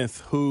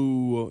Smith,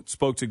 who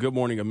spoke to Good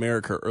Morning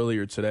America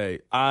earlier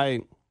today.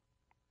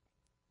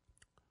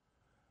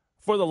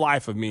 For the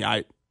life of me,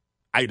 I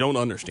don't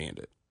understand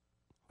it.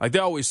 They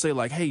always say,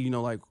 hey,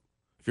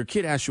 if your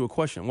kid asks you a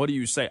question, what do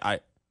you say?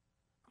 I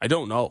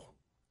don't know.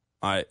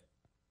 I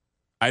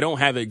don't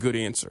have a good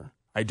answer.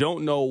 I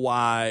don't know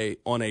why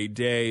on a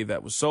day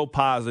that was so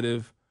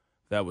positive,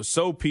 that was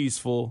so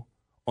peaceful,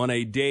 on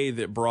a day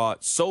that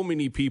brought so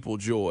many people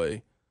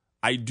joy,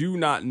 I do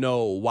not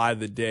know why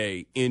the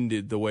day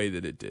ended the way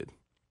that it did.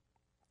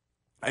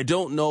 I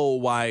don't know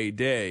why a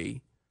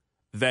day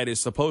that is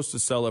supposed to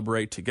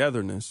celebrate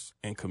togetherness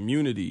and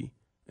community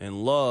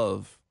and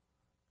love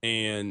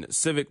and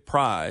civic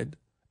pride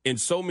and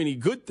so many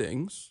good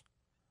things,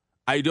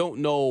 I don't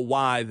know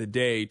why the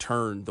day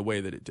turned the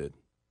way that it did.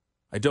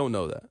 I don't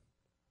know that.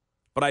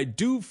 But I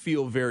do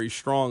feel very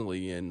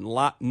strongly in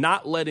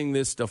not letting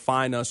this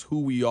define us who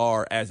we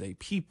are as a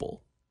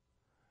people.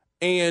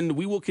 And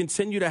we will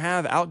continue to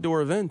have outdoor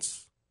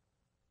events.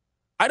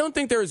 I don't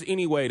think there is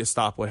any way to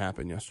stop what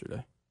happened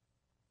yesterday.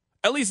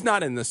 At least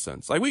not in this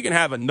sense. We can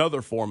have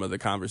another form of the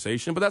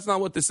conversation, but that's not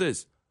what this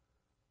is.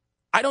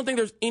 I don't think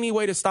there's any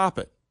way to stop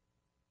it.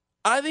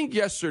 I think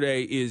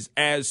yesterday is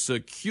as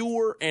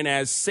secure and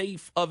as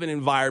safe of an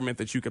environment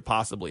that you could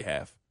possibly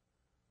have.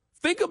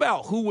 Think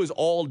about who was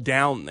all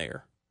down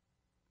there.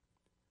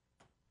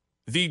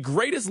 The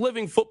greatest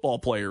living football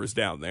player is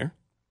down there.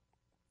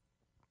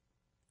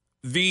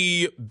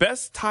 The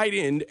best tight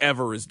end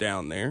ever is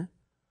down there.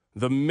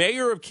 The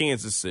mayor of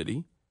Kansas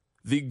City,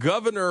 the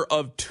governor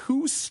of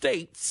 2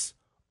 states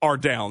are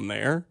down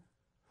there.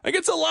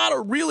 It's a lot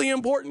of really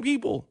important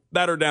people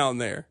that are down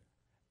there.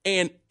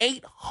 And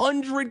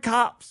 800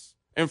 cops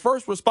and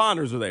first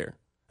responders are there.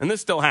 And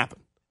this still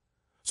happened.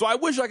 So I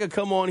wish I could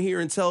come on here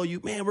and tell you,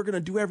 man, we're going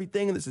to do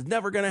everything and this is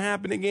never going to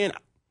happen again.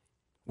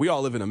 We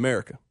all live in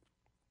America.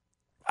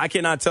 I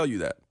cannot tell you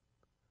that.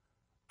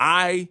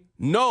 I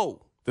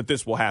know that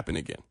this will happen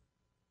again.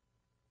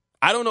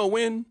 I don't know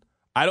when,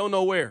 I don't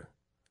know where,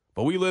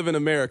 but we live in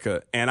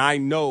America, and I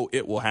know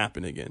it will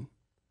happen again.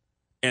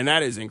 And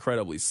that is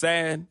incredibly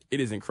sad. It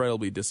is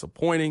incredibly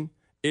disappointing.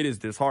 It is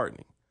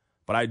disheartening.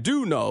 But I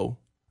do know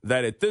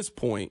that at this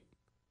point,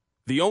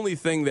 the only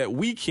thing that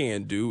we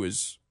can do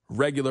as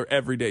regular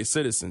everyday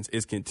citizens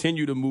is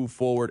continue to move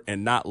forward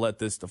and not let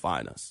this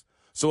define us.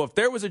 So if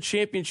there was a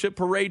championship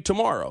parade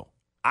tomorrow,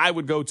 I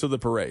would go to the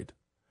parade.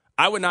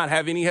 I would not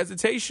have any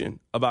hesitation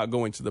about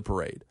going to the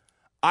parade.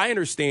 I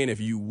understand if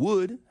you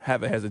would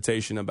have a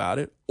hesitation about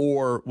it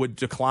or would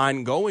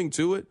decline going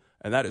to it,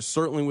 and that is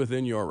certainly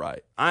within your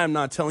right. I am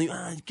not telling you,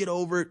 get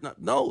over it.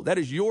 No, that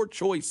is your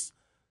choice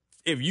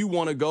if you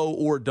want to go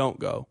or don't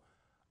go.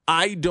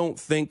 I don't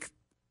think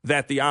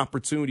that the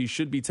opportunity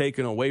should be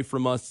taken away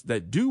from us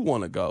that do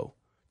want to go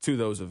to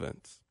those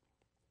events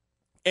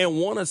and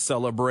want to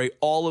celebrate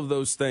all of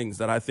those things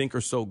that I think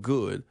are so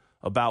good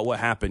about what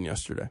happened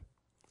yesterday.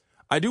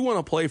 I do want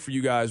to play for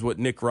you guys what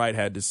Nick Wright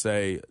had to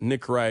say.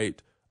 Nick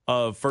Wright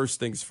of First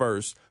Things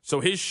First.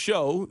 So his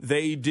show,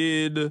 they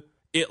did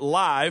it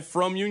live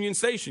from Union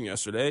Station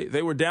yesterday.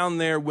 They were down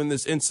there when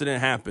this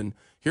incident happened.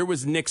 Here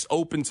was Nick's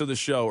open to the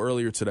show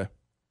earlier today.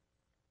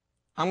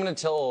 I'm going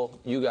to tell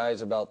you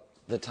guys about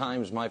the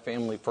times my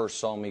family first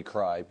saw me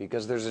cry,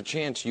 because there's a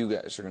chance you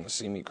guys are going to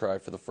see me cry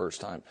for the first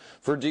time.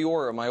 For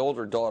Diora, my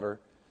older daughter,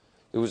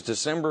 it was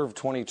December of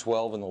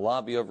 2012 in the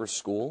lobby of her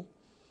school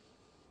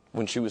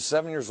when she was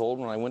 7 years old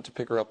when I went to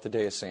pick her up the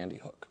day of Sandy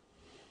Hook.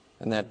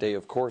 And that day,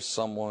 of course,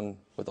 someone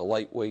with a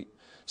lightweight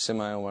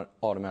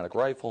semi-automatic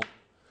rifle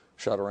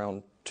shot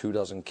around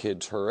 24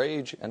 kids her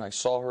age, and I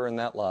saw her in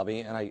that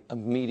lobby, and I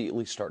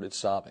immediately started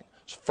sobbing.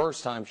 It's the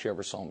first time she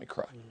ever saw me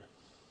cry.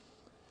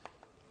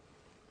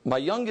 My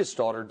youngest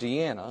daughter,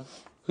 Deanna,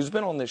 who's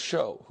been on this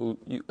show, who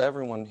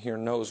everyone here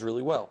knows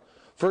really well,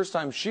 first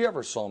time she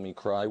ever saw me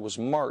cry was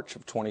March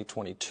of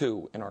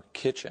 2022 in our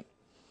kitchen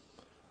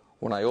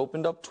when I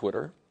opened up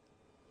Twitter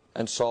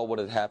and saw what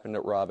had happened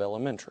at Robb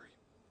Elementary.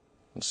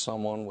 And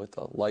someone with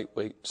a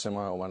lightweight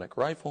semi-automatic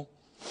rifle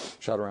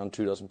shot around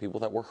 24 people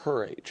that were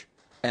her age.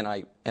 And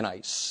I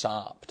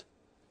sobbed.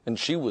 And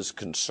she was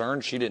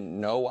concerned. She didn't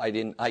know. I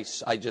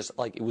just,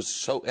 like, it was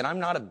so, and I'm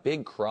not a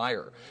big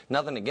crier.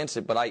 Nothing against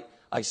it, but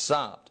I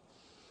sobbed.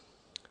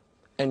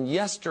 And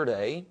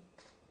yesterday,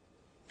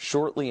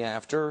 shortly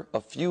after,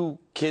 a few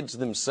kids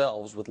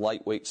themselves with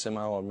lightweight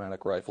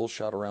semi-automatic rifles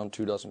shot around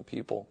 24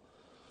 people.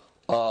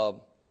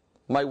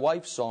 My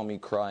wife saw me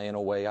cry in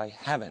a way I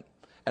haven't.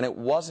 And it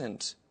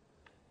wasn't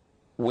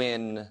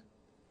when,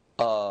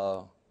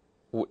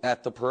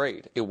 at the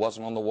parade. It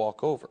wasn't on the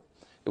walk over.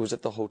 It was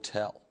at the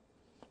hotel.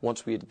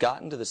 Once we had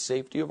gotten to the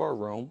safety of our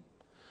room,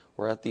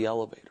 we're at the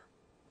elevator.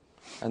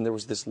 And there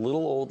was this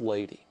little old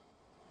lady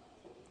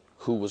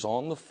who was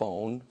on the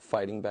phone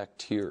fighting back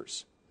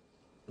tears,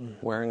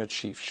 wearing a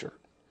Chiefs shirt.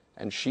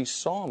 And she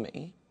saw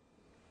me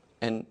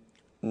and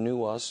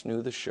knew us,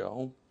 knew the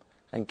show,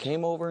 and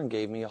came over and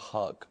gave me a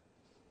hug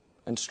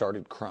and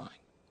started crying.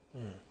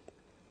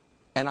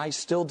 And I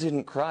still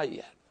didn't cry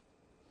yet.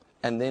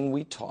 And then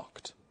we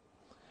talked.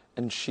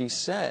 And she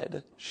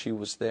said she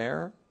was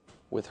there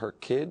with her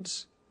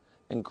kids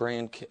and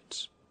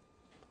grandkids.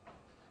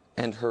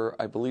 And her,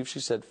 I believe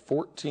she said,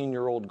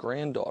 14-year-old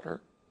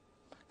granddaughter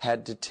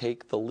had to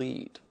take the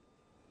lead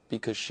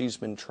because she's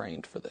been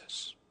trained for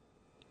this.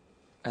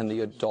 And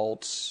the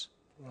adults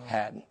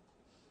hadn't.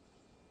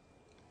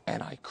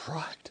 And I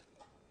cried.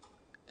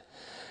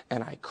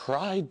 And I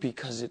cried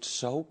because it's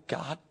so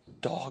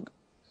god-dog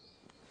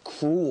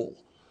cruel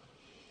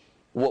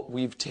what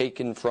we've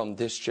taken from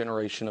this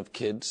generation of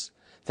kids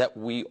that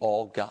we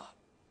all got.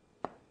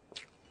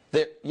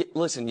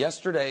 Listen,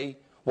 yesterday,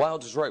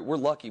 Wildes is right, we're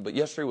lucky, but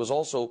yesterday was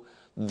also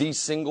the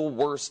single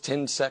worst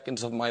 10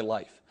 seconds of my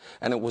life.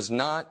 And it was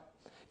not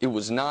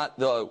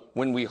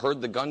when we heard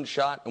the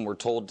gunshot and were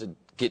told to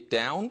get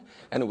down,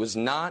 and it was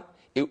not,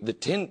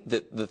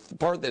 the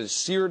part that is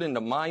seared into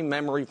my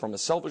memory from a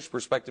selfish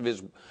perspective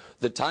is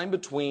the time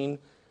between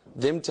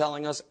them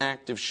telling us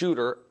active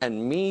shooter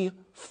and me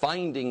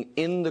finding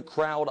in the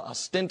crowd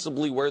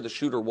ostensibly where the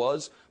shooter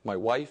was, my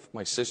wife,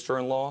 my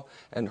sister-in-law,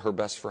 and her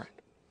best friend.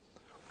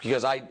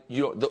 Because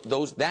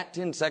that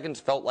 10 seconds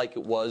felt like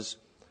it was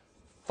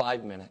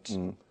 5 minutes.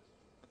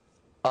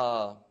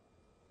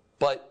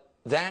 But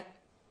that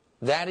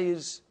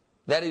is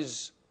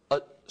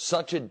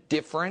such a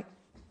different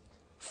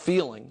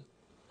feeling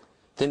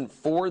than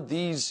for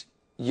these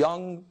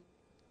young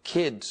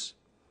kids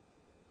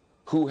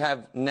who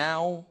have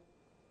now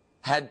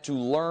had to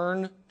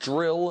learn,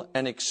 drill,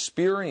 and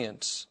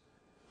experience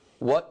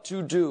what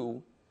to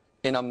do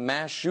in a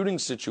mass shooting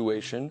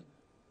situation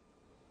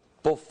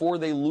before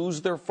they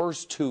lose their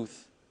first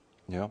tooth,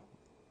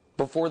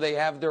 before they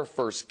have their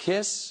first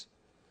kiss.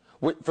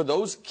 For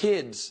those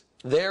kids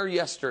there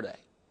yesterday,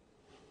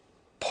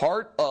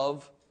 part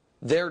of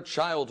their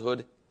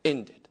childhood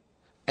ended.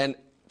 And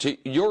to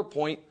your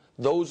point,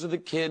 those are the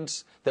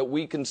kids that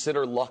we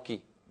consider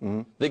lucky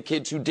the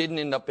kids who didn't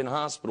end up in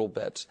hospital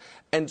beds.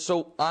 And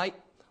so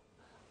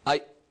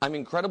I'm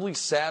incredibly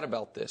sad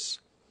about this.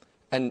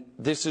 And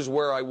this is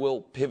where I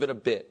will pivot a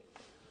bit.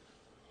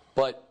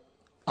 But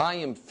I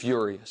am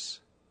furious.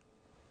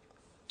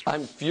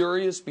 I'm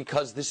furious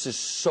because this is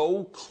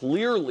so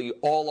clearly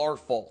all our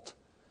fault.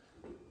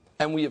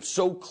 And we have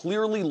so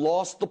clearly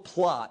lost the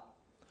plot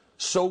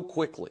so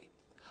quickly.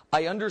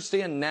 I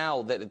understand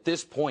now that at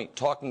this point,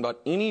 talking about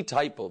any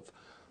type of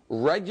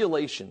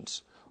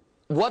regulations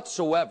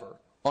whatsoever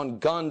on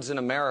guns in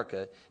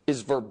America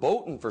is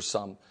verboten for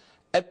some.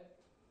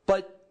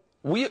 But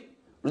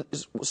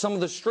some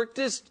of the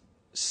strictest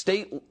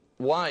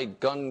statewide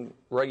gun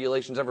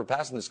regulations ever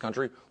passed in this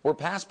country were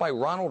passed by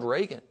Ronald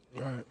Reagan.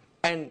 Right.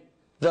 And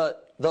the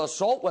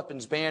assault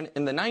weapons ban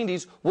in the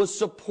 90s was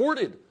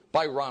supported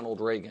by Ronald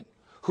Reagan,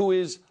 who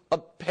is a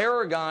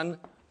paragon,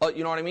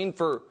 you know what I mean,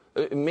 for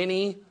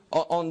many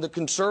on the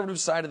conservative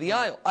side of the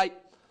aisle.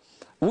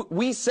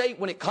 We say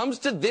when it comes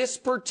to this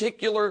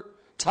particular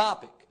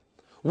topic,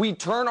 we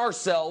turn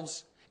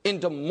ourselves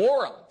into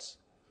morons.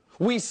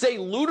 We say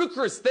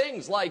ludicrous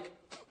things like,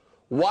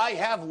 why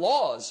have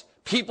laws?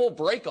 People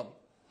break them.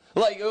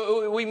 Like,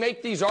 we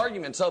make these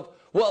arguments of,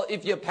 well,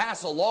 if you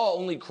pass a law,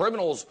 only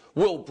criminals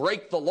will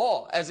break the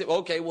law. As if,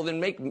 okay, well then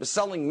make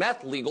selling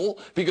meth legal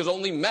because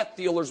only meth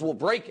dealers will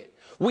break it.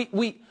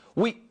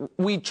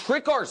 We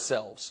trick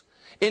ourselves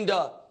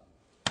into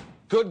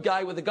good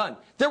guy with a gun.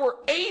 There were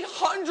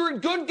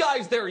 800 good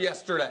guys there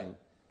yesterday.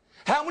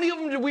 How many of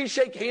them did we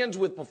shake hands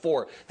with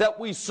before that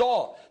we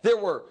saw? There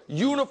were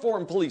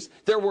uniformed police.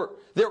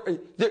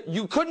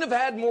 You couldn't have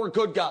had more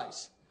good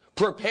guys.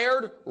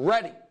 Prepared,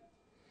 ready.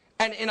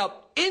 And in an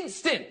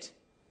instant,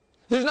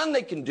 there's nothing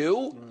they can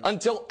do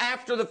until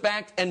after the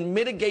fact and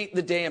mitigate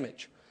the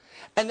damage.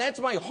 And that's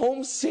my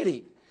home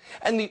city.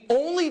 And the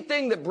only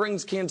thing that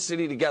brings Kansas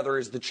City together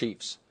is the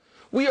Chiefs.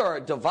 We are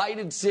a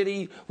divided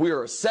city. We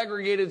are a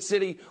segregated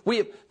city.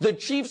 The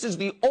Chiefs is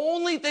the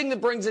only thing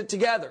that brings it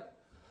together.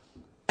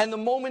 And the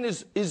moment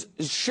is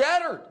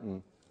shattered.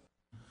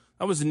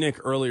 That was Nick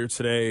earlier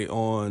today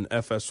on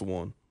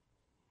FS1.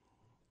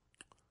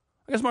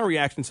 I guess my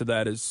reaction to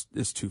that is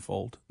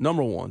twofold.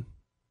 Number one,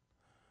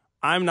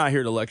 I'm not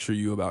here to lecture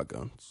you about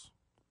guns.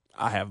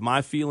 I have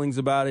my feelings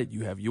about it.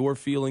 You have your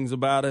feelings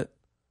about it.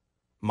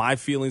 My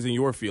feelings and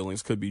your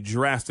feelings could be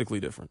drastically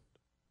different.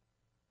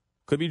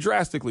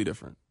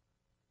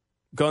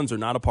 Guns are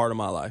not a part of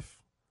my life.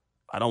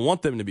 I don't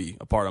want them to be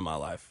a part of my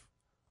life.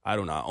 I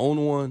do not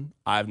own one.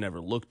 I've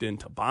never looked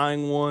into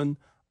buying one.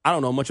 I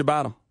don't know much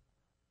about them.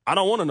 I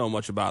don't want to know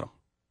much about them.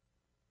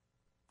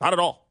 Not at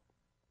all.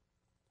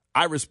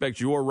 I respect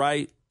your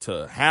right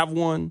to have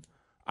one.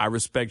 I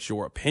respect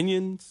your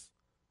opinions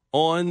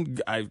on.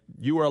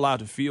 You are allowed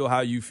to feel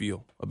how you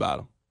feel about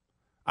them.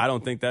 I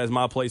don't think that is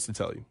my place to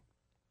tell you.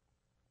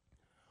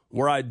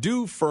 Where I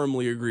do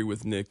firmly agree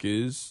with Nick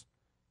is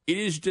it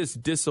is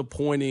just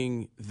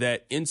disappointing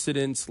that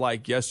incidents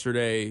like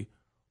yesterday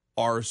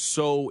are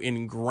so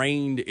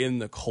ingrained in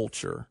the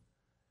culture.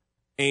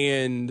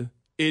 And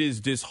it is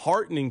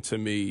disheartening to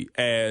me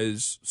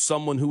as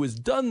someone who has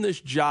done this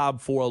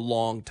job for a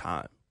long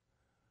time.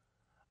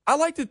 I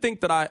like to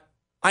think that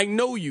I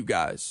know you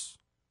guys.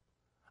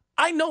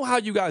 I know how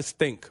you guys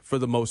think for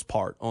the most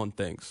part on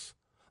things.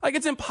 Like,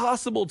 it's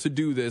impossible to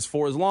do this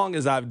for as long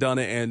as I've done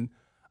it, and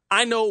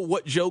I know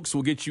what jokes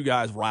will get you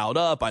guys riled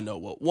up. I know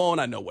what won't.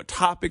 I know what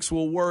topics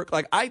will work.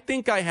 Like, I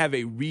think I have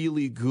a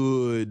really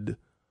good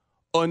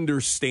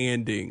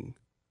understanding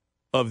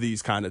of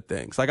these kind of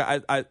things. Like,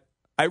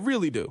 I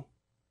really do.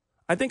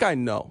 I think I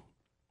know.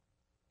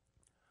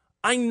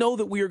 I know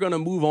that we are going to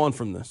move on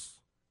from this.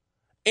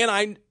 And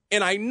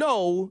I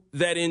know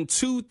that in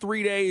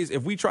 2-3 days,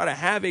 if we try to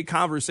have a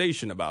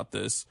conversation about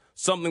this,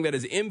 something that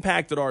has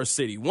impacted our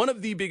city, one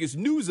of the biggest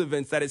news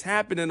events that has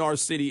happened in our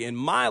city in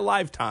my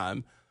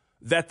lifetime,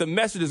 that the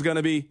message is going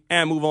to be,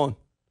 move on.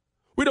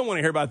 We don't want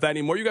to hear about that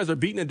anymore. You guys are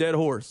beating a dead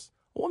horse.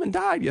 A woman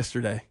died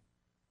yesterday.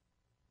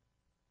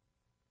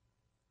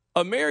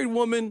 A married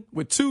woman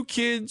with 2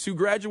 kids who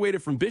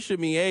graduated from Bishop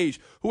Miege,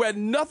 who had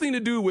nothing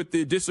to do with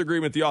the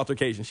disagreement, the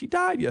altercation. She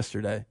died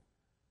yesterday.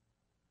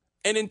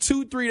 And in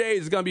 2-3 days,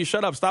 it's going to be,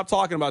 shut up, stop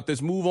talking about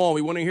this, move on.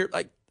 We want to hear,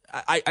 like,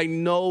 I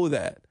know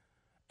that.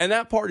 And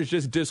that part is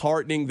just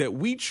disheartening that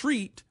we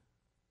treat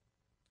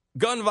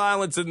gun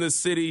violence in this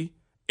city,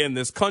 in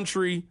this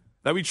country,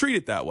 that we treat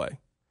it that way.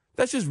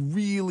 That's just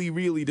really,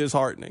 really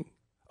disheartening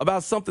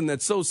about something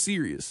that's so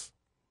serious.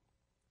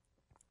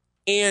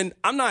 And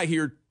I'm not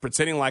here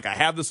pretending like I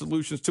have the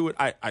solutions to it.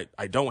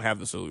 I don't have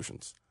the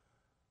solutions.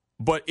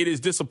 But it is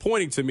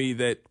disappointing to me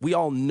that we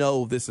all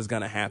know this is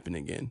going to happen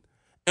again.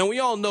 And we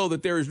all know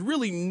that there is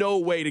really no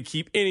way to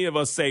keep any of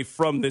us safe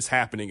from this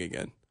happening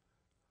again.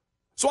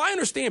 So I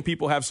understand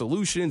people have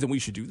solutions and we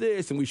should do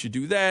this and we should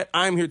do that.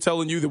 I'm here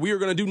telling you that we are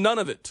going to do none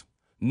of it.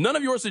 None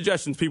of your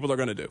suggestions people are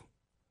going to do.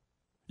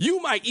 You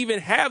might even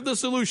have the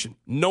solution.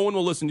 No one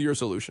will listen to your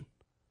solution.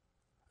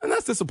 And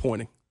that's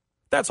disappointing.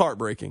 That's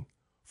heartbreaking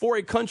for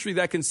a country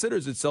that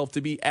considers itself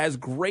to be as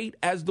great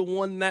as the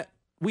one that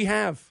we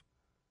have.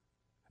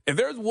 If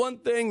there's one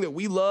thing that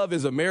we love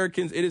as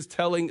Americans, it is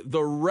telling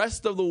the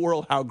rest of the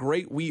world how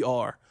great we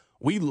are.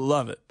 We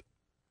love it.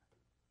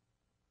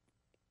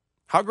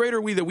 How great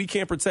are we that we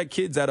can't protect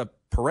kids at a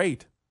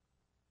parade?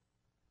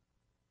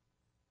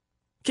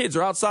 Kids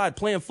are outside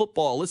playing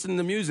football, listening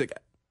to music.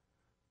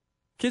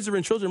 Kids are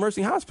in Children's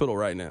Mercy Hospital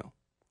right now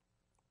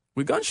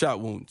with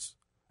gunshot wounds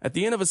at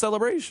the end of a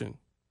celebration.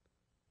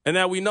 And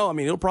now we know,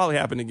 it'll probably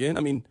happen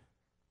again.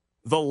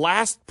 The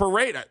last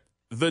parade,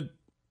 the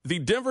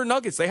Denver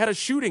Nuggets, they had a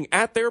shooting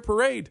at their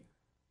parade.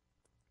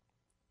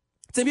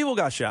 10 people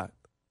got shot.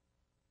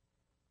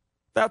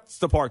 That's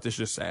the part that's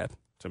just sad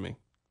to me.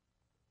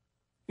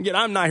 Again,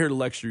 I'm not here to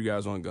lecture you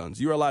guys on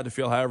guns. You're allowed to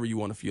feel however you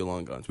want to feel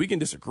on guns. We can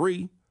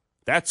disagree.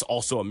 That's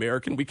also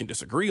American. We can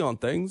disagree on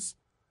things.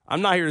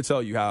 I'm not here to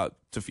tell you how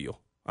to feel.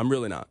 I'm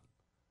really not.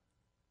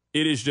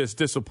 It is just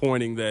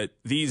disappointing that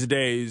these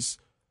days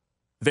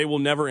they will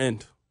never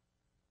end.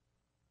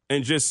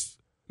 And just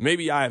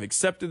maybe I have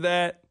accepted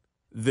that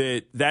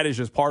is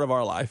just part of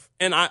our life.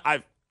 And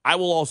I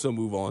will also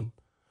move on.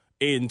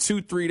 In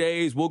 2-3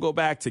 days, we'll go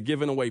back to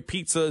giving away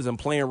pizzas and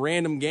playing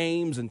random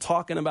games and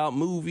talking about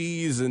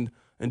movies and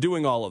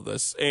doing all of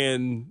this.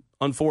 And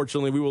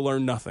unfortunately, we will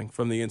learn nothing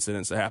from the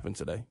incidents that happened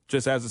today,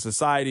 just as a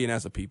society and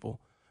as a people.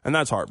 And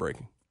that's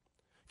heartbreaking.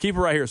 Keep it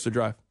right here, it's The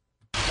Drive.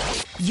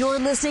 You're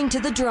listening to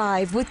The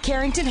Drive with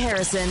Carrington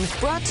Harrison,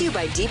 brought to you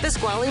by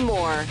DePasquale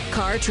Moore.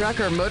 Car, truck,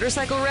 or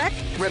motorcycle wreck?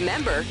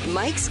 Remember,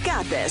 Mike's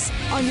got this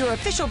on your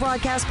official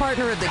broadcast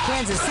partner of the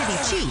Kansas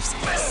City Chiefs,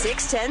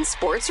 610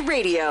 Sports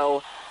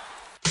Radio.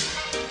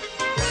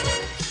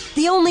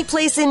 The only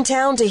place in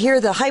town to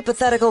hear the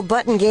hypothetical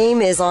button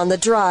game is on The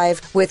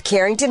Drive with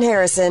Carrington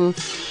Harrison.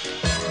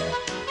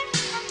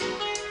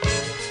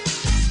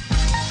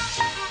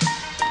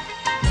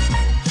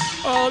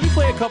 Let me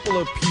play a couple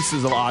of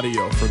pieces of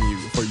audio for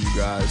you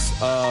guys.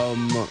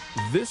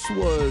 This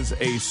was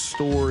a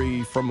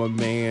story from a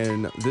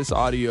man. This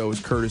audio is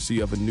courtesy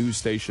of a news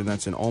station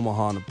that's in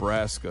Omaha,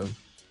 Nebraska.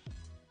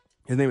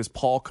 His name is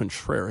Paul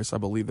Contreras. I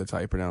believe that's how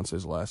you pronounce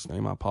his last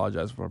name. I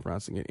apologize if I'm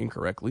pronouncing it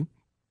incorrectly.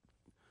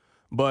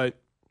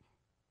 But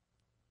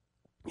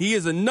he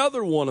is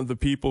another one of the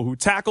people who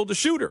tackled the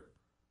shooter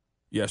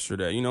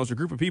yesterday. It's a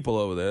group of people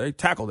over there. They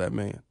tackled that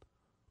man.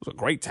 It was a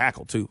great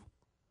tackle, too.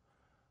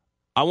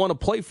 I want to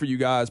play for you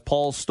guys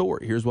Paul's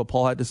story. Here's what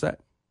Paul had to say.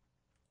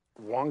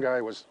 One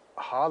guy was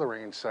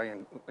hollering,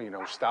 saying,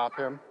 stop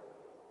him,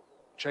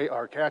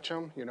 or catch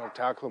him,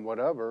 tackle him,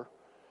 whatever.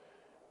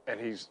 And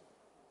he's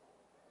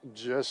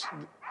just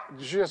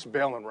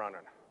bailing running.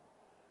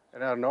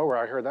 And out of nowhere,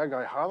 I heard that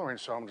guy hollering,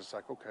 so I'm just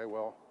like, okay,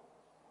 well,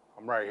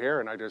 I'm right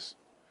here. And I didn't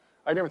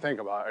even think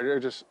about it. It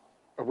was just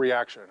a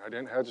reaction. I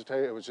didn't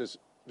hesitate. It was just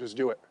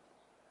do it.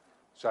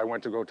 So I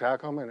went to go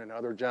tackle him, and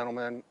another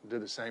gentleman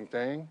did the same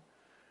thing.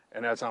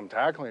 And as I'm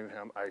tackling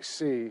him, I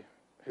see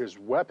his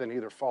weapon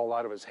either fall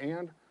out of his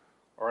hand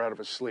or out of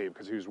his sleeve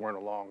because he was wearing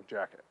a long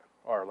jacket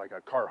or like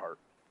a Carhartt.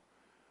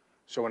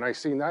 So when I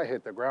seen that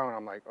hit the ground,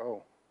 I'm like,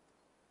 oh,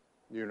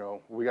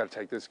 we got to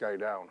take this guy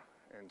down.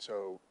 And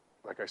so,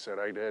 like I said,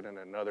 I did, and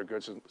another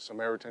good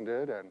Samaritan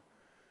did, and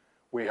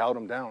we held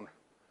him down.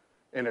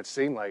 And it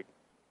seemed like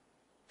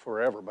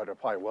forever, but it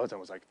probably wasn't.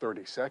 It was like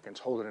 30 seconds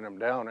holding him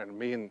down, and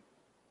me and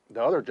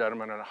the other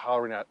gentleman are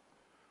hollering at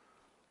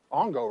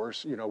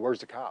ongoers, where's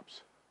the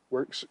cops?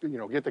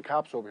 Get the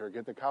cops over here,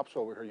 get the cops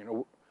over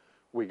here.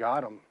 We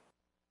got them.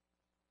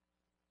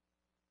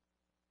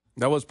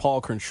 That was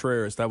Paul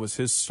Contreras. That was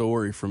his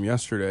story from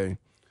yesterday.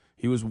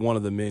 He was one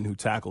of the men who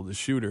tackled the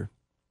shooter.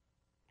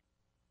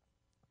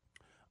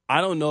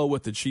 I don't know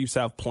what the Chiefs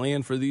have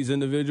planned for these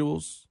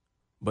individuals,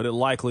 but it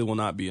likely will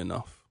not be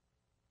enough.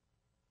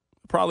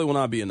 It probably will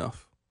not be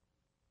enough.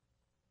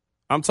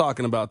 I'm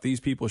talking about these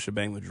people should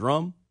bang the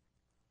drum.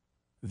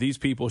 These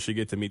people should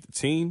get to meet the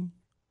team.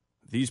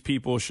 These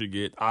people should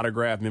get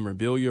autographed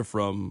memorabilia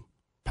from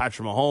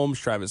Patrick Mahomes,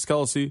 Travis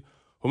Kelce,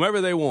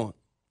 whomever they want.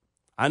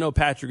 I know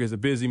Patrick is a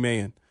busy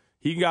man.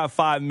 He got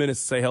 5 minutes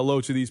to say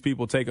hello to these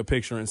people, take a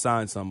picture, and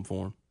sign something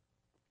for them.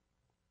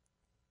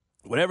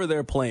 Whatever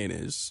their plan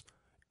is,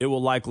 it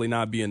will likely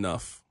not be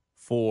enough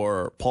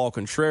for Paul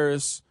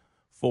Contreras,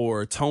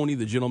 for Tony,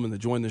 the gentleman that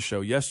joined the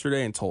show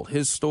yesterday and told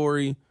his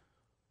story.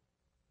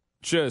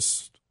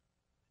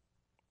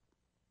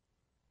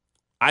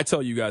 I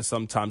tell you guys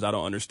sometimes I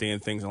don't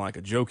understand things in like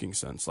a joking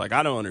sense. Like,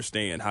 I don't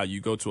understand how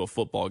you go to a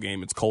football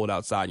game, it's cold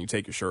outside, and you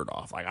take your shirt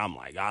off. Like,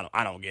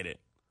 I don't get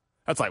it.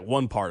 That's like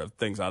one part of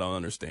things I don't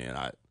understand.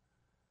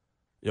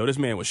 This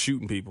man was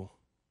shooting people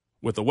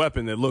with a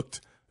weapon that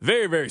looked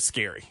very, very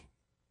scary.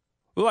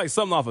 Looked like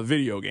something off a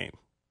video game,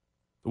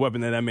 the weapon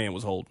that man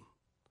was holding.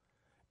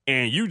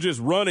 And you just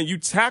run and you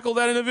tackle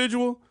that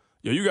individual,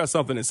 you got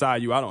something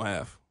inside you I don't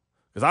have,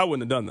 because I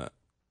wouldn't have done that.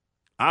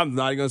 I'm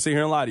not even going to sit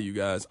here and lie to you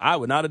guys. I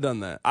would not have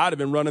done that. I'd have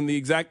been running the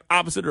exact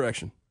opposite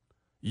direction.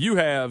 You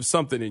have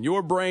something in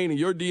your brain and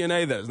your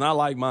DNA that is not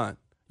like mine.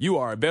 You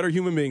are a better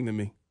human being than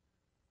me.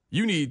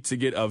 You need to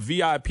get a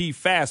VIP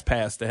fast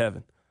pass to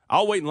heaven.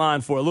 I'll wait in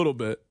line for a little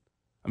bit.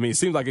 It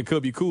seems like it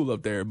could be cool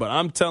up there, but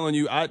I'm telling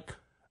you,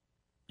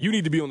 You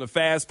need to be on the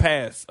fast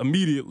pass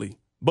immediately.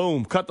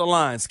 Boom, cut the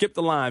line, skip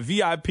the line,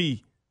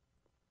 VIP.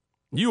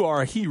 You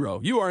are a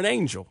hero. You are an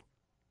angel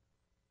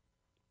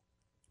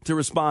to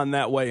respond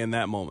that way in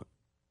that moment.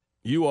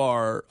 You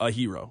are a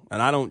hero,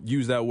 and I don't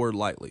use that word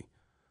lightly.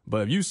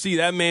 But if you see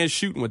that man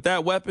shooting with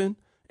that weapon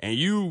and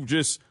you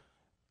just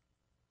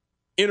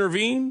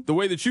intervene the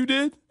way that you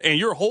did and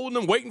you're holding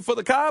him waiting for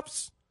the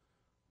cops,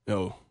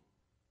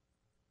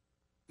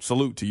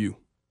 salute to you.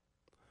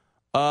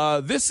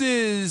 This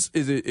is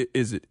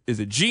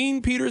it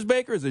Gene Peters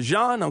Baker? Is it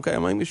Jean? Okay,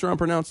 I'm making sure I'm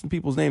pronouncing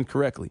people's names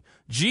correctly.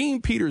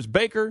 Gene Peters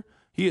Baker.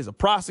 He is a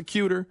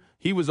prosecutor.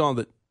 He was on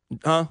the,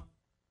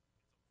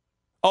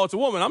 Oh, it's a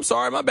woman. I'm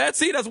sorry. My bad.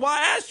 See, that's why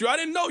I asked you. I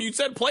didn't know. You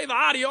said play the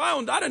audio.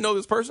 I didn't know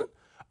this person.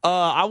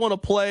 I want to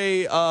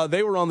play.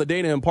 They were on the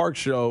Dana and Park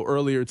show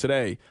earlier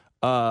today.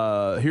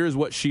 Here's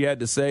what she had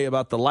to say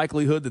about the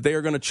likelihood that they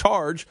are going to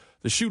charge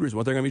the shooters,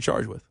 what they're going to be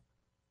charged with.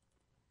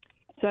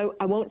 So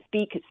I won't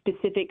speak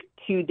specific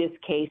to this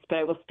case, but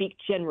I will speak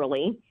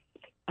generally.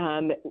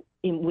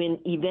 When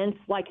events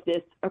like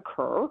this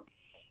occur,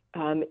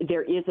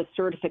 there is a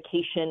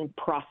certification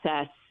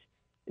process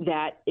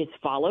that is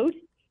followed,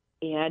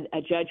 and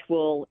a judge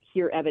will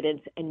hear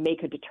evidence and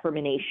make a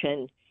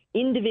determination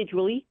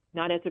individually,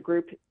 not as a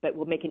group, but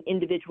will make an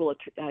individual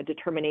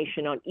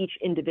determination on each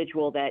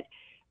individual that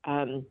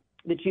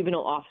the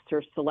juvenile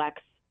officer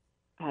selects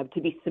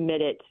to be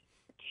submitted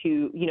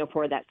to,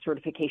 for that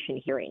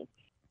certification hearing.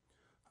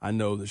 I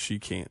know that she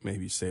can't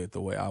maybe say it the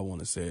way I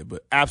want to say it,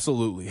 but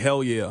absolutely,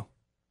 hell yeah.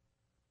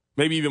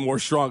 Maybe even more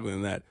strongly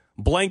than that.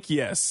 Blank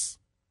yes.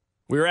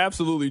 We are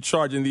absolutely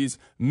charging these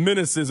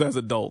menaces as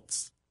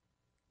adults.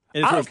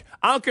 I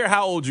don't care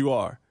how old you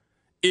are.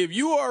 If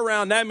you are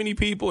around that many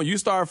people and you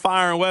start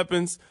firing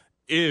weapons,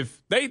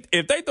 if they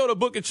throw the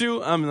book at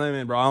you, I'm like,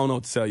 man, bro, I don't know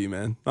what to tell you,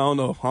 man. I don't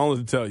know what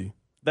to tell you.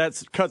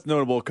 That's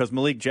notable because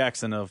Malik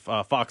Jackson of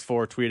Fox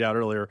 4 tweeted out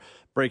earlier,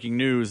 breaking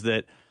news,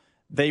 that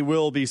they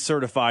will be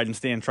certified and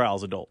stand trial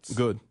as adults.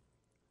 Good.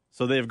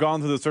 So they've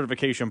gone through the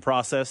certification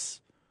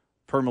process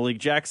per Malik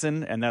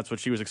Jackson, and that's what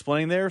she was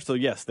explaining there. So,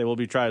 yes, they will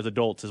be tried as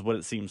adults is what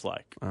it seems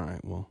like. All right,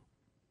 well,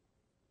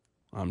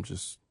 I'm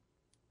just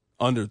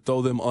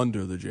throw them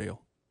under the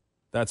jail.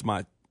 That's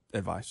my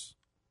advice.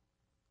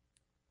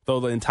 Throw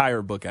the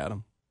entire book at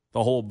them,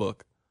 the whole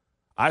book.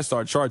 I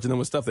start charging them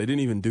with stuff they didn't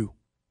even do.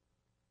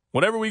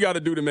 Whatever we got to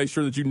do to make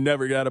sure that you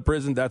never get out of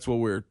prison, that's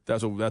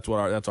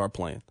our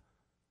plan.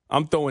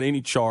 I'm throwing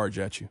any charge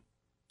at you.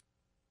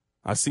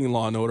 I've seen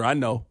Law and Order. I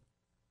know.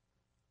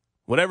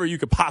 Whatever you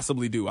could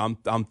possibly do, I'm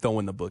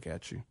throwing the book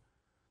at you.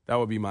 That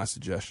would be my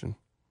suggestion.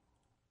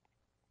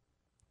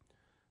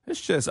 It's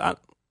just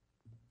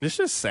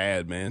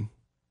sad, man.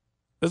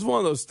 It's one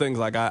of those things,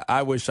 like,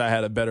 I wish I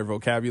had a better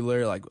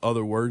vocabulary, like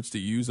other words to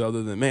use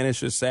other than, man, it's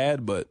just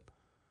sad, but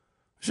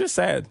it's just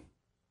sad.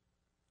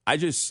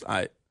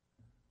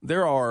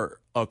 There are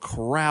a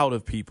crowd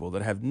of people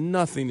that have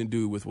nothing to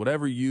do with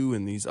whatever you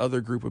and these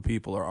other group of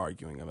people are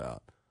arguing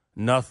about.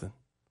 Nothing.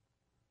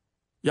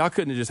 Y'all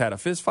couldn't have just had a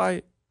fist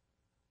fight?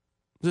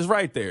 Just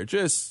right there.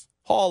 Just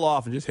haul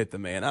off and just hit the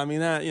man. I mean,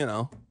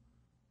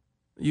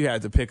 you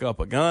had to pick up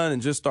a gun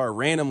and just start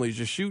randomly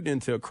just shooting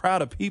into a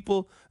crowd of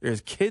people. There's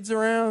kids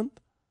around.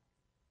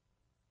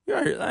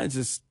 That's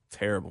just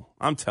terrible.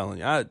 I'm telling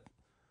you, I'd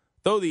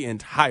throw the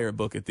entire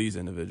book at these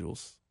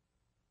individuals.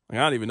 I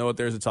don't even know what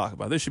there's to talk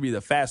about. This should be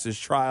the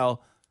fastest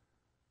trial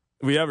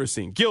we ever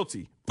seen.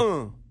 Guilty.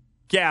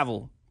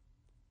 Gavel.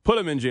 Put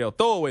him in jail.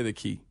 Throw away the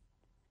key.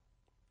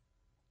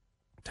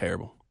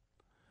 Terrible.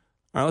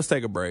 All right, let's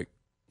take a break.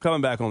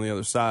 Coming back on the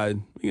other side,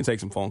 you can take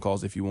some phone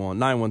calls if you want.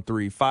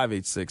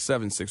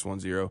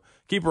 913-586-7610.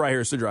 Keep it right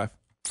here. It's The Drive.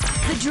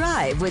 The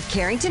Drive with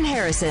Carrington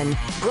Harrison.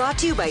 Brought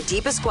to you by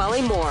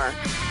DePasquale Moore.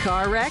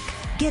 Car wreck?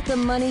 Get the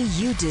money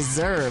you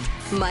deserve.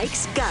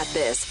 Mike's got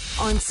this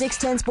on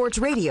 610 Sports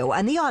Radio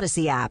and the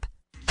Odyssey app.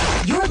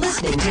 You're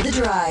listening to The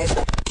Drive.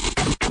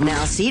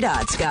 Now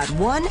CDOT's got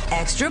one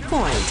extra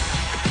point.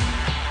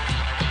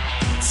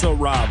 So,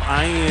 Rob,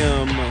 I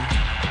am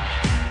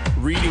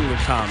reading the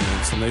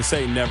comments, and they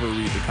say never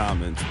read the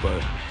comments,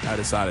 but I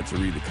decided to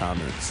read the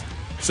comments.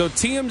 So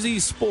TMZ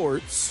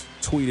Sports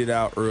tweeted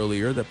out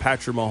earlier that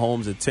Patrick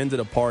Mahomes attended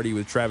a party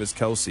with Travis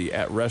Kelce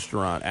at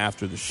restaurant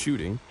after the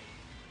shooting.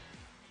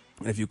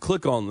 And if you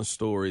click on the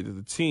story, that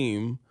the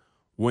team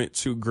went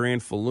to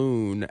Grand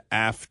Falloon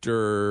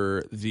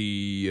after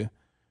the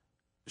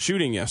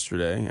shooting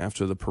yesterday,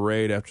 after the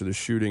parade, after the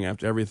shooting,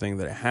 after everything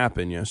that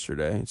happened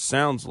yesterday. It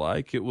sounds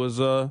like it was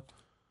a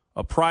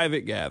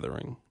private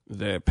gathering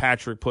that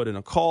Patrick put in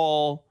a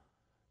call.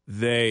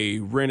 They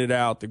rented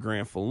out the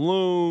Grand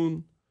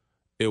Falloon.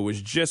 It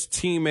was just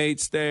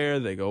teammates there.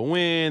 They go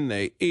in,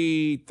 they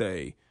eat,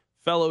 they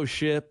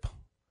fellowship.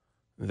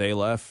 They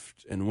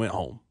left and went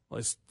home.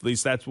 At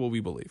least that's what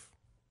we believe.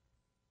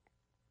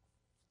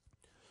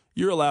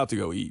 You're allowed to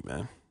go eat,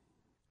 man.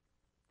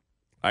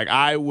 Like,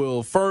 I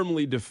will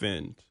firmly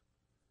defend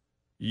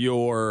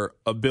your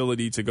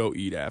ability to go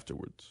eat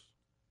afterwards.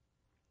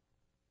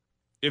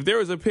 If there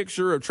was a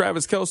picture of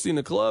Travis Kelce in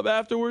the club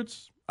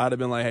afterwards, I'd have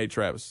been like, hey,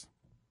 Travis,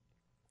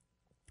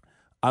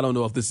 I don't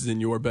know if this is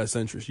in your best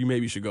interest. You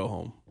maybe should go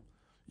home.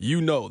 You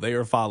know they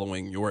are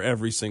following your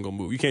every single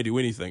move. You can't do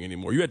anything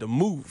anymore. You had to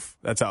move.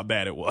 That's how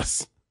bad it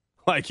was.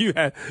 Like you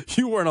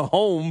weren't a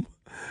home.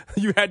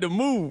 You had to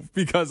move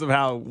because of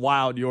how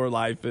wild your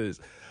life is.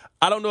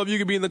 I don't know if you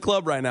could be in the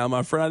club right now,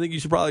 my friend. I think you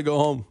should probably go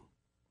home.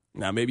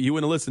 Now, maybe he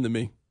wouldn't have listened to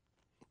me,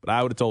 but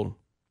I would have told him.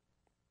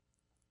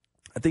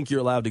 I think you're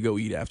allowed to go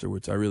eat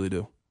afterwards. I really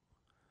do.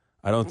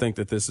 I don't think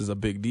that this is a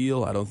big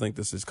deal. I don't think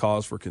this is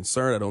cause for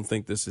concern. I don't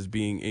think this is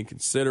being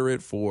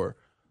inconsiderate for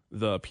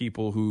the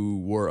people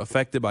who were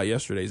affected by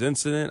yesterday's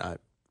incident.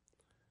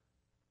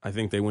 I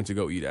think they went to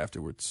go eat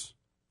afterwards.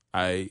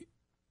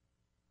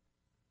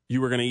 You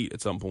were going to eat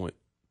at some point.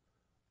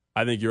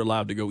 I think you're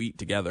allowed to go eat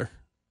together,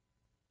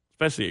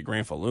 especially at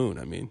Grand Falloon.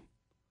 I mean,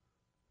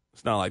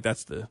 it's not like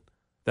that's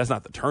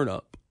not the turn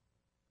up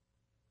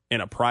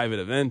in a private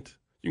event.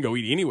 You can go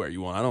eat anywhere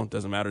you want.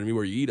 Doesn't matter to me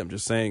where you eat. I'm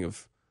just saying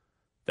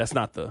that's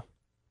not the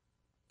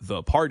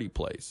party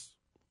place.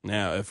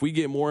 Now, if we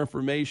get more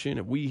information,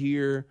 if we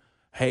hear,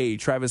 hey,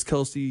 Travis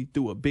Kelce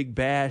threw a big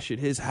bash at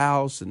his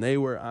house and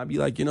I'd be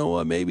like, you know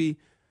what, maybe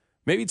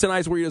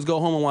tonight's where you just go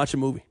home and watch a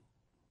movie.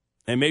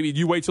 And maybe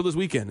you wait till this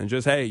weekend and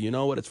just, hey, you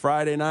know what, it's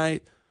Friday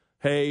night.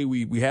 Hey,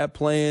 we have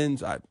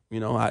plans. I'd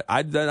be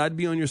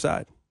on your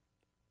side.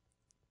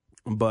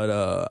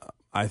 But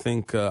I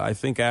think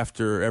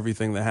after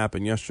everything that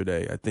happened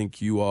yesterday, I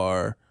think you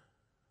are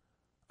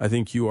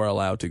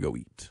allowed to go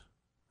eat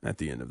at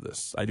the end of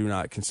this. I do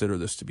not consider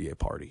this to be a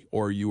party,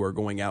 or you are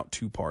going out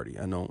to party.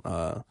 I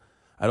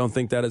don't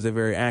think that is a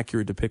very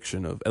accurate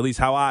depiction of at least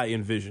how I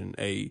envision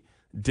a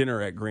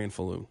dinner at Grand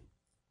Falloon.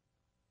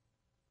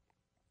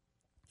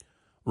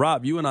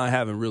 Rob, you and I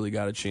haven't really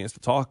got a chance to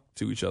talk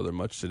to each other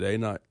much today,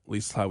 not at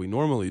least how we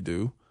normally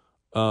do.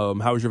 How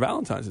was your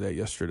Valentine's Day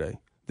yesterday?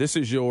 This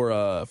is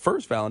your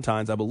first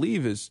Valentine's, I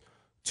believe, is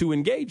to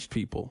engaged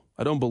people.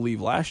 I don't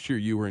believe last year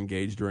you were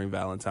engaged during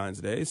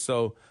Valentine's Day.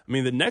 So, I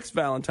mean, the next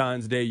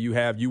Valentine's Day you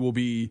have, you will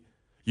be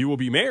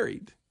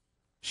married.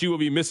 She will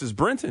be Mrs.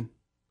 Brenton.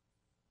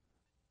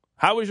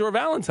 How was your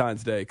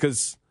Valentine's Day?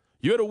 Because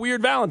you had a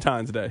weird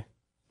Valentine's Day.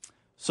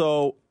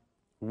 So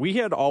we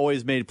had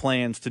always made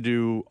plans to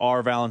do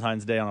our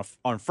Valentine's Day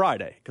on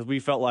Friday because we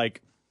felt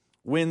like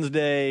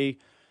Wednesday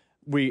 –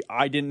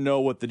 I didn't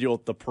know what the deal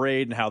with the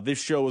parade and how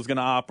this show was going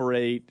to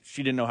operate.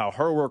 She didn't know how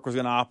her work was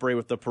going to operate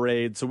with the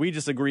parade. So we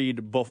just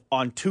agreed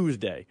on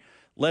Tuesday,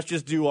 let's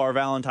just do our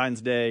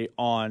Valentine's Day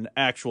on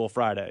actual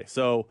Friday.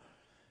 So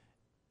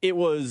it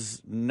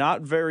was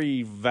not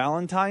very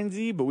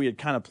Valentine's-y, but we had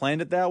kind of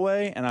planned it that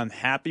way. And I'm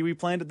happy we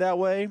planned it that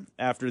way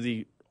after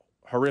the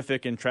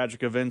horrific and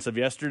tragic events of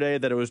yesterday,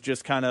 that it was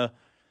just kind of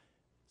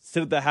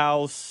sit at the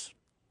house,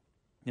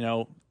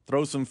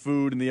 throw some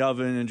food in the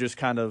oven and just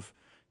kind of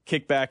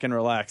kick back and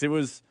relax. It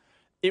was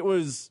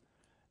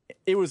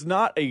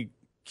not a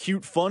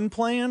cute, fun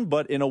plan,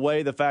 but in a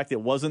way, the fact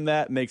it wasn't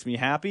that makes me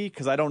happy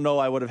because I don't know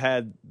I would have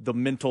had the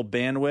mental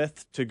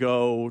bandwidth to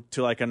go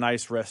to like a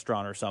nice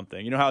restaurant or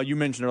something. You know how you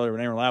mentioned earlier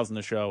when Aaron Lau was on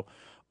the show,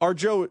 our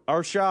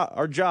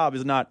job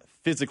is not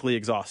physically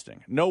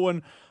exhausting. No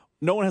one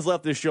has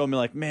left this show and been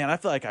like, man, I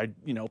feel like I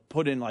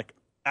put in like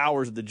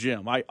hours at the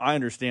gym. I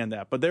understand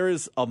that, but there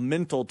is a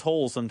mental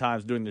toll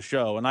sometimes doing the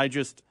show, and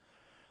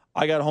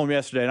I got home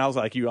yesterday, and I was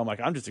like you.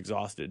 I'm just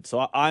exhausted.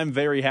 So I'm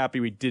very happy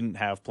we didn't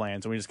have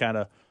plans, and we just kind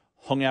of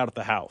hung out at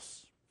the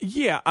house.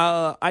 Yeah,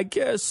 I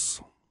guess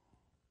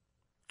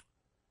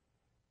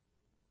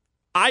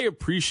I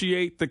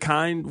appreciate the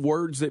kind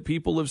words that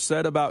people have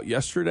said about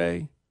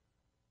yesterday.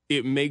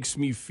 It makes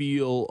me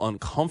feel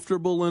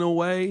uncomfortable in a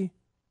way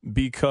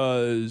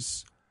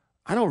because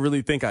I don't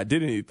really think I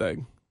did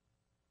anything.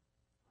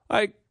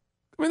 There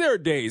are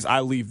days I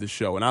leave the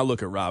show, and I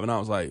look at Rob, and I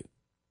was like,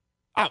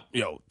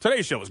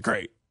 today's show was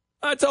great.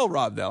 I told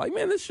Rob that,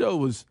 man, this show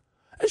was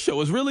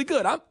really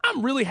good.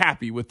 I'm really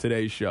happy with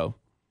today's show.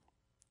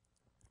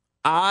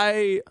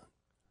 I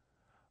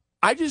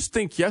just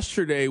think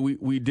yesterday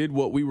we did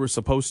what we were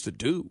supposed to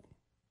do.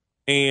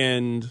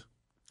 And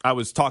I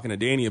was talking to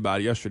Danny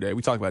about it yesterday.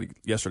 We talked about it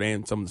yesterday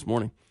and some this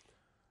morning.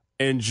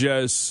 And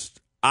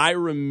I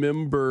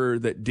remember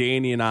that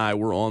Danny and I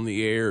were on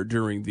the air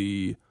during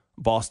the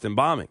Boston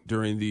bombing,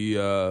 during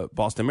the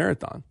Boston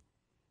Marathon.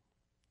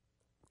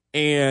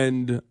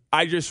 And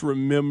I just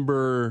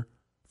remember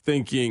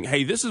thinking,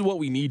 hey, this is what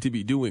we need to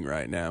be doing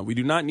right now. We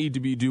do not need to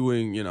be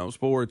doing,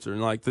 sports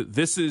or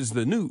this is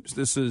the news.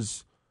 This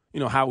is,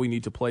 how we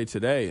need to play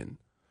today. And,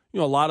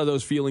 a lot of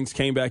those feelings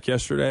came back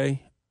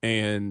yesterday,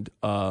 and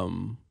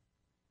that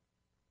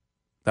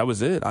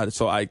was it.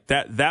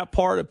 That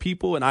part of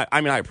people, and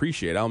I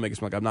appreciate it. I don't make it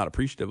seem like I'm not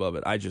appreciative of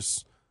it.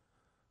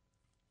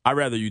 I'd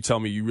rather you tell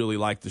me you really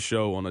liked the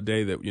show on a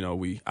day that,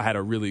 I had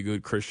a really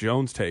good Chris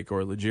Jones take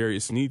or a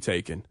L'Jarius Sneed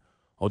take. And,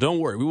 don't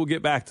worry, we will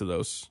get back to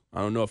those. I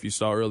don't know if you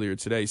saw earlier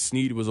today,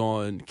 Sneed was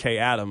on Kay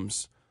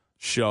Adams'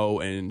 show,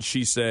 and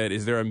she said,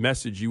 is there a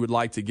message you would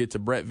like to get to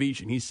Brett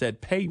Veach? And he said,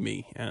 pay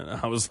me. And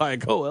I was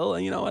like, oh, well,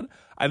 you know what?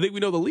 I think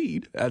we know the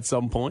lead at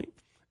some point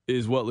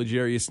is what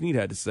L'Jarius Sneed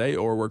had to say,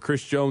 or where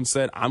Chris Jones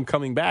said, I'm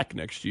coming back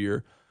next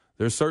year.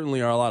 there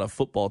certainly are a lot of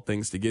football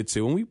things to get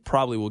to, and we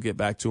probably will get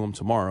back to them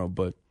tomorrow,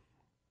 but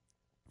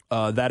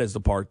that is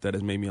the part that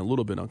has made me a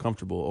little bit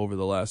uncomfortable over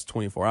the last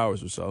 24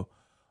 hours or so.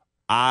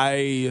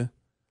 I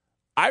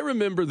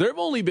remember there have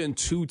only been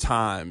 2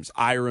 times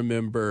I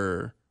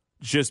remember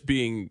just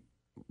being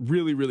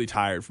really, really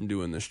tired from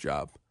doing this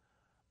job.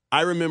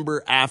 I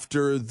remember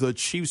after the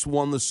Chiefs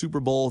won the Super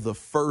Bowl the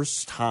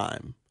first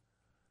time,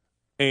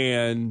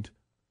 and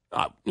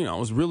I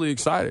was really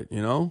excited.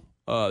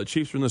 The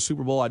Chiefs were in the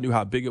Super Bowl. I knew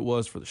how big it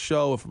was for the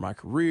show and for my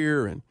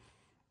career, and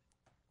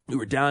we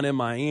were down in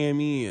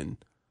Miami, and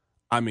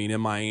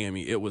in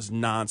Miami it was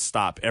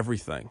nonstop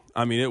everything.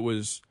 It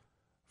was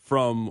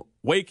from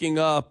waking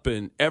up,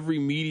 and every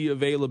media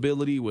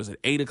availability was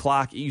at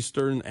 8:00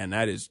 Eastern, and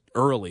that is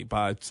early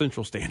by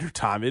Central Standard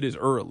Time. It is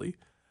early,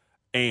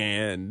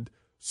 and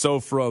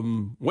so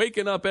from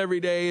waking up every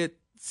day at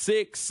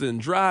 6 and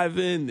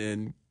driving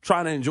and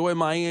trying to enjoy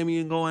Miami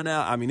and going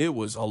out, it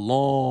was a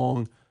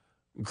long,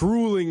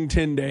 grueling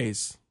 10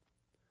 days.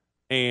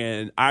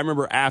 And I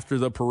remember after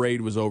the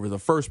parade was over, the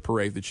first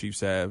parade the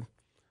Chiefs had,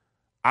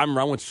 I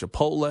remember I went to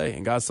Chipotle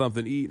and got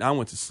something to eat, and I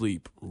went to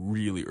sleep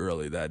really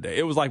early that day.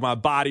 It was like my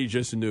body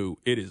just knew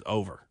it is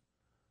over.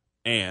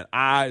 And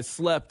I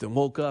slept and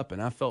woke up,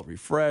 and I felt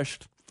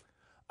refreshed.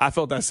 I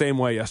felt that same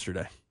way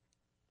yesterday.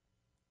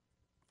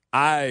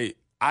 I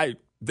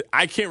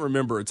can't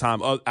remember a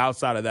time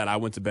outside of that I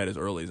went to bed as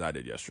early as I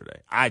did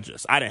yesterday. I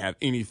didn't have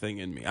anything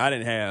in me.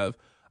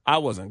 I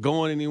wasn't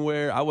going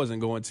anywhere. I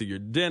wasn't going to your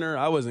dinner.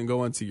 I wasn't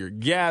going to your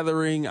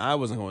gathering. I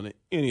wasn't going to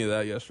any of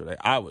that yesterday.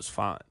 I was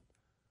fine.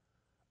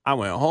 I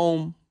went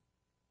home.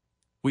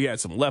 We had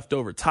some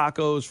leftover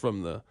tacos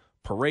from the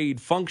parade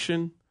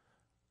function.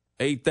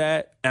 Ate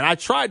that. And I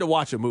tried to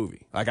watch a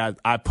movie. Like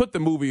I put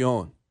the movie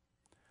on.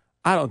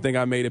 I don't think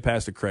I made it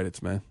past the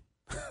credits, man.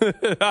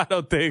 I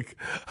don't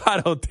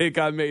think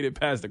I made it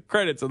past the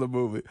credits of the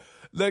movie.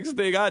 Next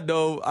thing I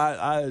know,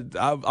 I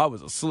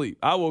was asleep.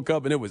 I woke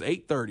up and it was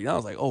 8:30, and I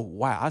was like, oh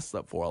wow, I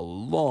slept for a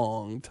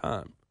long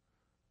time.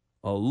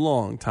 A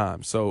long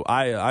time. So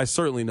I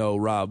certainly know,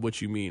 Rob, what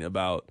you mean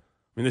about,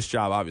 this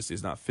job obviously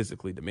is not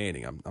physically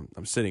demanding.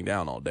 I'm sitting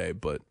down all day,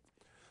 but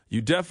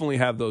you definitely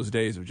have those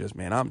days of just,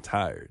 man, I'm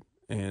tired.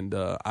 And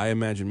I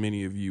imagine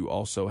many of you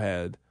also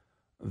had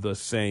the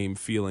same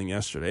feeling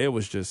yesterday.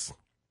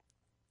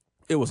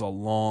 It was a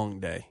long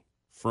day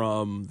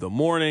from the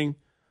morning,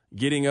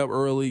 getting up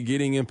early,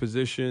 getting in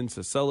position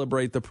to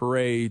celebrate the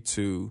parade,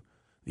 to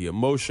the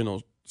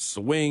emotional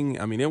swing.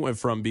 It went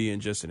from being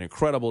just an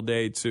incredible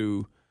day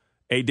to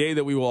a day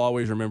that we will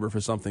always remember for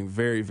something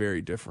very,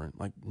 very different.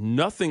 Like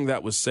nothing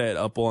that was said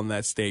up on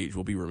that stage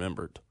will be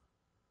remembered.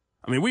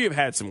 We have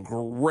had some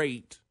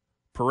great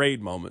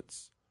parade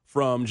moments,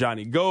 from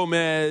Johnny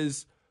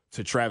Gomez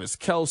to Travis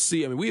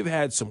Kelce. We have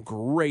had some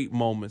great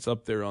moments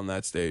up there on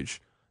that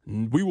stage.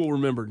 We will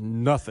remember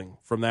nothing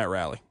from that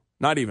rally.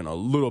 Not even a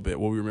little bit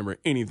will we remember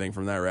anything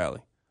from that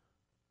rally.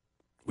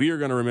 We are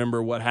going to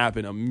remember what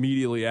happened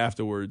immediately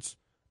afterwards,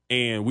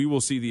 and we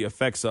will see the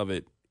effects of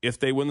it if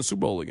they win the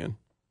Super Bowl again.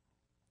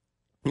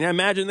 I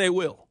imagine they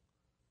will.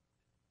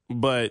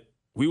 But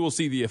we will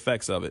see the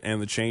effects of it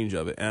and the change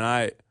of it. And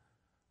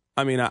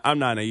I'm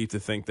not naive to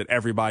think that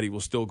everybody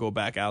will still go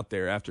back out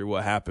there after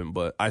what happened,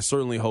 but I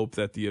certainly hope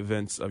that the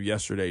events of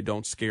yesterday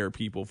don't scare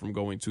people from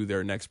going to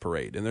their next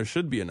parade. And there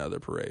should be another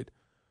parade.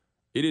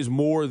 It is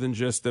more than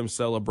just them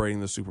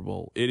celebrating the Super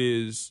Bowl. It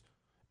is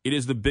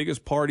the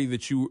biggest party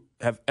that you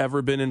have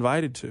ever been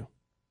invited to.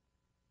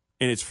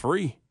 And it's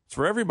free. It's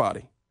for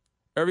everybody.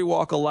 Every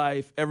walk of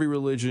life, every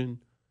religion,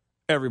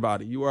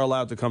 everybody. You are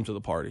allowed to come to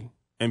the party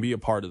and be a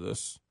part of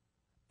this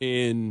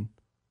in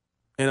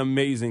an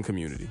amazing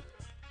community.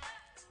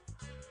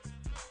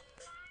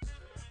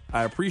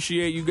 I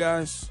appreciate you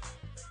guys.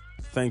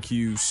 Thank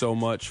you so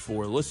much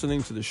for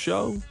listening to the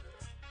show.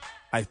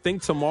 I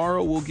think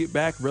tomorrow we'll get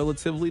back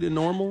relatively to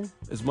normal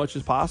as much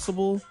as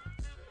possible.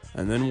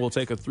 And then we'll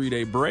take a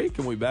 3-day break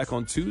and we'll be back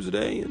on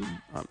Tuesday, and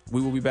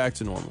we will be back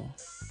to normal.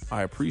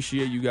 I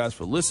appreciate you guys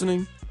for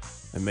listening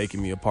and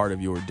making me a part of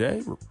your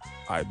day.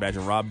 I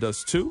imagine Rob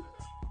does too.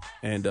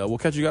 And we'll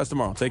catch you guys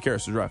tomorrow. Take care.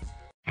 It's The Drive.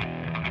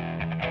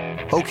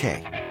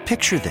 Okay,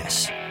 picture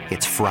this.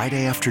 It's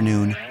Friday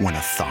afternoon when a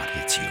thought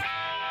hits you.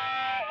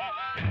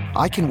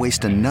 I can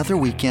waste another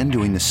weekend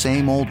doing the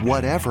same old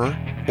whatever,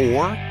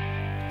 or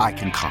I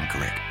can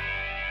conquer it.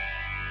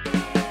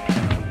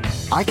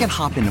 I can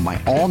hop into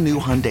my all-new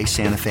Hyundai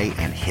Santa Fe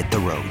and hit the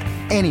road.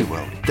 Any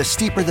road. The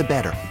steeper, the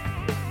better.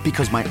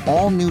 Because my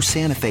all-new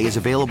Santa Fe is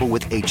available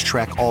with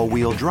H-Track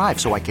all-wheel drive,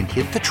 so I can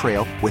hit the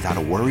trail without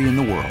a worry in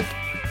the world.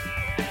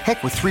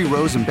 Heck, with 3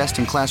 rows and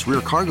best-in-class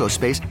rear cargo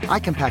space, I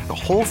can pack the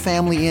whole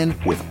family in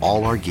with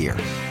all our gear.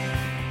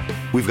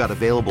 We've got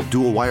available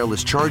dual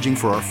wireless charging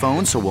for our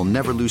phones, so we'll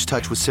never lose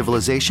touch with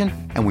civilization,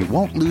 and we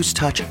won't lose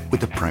touch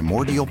with the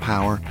primordial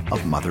power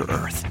of Mother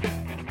Earth.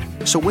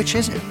 So which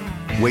is it?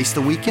 Waste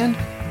the weekend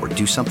or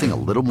do something a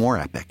little more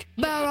epic?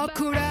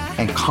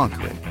 And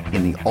conquer it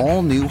in the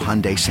all-new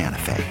Hyundai Santa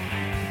Fe.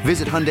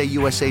 Visit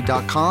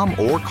HyundaiUSA.com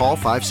or call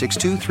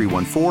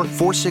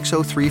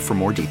 562-314-4603 for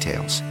more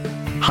details.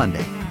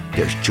 Hyundai,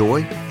 there's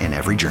joy in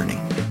every journey.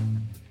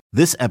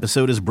 This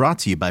episode is brought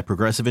to you by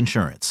Progressive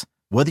Insurance.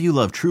 Whether you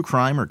love true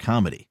crime or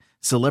comedy,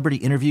 celebrity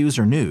interviews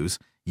or news,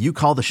 you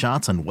call the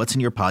shots on what's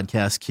in your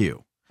podcast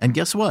queue. And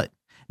guess what?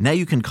 Now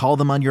you can call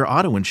them on your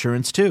auto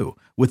insurance too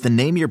with the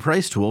Name Your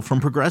Price tool from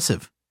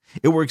Progressive.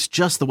 It works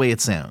just the way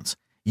it sounds.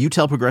 You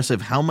tell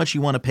Progressive how much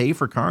you want to pay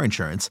for car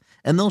insurance,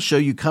 and they'll show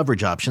you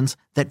coverage options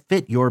that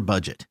fit your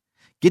budget.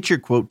 Get your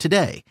quote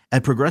today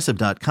at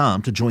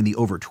Progressive.com to join the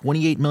over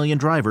 28 million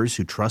drivers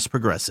who trust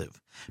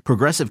Progressive.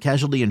 Progressive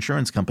Casualty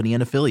Insurance Company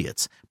and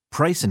Affiliates.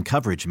 Price and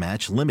coverage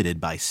match limited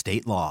by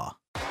state law.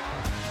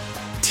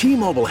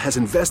 T-Mobile has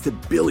invested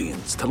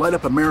billions to light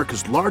up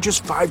America's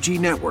largest 5G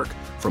network,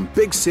 from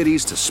big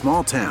cities to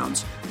small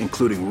towns,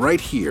 including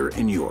right here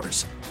in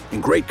yours.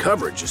 And great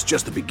coverage is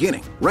just the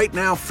beginning. Right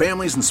now,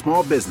 families and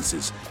small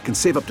businesses can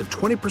save up to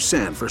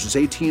 20% versus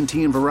AT&T and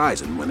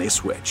Verizon when they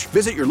switch.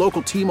 Visit your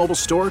local T-Mobile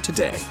store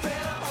today.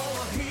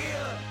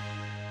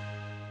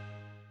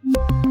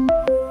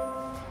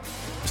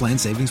 Plan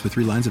savings with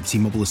 3 lines of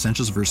T-Mobile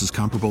Essentials versus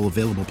comparable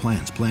available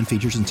plans. Plan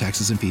features and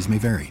taxes and fees may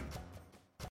vary.